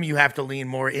handsome, you have to lean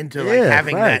more into like Yeah,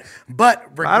 having facts. that. But I don't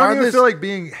even regardless, feel like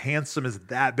being handsome is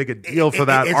that big a deal for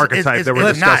that it's- archetype that we're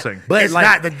it's not. discussing. but it's like,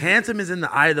 not. the handsome is in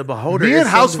the eye of the beholder. Me and It's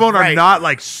House something- Phone are right. not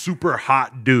like super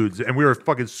hot dudes, and we were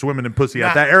fucking swimming in pussy Nah.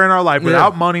 at that era in our life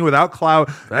without money, without clout,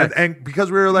 and because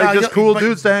we were like No, just you- cool but-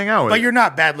 dudes to hang out with. But you're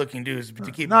not bad looking dudes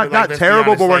to keep. not like, not let's be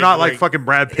terrible, honest, but we're not like fucking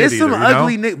Brad Pitt It's some either, you know?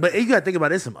 ugly niggas, but you got to think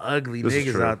about it. It's some ugly This is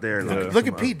niggas true. out there. Yeah. Look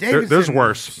at Pete There- Davidson. there's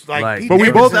worse. Like- Pete But we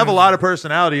both Davidson- have a lot of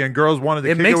personality, and girls wanted to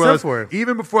It kick makes it with up us, for it.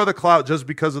 even before the clout, just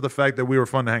because of the fact that we were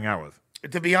fun to hang out with.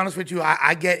 To be honest with you,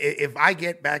 I get if I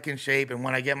get back in shape and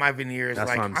when I get my veneers, That's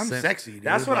like what I'm I'm saying. sexy. Dude.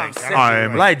 That's what Like, I'm saying.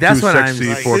 I'm Like, that's too what I'm sexy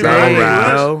like, for see, battle man, rap.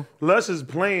 bro. Lush is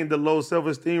playing the low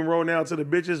self-esteem role now to the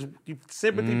bitches.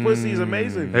 Sympathy pussy is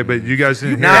amazing. Hey, but you guys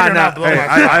didn't Nah, hear better nah. not blow Hey,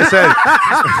 my I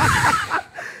said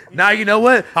Now you know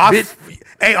what? Bitch,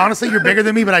 Hey, honestly, you're bigger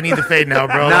than me, but I need the fade now,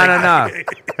 bro. nah.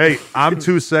 hey, I'm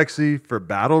too sexy for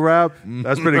battle rap.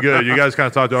 That's pretty good. You guys kind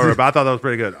of talked over it, but I thought that was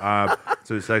pretty good.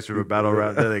 Too sexy for battle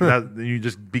rap. Like that, you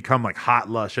just become like hot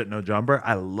lush at No Jumper.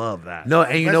 I love that. No,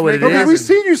 and you Let's know what make it it Okay, is? we've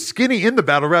seen you skinny in the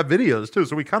battle rap videos too,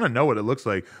 so we kind of know what it looks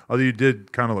like. Although you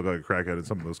did kind of look like a crackhead in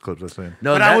some of those clips I've seen.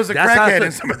 No, But I was a that's how I crackhead feel-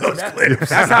 in some of those clips.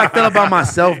 That's how I feel about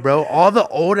myself, bro. All the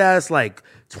old ass like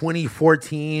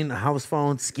 2014 house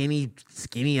phone, skinny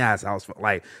ass house phone,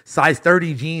 like size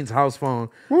 30 jeans house phone.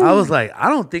 I was like, I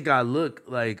don't think I look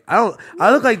like I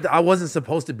look like I wasn't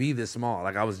supposed to be this small.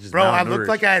 Like I was just Bro, I looked malnourished.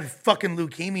 like I had fucking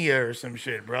leukemia or some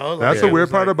shit, bro. Like, That's it the was weird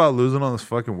part like- about losing all this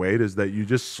fucking weight is that you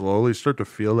just slowly start to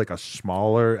feel like a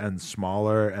smaller and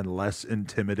smaller and less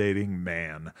intimidating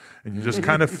man, and you just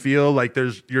kind of feel like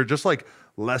you're just like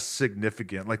less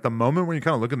significant. Like the moment when you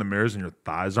kind of look in the mirrors and your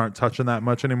thighs aren't touching that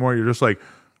much anymore, you're just like,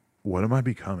 what am I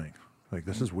becoming? Like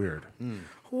this is weird.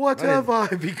 What have I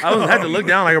become? I had to look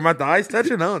down like, are my thighs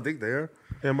touching? I don't think they are.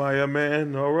 Am I a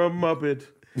man or a Muppet?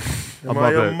 Am A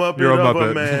I a Muppet. Muppet You're a of a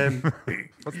Muppet. man?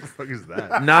 What the fuck is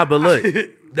that? Nah, but look,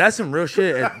 that's some real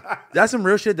shit. That's some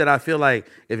real shit that I feel like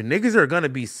if niggas are gonna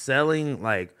be selling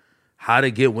like how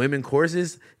to get women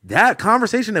courses, that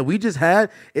conversation that we just had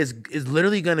is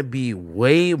literally gonna be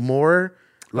way more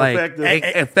like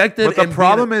effective. But the and being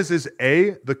problem is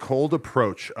the cold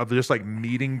approach of just like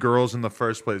meeting girls in the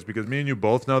first place. Because me and you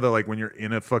both know that like when you're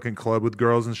in a fucking club with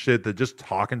girls and shit, that just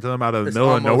talking to them out of the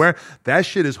middle of nowhere, that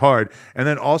shit is hard. And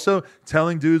then also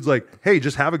telling dudes like, hey,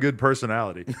 just have a good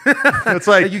personality. It's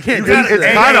like You can't it's teach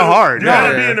that. kind of hard. You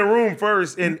gotta Yeah. be in the room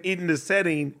first and in the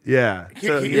setting. Yeah.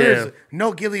 Here's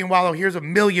no Gillian Wallow. Here's $1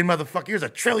 million motherfucker. Here's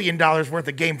 $1 trillion worth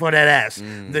of game for that ass.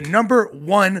 The number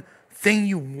one thing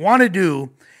you want to do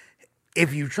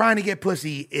if you're trying to get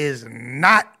pussy is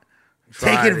not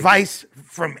take to advice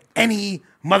from any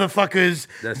motherfuckers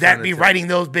That's that trying be to writing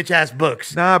those bitch ass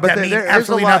books. Nah, but that there- mean there's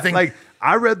absolutely a lot, nothing. Like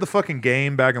I read the fucking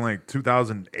Game back in like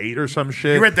 2008 or some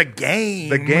shit. you read the Game.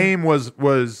 The Game was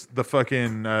the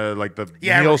fucking like the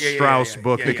Yeah, Neil yeah, yeah, Strauss yeah,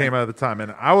 book yeah, that yeah. came out at the time,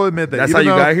 and I will admit that That's even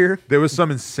how you though got here? there was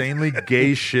some insanely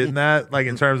gay shit in that, like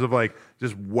in terms of like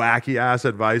just wacky ass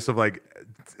advice of like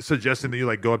suggesting that you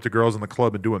like go up to girls in the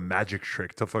club and do a magic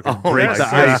trick to fucking break That's the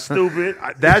so ice. stupid.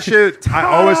 That shit I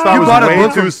always thought You was bought a way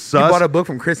book too from, sus. You bought a book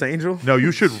from Chris Angel. No,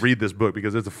 you should read this book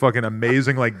because it's a fucking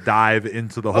amazing like dive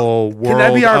into the whole world. Can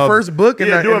that be our of- first book in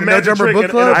Yeah, the, do a in the No magic Jumper trick Book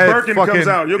and- Club? and I a Birkin comes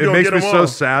out. You'll it go makes get me 'em so all.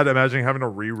 sad imagining having to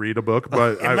reread a book,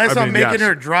 but Unless I I'm mean, making yes.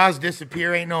 her draws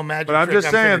disappear, ain't no magic. But I'm trick just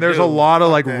I'm saying, finna there's do. a lot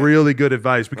of like Fuck that. really good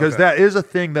advice because that is a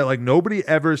thing that like nobody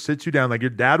ever sits you down. Like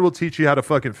your dad will teach you how to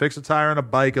fucking fix a tire on a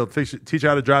bike. He'll teach you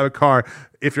how to drive a car.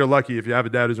 If you're lucky, if you have a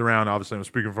dad who's around, obviously I'm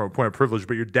speaking from a point of privilege,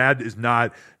 but your dad is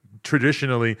not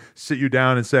traditionally sit you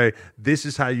down and say, this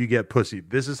is how you get pussy.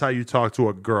 This is how you talk to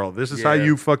a girl. This is how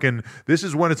you fucking, this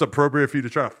is when it's appropriate for you to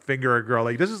try to finger a girl.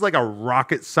 Like this is like a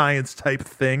rocket science type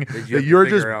thing have that to you're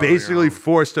figure just out on your basically own.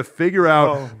 forced to figure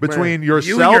out between You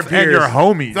yourself and your peers.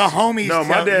 homies. The homies. No,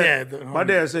 my tell- dad. yeah, the My homies.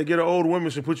 dad said, "Get an old woman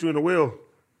should put you in the wheel."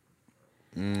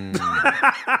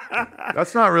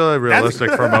 That's not really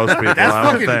realistic for most people. that's I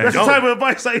don't fucking think. That's dope. the type of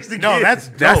advice I used to No,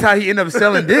 give. that's how he ended up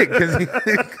selling dick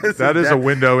because That is a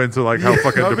window into like how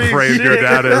fucking depraved your shit.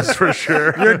 dad is for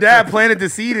sure. your dad planted the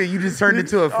seed and you just turned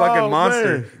into a fucking Oh,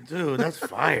 monster. man. dude. That's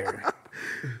fire. But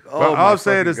Oh, all my I'm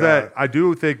saying fucking is God. that I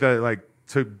do think that like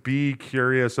to be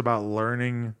curious about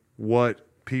learning what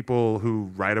people who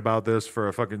write about this for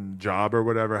a fucking job or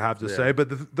whatever have to say.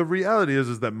 But the reality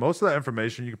is that most of that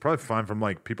information you could probably find from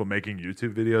like people making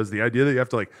YouTube videos. The idea that you have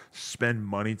to like spend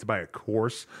money to buy a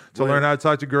course to learn how to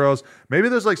talk to girls. Maybe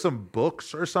there's like some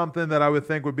books or something that I would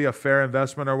think would be a fair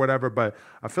investment or whatever. But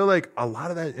I feel like a lot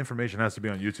of that information has to be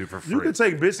on YouTube for free. You can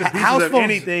take bits and pieces House of phones-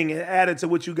 anything and add it to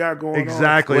what you got going on.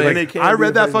 Exactly. And Like, they can't I do read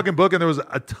it that for- fucking book and there was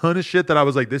a ton of shit that I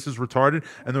was like, this is retarded.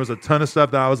 And there was a ton of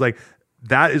stuff that I was like,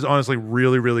 that is honestly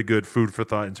really, really good food for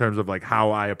thought in terms of like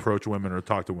how I approach women or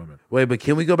talk to women. Wait, but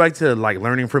can we go back to like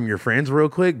learning from your friends real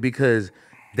quick? Because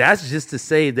that's just to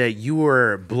say that you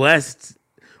were blessed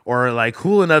or like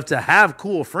cool enough to have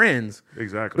cool friends.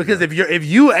 Exactly. Because if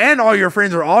you and all your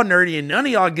friends are all nerdy and none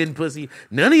of y'all getting pussy,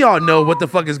 none of y'all know what the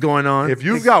fuck is going on. If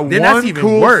you've got then that's one even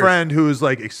cool worse. friend who's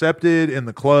like accepted in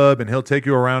the club and he'll take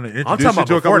you around and introduce talking you about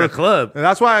to a before couple the club. And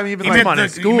that's why I'm even He like, meant, at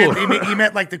the, school. he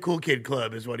meant like the cool kid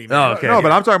club is what he meant. Oh, okay. no,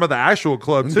 but I'm talking about the actual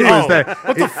club too. Oh, is that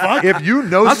what the fuck? If you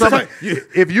know I'm somebody, talking-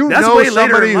 if you That's know way later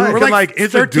somebody in who life. can We're like, like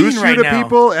introduce 13 you right to now.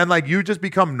 people and like you just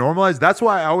become normalized. That's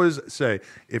why I always say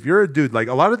if you're a dude, like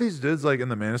a lot of these dudes like in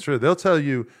the manosphere, they'll tell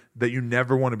you that you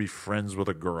never want to be friends with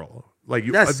a girl. Like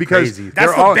you, That's because crazy. That's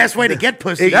they're the all- best way to get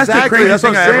pussy. That's the Exactly. craziest That's what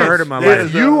thing I'm I ever saying. heard in my If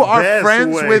life. you are Best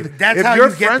friends way. with, That's if how you're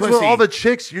you get friends with pussy. all the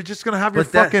chicks, you're just gonna have your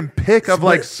But that- fucking pick of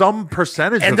like some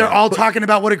percentage. and of they're them. all talking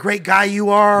about what a great guy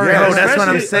you are. Yeah, and- that's what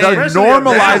I'm Especially- saying. the especially at that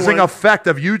normalizing point. effect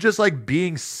of you just like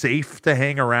being safe to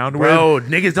hang around Bro, with.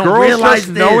 niggas don't Girls realize just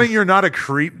this. knowing you're not a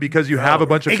creep because you have a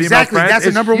bunch of Exactly, female friends. that's the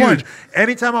is number one. huge.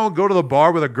 Anytime I would go to the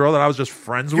bar with a girl that I was just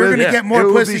friends You're with, gonna get more it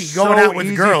would pussy be going so out with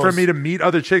easy girls. for me to meet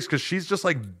other chicks because she's just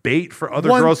like bait wait for other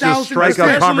girls to 1000%. strike up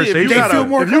Especially conversation. They feel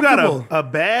more if you got comfortable. a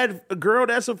bad girl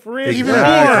that's a friend, Even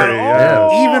Exactly, more.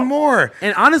 yeah. Even more.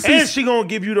 And honestly, and she gonna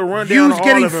give you the rundown. Use on all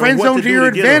getting of it, friend what zone to to do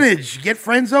your get 'em. advantage. Get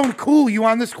friend zone. Cool. You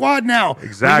on the squad now.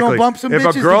 Exactly. We gonna bump some If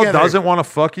bitches a girl together. doesn't want to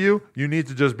fuck you, you need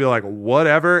to just be like,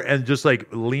 whatever, and just like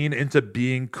lean into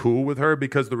being cool with her,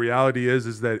 because the reality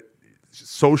is that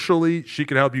socially she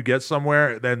can help you get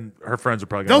somewhere. Then her friends are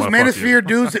probably gonna Those wanna fuck you. manosphere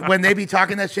dudes, when they be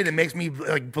talking that shit, it makes me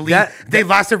like believe That- they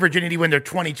lost their virginity when they're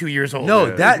 22 years old.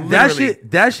 no, that Literally.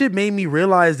 shit made me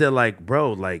realize that, like,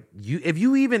 bro, like, if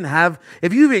you even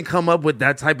come up with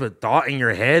that type of thought in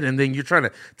your head and then you're trying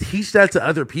to teach that to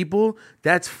other people,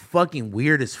 that's fucking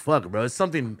weird as fuck, bro. It's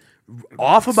something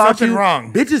off about Something you.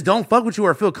 wrong. Bitches don't fuck with you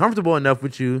or feel comfortable enough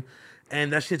with you,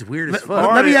 and that shit's weird as fuck. Let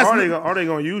Are me they, ask- are they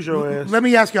gonna use your ass? Let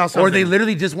me ask y'all something. Or they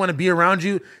literally just want to be around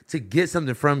you to get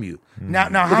something from you. now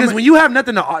how Because many, when you have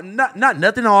nothing to not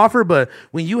nothing to offer, but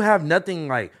when you have nothing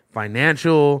like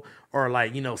financial or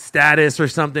like, you know, status or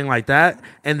something like that,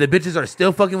 and the bitches are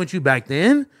still fucking with you back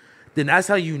then that's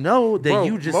how you know that Bro,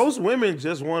 you just most women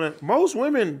just want to. Most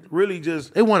women really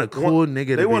just they want a cool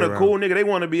nigga. They to want be a around. cool nigga. They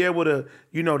want to be able to,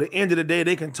 you know, the end of the day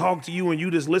they can talk to you and you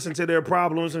just listen to their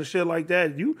problems and shit like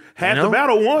that. You have You to know?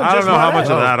 battle one. I don't just know by how much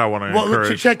that. of that I want to well,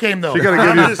 encourage. check game though. She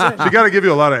gotta give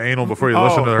you a lot of anal before you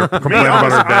listen to her complain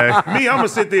about her day. Me, I'm gonna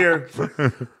sit there.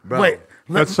 Wait,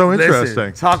 That's so Listen,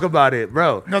 interesting. talk about it,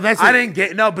 bro. No, that's I it. didn't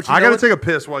get no, but you I know gotta what? take a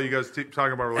piss while you guys keep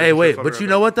talking about relationships. Hey, wait, I'll be but right you back.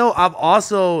 know what though? I've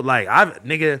also like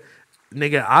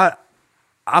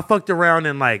I fucked around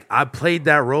and like I played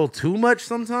that role too much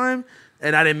sometime,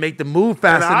 and I didn't make the move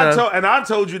fast enough. I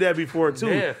told you that before too.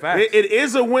 Yeah, facts. It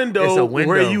is a window, It's a window.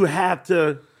 where you have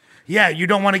to. yeah, you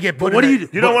don't want to get put. what in do a- you-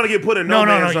 You don't want to get put in No,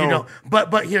 no, no, man's no, you zone.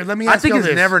 don't. But here, let me ask I think y'all it's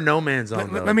this. never no man's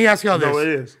zone. though. Let me ask y'all this. No, it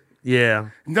is. Yeah.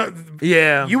 No,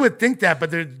 Yeah. you would think that, but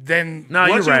then No,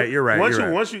 Once you're right. You're right. Once You're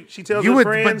right. once she tells You her would-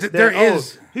 friends but that, there oh,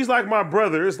 is- he's like my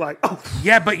brother. It's like, oh,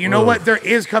 yeah, but you know what? There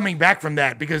is coming back from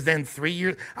that because then 3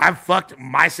 years, I've fucked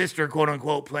my sister, quote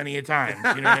unquote, plenty of times.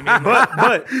 You know what I mean?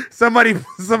 but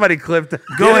Somebody clipped.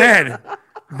 go ahead.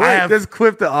 I have, Just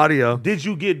clip the audio. did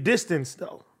you get distance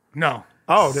though? no.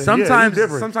 Oh, then, yeah, he's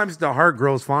different. Sometimes the heart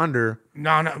grows fonder.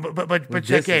 No, but check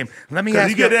distance. game. Let me Because ask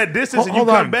you get that distance and you hold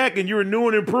come on. back and you're new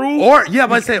and improved. Or yeah,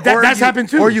 but I say or That's you, happened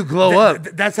too. Or you glow up.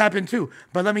 That's happened too.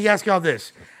 But let me ask y'all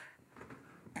this.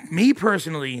 Me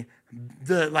personally,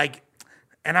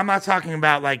 and I'm not talking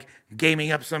about like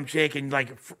gaming up some chick and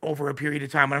like over a period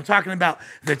of time, but I'm talking about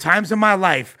the times in my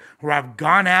life where I've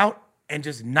gone out and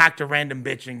just knocked a random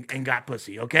bitch and got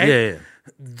pussy, okay? Yeah.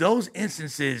 Those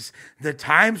instances, the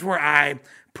times where I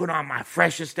put on my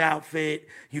freshest outfit,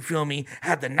 you feel me,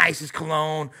 had the nicest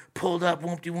cologne, pulled up,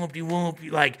 whoop,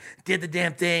 like did the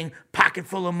damn thing, pocket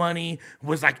full of money,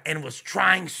 was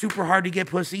trying super hard to get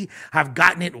pussy. I've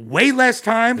gotten it way less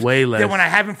times Way less. than when I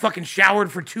haven't fucking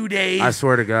showered for 2 days. I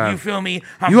swear to God. You feel me?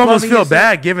 I'm You almost bumming feel as-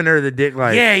 bad giving her the dick.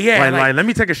 Like Yeah, yeah, Like, like- let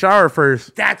me take a shower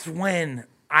first. That's when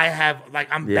I have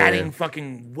I'm Yeah. batting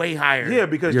fucking way higher. Yeah,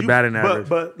 because You're batting average.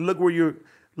 But look where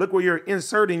you're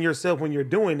inserting yourself when you're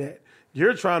doing that.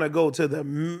 You're trying to go to the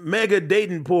mega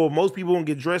dating pool. Most people gonna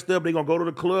get dressed up. They're gonna go to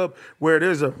the club where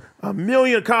there's a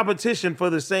million competition for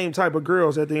the same type of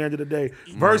girls at the end of the day.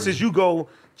 Versus you go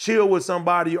chill with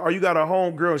somebody, or you got a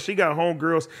home girl, she got home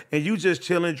girls, and you just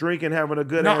chilling, drinking, having a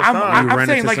good No, ass time. I'm run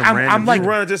saying into like some I'm random- like you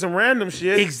run into some random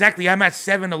shit. exactly. I'm at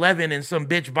 7-Eleven and some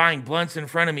bitch buying blunts in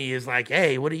front of me is like,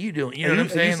 hey, what are you doing? You know and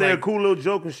what I'm saying? you say Like, a cool little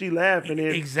joke and she laugh, and then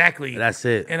exactly. That's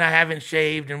it. And I haven't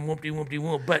shaved and whoop.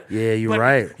 But Yeah, you're but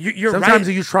right. You're Sometimes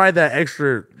right. you try that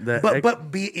extra.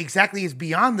 Exactly, it's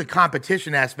beyond the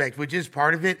competition aspect, which is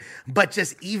part of it, but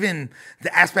just even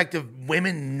the aspect of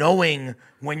women knowing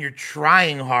when you're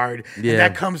trying hard, Yeah. and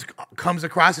that comes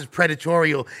across as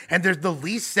predatorial. And there's the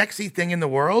least sexy thing in the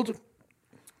world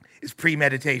is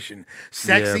premeditation.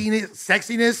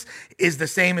 Sexiness is the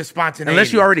same as spontaneity.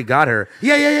 unless you already got her.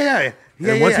 Yeah.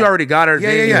 And once you already got her,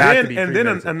 then you have to be and then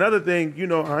premeditated. another thing, you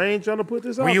know, I ain't trying to put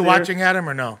this out Were you there. watching Adam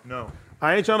or no? No.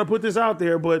 I ain't trying to put this out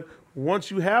there, but once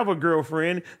you have a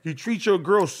girlfriend, you treat your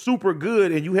girl super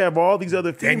good, and you have all these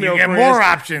other Then female you get friends. more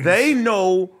options. They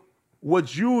know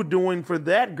what you're doing for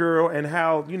that girl and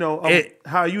how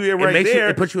how you are right there.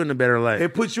 It puts you in a better light.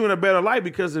 It puts you in a better light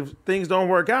because if things don't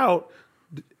work out,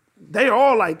 they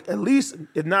all like, at least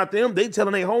if not them, they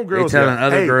telling their homegirls. They telling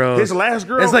other hey, girls. His last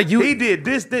girl, It's like you- he did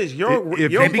this. Your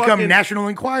If your They become fucking- National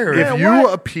Enquirer. Yeah, If you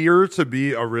what? appear to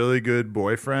be a really good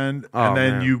boyfriend and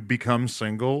then man. you become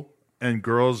single, and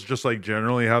girls just like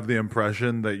generally have the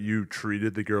impression that you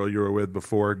treated the girl you were with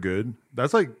before good,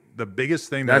 that's like the biggest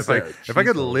thing. That's That's like like, if I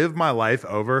could live my life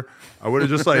over, I would have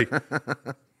just like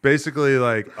basically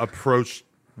like approached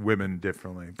women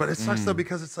differently. But it sucks though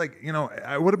because it's like, you know,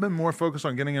 I would have been more focused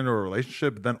on getting into a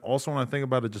relationship. But then also when I think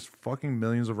about it, just fucking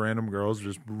millions of random girls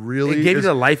just really It gave you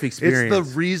the life experience. It's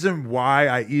the reason why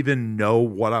I even know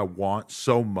what I want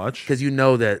so much. Because you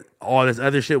know that all this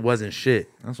other shit wasn't shit.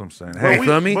 That's what I'm saying. But Hey, you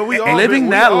feel me? But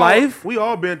Living that life. We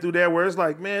all been through that where it's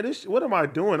like, man, what am I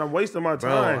doing? I'm wasting my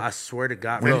Bro, time. I swear to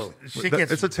God, When bro. shit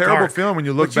gets it's a terrible dark. feeling when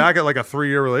you look But you- back at like a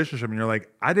 3-year relationship and you're like,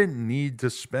 I didn't need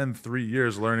to spend 3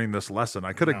 years learning this lesson.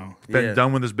 I could have been Yeah.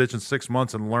 done with this bitch in 6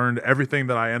 months and learned everything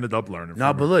that I ended up learning. No,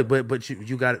 from but her. look, but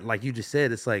you got, like you just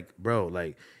said, it's like, bro,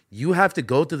 like you have to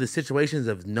go through the situations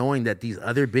of knowing that these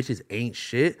other bitches ain't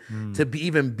shit to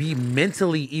even be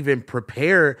mentally even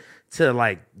prepared to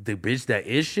like the bitch that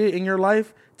is shit in your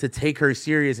life to take her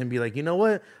serious and be like, you know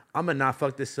what? I'm gonna not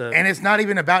fuck this up. And it's not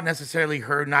even about necessarily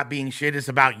her not being shit. It's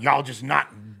about y'all just not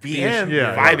being And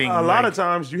vibing. a lot like- of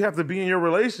times you have to be in your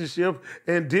relationship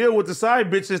and deal with the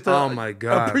side bitches to Oh my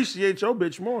God. appreciate your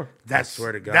bitch more. That's,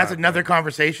 swear to God, that's another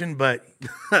conversation, but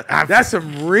that's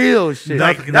some real shit.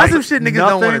 Like, That's some shit niggas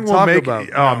don't want nothing to will talk make- about.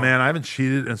 Oh man, I haven't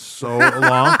cheated in so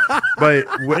long. But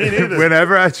neither.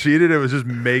 whenever I cheated, it would just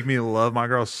make me love my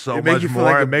girl so It make much you feel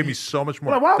more. like It made me so much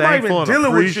more Like, why am I thankful even and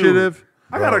dealing with you? appreciative.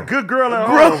 I got a Bro. good girl at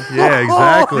home. Yeah,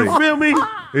 exactly. You feel me?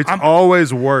 It's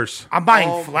always worse. I'm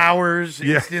buying flowers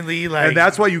Yeah. instantly. Like, And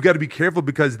that's why you got to be careful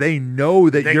because they know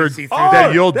that They you're can see through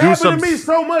that you'll that do happened some. to me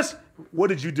so much. What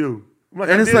did you do? I'm like,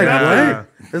 And I it's did like, nothing.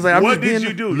 what? It's like, I'm What just did being,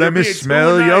 you do? Let You're me being too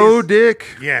smell nice. yo dick.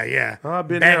 yeah. I've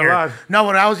been there a Banger. lot. No,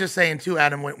 what I was just saying too,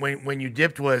 Adam, when you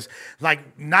dipped was like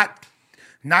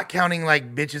not counting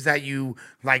like bitches that you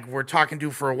like were talking to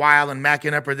for a while and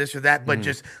macking up or this or that, but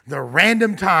just the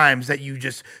random times that you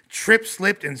just tripped,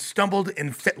 slipped, and stumbled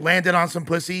and landed on some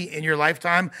pussy in your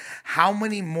lifetime. How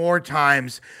many more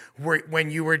times were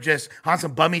when you were just on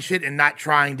some bummy shit and not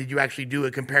trying did you actually do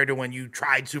it compared to when you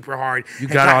tried super hard? You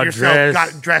and got all dressed.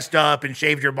 got dressed up and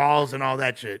shaved your balls and all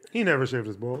that shit. He never shaved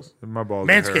his balls. My balls.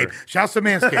 are Manscaped. Shouts to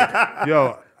Manscaped. hurt.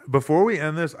 Yo, before we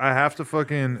end this, I have to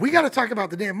fucking. We got to talk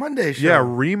about the damn Monday show. Yeah,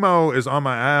 Remo is on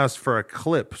my ass for a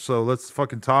clip, so let's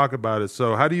fucking talk about it.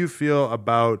 So, how do you feel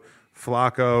about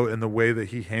Flacco and the way that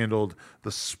he handled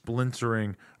the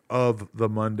splintering of the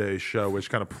Monday show,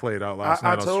 which kind of played out last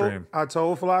night on stream? I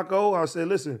told Flacco, I said,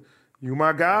 listen, you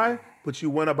my guy, but you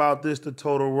went about this the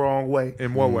total wrong way.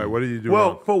 In what way? What did you do Well,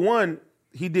 wrong? for one,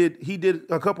 he did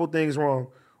a couple things wrong.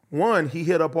 One, he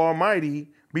hit up Almighty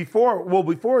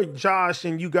before Josh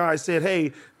and you guys said,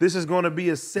 hey, this is going to be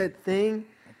a set thing.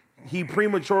 He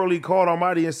prematurely called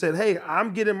Almighty and said, hey,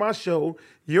 I'm getting my show.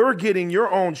 You're getting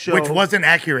your own show. Which wasn't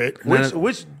accurate. which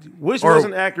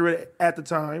wasn't accurate at the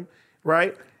time,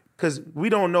 right? Because we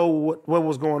don't know what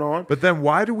was going on. But then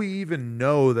why do we even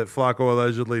know that Flacco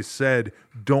allegedly said,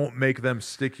 don't make them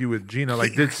stick you with Gina?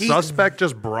 Like, did Suspect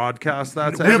just broadcast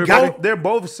that to everybody? They're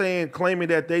both claiming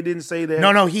that they didn't say that.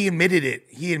 No, he admitted it.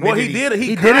 He admitted Well, he did.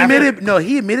 he did admit it. No,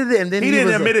 he admitted it, and then He he didn't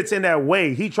was admit it in that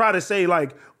way. He tried to say,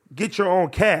 like, get your own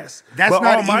cast. That's but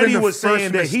not Almighty even the was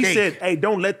saying first that he mistake. said, hey,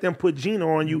 don't let them put Gina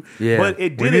on you. Yeah. But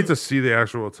it We didn't. need to see the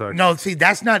actual text. No, see,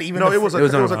 that's not even. No, the it was fir- a, it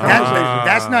was a on- conversation.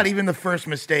 That's not even the first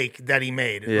mistake that he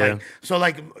made. Yeah.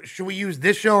 Like, should we use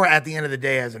this show or at the end of the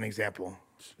day as an example?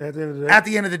 At the end of the day. At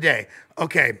the end of the day,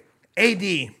 okay. AD,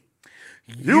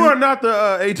 you are not the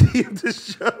AD of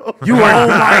this show. you are. Oh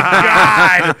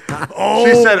my god! Oh,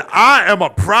 She said, I am a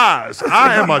prize.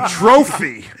 I am a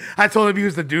trophy. I told him he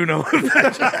was the Duno.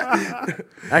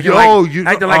 acting Yo, like, you-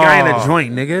 acting like I ain't a oh.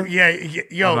 joint, nigga. yeah,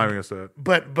 yo. I'm not even going to say it.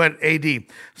 But AD,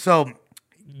 so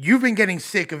you've been getting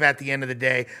sick of at the end of the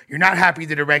day. You're not happy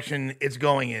the direction it's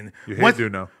going in. You hate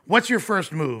Duno. What's your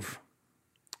first move?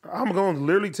 I'm going to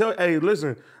literally tell, hey,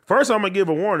 listen, first I'm going to give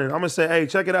a warning. I'm going to say, hey,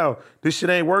 check it out. This shit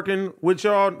ain't working with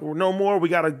y'all no more. We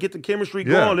got to get the chemistry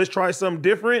Yeah. going. Let's try something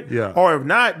different. Yeah. Or if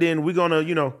not, then we're going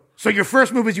to, So your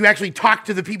first move is you actually talk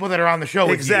to the people that are on the show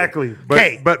with Exactly. you. But,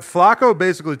 Okay, but Flacco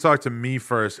basically talked to me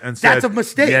first and said, that's a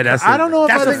mistake. Yeah, that's. I don't know if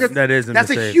That's I a- think it's, that is a That's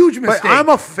a mistake. huge but mistake. I'm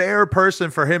a fair person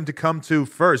for him to come to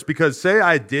first because say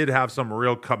I did have some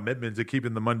real commitment to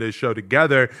keeping the Monday show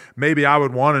together, maybe I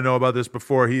would want to know about this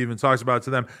before he even talks about it to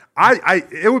them.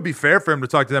 It would be fair for him to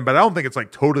talk to them, but I don't think it's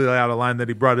like totally out of line that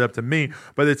he brought it up to me.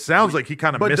 But it sounds like he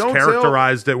kind of But don't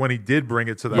mischaracterized it when he did bring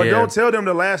it to them. But Yeah. don't tell them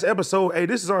the last episode, hey,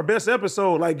 this is our best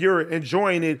episode. Like you're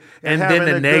enjoying it. And then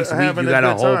having the next week having you got a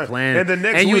good whole time. plan, And the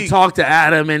next you week, talk to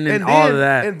Adam and all of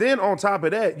that. And then on top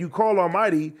of that, you call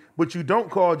Almighty, but you don't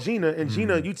call Gina. And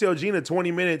Gina, you tell Gina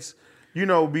 20 minutes, 20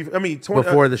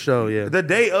 before the show, yeah. the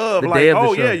day of, The like, day of the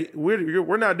oh show. yeah,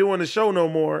 we're not doing the show no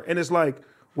more. And it's like,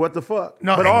 what the fuck?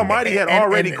 No, but and- Almighty had and-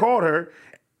 already and- called her.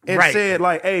 and said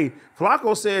like, "Hey,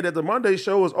 Flacco said that the Monday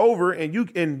show is over, and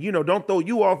don't throw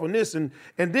you off on this." And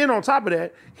then on top of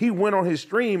that, he went on his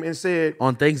stream and said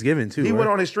on Thanksgiving too. He right? went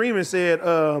on his stream and said,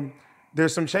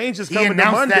 "There's some changes He coming to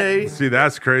announced Monday." See,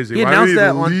 that's crazy. He Why announced would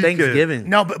that he on leak Thanksgiving.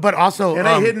 No, but also, And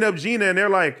they hitting up Gina, and they're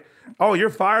like, "Oh, you're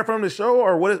fired from the show,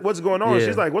 or what's going on?" Yeah.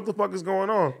 She's like, "What the fuck is going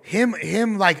on?"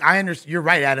 him like I understand. You're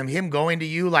right, Adam. Him going to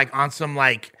you like on some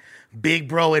like big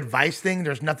bro advice thing.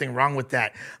 There's nothing wrong with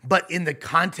that. But in the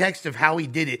context of how he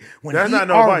did it, when That's he not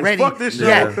no advice. already, Fuck this shit.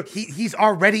 yeah, he's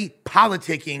already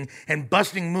politicking and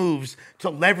busting moves to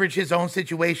leverage his own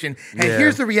situation. And Yeah.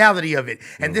 here's the reality of it.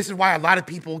 And this is why a lot of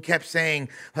people kept saying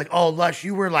like, "Oh, Lush,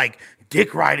 you were like."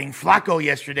 Dick riding Flacco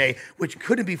yesterday, which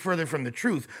couldn't be further from the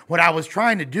truth. What I was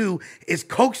trying to do is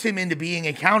coax him into being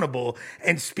accountable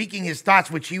and speaking his thoughts,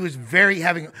 which he was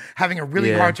having a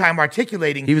really Yeah. hard time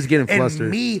articulating. He was getting and flustered.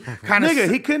 me kind of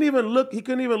Nigga, he couldn't even look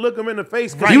him in the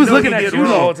face. 'cause He was knew looking at did you the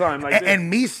wrong. whole time. Like and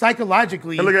me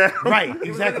psychologically, Look at him. right,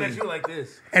 exactly. like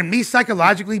this. And me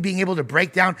psychologically being able to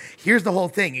break down. Here's the whole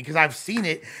thing, because I've seen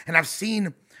it, and I've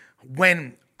seen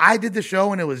when I did the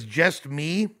show and it was just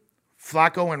me,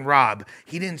 Flacco, and Rob.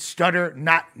 He didn't stutter,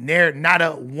 not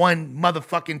a one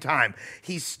motherfucking time.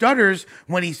 He stutters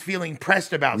when he's feeling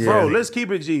pressed about Bro, something. let's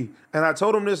keep it G. And I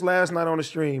told him this last night on the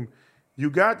stream. He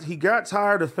got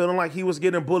tired of feeling like he was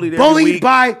getting bullied every week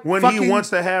by when fucking- he wants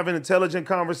to have an intelligent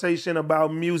conversation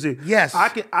about music. Yes.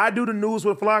 I do the news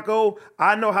with Flacco.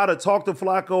 I know how to talk to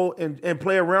Flacco and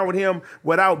play around with him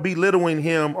without belittling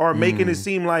him or making it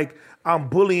seem like I'm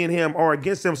bullying him or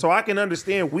against him. So I can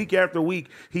understand week after week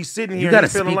he's sitting here. You got to and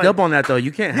he's feeling speak like, up on that though.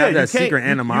 You can't Yeah, have you that can't- secret you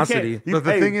animosity. can't- But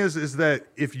the Hey. thing is that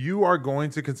if you are going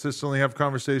to consistently have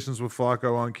conversations with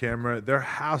Flacco on camera, there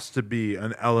has to be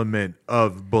an element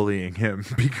of bullying him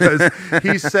because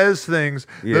he says things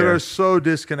that Yeah. are so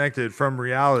disconnected from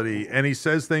reality, and he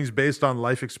says things based on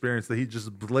life experience that he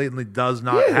just blatantly does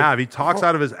not have. He talks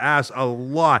out of his ass a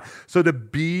lot. So to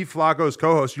be Flacco's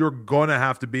co-host, you're gonna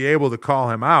have to be able to call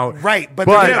him out, Right, but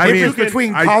the difference mean,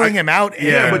 between I- calling him out and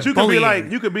Yeah, But you could bullying.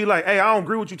 be like, hey, I don't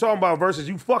agree with what you talking about versus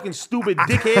you fucking stupid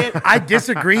dickhead. I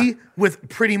disagree with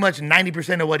pretty much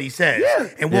 90% of what he says,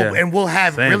 and we'll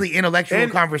have Same. really intellectual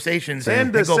And- conversations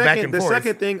And and go back and the forth.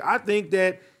 second thing, I think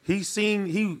that he's seen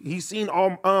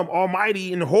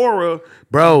Almighty in horror,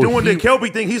 Bro, doing the he- Kelpie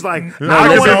thing. He's like, No, I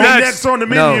don't want to listen. be next on the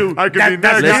No. menu. I could That- be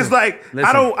that's- next. He's like, Listen.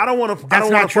 I don't want to That's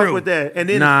not fuck true. with that. And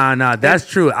then Nah, that's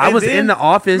true. I and was then- in the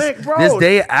office Man, bro, this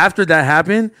day after that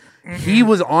happened. He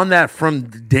was on that from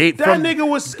that nigga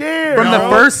was scared. from the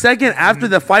bro. first second after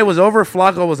the fight was over.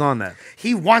 Flacco was on that.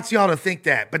 He wants y'all to think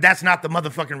that, but that's not the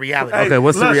motherfucking reality. Hey, Okay,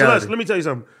 what's the Les, reality? let me tell you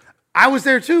something. I was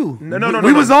there too. No,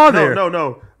 We was all there.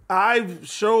 No. I've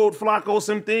showed Flacco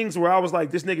some things where I was like,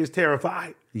 this nigga's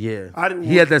terrified. Yeah, I didn't-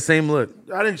 he had that same look.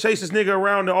 I didn't chase this nigga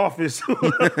around the office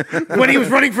When he was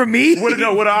running from me, with an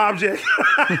object.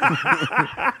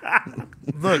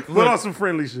 look, Put on look, some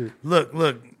friendly shit. look.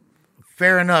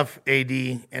 Fair enough,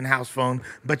 AD and House Phone,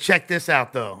 but check this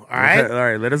out though. All right, Okay, all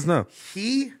right, let us know.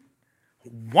 he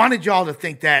wanted y'all to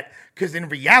think that because in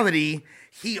reality,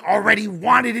 he already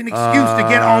wanted an excuse to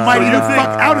get Almighty the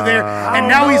fuck out of there, and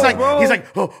now he's like, bro.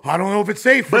 oh, I don't know if it's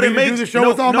safe for But me it to makes- do the show no,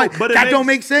 with Almighty. no, but it that makes- don't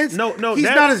make sense. no, he's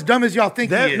that- not as dumb as y'all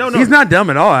think that- he is. no. He's not dumb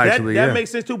at all. Actually, that yeah.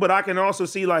 makes sense too, but I can also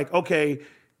see like, okay,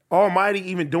 Almighty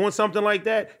even doing something like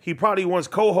that, he probably wants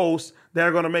co-hosts that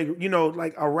are going to make,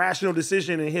 like a rational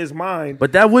decision in his mind.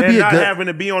 But that would and be a not good- having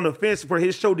to be on the fence for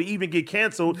his show to even get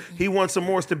canceled. He wants some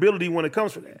more stability when it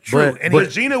comes to that. True, But- and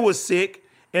Because Gina was sick,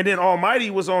 and then Almighty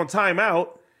was on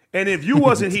timeout. And if you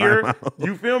wasn't here,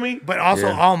 you feel me? But also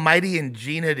Almighty and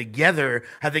Gina together,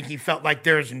 I think he felt like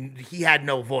he had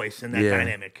no voice in that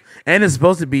dynamic. And it's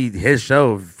supposed to be his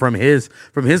show from his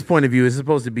point of view. It's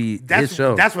supposed to be his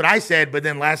show, That's what I said. But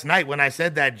then last night when I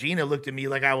said that, Gina looked at me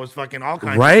like I was fucking all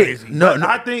kinds right? of crazy. No,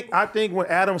 I think when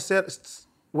Adam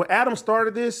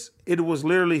started this, it was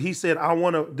literally he said, I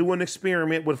want to do an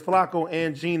experiment with Flacco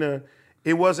and Gina.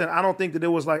 It wasn't. I don't think that it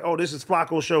was like, oh, this is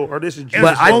Flacco's show or this is Gina's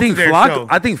But show. I both think of their show.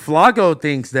 Flacco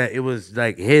thinks that it was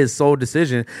like his sole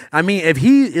decision. I mean, if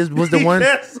was the one,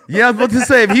 Yes. yeah, I was about to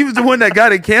say if he was the one that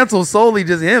got it canceled solely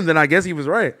just him, then I guess he was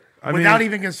right. Without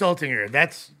even consulting her.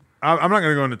 That's I'm not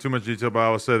going to go into too much detail, but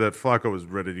I will say that Flacco was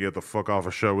ready to get the fuck off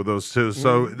a show with those two.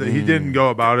 So he didn't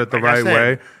go about it the Like I right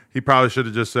said. way. He probably should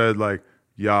have just said, like,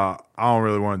 yeah, I don't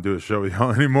really want to do a show with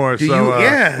y'all anymore. Do so, you?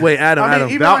 yeah. Wait, Adam. I mean, Adam.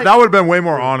 even that, like- that would have been way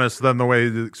more honest than the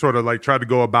way he sort of like tried to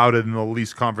go about it in the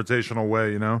least confrontational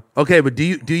way, you know? Okay, but do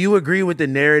you agree with the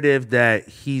narrative that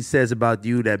he says about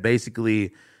you that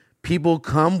basically people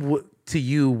come to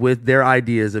you with their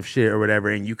ideas of shit or whatever,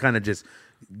 and you kind of just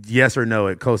yes or no,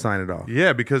 it co-sign it all.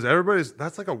 Yeah, because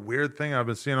that's like a weird thing I've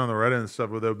been seeing on the Reddit and stuff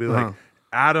where they'll be like,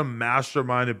 Adam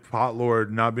masterminded Pot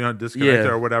Lord not being on Disconnected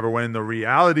or whatever, when the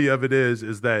reality of it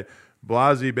is that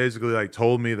Blasey basically like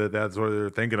told me that that's what they're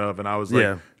thinking of, and I was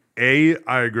like, A,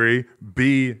 I agree.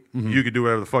 B, you could do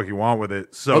whatever the fuck you want with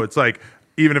it. So it's like,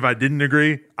 even if I didn't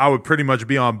agree, I would pretty much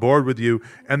be on board with you.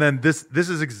 And then this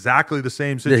is exactly the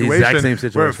same situation. The exact same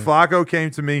situation. Where Flacco came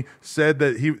to me, said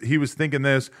that he was thinking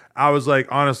this. I was like,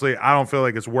 honestly, I don't feel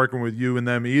like it's working with you and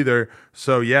them either.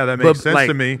 So yeah, that makes sense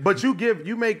to me. But you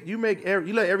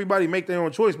let everybody make their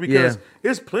own choice, because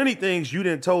there's plenty things you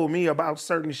didn't told me about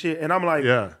certain shit, and I'm like,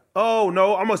 oh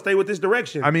no, I'm gonna stay with this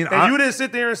direction. I mean, and you didn't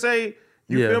sit there and say,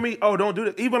 you feel me? Oh, don't do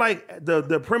that. Even like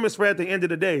the premise for at the end of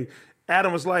the day,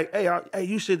 Adam was like, hey,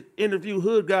 you should interview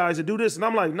hood guys and do this. And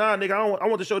I'm like, nah, nigga, I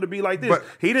want the show to be like this. But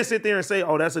he didn't sit there and say,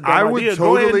 oh, that's a dumb idea.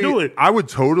 Go ahead and do it. I would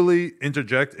totally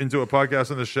interject into a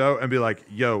podcast on the show and be like,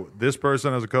 yo, this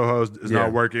person as a co-host is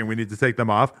not working. We need to take them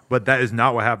off. But that is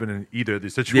not what happened in either of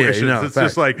these situations. It's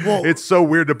just like, it's so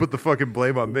weird to put the fucking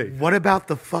blame on me. What about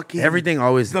the fucking... Everything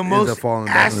always the most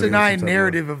asinine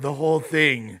narrative of the whole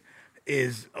thing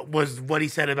was what he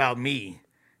said about me.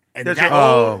 And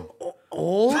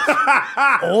old,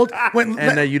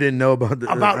 and that you didn't know about the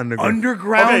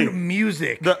underground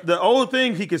music. The old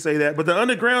thing, he could say that, but the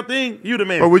underground thing, you the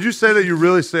man. But would you say that you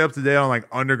really stay up to date on like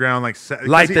underground, like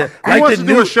he the wants to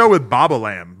do a show with Baba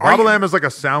Lamb. Baba Lamb is like a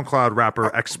SoundCloud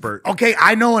rapper expert. Okay,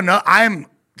 I know enough. I'm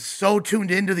so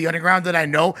tuned into the underground that I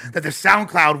know that the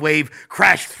SoundCloud wave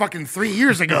crashed fucking 3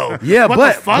 years ago. Yeah, what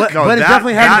but the fuck? No, but it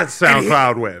definitely had that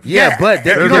SoundCloud wave. Yeah, but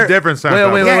there's a different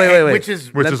SoundCloud. Wait.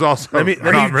 Which is also let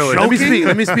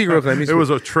me speak real quick. It was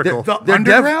a trickle. The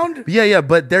underground?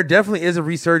 But there definitely is a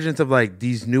resurgence of like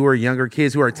these newer, younger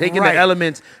kids who are taking the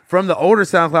elements from the older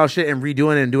SoundCloud shit and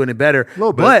redoing it and doing it better. A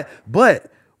little bit.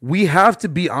 But we have to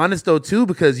be honest though too,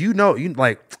 because you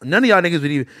like none of y'all niggas would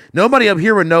even, nobody up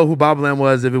here would know who Baba Lamb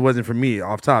was if it wasn't for me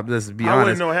off top. Let's be honest. I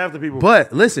wouldn't know half the people.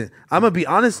 But listen, I'm gonna be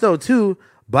honest though too.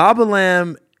 Baba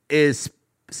Lamb is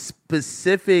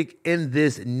specific in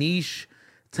this niche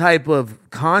type of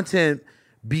content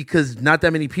because not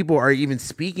that many people are even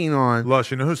speaking on.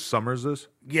 Lush, you know who Summers is?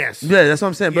 Yes. Yeah, that's what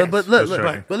I'm saying. Yes. But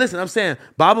listen, I'm saying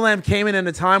Baba Lamb came in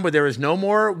a time where there was no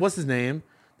more. What's his name?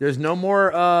 There's no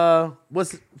more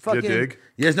Dig?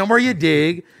 There's no more You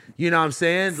Dig. You know what I'm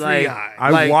saying? Like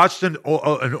I watched an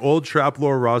old Trap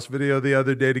Lore Ross video the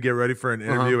other day to get ready for an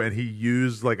interview, and he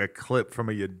used like a clip from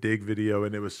a You Dig video,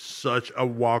 and it was such a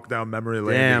walk down memory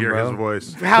lane to hear his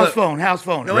voice. House phone.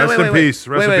 No, Rest in peace,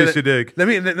 You Dig. Let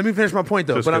me finish my point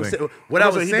though. Just but kidding. I'm what I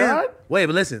was saying. Wait,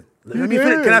 but listen.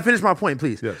 Can I finish my point,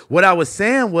 please? Yes. What I was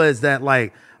saying was that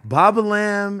like Baba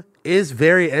Lamb is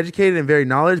very educated and very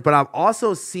knowledgeable, but I've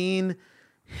also seen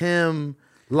him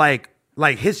like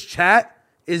his chat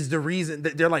is the reason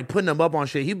that they're like putting him up on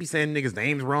shit. He'd be saying niggas'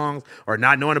 names wrong or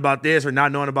not knowing about this or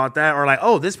not knowing about that or like,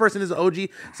 oh, this person is an OG.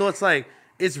 So it's like,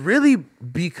 it's really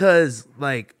because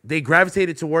like they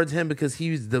gravitated towards him because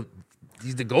he's the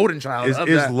golden child.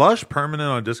 Is Lush permanent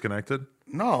on Disconnected?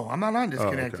 No, I'm not on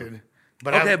Disconnected. Okay.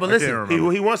 But okay, but listen,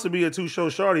 he wants to be a two-show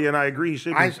shorty, and I agree he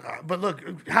should be. But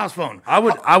look, house phone. I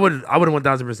would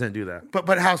 1000% do that.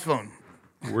 But house phone.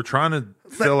 We're trying to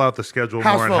fill out the schedule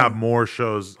House more and phone. have more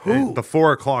shows. Who? The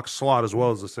 4 o'clock slot as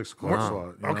well as the 6 o'clock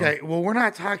slot. You know? Okay, well, we're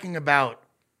not talking about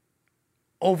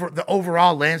the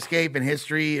overall landscape and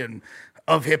history and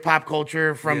of hip hop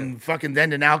culture from fucking then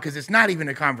to now, because it's not even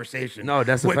a conversation. No,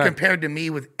 that's a fact. Compared to me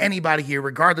with anybody here,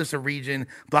 regardless of region,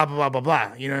 blah blah blah blah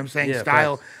blah. You know what I'm saying? Yeah,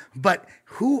 Style. facts. But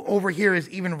who over here is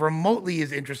even remotely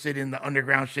as interested in the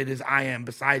underground shit as I am,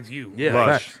 besides you? Yeah,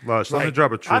 Lush. Let me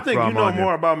drop a truth I think bomb you know on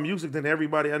more about music than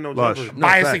everybody I know. Lush.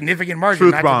 By a significant margin.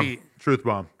 Truth bomb. Truth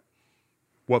bomb.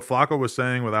 What Flacco was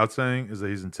saying without saying is that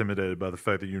he's intimidated by the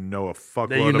fact that you know a fuckload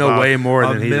That you know about way more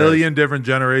than he does. a million different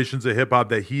generations of hip hop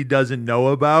that he doesn't know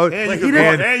about. And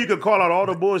you could call out all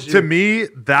the bullshit. To me,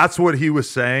 that's what he was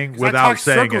saying without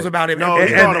saying circles it. about him. No,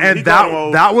 And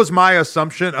that was my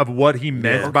assumption of what he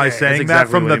meant by saying that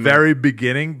exactly from what the he meant. very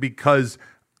beginning, because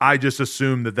I just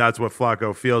assumed that that's what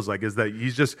Flacco feels like, is that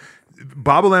he's just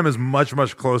Baba Lamb is much,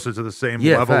 much closer to the same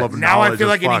level facts. of knowledge. Now I feel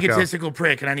as like an Flacco. egotistical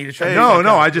prick, and I need to shut the No, fuck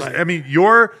no. up. I mean,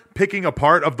 you're picking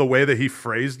apart of the way that he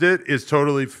phrased it is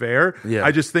totally fair. Yeah.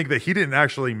 I just think that he didn't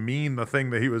actually mean the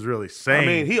thing that he was really saying. I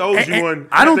mean, he owes you one.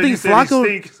 I don't after you think said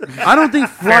he Flacco. stinks. I don't think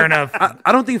Fair Flacco. enough.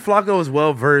 I don't think Flacco is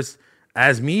well versed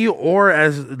as me or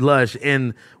as Lush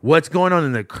in what's going on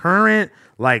in the current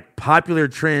like popular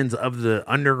trends of the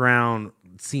underground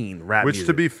scene, rap which, music.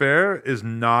 to be fair, is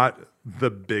not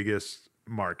the biggest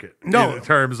market. No. in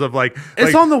terms of like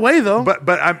It's on the way though. But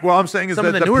I'm saying is Some that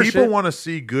of the the newer people shit. want to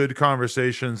see good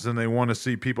conversations and they want to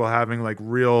see people having like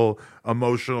real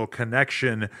emotional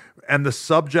connection, and the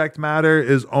subject matter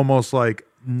is almost like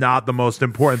not the most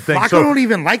important thing. Flacco don't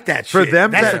even like that for shit.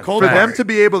 them That's to, the cold for them part. to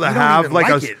be able to You don't have even like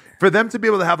like a it. for them to be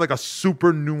able to have like a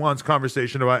super nuanced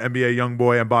conversation about NBA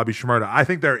YoungBoy and Bobby Shmurda, I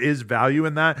think there is value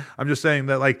in that. I'm just saying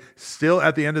that like still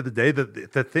at the end of the day,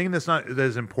 the thing that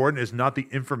is important is not the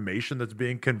information that's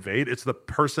being conveyed. It's the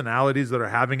personalities that are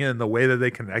having it and the way that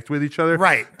they connect with each other.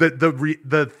 Right.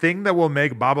 The thing that will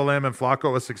make Baba Lamb and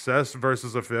Flacco a success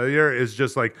versus a failure is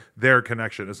just like their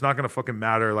connection. It's not going to fucking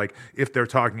matter like if they're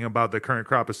talking about the current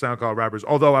crop of SoundCloud rappers.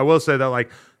 Although I will say that like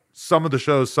some of the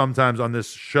shows sometimes on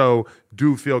this show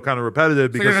do feel kind of repetitive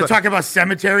So because you're going to talk about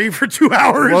Cemetery for 2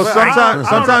 hours? well, I don't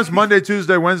sometimes Monday,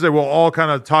 Tuesday, Wednesday, we'll all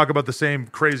kind of talk about the same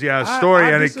crazy ass story,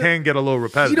 and it just- can get a little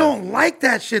repetitive. You don't like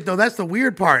that shit, though. That's the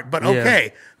weird part. But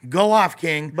okay, go off,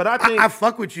 King. But I think- I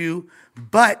fuck with you.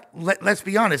 But let's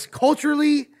be honest.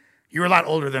 Culturally, you're a lot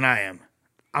older than I am.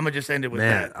 I'm going to just end it with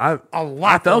Man, that. A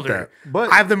lot I felt older. that.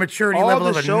 But I have the maturity all level the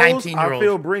of a shows, 19-year-old. I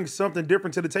feel bring something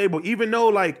different to the table, even though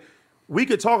like we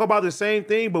could talk about the same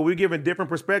thing, but we're giving different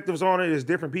perspectives on it. It's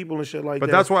different people and shit like But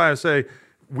that. that's why I say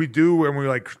we do when we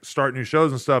like start new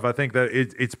shows and stuff. I think that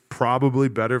it's probably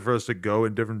better for us to go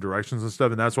in different directions and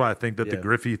stuff. And that's why I think that the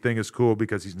Griffey thing is cool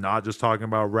because he's not just talking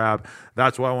about rap.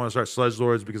 That's why I want to start Sledge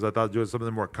Lords because I thought doing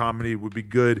something more comedy would be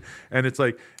good. And it's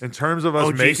like in terms of us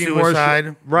OG making Suicide.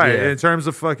 more right Yeah. in terms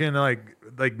of fucking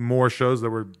like more shows that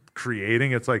we're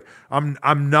creating, it's like I'm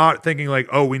not thinking like,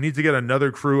 oh, we need to get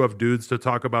another crew of dudes to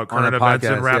talk about On a current events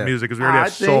and podcast, rap yeah. music because we already I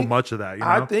have so think- much of that. You know?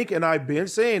 I think, and I've been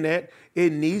saying that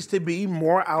it needs to be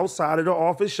more outside of the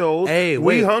office shows. Hey, We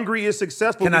wait. Hungry is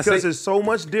successful Can I because say- it's so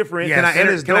much different. Yes. Can I and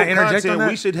inter- it's can I dope interject on content. that?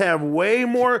 We should have way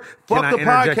more. Fuck I the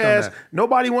interject on podcast. that?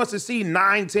 Nobody wants to see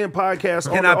 9-10 podcasts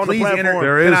on, Can the, I on the please platform.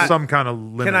 there Can is I- some kind of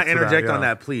limit. Can I to that, interject on yeah.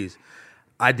 that, please?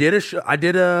 I did a show. I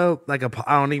did a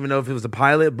I don't even know if it was a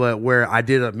pilot, but where I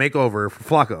did a makeover for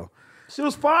Flacco. She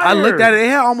was fire. I looked at it. It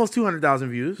had almost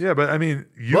 200,000 views. Yeah, but I mean,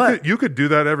 But- you could do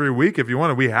that every week if you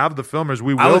want to. We have the filmers.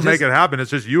 We I will was make just- it happen.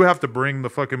 It's just you have to bring the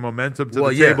fucking momentum to Well,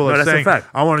 the yeah, table no, of that's a saying, fact.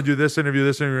 I want to do this interview,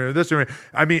 this interview, this interview.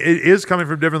 I mean, it is coming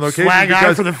from different locations. Flag eye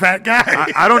because for the fat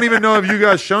guy. I don't even know if you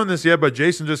guys shown this yet, but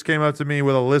Jason just came up to me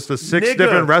with a list of 6 Nigga.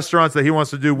 different restaurants that he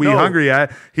wants to do We No. Hungry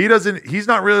at. He's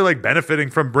not really like benefiting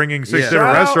from bringing 6 Yeah. different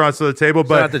Shout out- restaurants to the table, out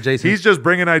but to Jason. he's just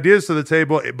bringing ideas to the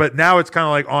table. But now it's kind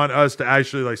of like on us to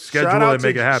actually like schedule Shout out and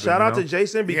make it happen. Shout you out know? to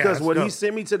Jason because that's what he dope.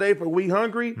 sent me today for We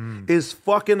Hungry is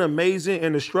fucking amazing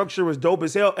and the structure is dope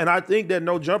as hell. And I think that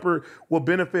No Jumper will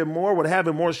benefit more with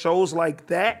having more shows like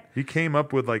that. He came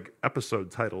up with like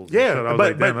episode titles. and Yeah, shit. I was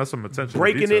like, damn, that's some attention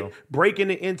to detail. breaking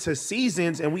it into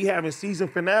seasons, and we having season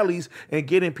finales and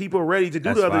getting people ready to do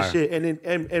That's the other fire. shit.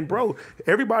 And bro,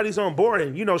 everybody's on board.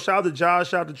 And shout out to Josh,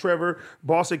 shout out to Trevor,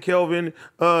 Boss and Kelvin,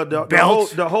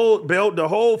 the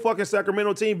whole fucking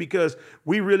Sacramento team because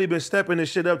we really been stepping this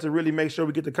shit up to really make sure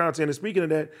we get the content. And speaking of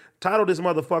that, title this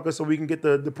motherfucker so we can get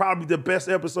the probably the best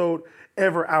episode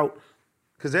ever out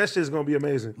because that shit's gonna be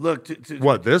amazing. Look,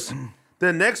 What, this?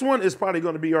 The next one is probably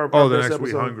gonna be our Oh, the best next We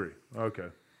episode. Hungry. Okay.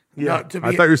 no, to be,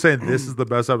 I thought you were saying this is the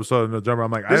best episode of No Jumper.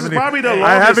 I'm like, This is I probably the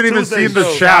haven't even longest Tuesday seen the show.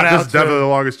 chat. Shout This out is definitely to- the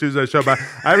longest Tuesday show, but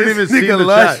I haven't even seen nigga the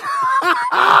Lush. chat.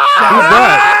 Who's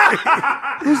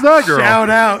that? Who's that girl? shout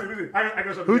out.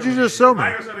 Who'd you just show me?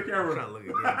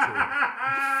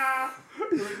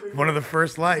 One of the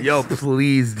first likes. Yo,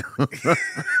 please. don't.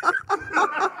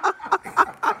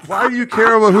 Why do you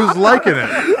care about who's liking it?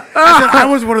 I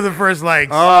was one of the first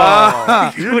likes.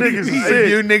 You niggas is sick.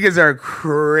 You niggas are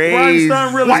crazy.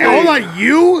 Rhinestone real Why, estate. hold on,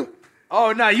 you?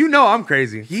 Oh, no, you know I'm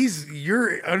crazy.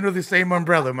 You're under the same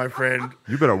umbrella, my friend.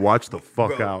 You better watch the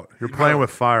fuck out. You're playing with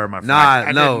fire, my friend. Nah, I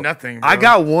did no. nothing, bro. I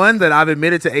got one that I've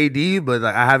admitted to AD, but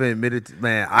like, I haven't admitted to,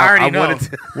 man. I already know. wanted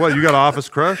to. What, you got an office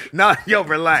crush? No, yo,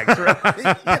 relax.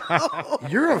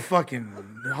 You're a fucking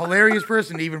hilarious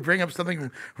person to even bring up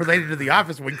something related to The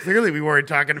Office when clearly we weren't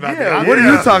talking about The Office. What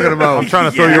are you talking about? I'm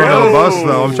trying to throw you under the bus,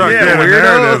 though. I'm trying to Yeah, create a weirdo.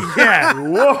 narrative.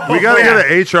 Yeah. We got to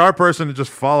get an HR person to just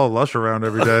follow Lush around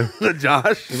every day.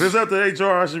 Josh. If it's up to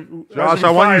HR, I should. Josh, I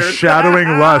want you shadowing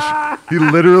Lush. He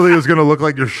literally is going to look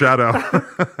like your shadow.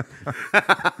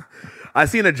 I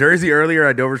seen a jersey earlier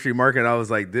at Dover Street Market. I was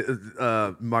like,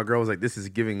 my girl was like, this is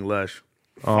giving Lush.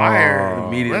 Fire.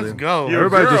 Immediately. Let's go. You're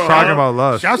Everybody's girl, just talking huh? about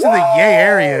Lush. Shouts to the Yay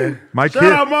area. My Shout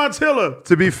kid. out Montilla.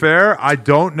 To be fair, I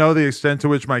don't know the extent to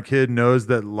which my kid knows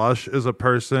that lush is a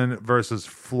person versus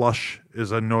flush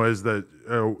is a noise that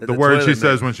the word she toilet says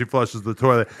makes. when she flushes the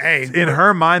toilet. Hey, in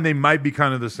her mind, they might be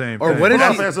kind of the same. Or thing. what if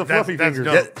Fluff she, has a fluffy that's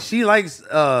finger. dope. she likes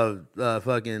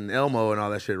fucking Elmo and all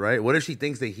that shit, right? What if she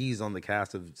thinks that he's on the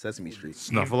cast of Sesame Street?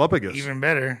 Snuffleupagus? Even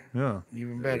better. Yeah,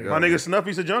 Even better. My nigga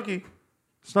Snuffy's a junkie.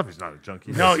 Snuffy's not a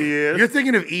junkie. No, he is. you're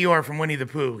thinking of Eeyore from Winnie the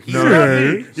Pooh. He's No. not-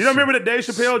 Hey. You don't remember the Dave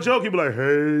Chappelle joke? He'd be like,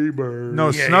 "Hey, bird." No,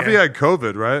 Yeah, Snuffy yeah. had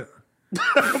COVID, right?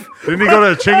 Didn't he go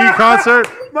to a Chingy concert?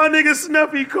 My nigga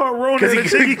Snuffy caught Rona at a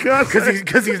Jiggy concert.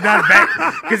 Because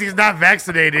he's not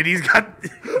vaccinated. He's got.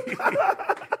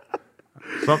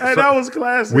 Hey, that was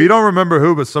classic. We don't remember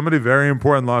who, but somebody very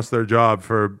important lost their job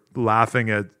for laughing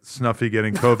at Snuffy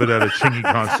getting COVID at a Chingy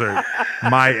concert.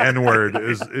 My N-word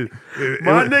is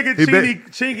My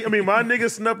nigga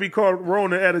Snuffy caught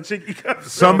Rona at a Chinky concert.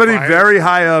 Somebody fire. very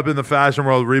high up in the fashion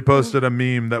world reposted a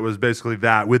meme that was basically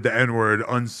that with the N-word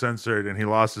uncensored, and he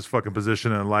lost his fucking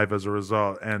position in life as a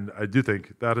result. And I do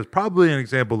think that is probably an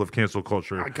example of cancel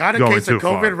culture. I got a going case of too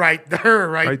far. COVID right there.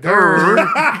 Right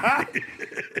there.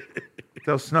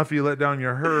 Tell Snuffy you let down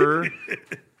your her.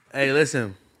 Hey,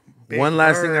 listen. One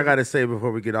last thing I gotta say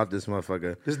before we get off this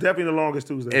motherfucker. It's definitely the longest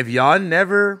Tuesday. If y'all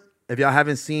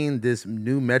haven't seen this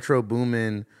new Metro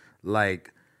Boomin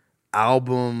like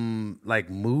album, like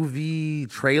movie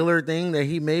trailer thing that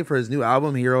he made for his new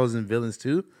album, Heroes and Villains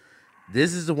 2,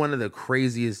 this is one of the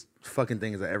craziest fucking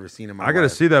things I've ever seen in my life. I got to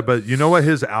see that, but you know what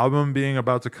his album being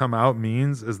about to come out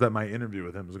means is that my interview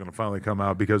with him is going to finally come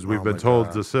out because we've been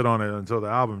told to sit on it until the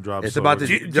album drops. It's So about to-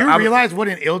 Do you realize what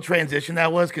an ill transition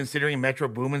that was, considering Metro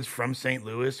Boomin's from St.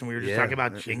 Louis, and we were just Yeah. talking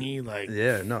about Chingy? Like,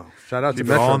 Yeah, no. Shout out to keep it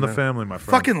Metro, all in the man. family, my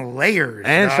friend. fucking layers.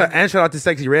 And, dog. and shout out to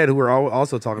Sexy Red, who we were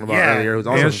also talking about Yeah. earlier. Who's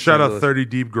also And from shout St. out Louis. 30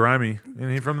 Deep Grimy.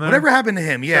 Isn't he from there? Whatever happened to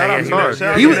him? Yeah, Shout out yeah, to he was- Mark. Shout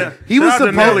out He to was Nelly. he was Shout out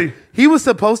to Nelly. supposed he was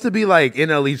supposed to be like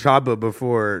NLE Choppa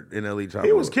before NLE Choppa.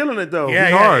 He was killing it though. yeah,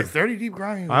 He's yeah. hard. 30 Deep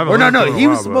Grimy. I haven't Or no, listened to no, him he in a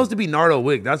was while, supposed but to be Nardo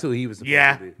Wick. That's who he was supposed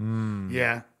Yeah. to be.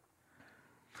 Yeah.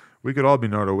 We could all be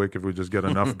Nardo Wick if we just get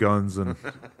enough guns and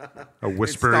a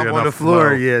whispery Stomp enough on the floor,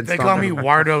 flow. yeah. They call me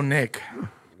Wardo Nick.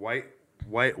 White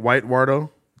Wardo.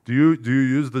 Do you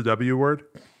use the W word?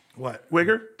 What?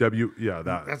 Wigger. W, yeah,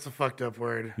 that. That's a fucked up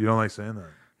word. You don't like saying that.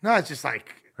 No, it's just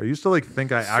like, I used to like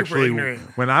think I Super actually ignorant.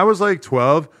 when I was like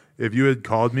 12, if you had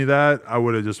called me that, I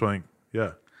would have just went,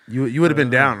 yeah. You would have been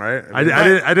down, right?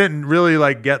 I didn't really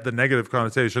like get the negative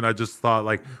connotation. I just thought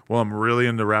like, well, I'm really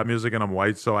into rap music and I'm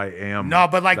white, so I am. no,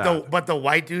 but like that. the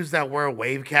white dudes that wear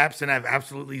wave caps and have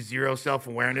absolutely zero self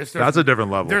awareness. That's a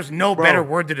different level. There's no better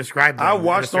word to describe them. I at a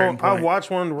watched certain I point.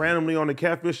 watched one randomly on the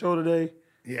Catfish show today,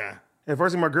 Yeah. and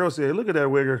first thing my girl said, "Look at that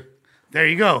Wigger." There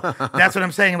you go. That's what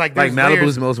I'm saying. Like, Like there's Malibu's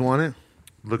layers. Most Wanted.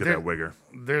 Look at there- that wigger.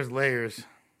 There's layers.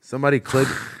 Somebody clip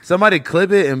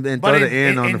it and throw the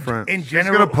N on the front. In She's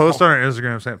general, gonna post on her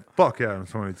Instagram saying, "Fuck yeah, I'm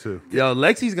 22." Yo,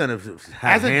 Lexi's gonna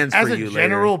have hands as for a you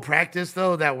general later. practice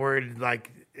though, that word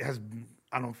like has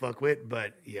I don't fuck with,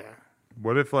 but yeah,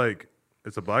 What if like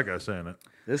it's a black guy saying it?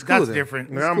 It's cool that's then.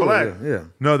 different. Yeah, I'm Cool, black. yeah.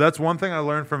 No, that's one thing I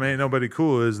learned from Ain't Nobody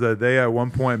Cool is that they at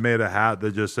one point made a hat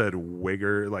that just said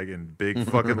 "wigger" like in big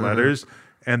fucking letters,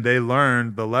 and they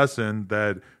learned the lesson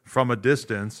that from a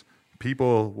distance,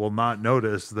 people will not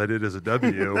notice that it is a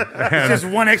W. It's and just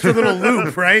one extra little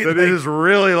loop, right? that it is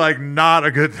really like not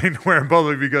a good thing to wear in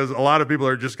public because a lot of people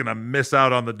are just gonna miss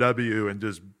out on the W and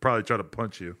just probably try to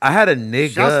punch you. I had a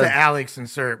nigga. Shouts to Alex and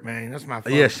Serp, man. That's my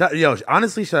fault. Yeah,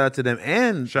 honestly, shout out to them.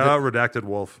 And Shout out Redacted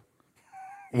Wolf.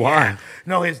 why?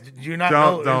 No, do you not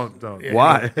know? Don't. Yeah.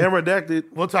 Why? And redacted.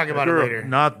 We'll talk about Girl, it later.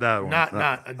 Not that one. Not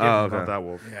a different. okay. Not that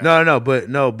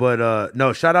wolf.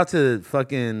 No. Shout out to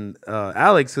fucking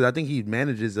Alex, because I think he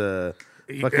manages a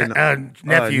fucking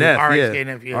nephew, RXK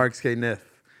nephew. RXK Neff.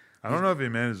 I don't know if he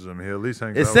manages them. He at least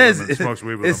hangs It out says with them and smokes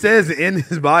weed with it them. says in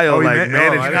his bio Oh, he like ma- oh,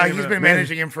 manage. I No, didn't he's even- been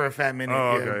managing him for a fat minute.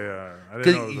 Oh, yeah. okay, yeah. I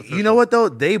didn't know it was Because you know what though,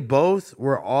 they both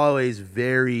were always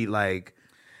very like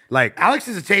Alex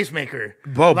is a tastemaker.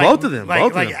 Both of them, Like,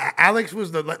 both of like them. Alex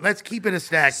was the. Let's keep it a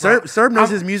stack. Serp knows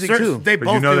his music, too. They But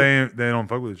both you know do. they don't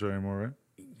fuck with each other anymore, right?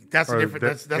 That's a Or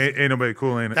different. that- ain't nobody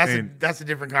cool. Ain't That's a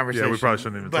different conversation. yeah, we probably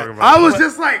shouldn't even But- talk about I it. was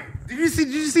just like, did you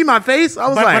see my face? I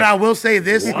was But, like, but I will say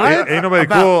this. Ain't nobody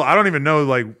about- cool. I don't even know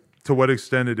like to what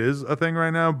extent it is a thing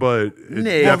right now, but Nah.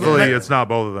 definitely Well, it's not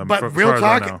both of them. But as real far as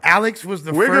I talk, know. Alex was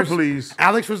the Wigger, first. please.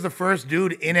 Alex was the first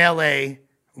dude in LA,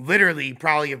 literally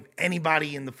probably of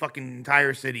anybody in the fucking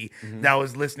entire city that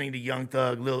was listening to Young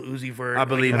Thug, Lil Uzi Vert. I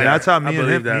believe And that. that's how I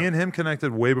believe that. me and him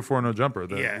connected way before No Jumper.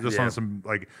 Yeah. Just Yeah. on some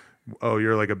like Oh,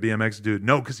 you're like a BMX dude.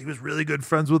 No, because he was really good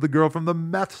friends with the girl from the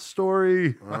Meth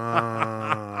Story.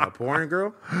 Porn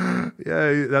girl?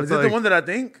 Yeah, that's Is it like, the one that I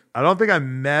think? I don't think I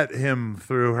met him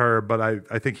through her, but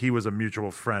I think he was a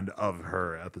mutual friend of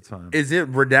her at the time. Is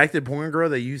it redacted porn girl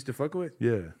that you used to fuck with?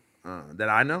 Yeah, That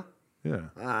I know?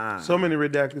 yeah. So many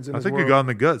redacteds in I this think world. you got in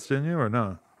the guts, didn't you, or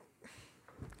no?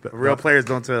 Real players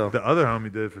don't tell. The other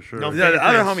homie did for sure. No Yeah, the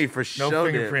other fingerprints. homie for No sure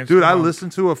did. fingerprints. Dude, I Come on.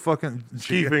 listened to a fucking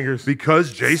Ski fingers.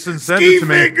 because Jason sent Ski it to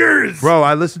me. fingers! Bro,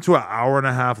 I listened to an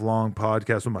 1.5 hour long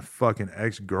podcast with my fucking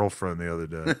ex-girlfriend the other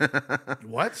day.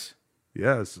 What?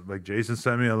 Yes, like Jason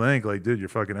sent me a link. Like, dude, your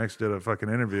fucking ex did a fucking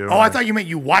interview. Oh, I thought you meant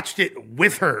you watched it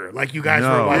with her, like you guys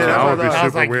No, were watching. yeah, that it. would be I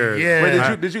was super like, weird. Yeah.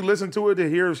 Wait, did you listen to it to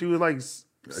hear if she was like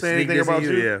saying anything about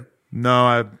you? Yeah. No,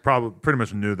 I probably pretty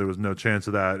much knew there was no chance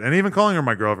of that. And even calling her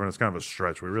my girlfriend is kind of a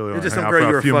stretch. We really only just hung some out girl for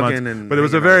you a were few months. fucking and But it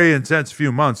was a hanging out. very intense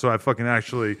few months, so I fucking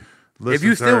actually listened If you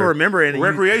to still her. remember it, and you,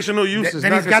 Recreational use is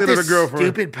Then not he's got considered this a girlfriend.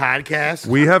 stupid podcast.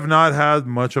 We have not had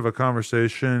much of a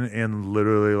conversation in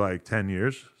literally like 10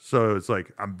 years. So it's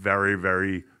like I'm very,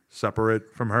 very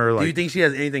separate from her. Like do you think she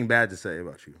has anything bad to say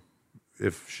about you?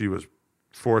 if she was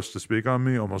forced to speak on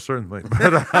me, almost certainly.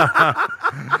 But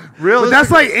But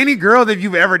that's like any girl that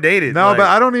you've ever dated. no, like, but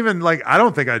I don't even like. I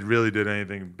don't think I really did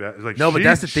anything bad. Like No, but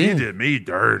that's the she thing. did me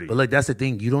dirty. But look, that's the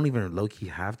thing. You don't even low key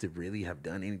have to really have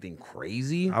done anything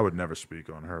crazy. I would never speak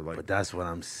on her. Like But that's what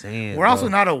I'm saying. We're also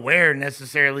bro. not aware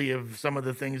necessarily of some of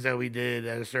the things that we did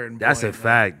at a certain That's a point.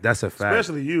 fact. That's a fact.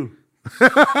 Especially you.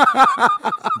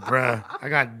 Bruh, I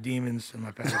got demons in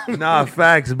my past. Nah,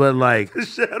 facts. But like,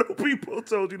 Shadow people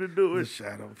told you to do it.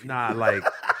 Shadow. nah, like.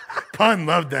 Pun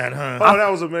loved that, huh? Oh, that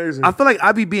was amazing. I feel like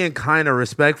I be being kind of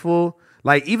respectful.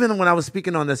 Like even when I was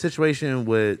speaking on the situation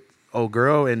with old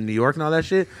girl in New York and all that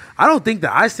shit, I don't think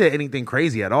that I said anything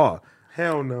crazy at all.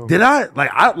 Hell no. Did I?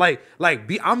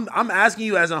 I'm asking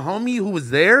you as a homie who was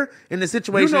there in the You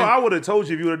situation. know I would have told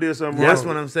you if you would have did something That's wrong.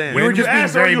 what I'm saying. We were When you just being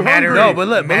asked, are very you matter. hungry? No, but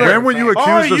look, matter when of were you fact.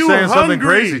 accused Are of you saying something hungry?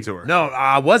 crazy to her? No,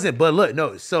 I wasn't. But look,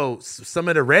 no. So some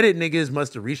of the Reddit niggas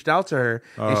must have reached out to her,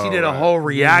 and she did a whole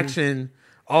reaction.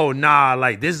 Oh nah,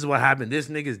 like this is what happened. This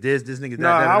nigga's this nigga's that.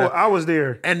 Nah, that, that. I was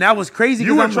there. And that was crazy. You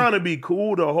 'cause were I'm- trying to be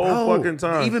cool the whole Bro, fucking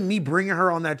time. Even me bringing her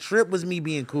on that trip was me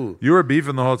being cool. You were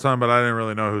beefing the whole time, but I didn't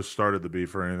really know who started the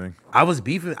beef or anything. I was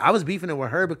beefing it with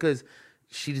her because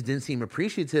she just didn't seem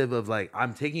appreciative of like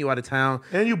I'm taking you out of town.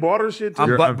 and you bought her shit too.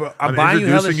 I'm buying you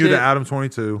hella introducing you to shit. Adam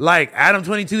 22. Like Adam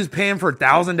 22 is paying for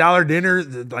 $1,000 dinners.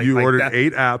 Like, You like ordered that.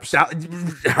 8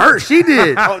 apps. Her, she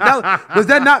did. Was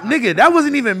that not nigga? That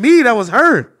wasn't even me. That was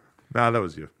her. Nah, that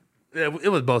was you.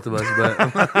 It was both of us,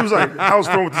 but He was like, I was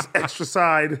throwing with this extra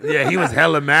side. yeah, he was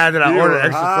hella mad that I You ordered were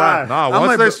extra high. side. Nah, I'm once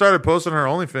like, they bro- started posting her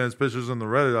OnlyFans pictures in the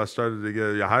Reddit, I started to get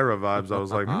Yahira vibes. I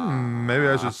was like, maybe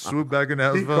I should swoop back into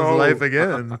Housefellas cold. life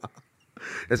again.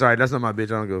 It's all right. That's not my bitch.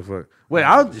 I don't give a fuck. Wait,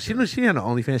 she had an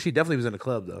OnlyFans. She definitely was in the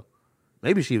club though.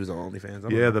 Maybe she was on OnlyFans. I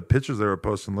don't Yeah, know. the pictures they were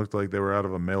posting looked like they were out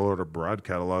of a mail order broad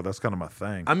catalog. That's kind of my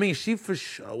thing. I mean, she for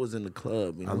sure was in the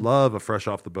club. You know? I love a fresh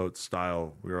off the boat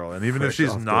style girl. And even if Fresh she's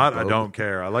off the not, I boat. don't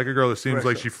care. I like a girl that seems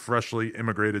like she freshly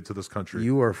immigrated to this country.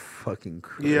 You are fucking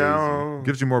crazy. Yeah.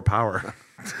 Gives you more power.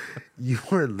 You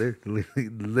are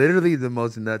literally the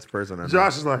most nuts person I know.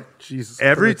 Josh is like, Jesus.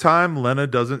 Every Christ. time Lena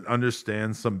doesn't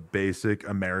understand some basic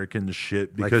American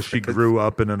shit because she grew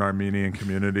up in an Armenian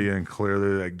community and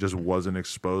clearly like just wasn't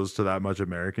exposed to that much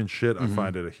American shit, I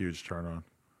find it a huge turn on.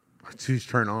 She's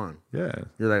turn on. Yeah.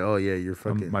 You're like, oh yeah, you're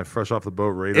fucking. My fresh off the boat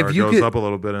radar If you goes could- up a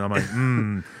little bit and I'm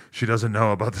like, she doesn't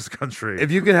know about this country.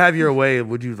 If you could have your way,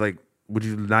 would you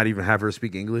not even have her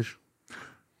speak English?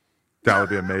 That would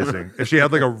be amazing. If she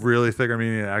had like a really thick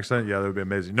Armenian accent, yeah, that would be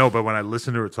amazing. No, but when I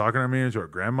listened to her talking Armenian to her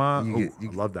grandma, I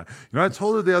love that. You know, I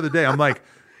told her the other day, I'm like,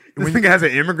 This nigga has an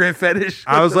immigrant fetish.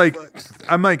 I was like,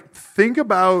 I'm like,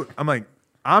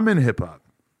 I'm in hip hop.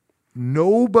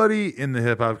 Nobody in the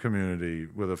hip hop community,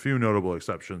 with a few notable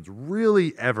exceptions,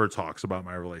 really ever talks about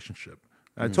my relationship.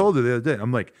 I told her the other day,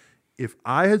 I'm like, if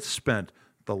I had spent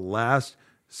the last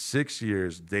 6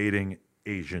 years dating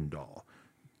Asian Doll,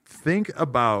 think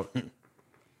about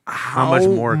how much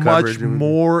more coverage it would be.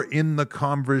 more in the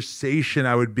conversation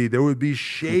I would be. There would be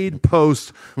shade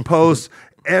posts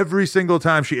every single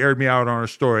time she aired me out on her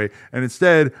story. And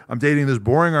instead, I'm dating this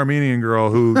boring Armenian girl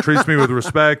who treats me with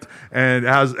respect and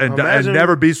Imagine-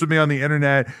 never beefs with me on the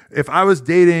internet. If I was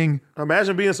dating,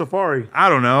 Imagine being Safari. I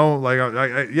don't know, like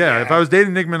if I was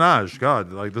dating Nicki Minaj,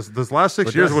 God, like this last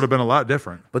 6 years that's- would have been a lot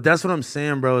different. But that's what I'm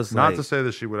saying, bro. It's Not like, to say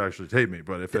that she would actually take me,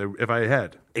 but if I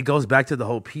had. it goes back to the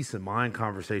whole peace of mind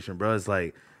conversation, bro. It's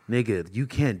like, nigga, you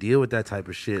can't deal with that type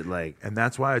of shit. Like, And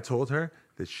that's why I told her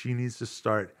that she needs to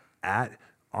start at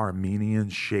Armenian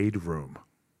Shade Room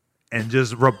and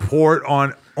just report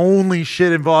on only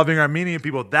shit involving Armenian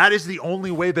people. That is the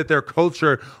only way that their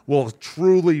culture will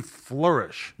truly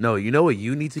flourish. No, you know what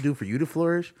you need to do for you to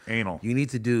flourish? Anal. You need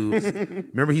to do.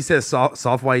 Remember, he said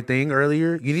soft white thing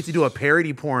earlier. You need to do a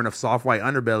parody porn of soft white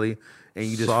underbelly, and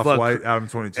you just Soft fuck, white Adam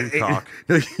 22 cock.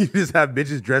 You just have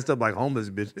bitches dressed up like homeless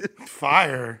bitches,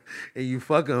 Fire. and you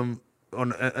fuck them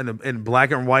in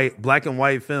black and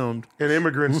white filmed. An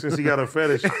immigrant since he got a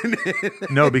fetish.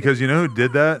 No, because you know who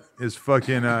did that is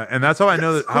fucking, and that's how I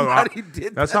know that. Somebody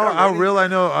did That's that how already. real I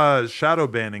know shadow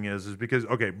banning is because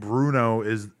Bruno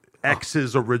is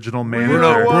X's original We manager.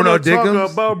 don't Bruno wanna talk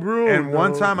Dickens? about Bruno. And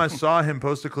one time I saw him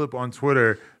post a clip on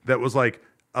Twitter that was like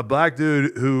a black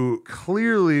dude who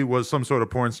clearly was some sort of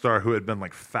porn star who had been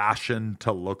like fashioned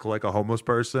to look like a homeless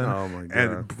person. Oh, my God.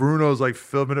 And Bruno's like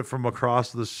filming it from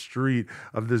across the street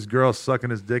of this girl sucking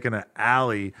his dick in an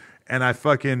alley. And I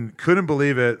fucking couldn't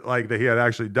believe it, like that he had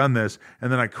actually done this. And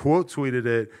then I quote tweeted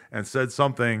it and said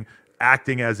something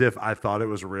acting as if I thought it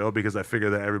was real because I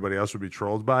figured that everybody else would be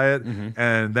trolled by it.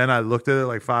 And then I looked at it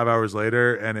like 5 hours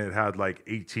later and it had like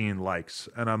 18 likes.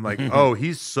 And I'm like, oh,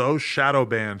 he's so shadow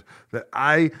banned that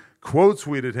I quote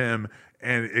tweeted him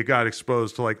and it got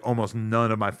exposed to like almost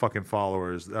none of my fucking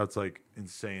followers. That's like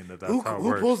insane that's Who how it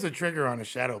works. pulls the trigger on a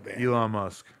shadow ban? Elon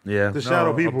Musk. Yeah, The shadow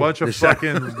No, people. A bunch of The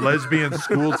shadow- fucking lesbian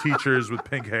school teachers with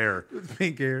pink hair.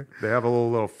 pink hair. They have a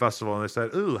little festival and they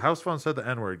said, ooh, House Fun said the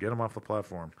N-word. Get him off the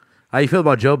platform. How you feel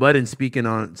about Joe Budden speaking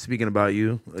about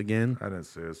you again? I didn't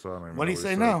see it, so I don't even What know did he say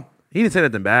said. now? He didn't say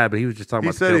nothing bad, but he was just talking He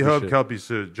about. said the he Kelpie hoped shit. Kelpie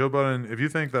sued. Joe Budden, if you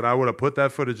think that I would have put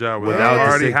that footage out without Without the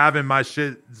already sig- having my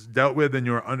shit dealt with, then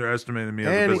you're underestimating me as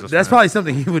a And businessman. That's probably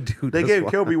something he would do. They That's gave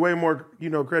why. Kelby way more,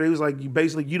 credit. He was like,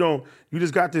 you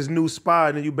just got this new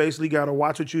spot, and you basically got to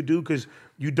watch what you do because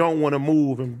you don't want to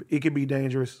move, and it can be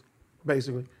dangerous,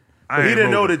 basically. I But he ain't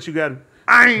didn't know moving. that you got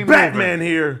I ain't Batman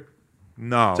here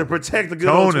No. to protect the good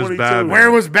Tone old is 22. Batman. Where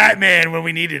was Batman when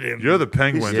we needed him? You're the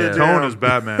penguin. stood Tone down. is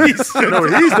Batman. No, he's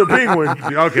the penguin.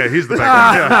 Okay, he's the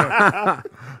penguin. Yeah.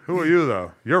 Who are you,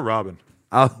 though? You're Robin.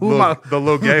 Who am I? The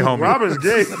little gay homie. Robin's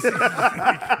gay.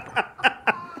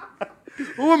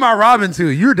 Who am I robbing to?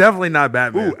 You're definitely not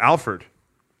Batman. Ooh, Alfred.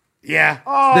 Yeah.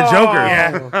 The Joker.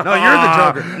 Yeah. No, you're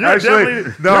the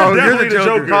Joker. Definitely the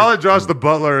Joker. Call it Josh the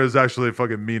Butler is actually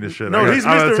fucking mean as shit. No, he's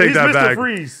I'm gonna Mr. take he's that Mr. back.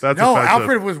 Freeze. That's No, offensive.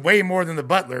 Alfred was way more than the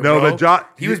butler. No, bro. but Josh,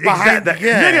 he was behind. Nigga,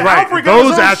 Yeah. right. Alfred got Those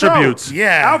his own attributes. show.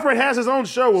 Yeah. Alfred has his own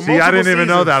show with See, I multiple didn't even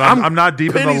know seasons. that. I'm not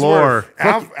deep in the pennies lore. worth.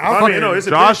 Alfred, No, it's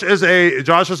a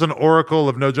Josh is an oracle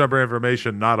of no jumper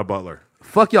information, not a butler.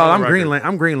 Fuck y'all. I'm record.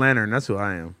 I'm Green Lantern. That's who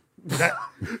I am.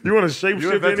 You want to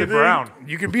shapeshift anything?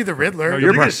 you could be the Riddler.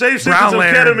 You can shapeshift Brown some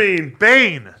Lantern.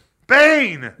 ketamine.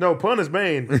 Bane. No, pun is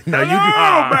Bane. No, you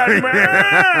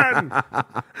Batman!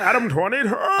 Adam 20.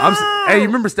 Hey, you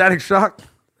remember Static Shock?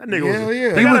 That nigga Hell was. yeah.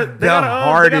 They He got was a- the they got a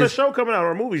hardest- show coming out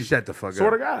or a movie. Shut the fuck up.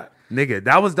 Swear to God. Nigga,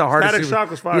 that was the hardest. Static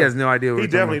Shock was fire. He has no idea what He we're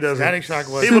talking definitely about. doesn't. Static Shock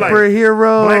was. He was like,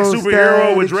 Superhero. black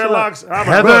superhero with Static Shock. dreadlocks. I'm like,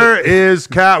 Heather is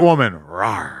Catwoman.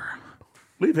 Rawr.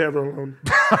 leave Heather alone.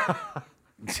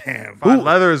 Damn.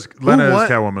 Lena is won-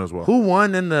 Catwoman as well. Who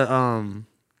won in the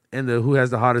who has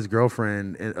the hottest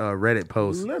girlfriend Reddit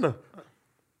post? Lena.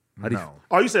 No.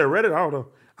 Oh, you said Reddit? I don't know.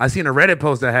 I seen a Reddit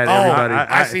post that had Oh, everybody.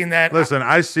 I seen that. Listen,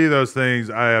 I see those things.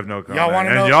 I have no comment. wanna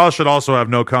and know- y'all should also have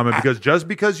no comment because just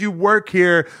because you work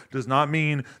here does not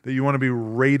mean that you want to be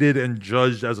rated and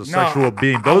judged as a sexual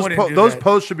being. I Those wouldn't do those that.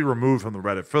 posts should be removed from the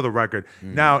Reddit for the record.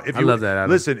 Now, if I you love that, Adam.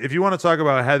 listen, if you want to talk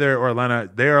about Heather or Lena,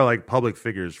 they are like public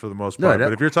figures for the most No, part. that-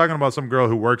 But if you're talking about some girl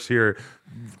who works here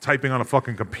typing on a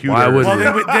fucking computer, Why wouldn't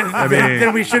Well, you?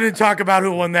 then we shouldn't talk about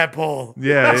who won that poll.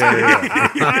 yeah.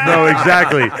 No,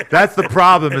 exactly. That's the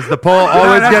problem. Is the poll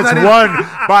always that's gets not even- won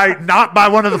by not by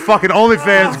one of the fucking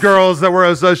OnlyFans girls that we're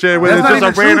associated with. That's It's not just a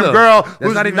even true, random though. girl That's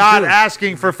who's not not, even true.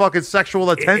 asking for fucking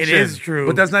sexual attention. It is true.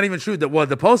 But that's not even true.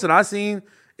 The post that I seen,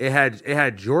 it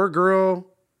had your girl.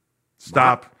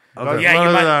 Stop. Okay. Yeah,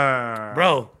 you might,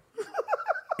 bro.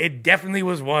 It definitely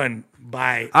was won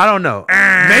by. I don't know.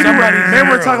 Maybe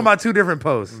we're talking about two different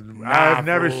posts. I've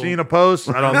never fool. seen a post.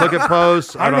 I don't look at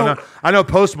posts. I don't know. I know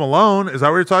Post Malone. Is that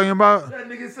what you're talking about? That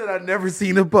nigga said I've never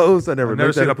seen a post. I never I've never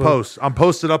looked at seen a post. I'm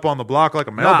posted up on the block like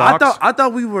a Nah, mailbox. I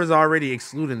thought we was already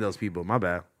excluding those people. My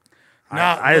bad.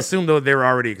 I assumed though they were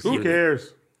already Who excluded.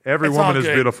 cares? Every It's woman all is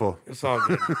good. beautiful, It's all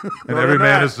good. and every they're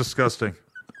man not. is disgusting.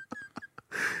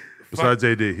 Besides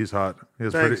AD, he's hot. He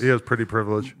has Thanks. pretty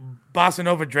privilege. Bossa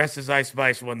Nova dressed as Ice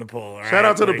Spice won the poll. all Shout right?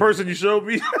 out to the Like, person you showed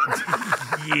me.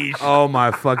 yeesh. Oh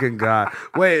my fucking god!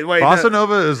 Wait. Bossa no.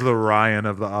 Nova is the Ryan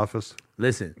of The Office.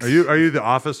 Listen. Are you The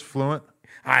Office fluent?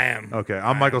 I am. Okay,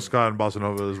 I'm Michael Scott and Bossa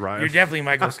Nova is Ryan. You're definitely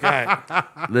Michael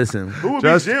Scott. Listen, Who would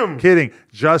Just be Jim? kidding.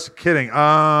 Just kidding.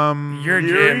 You're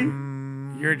Yuri?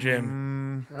 Jim. You're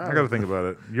Jim. I got to think about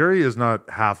it. Yuri is not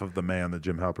half of the man that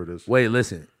Jim Halpert is. wait,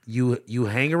 listen. You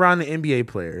hang around the NBA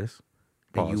players,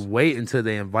 and you wait until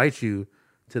they invite you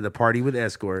to the party with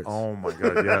escorts. Oh my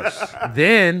God, yes.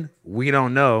 Then we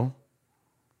don't know.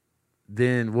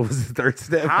 Then what was the third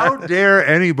step? How dare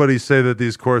anybody say that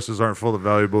these courses aren't full of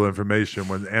valuable information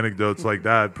when anecdotes like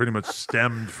that pretty much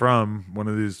stemmed from one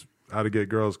of these how to get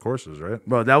girls courses, right?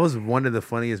 Bro, that was one of the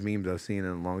funniest memes I've seen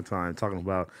in a long time, talking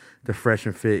about the fresh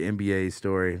and fit NBA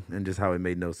story and just how it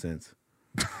made no sense.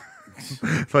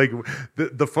 Like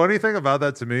the funny thing about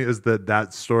that to me is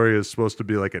that story is supposed to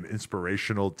be like an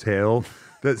inspirational tale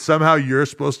that somehow you're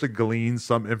supposed to glean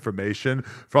some information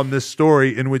from this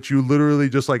story in which you literally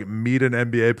just like meet an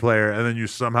NBA player and then you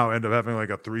somehow end up having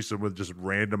like a threesome with just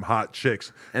random hot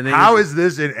chicks. And then how is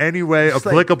this in any way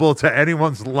applicable to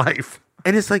anyone's life?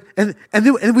 And it's like, and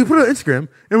we put it on Instagram,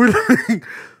 and we're like,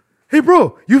 hey,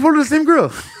 bro, you follow the same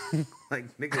girl.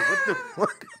 Like, nigga, what the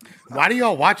fuck? Why do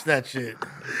y'all watch that shit?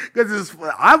 Because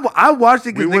I watched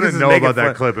it We because niggas wouldn't was know making about that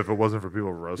fun. clip if it wasn't for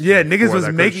people roasting. Yeah, us niggas for was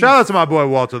that clip. making- Shout out to my boy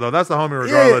Walter though. That's the homie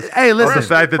regardless. hey, listen. And the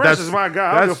fact that Fresh that's is my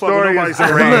guy. I don't that give a fuck what story nobody is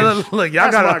says. arranged. Look, y'all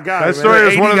That's got my guy, That man. story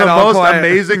is AD one of got the all most quiet.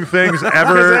 amazing things At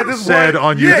ever this said point-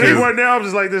 on Yeah, YouTube. right now I'm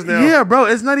just like this now. Yeah, bro,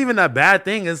 it's not even a bad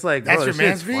thing. It's like, That's bro, your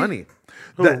this shit's man's funny.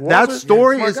 That Walter?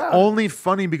 story Yeah, is it's my guy. only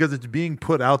funny because it's being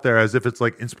put out there as if it's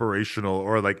like inspirational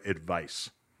or like advice.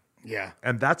 Yeah.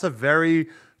 And that's a very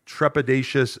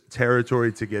trepidatious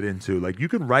territory to get into. Like you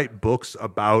can write books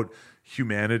about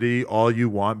humanity all you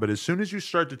want, but as soon as you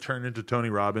start to turn into Tony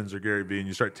Robbins or Gary Vee and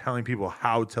you start telling people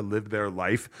how to live their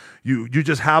life, you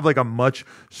just have like a much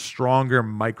stronger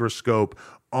microscope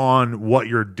on what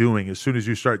you're doing as soon as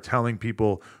you start telling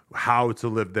people how to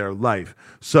live their life.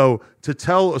 So to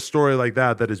tell a story like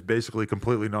that is basically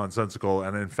completely nonsensical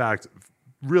and in fact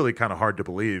really kind of hard to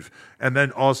believe, and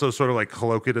then also sort of like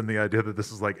cloak it in the idea that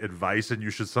this is like advice and you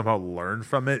should somehow learn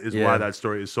from it is Yeah. why that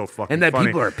story is so fucking And that funny.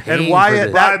 people are paying and why for it,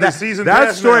 this. Buy that, the that, season that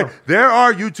pass story now. there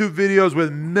are YouTube videos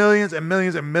with millions and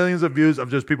millions and millions of views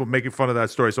of just people making fun of that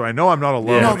story, so I know I'm not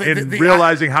alone No, in the-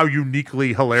 realizing how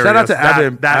uniquely hilarious Shout out to that,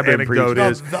 Abin- that Abin anecdote Preach.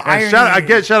 is. No, the And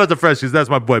irony shout out to Fresh because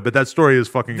that's my boy, but that story is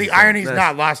fucking The insane. irony's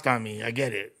not lost on me. I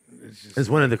get it. It's just, It's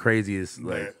one of the craziest.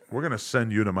 Like, We're gonna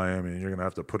send you to Miami and you're gonna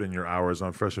have to put in your hours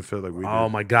on Fresh and Fit like we oh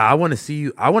do. my god, I want to see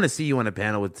you. I want to see you on a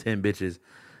panel with 10 bitches,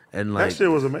 and like, That shit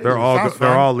was amazing. They're all Sounds they're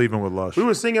fun. all leaving with Lush. We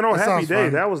were singing on That Happy sounds Day.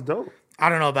 fun. That was dope. I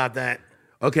don't know about that.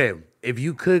 okay, if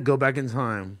you could go back in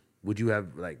time, would you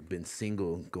have like been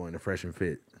single going to Fresh and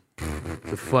Fit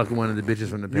to fuck one of the bitches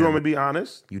from the panel? You want me to be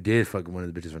honest? You did fuck one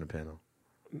of the bitches from the panel.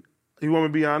 You want me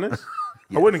to be honest?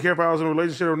 I wouldn't care if I was in a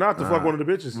relationship or not to fuck one of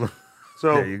the bitches.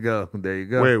 So There you go. There you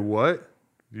go. Wait, what?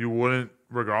 You wouldn't,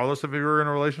 regardless if you were in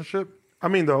a relationship? I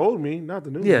mean, the old me, not the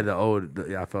new. Yeah,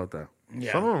 me. I felt that.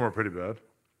 Yeah. Some of them were pretty bad.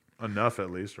 Enough, at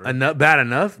least, right? Enough, bad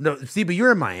enough. No, see, but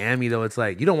you're in Miami though. It's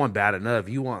like you don't want bad enough.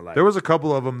 You want like There was a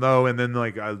couple of them though, and then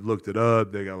like I looked it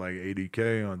up. They got like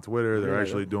 80K on Twitter. They're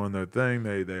actually doing their thing.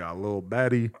 They got a little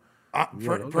baddie.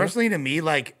 Personally, to me,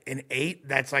 like an 8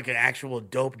 that's like an actual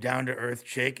dope, down to earth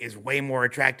chick is way more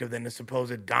attractive than a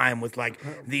supposed dime with like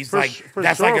these that's sure,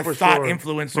 like a for thought sure.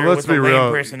 influencer But let's with be a lame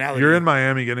real. personality. You're in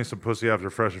Miami getting some pussy after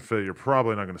Fresh and Fit. You're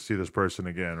probably not going to see this person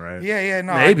again, right? Yeah,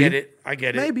 no, Maybe. I get it. I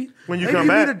get it. maybe When you maybe come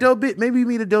back. meet a dope bitch. Maybe you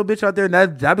meet a dope bitch out there, and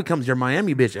that becomes your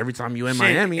Miami bitch every time you in Shit,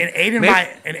 Miami. An 8 in Maybe-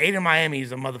 an 8 in Miami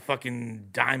is a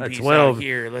motherfucking dime a piece 12 out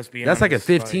here. Let's be That's honest. like a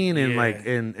 15 in yeah. like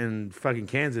in fucking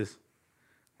Kansas.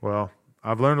 Well,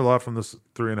 I've learned a lot from this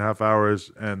 3.5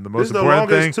 hours, and the most This is the important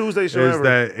thing longest Tuesday show is ever.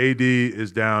 that AD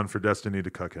is down for Destiny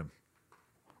to cuck him.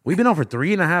 We've been on for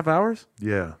 3.5 hours.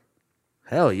 Yeah.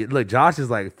 Hell, look, Josh is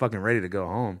like fucking ready to go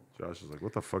home. Josh is like,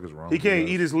 what the fuck is wrong He with you can't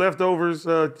guys? eat his leftovers,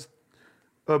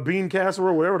 bean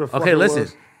casserole, whatever the fuck. Okay, it listen.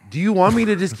 was. Do you want me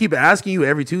to just keep asking you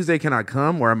every Tuesday? Can I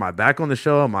come, or am I back on the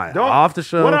show? Am I off the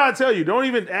show? What did I tell you? Don't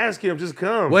even ask him. Just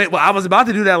come. Wait, well, I was about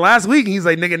to do that last week, and he's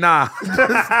like, "Nigga, nah,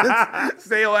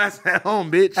 stay your ass at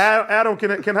home, bitch." Adam,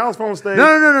 can house phone stay?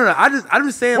 No. I'm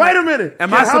just saying. Wait like, a minute. Am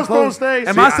Can I house phone supposed? stay?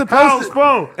 Am See, I supposed house to?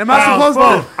 phone. Am I House supposed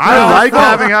phone. to? I like phone.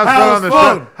 having House Phone on the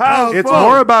phone. show. House It's phone.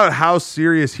 more about how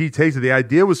serious he takes it. The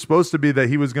idea was supposed to be that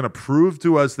he was going to prove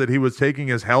to us that he was taking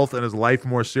his health and his life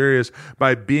more serious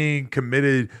by being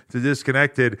committed to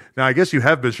Disconnected. Now, I guess you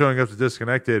have been showing up to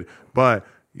Disconnected, but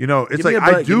you know, it's Give me like a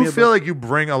butt, I give do me a feel butt. like you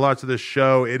bring a lot to this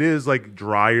show. It is like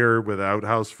drier without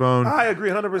House Phone. I agree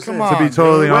 100%. Come to on. be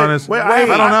totally dude. honest, Wait, I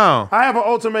don't know. I have an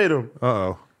ultimatum.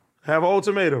 Uh-oh. I have an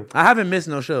ultimatum. I haven't missed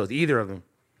no shows, either of them.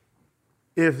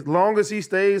 If long as he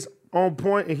stays on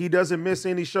point and he doesn't miss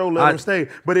any show, let him stay.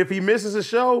 But if he misses a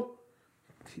show,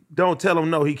 don't tell him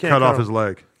no, he can't Cut come. off his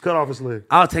leg. Cut off his leg.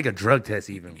 I'll take a drug test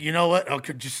even. You know what?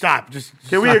 Okay, just stop. Just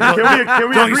Can we stop.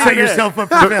 Don't agree set to yourself that? up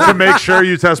for To failure. make sure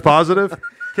you test positive?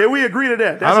 Can we agree to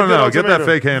that? I That's a don't good know. Get that ultimatum.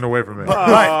 fake hand away from me.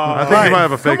 Right. I think you might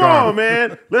have a fake Come arm. on,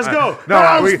 man. Let's go. No,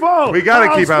 House we phone. got to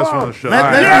House keep house phone. on the show. Let-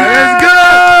 All right. let's-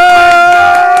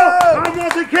 I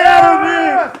want the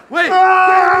Academy. Wait.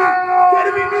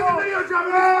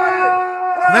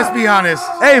 Let's be honest.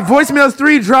 Hey, Voicemails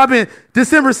 3 dropping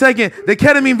December 2nd. The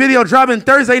Ketamine video dropping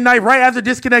Thursday night right after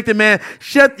Disconnected, man.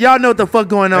 Y'all know what the fuck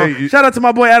going on. Hey, Shout out to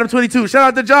my boy Adam22. Shout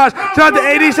out to Josh. Shout out to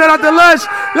AD. Shout out to Lush.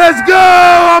 Let's go.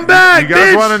 I'm back, You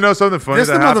guys bitch. want to know something funny This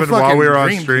that the happened while we were on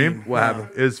motherfucking stream? dream team. What happened?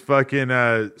 Is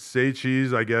fucking Say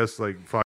Cheese, I guess, like